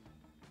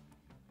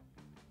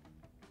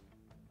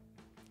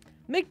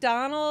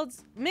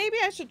 McDonald's, maybe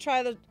I should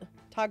try the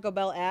Taco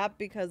Bell app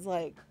because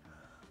like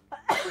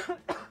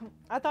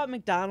I thought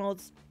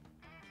McDonald's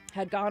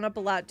had gone up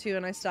a lot too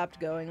and I stopped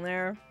going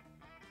there.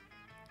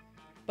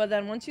 But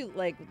then once you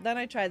like, then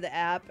I tried the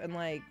app and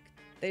like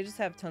they just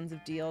have tons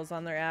of deals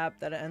on their app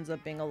that it ends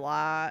up being a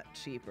lot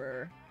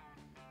cheaper.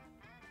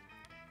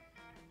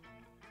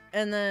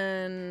 And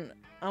then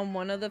on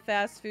one of the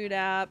fast food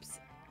apps,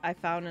 I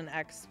found an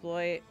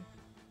exploit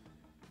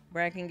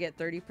where I can get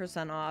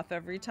 30% off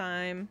every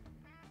time.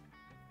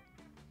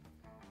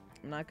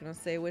 I'm not going to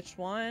say which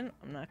one.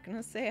 I'm not going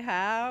to say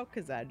how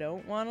because I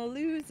don't want to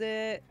lose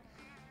it.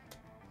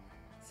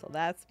 So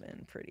that's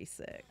been pretty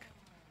sick.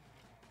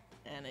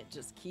 And it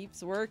just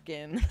keeps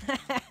working.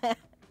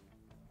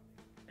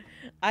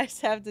 I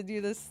just have to do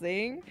this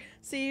thing.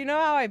 So you know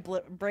how I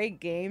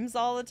break games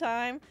all the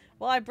time?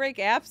 Well, I break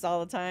apps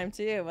all the time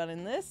too, but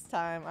in this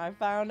time, I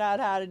found out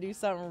how to do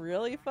something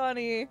really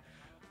funny.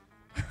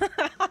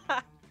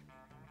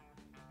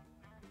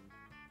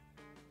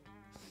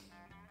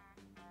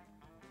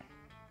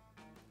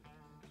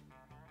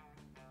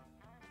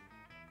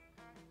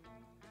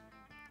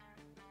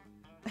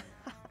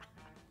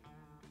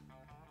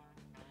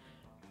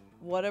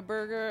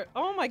 Whataburger.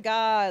 Oh my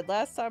god,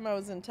 last time I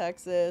was in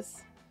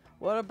Texas,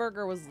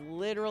 Whataburger was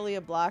literally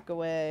a block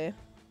away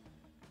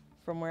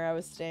from where I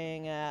was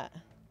staying at.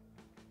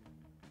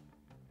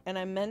 And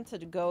I meant to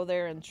go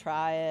there and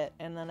try it,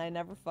 and then I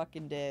never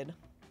fucking did.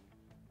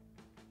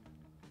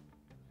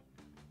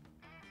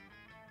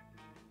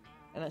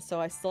 And so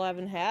I still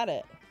haven't had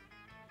it.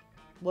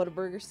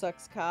 Whataburger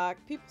sucks cock.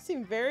 People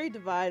seem very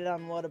divided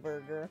on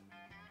Whataburger.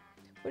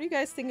 What do you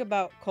guys think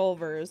about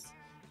Culver's?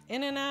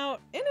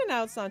 In-N-Out?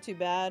 In-N-Out's not too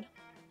bad.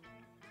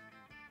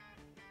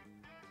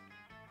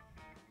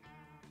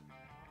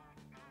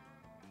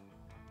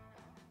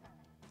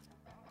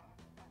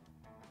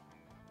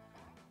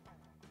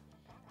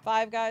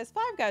 Five Guys?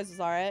 Five Guys is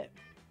alright.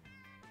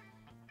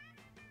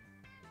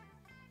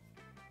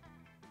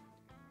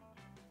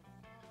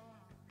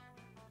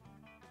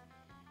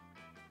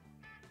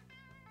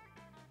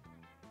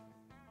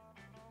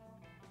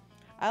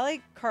 I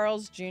like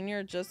Carl's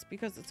Jr. just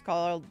because it's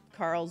called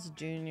Carl's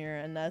Jr.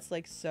 and that's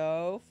like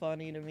so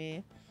funny to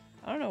me.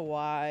 I don't know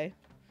why.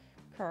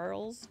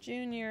 Carl's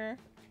Jr.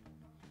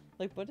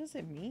 Like, what does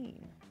it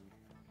mean?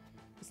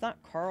 It's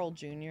not Carl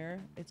Jr.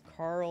 It's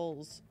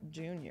Carl's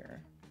Jr.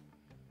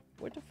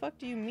 What the fuck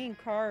do you mean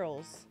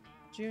Carl's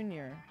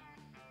Jr.?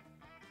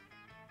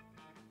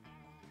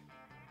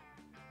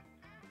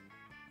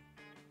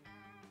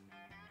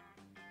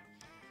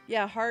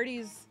 Yeah,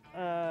 Hardee's.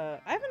 I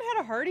haven't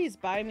had a Hardee's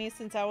by me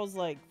since I was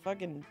like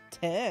fucking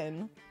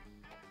 10.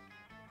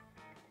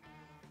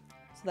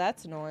 So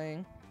that's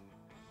annoying.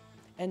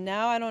 And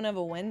now I don't have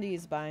a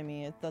Wendy's by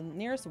me. The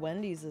nearest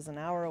Wendy's is an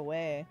hour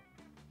away.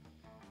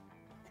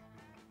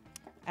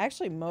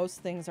 Actually,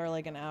 most things are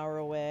like an hour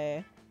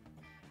away.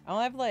 I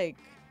don't have like...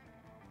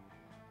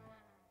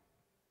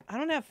 I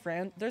don't have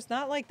there's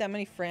not like that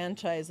many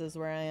franchises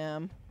where I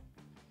am.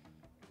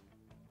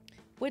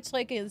 Which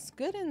like is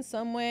good in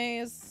some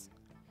ways.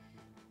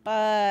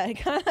 But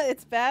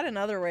it's bad in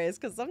other ways.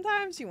 Because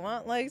sometimes you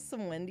want like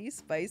some Wendy's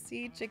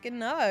spicy chicken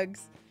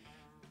nugs.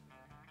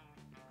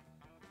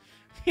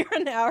 You're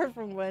an hour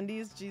from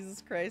Wendy's.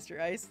 Jesus Christ,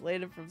 you're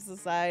isolated from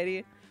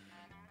society.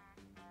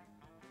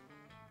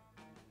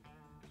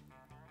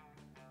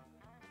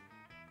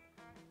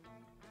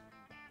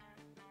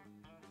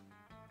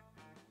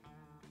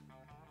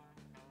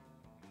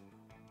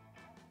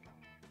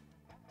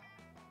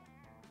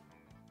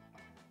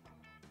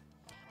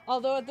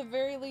 Although at the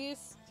very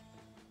least,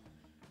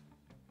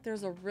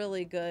 there's a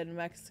really good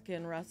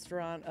Mexican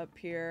restaurant up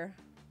here.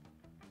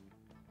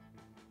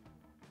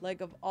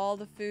 Like, of all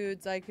the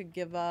foods I could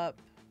give up,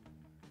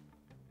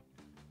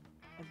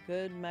 a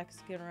good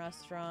Mexican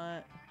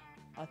restaurant,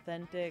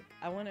 authentic,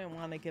 I wouldn't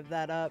want to give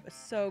that up. It's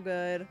so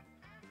good.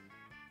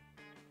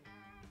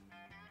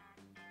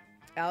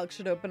 Alex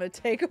should open a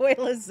takeaway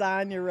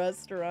lasagna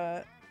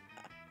restaurant.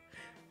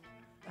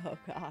 Oh,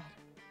 God.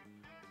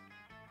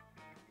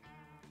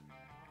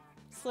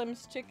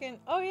 Slim's Chicken.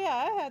 Oh,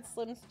 yeah, I had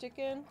Slim's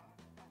Chicken.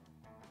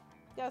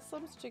 Yeah,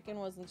 Slim's Chicken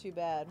wasn't too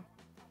bad.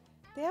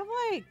 They have,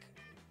 like...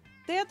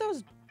 They had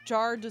those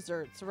jar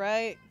desserts,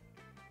 right?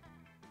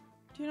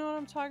 Do you know what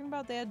I'm talking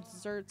about? They had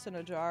desserts in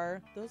a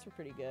jar. Those were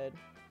pretty good.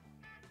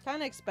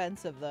 Kind of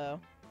expensive, though.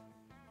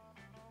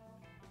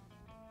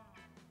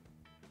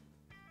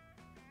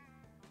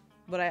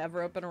 Would I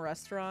ever open a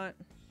restaurant?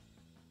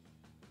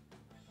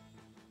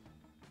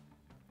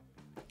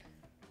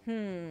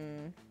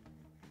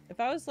 If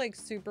I was, like,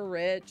 super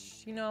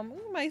rich, you know,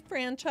 I might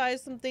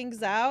franchise some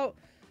things out.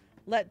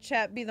 Let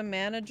chat be the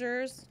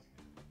managers.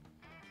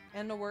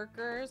 And the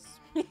workers.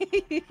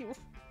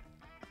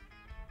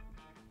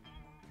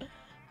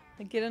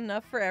 Get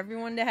enough for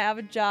everyone to have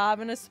a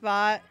job and a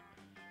spot.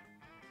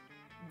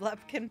 Blep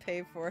can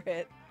pay for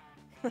it.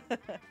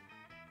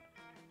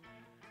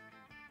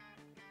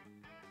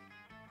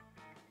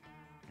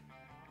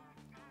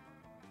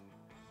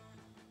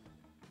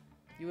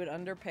 You would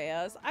underpay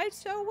us? I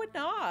so would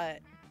not.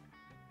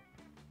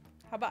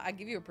 How about I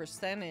give you a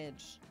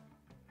percentage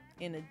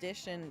in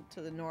addition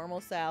to the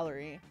normal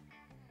salary?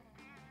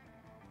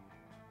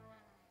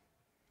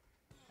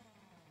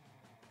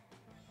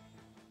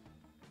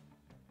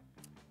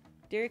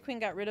 Dairy Queen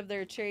got rid of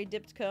their cherry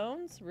dipped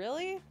cones?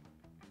 Really?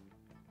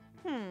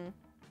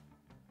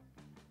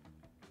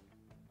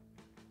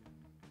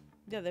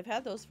 Yeah, they've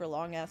had those for a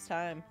long ass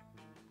time.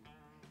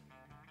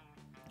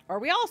 Are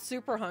we all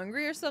super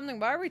hungry or something?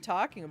 Why are we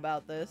talking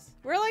about this?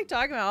 We're like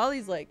talking about all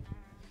these like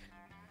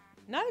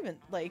not even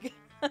like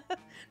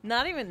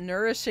not even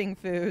nourishing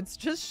foods,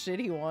 just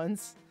shitty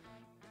ones.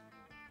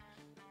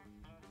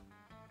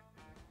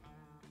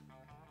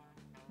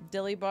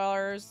 Dilly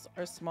bars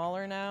are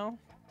smaller now.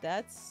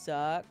 That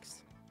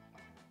sucks.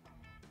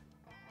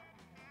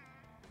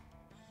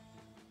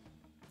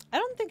 I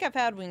don't think I've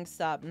had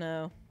Wingstop,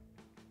 no.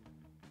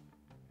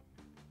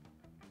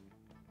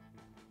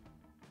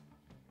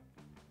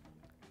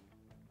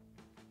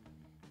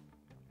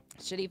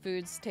 Shitty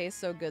foods taste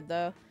so good,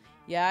 though.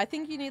 Yeah, I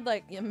think you need,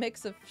 like, a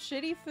mix of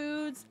shitty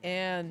foods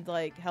and,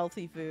 like,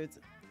 healthy foods.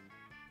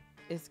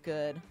 It's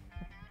good.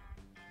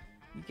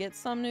 You get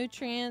some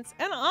nutrients.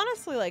 And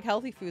honestly, like,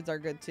 healthy foods are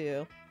good,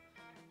 too.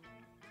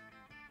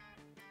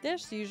 They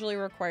just usually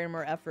require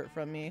more effort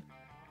from me.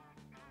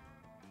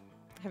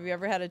 Have you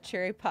ever had a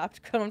cherry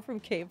popped cone from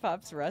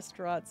KPopp's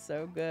restaurant?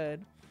 So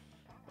good.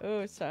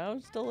 Oh,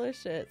 sounds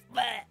delicious.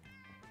 Blech.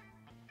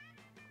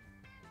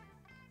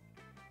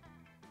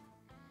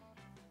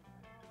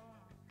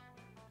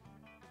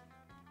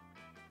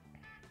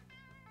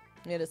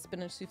 You had a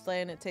spinach souffle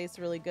and it tastes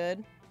really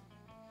good.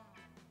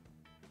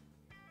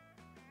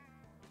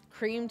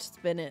 Creamed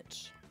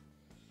spinach.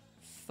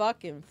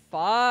 Fucking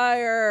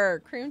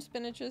fire. Creamed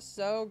spinach is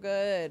so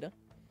good.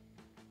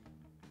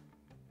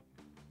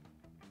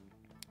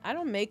 I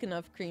don't make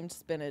enough creamed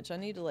spinach. I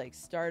need to like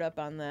start up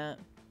on that.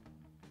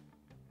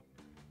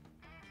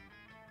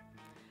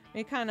 I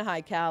mean, kind of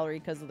high calorie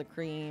because of the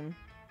cream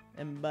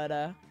and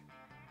butter.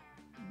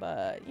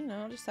 But, you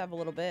know, just have a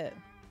little bit.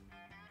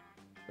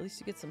 At least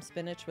you get some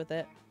spinach with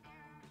it.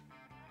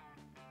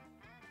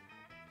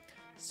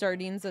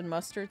 Sardines and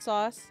mustard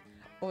sauce.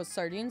 Oh,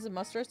 sardines and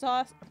mustard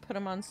sauce? Put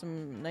them on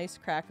some nice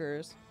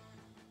crackers.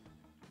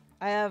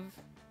 I have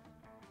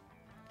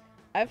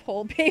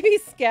whole baby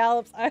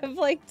scallops. I have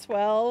like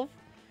 12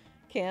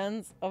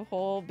 cans of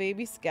whole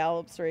baby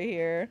scallops right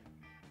here.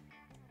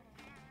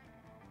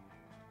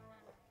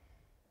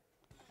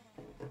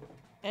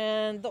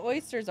 And the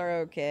oysters are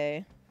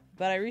okay.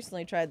 But I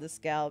recently tried the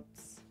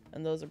scallops,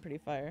 and those are pretty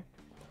fire.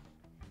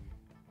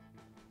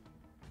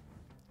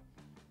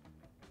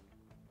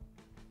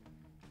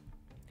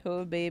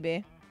 Oh,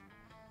 baby.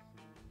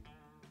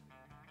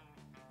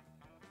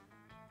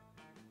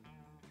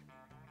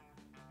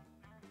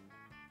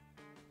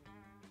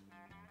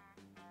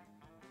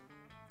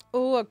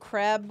 Oh, a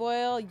crab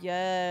boil?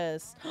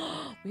 Yes.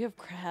 We have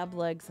crab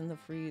legs in the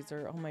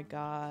freezer. Oh my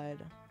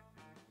god.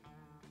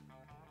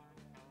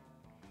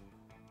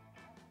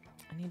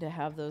 I need to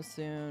have those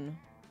soon.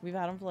 We've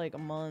had them for like a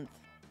month.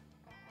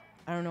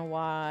 I don't know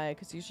why,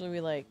 because usually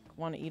we like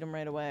want to eat them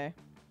right away.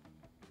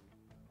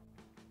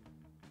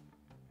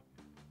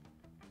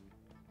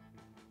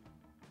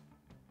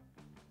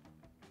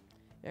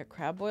 Yeah,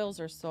 crab boils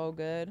are so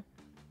good.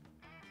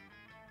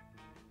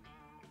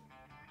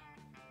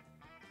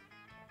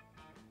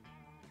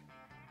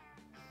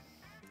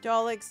 Do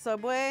y'all like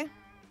Subway?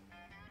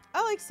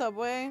 I like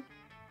Subway.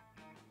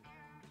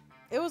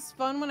 It was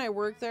fun when I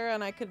worked there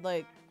and I could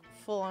like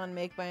full on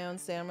make my own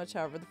sandwich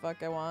however the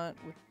fuck I want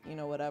with, you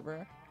know,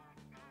 whatever.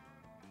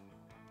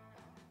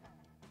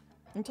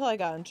 Until I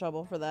got in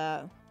trouble for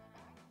that.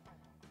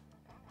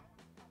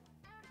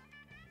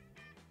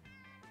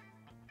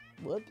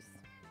 Whoops.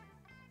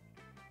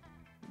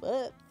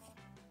 Whoops.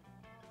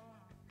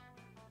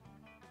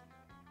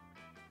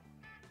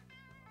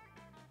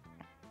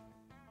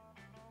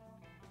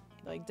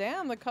 Like,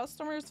 damn, the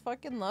customers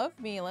fucking love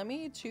me. Let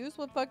me choose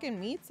what fucking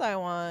meats I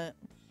want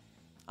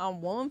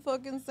on one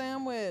fucking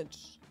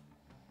sandwich.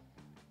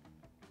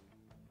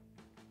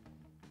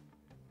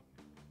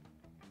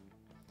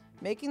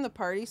 Making the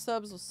party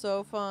subs was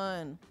so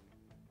fun.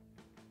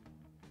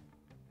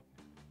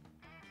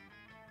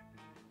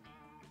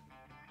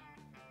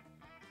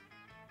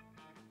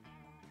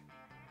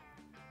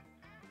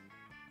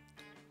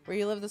 Where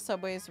you live, the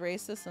Subway is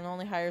racist and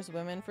only hires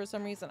women for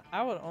some reason.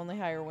 I would only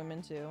hire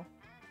women too.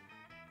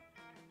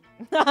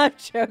 I'm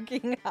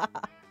joking.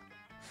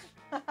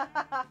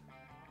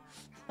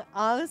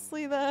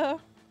 Honestly,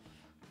 though,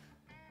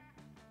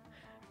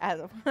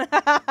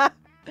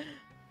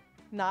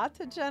 not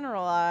to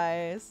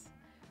generalize,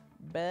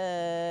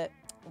 but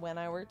when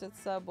I worked at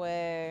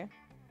Subway,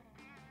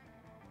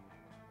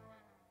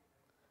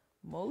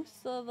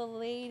 most of the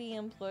lady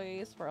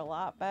employees were a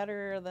lot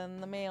better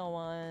than the male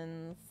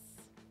ones.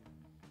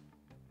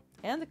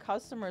 And the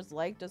customers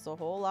liked us a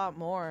whole lot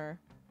more.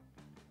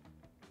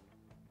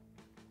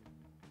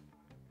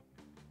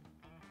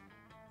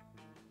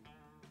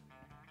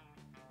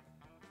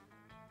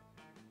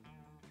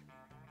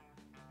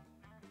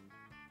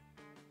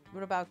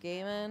 What about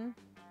gay men?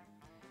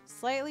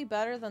 Slightly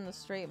better than the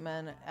straight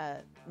men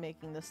at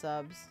making the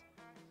subs,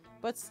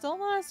 but still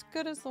not as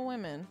good as the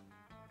women.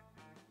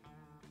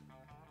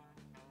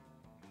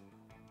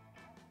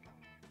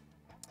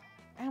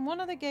 And one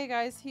of the gay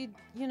guys, he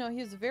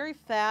was very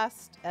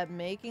fast at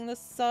making the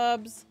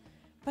subs,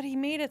 but he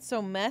made it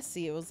so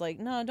messy. It was like,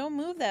 no, don't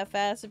move that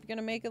fast if you're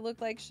gonna make it look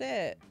like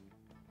shit.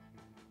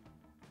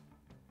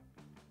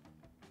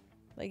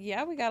 Like,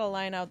 yeah, we gotta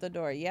line out the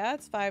door. Yeah,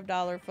 it's $5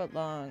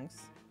 footlongs.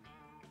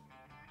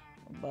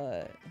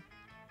 But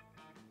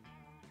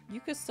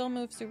you could still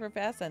move super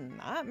fast and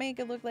not make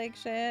it look like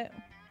shit.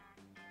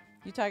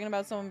 You talking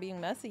about someone being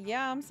messy?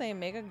 Yeah, I'm saying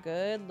make a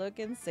good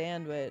looking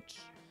sandwich.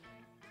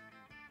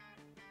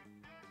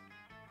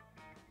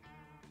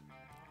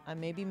 I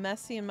may be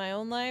messy in my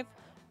own life,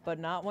 but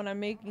not when I'm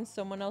making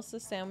someone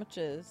else's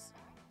sandwiches.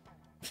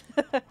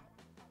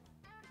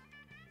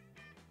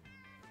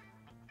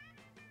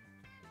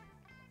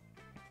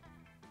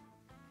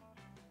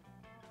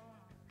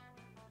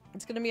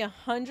 It's gonna be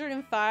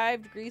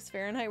 105 degrees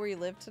Fahrenheit where you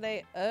live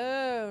today.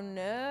 Oh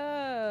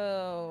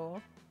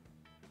no.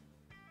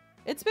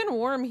 It's been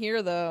warm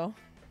here though.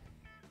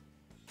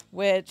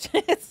 Which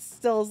it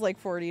still is like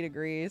 40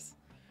 degrees.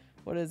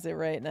 What is it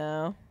right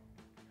now?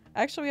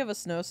 Actually, we have a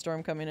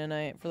snowstorm coming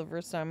tonight for the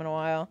first time in a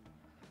while.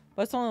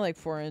 But it's only like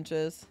 4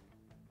 inches.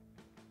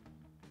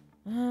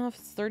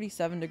 It's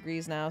 37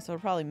 degrees now, so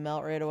it'll probably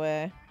melt right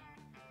away.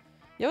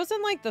 It was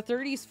in like the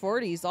 30s,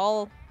 40s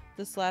all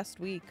this last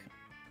week.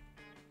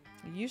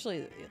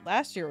 Usually,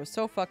 last year was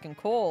so fucking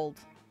cold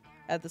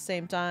at the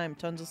same time.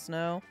 Tons of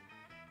snow.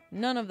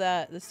 None of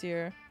that this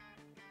year.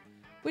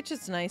 Which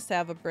is nice to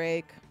have a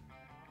break.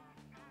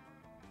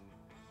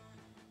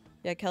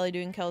 Yeah, Kelly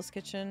doing Kel's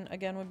Kitchen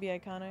again would be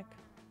iconic.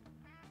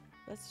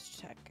 Let's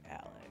check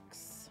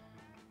Alex.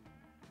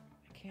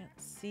 I can't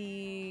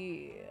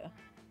see.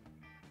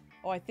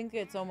 Oh, I think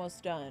it's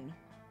almost done.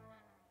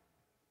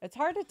 It's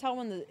hard to tell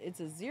when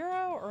it's a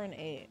 0 or an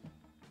 8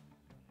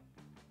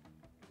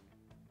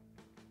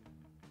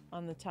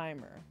 on the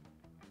timer.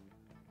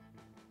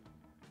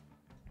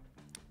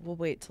 We'll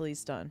wait till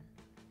he's done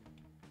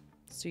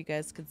so you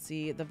guys could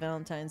see the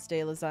Valentine's Day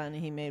lasagna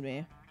he made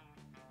me.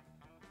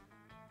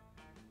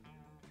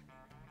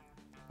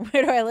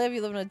 Where do I live?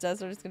 You live in a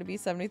desert. It's going to be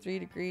 73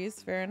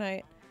 degrees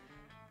Fahrenheit.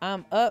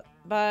 I'm up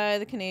by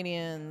the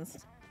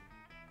Canadians.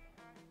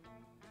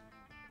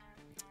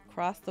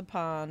 Across the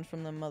pond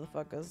from them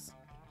motherfuckers.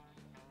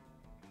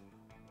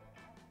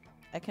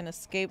 I can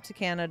escape to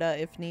Canada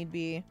if need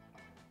be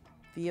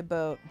via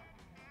boat.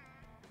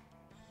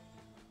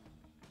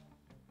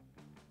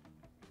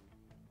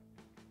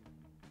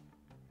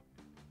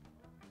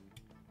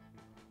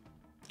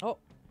 Oh.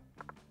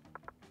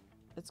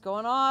 It's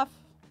going off.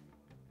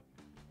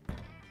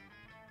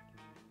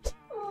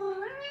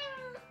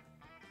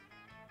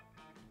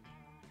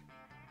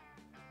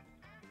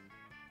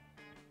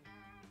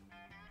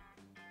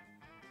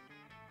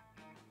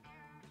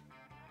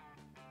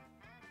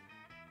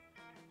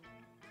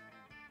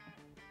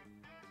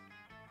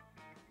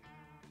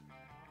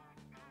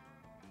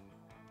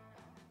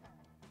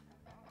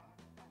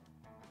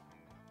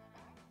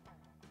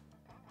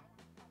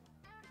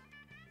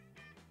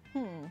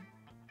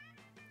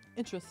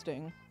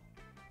 Interesting.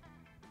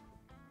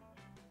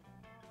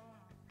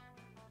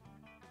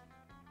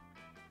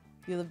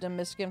 You lived in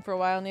Michigan for a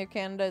while near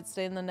Canada. It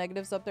stayed in the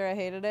negatives up there. I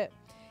hated it.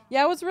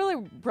 Yeah, it was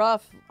really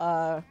rough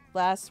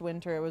last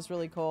winter. It was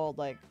really cold.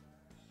 Like,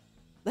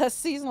 that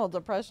seasonal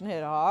depression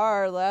hit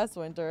hard last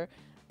winter.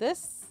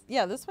 This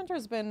winter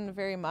has been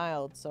very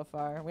mild so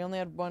far. We only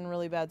had one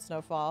really bad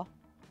snowfall.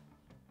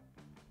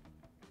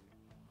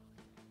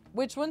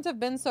 Which wouldn't have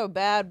been so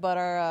bad, but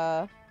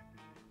our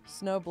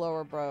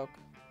snowblower broke.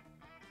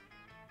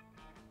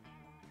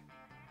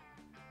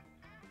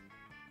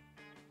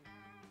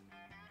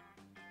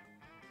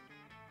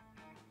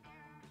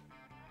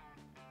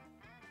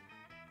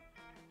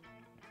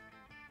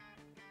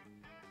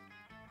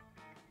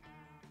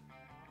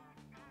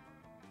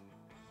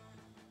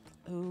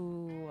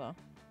 Ooh.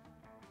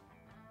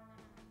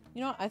 You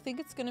know, I think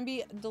it's gonna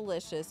be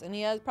delicious. And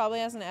he probably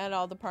hasn't added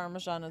all the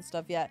Parmesan and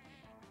stuff yet.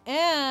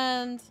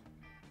 And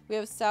we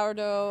have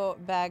sourdough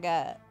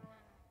baguette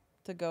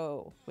to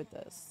go with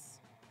this,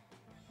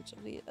 which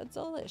will be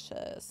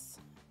delicious.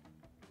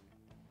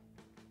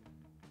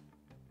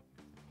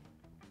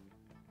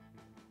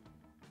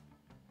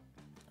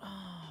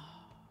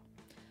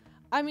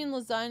 I mean,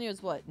 lasagna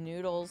is what?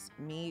 Noodles,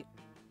 meat,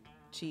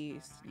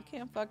 cheese. You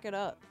can't fuck it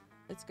up.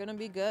 It's gonna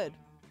be good.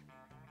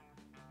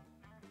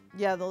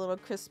 Yeah, the little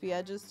crispy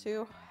edges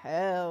too.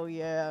 Hell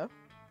yeah.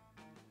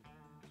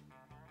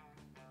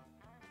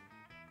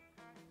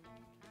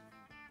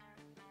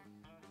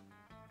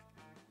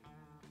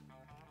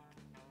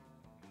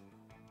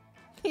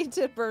 He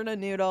did burn a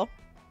noodle.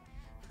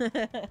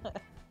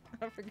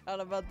 I forgot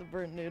about the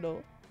burnt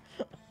noodle.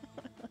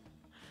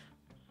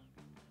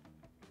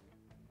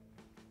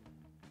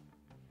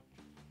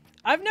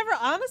 I've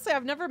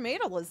never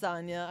made a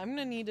lasagna. I'm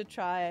gonna need to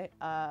try.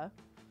 I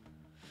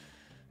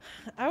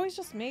always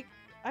just make,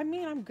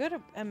 I'm good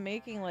at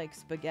making like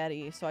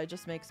spaghetti, so I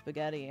just make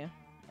spaghetti.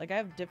 Like, I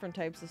have different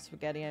types of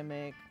spaghetti I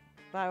make,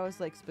 but I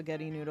always like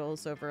spaghetti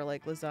noodles over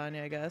like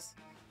lasagna, I guess.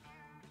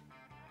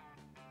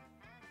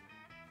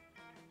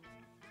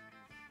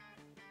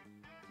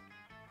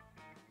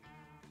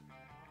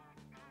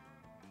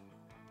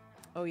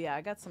 Oh yeah,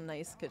 I got some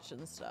nice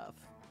kitchen stuff.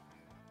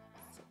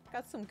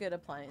 Got some good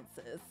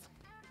appliances.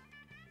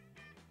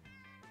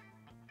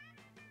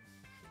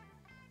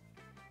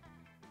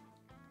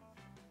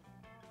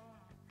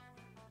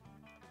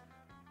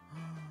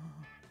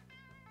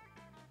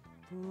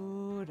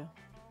 Dude.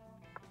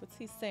 What's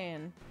he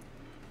saying?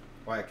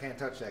 Why, I can't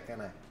touch that,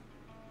 can I?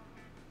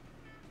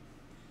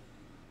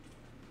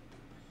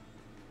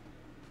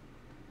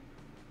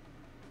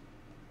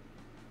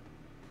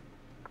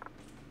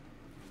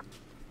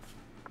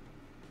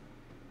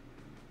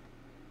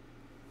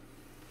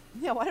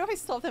 Yeah, why do I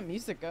still have that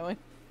music going?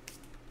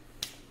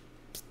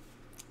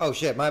 Oh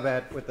shit, my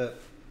bad with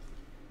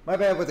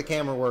the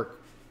camera work.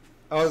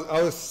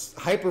 I was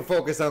hyper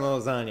focused on the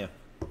lasagna.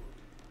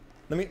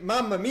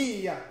 Mamma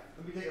mia!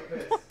 Let me take a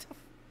piss.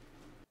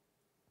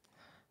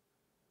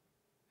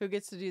 Who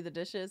gets to do the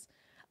dishes?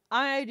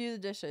 I do the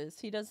dishes.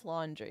 He does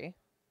laundry.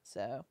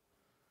 So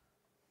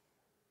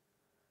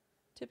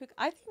typically,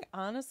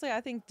 honestly,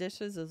 I think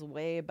dishes is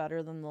way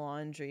better than the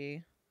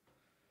laundry.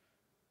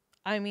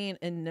 I mean,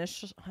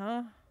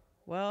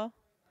 well,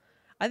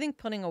 I think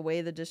putting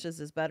away the dishes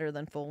is better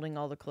than folding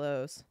all the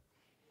clothes.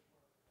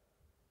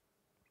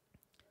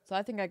 So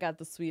I think I got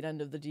the sweet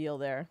end of the deal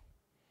there.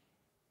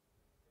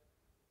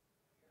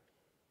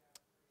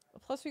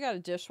 Plus, we got a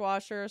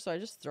dishwasher, so I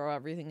just throw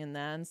everything in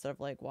that instead of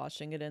like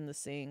washing it in the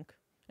sink.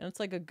 And it's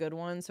like a good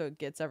one, so it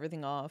gets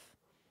everything off.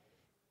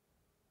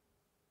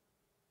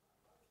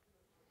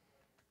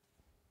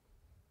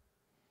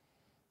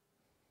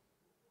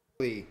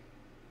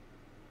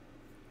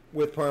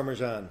 With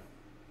Parmesan.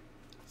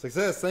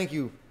 Success, thank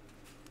you.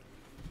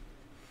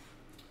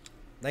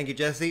 Thank you,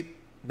 Jesse.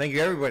 Thank you,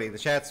 everybody. The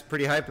chat's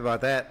pretty hyped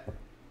about that.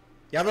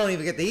 Y'all don't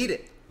even get to eat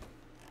it.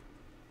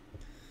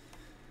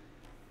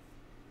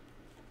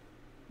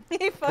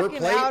 He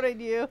fucking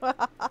outed you.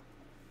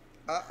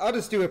 I'll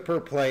just do it per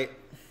plate.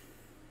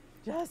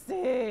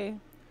 Jesse.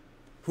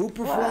 Who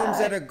performs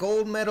at a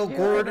gold medal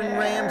Gordon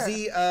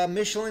Ramsay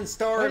Michelin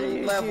star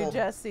level? Do,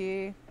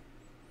 Jesse?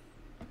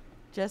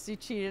 Jesse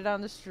cheated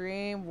on the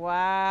stream.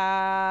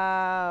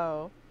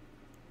 Wow.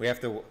 We have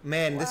to...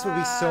 Man, this would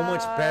be so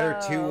much better,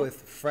 too,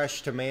 with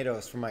fresh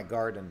tomatoes from my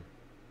garden.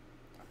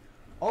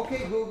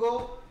 Okay,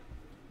 Google.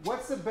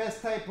 What's the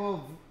best type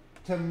of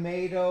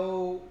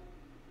tomato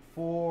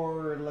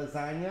for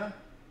lasagna?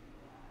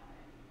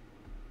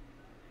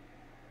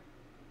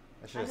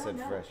 I should have said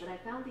fresh. But I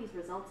found these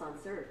results on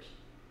search.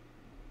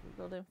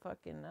 Google didn't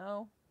fucking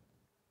know.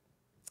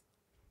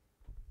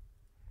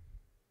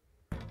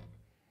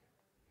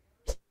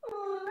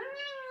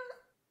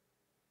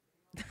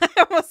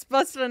 I almost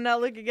busted a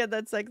nut looking at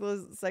that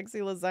sexy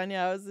lasagna.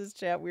 How is this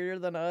chat weirder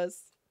than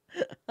us?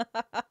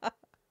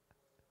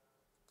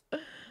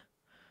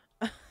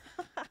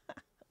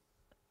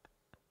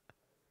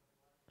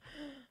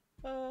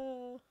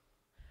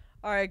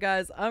 All right,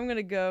 guys, I'm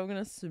gonna go. I'm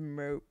gonna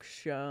smoke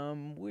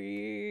some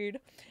weed.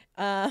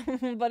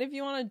 But if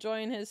you want to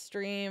join his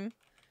stream,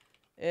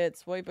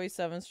 it's White Boy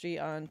 7th Street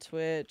on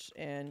Twitch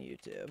and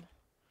YouTube.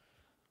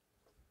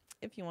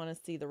 If you want to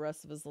see the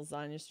rest of his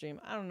lasagna stream,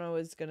 I don't know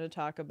what he's gonna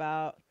talk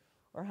about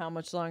or how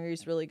much longer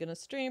he's really gonna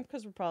stream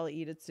because we'll probably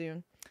eat it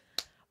soon.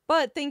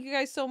 But thank you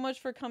guys so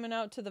much for coming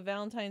out to the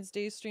Valentine's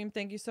Day stream.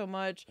 Thank you so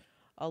much.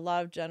 A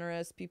lot of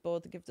generous people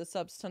with the gift of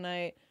subs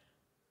tonight.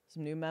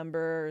 Some new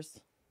members.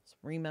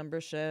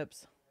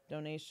 Re-memberships,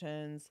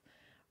 donations,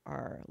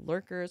 our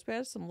lurkers. We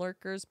had some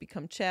lurkers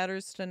become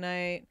chatters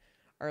tonight.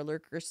 Our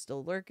lurkers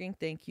still lurking.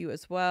 Thank you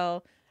as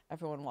well.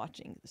 Everyone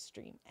watching the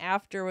stream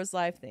after was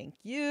live. Thank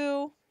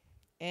you.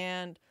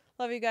 And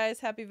love you guys.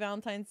 Happy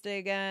Valentine's Day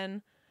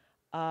again.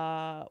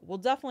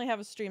 We'll definitely have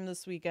a stream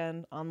this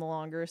weekend on the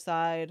longer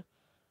side.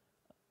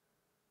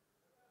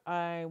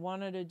 I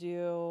wanted to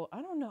do,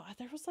 I don't know,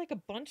 there was like a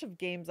bunch of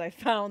games I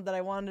found that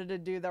I wanted to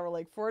do that were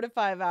like 4 to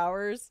 5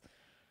 hours.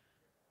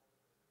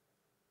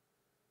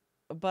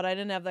 But I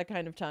didn't have that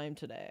kind of time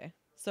today.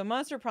 So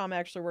Monster Prom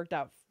actually worked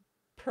out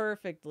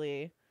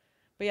perfectly.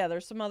 But yeah,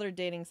 there's some other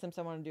dating sims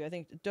I want to do. I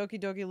think Doki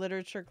Doki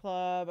Literature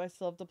Club, I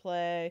still have to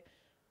play.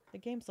 The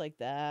games like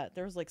that.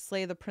 There was like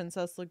Slay the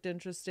Princess looked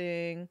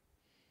interesting.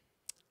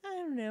 I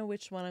don't know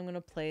which one I'm going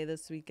to play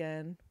this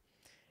weekend.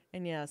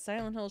 And yeah,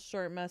 Silent Hill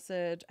Short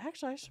Message.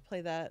 Actually, I should play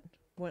that.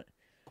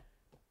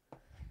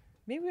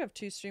 Maybe we have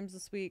 2 streams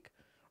this week.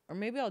 Or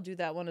maybe I'll do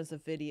that one as a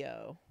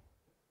video.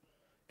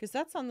 Because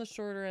that's on the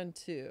shorter end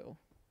too.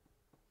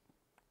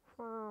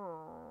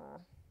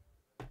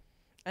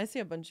 I see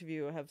a bunch of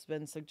you have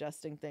been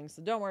suggesting things.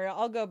 So don't worry.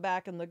 I'll go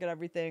back and look at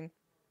everything.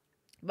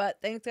 But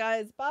thanks,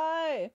 guys. Bye.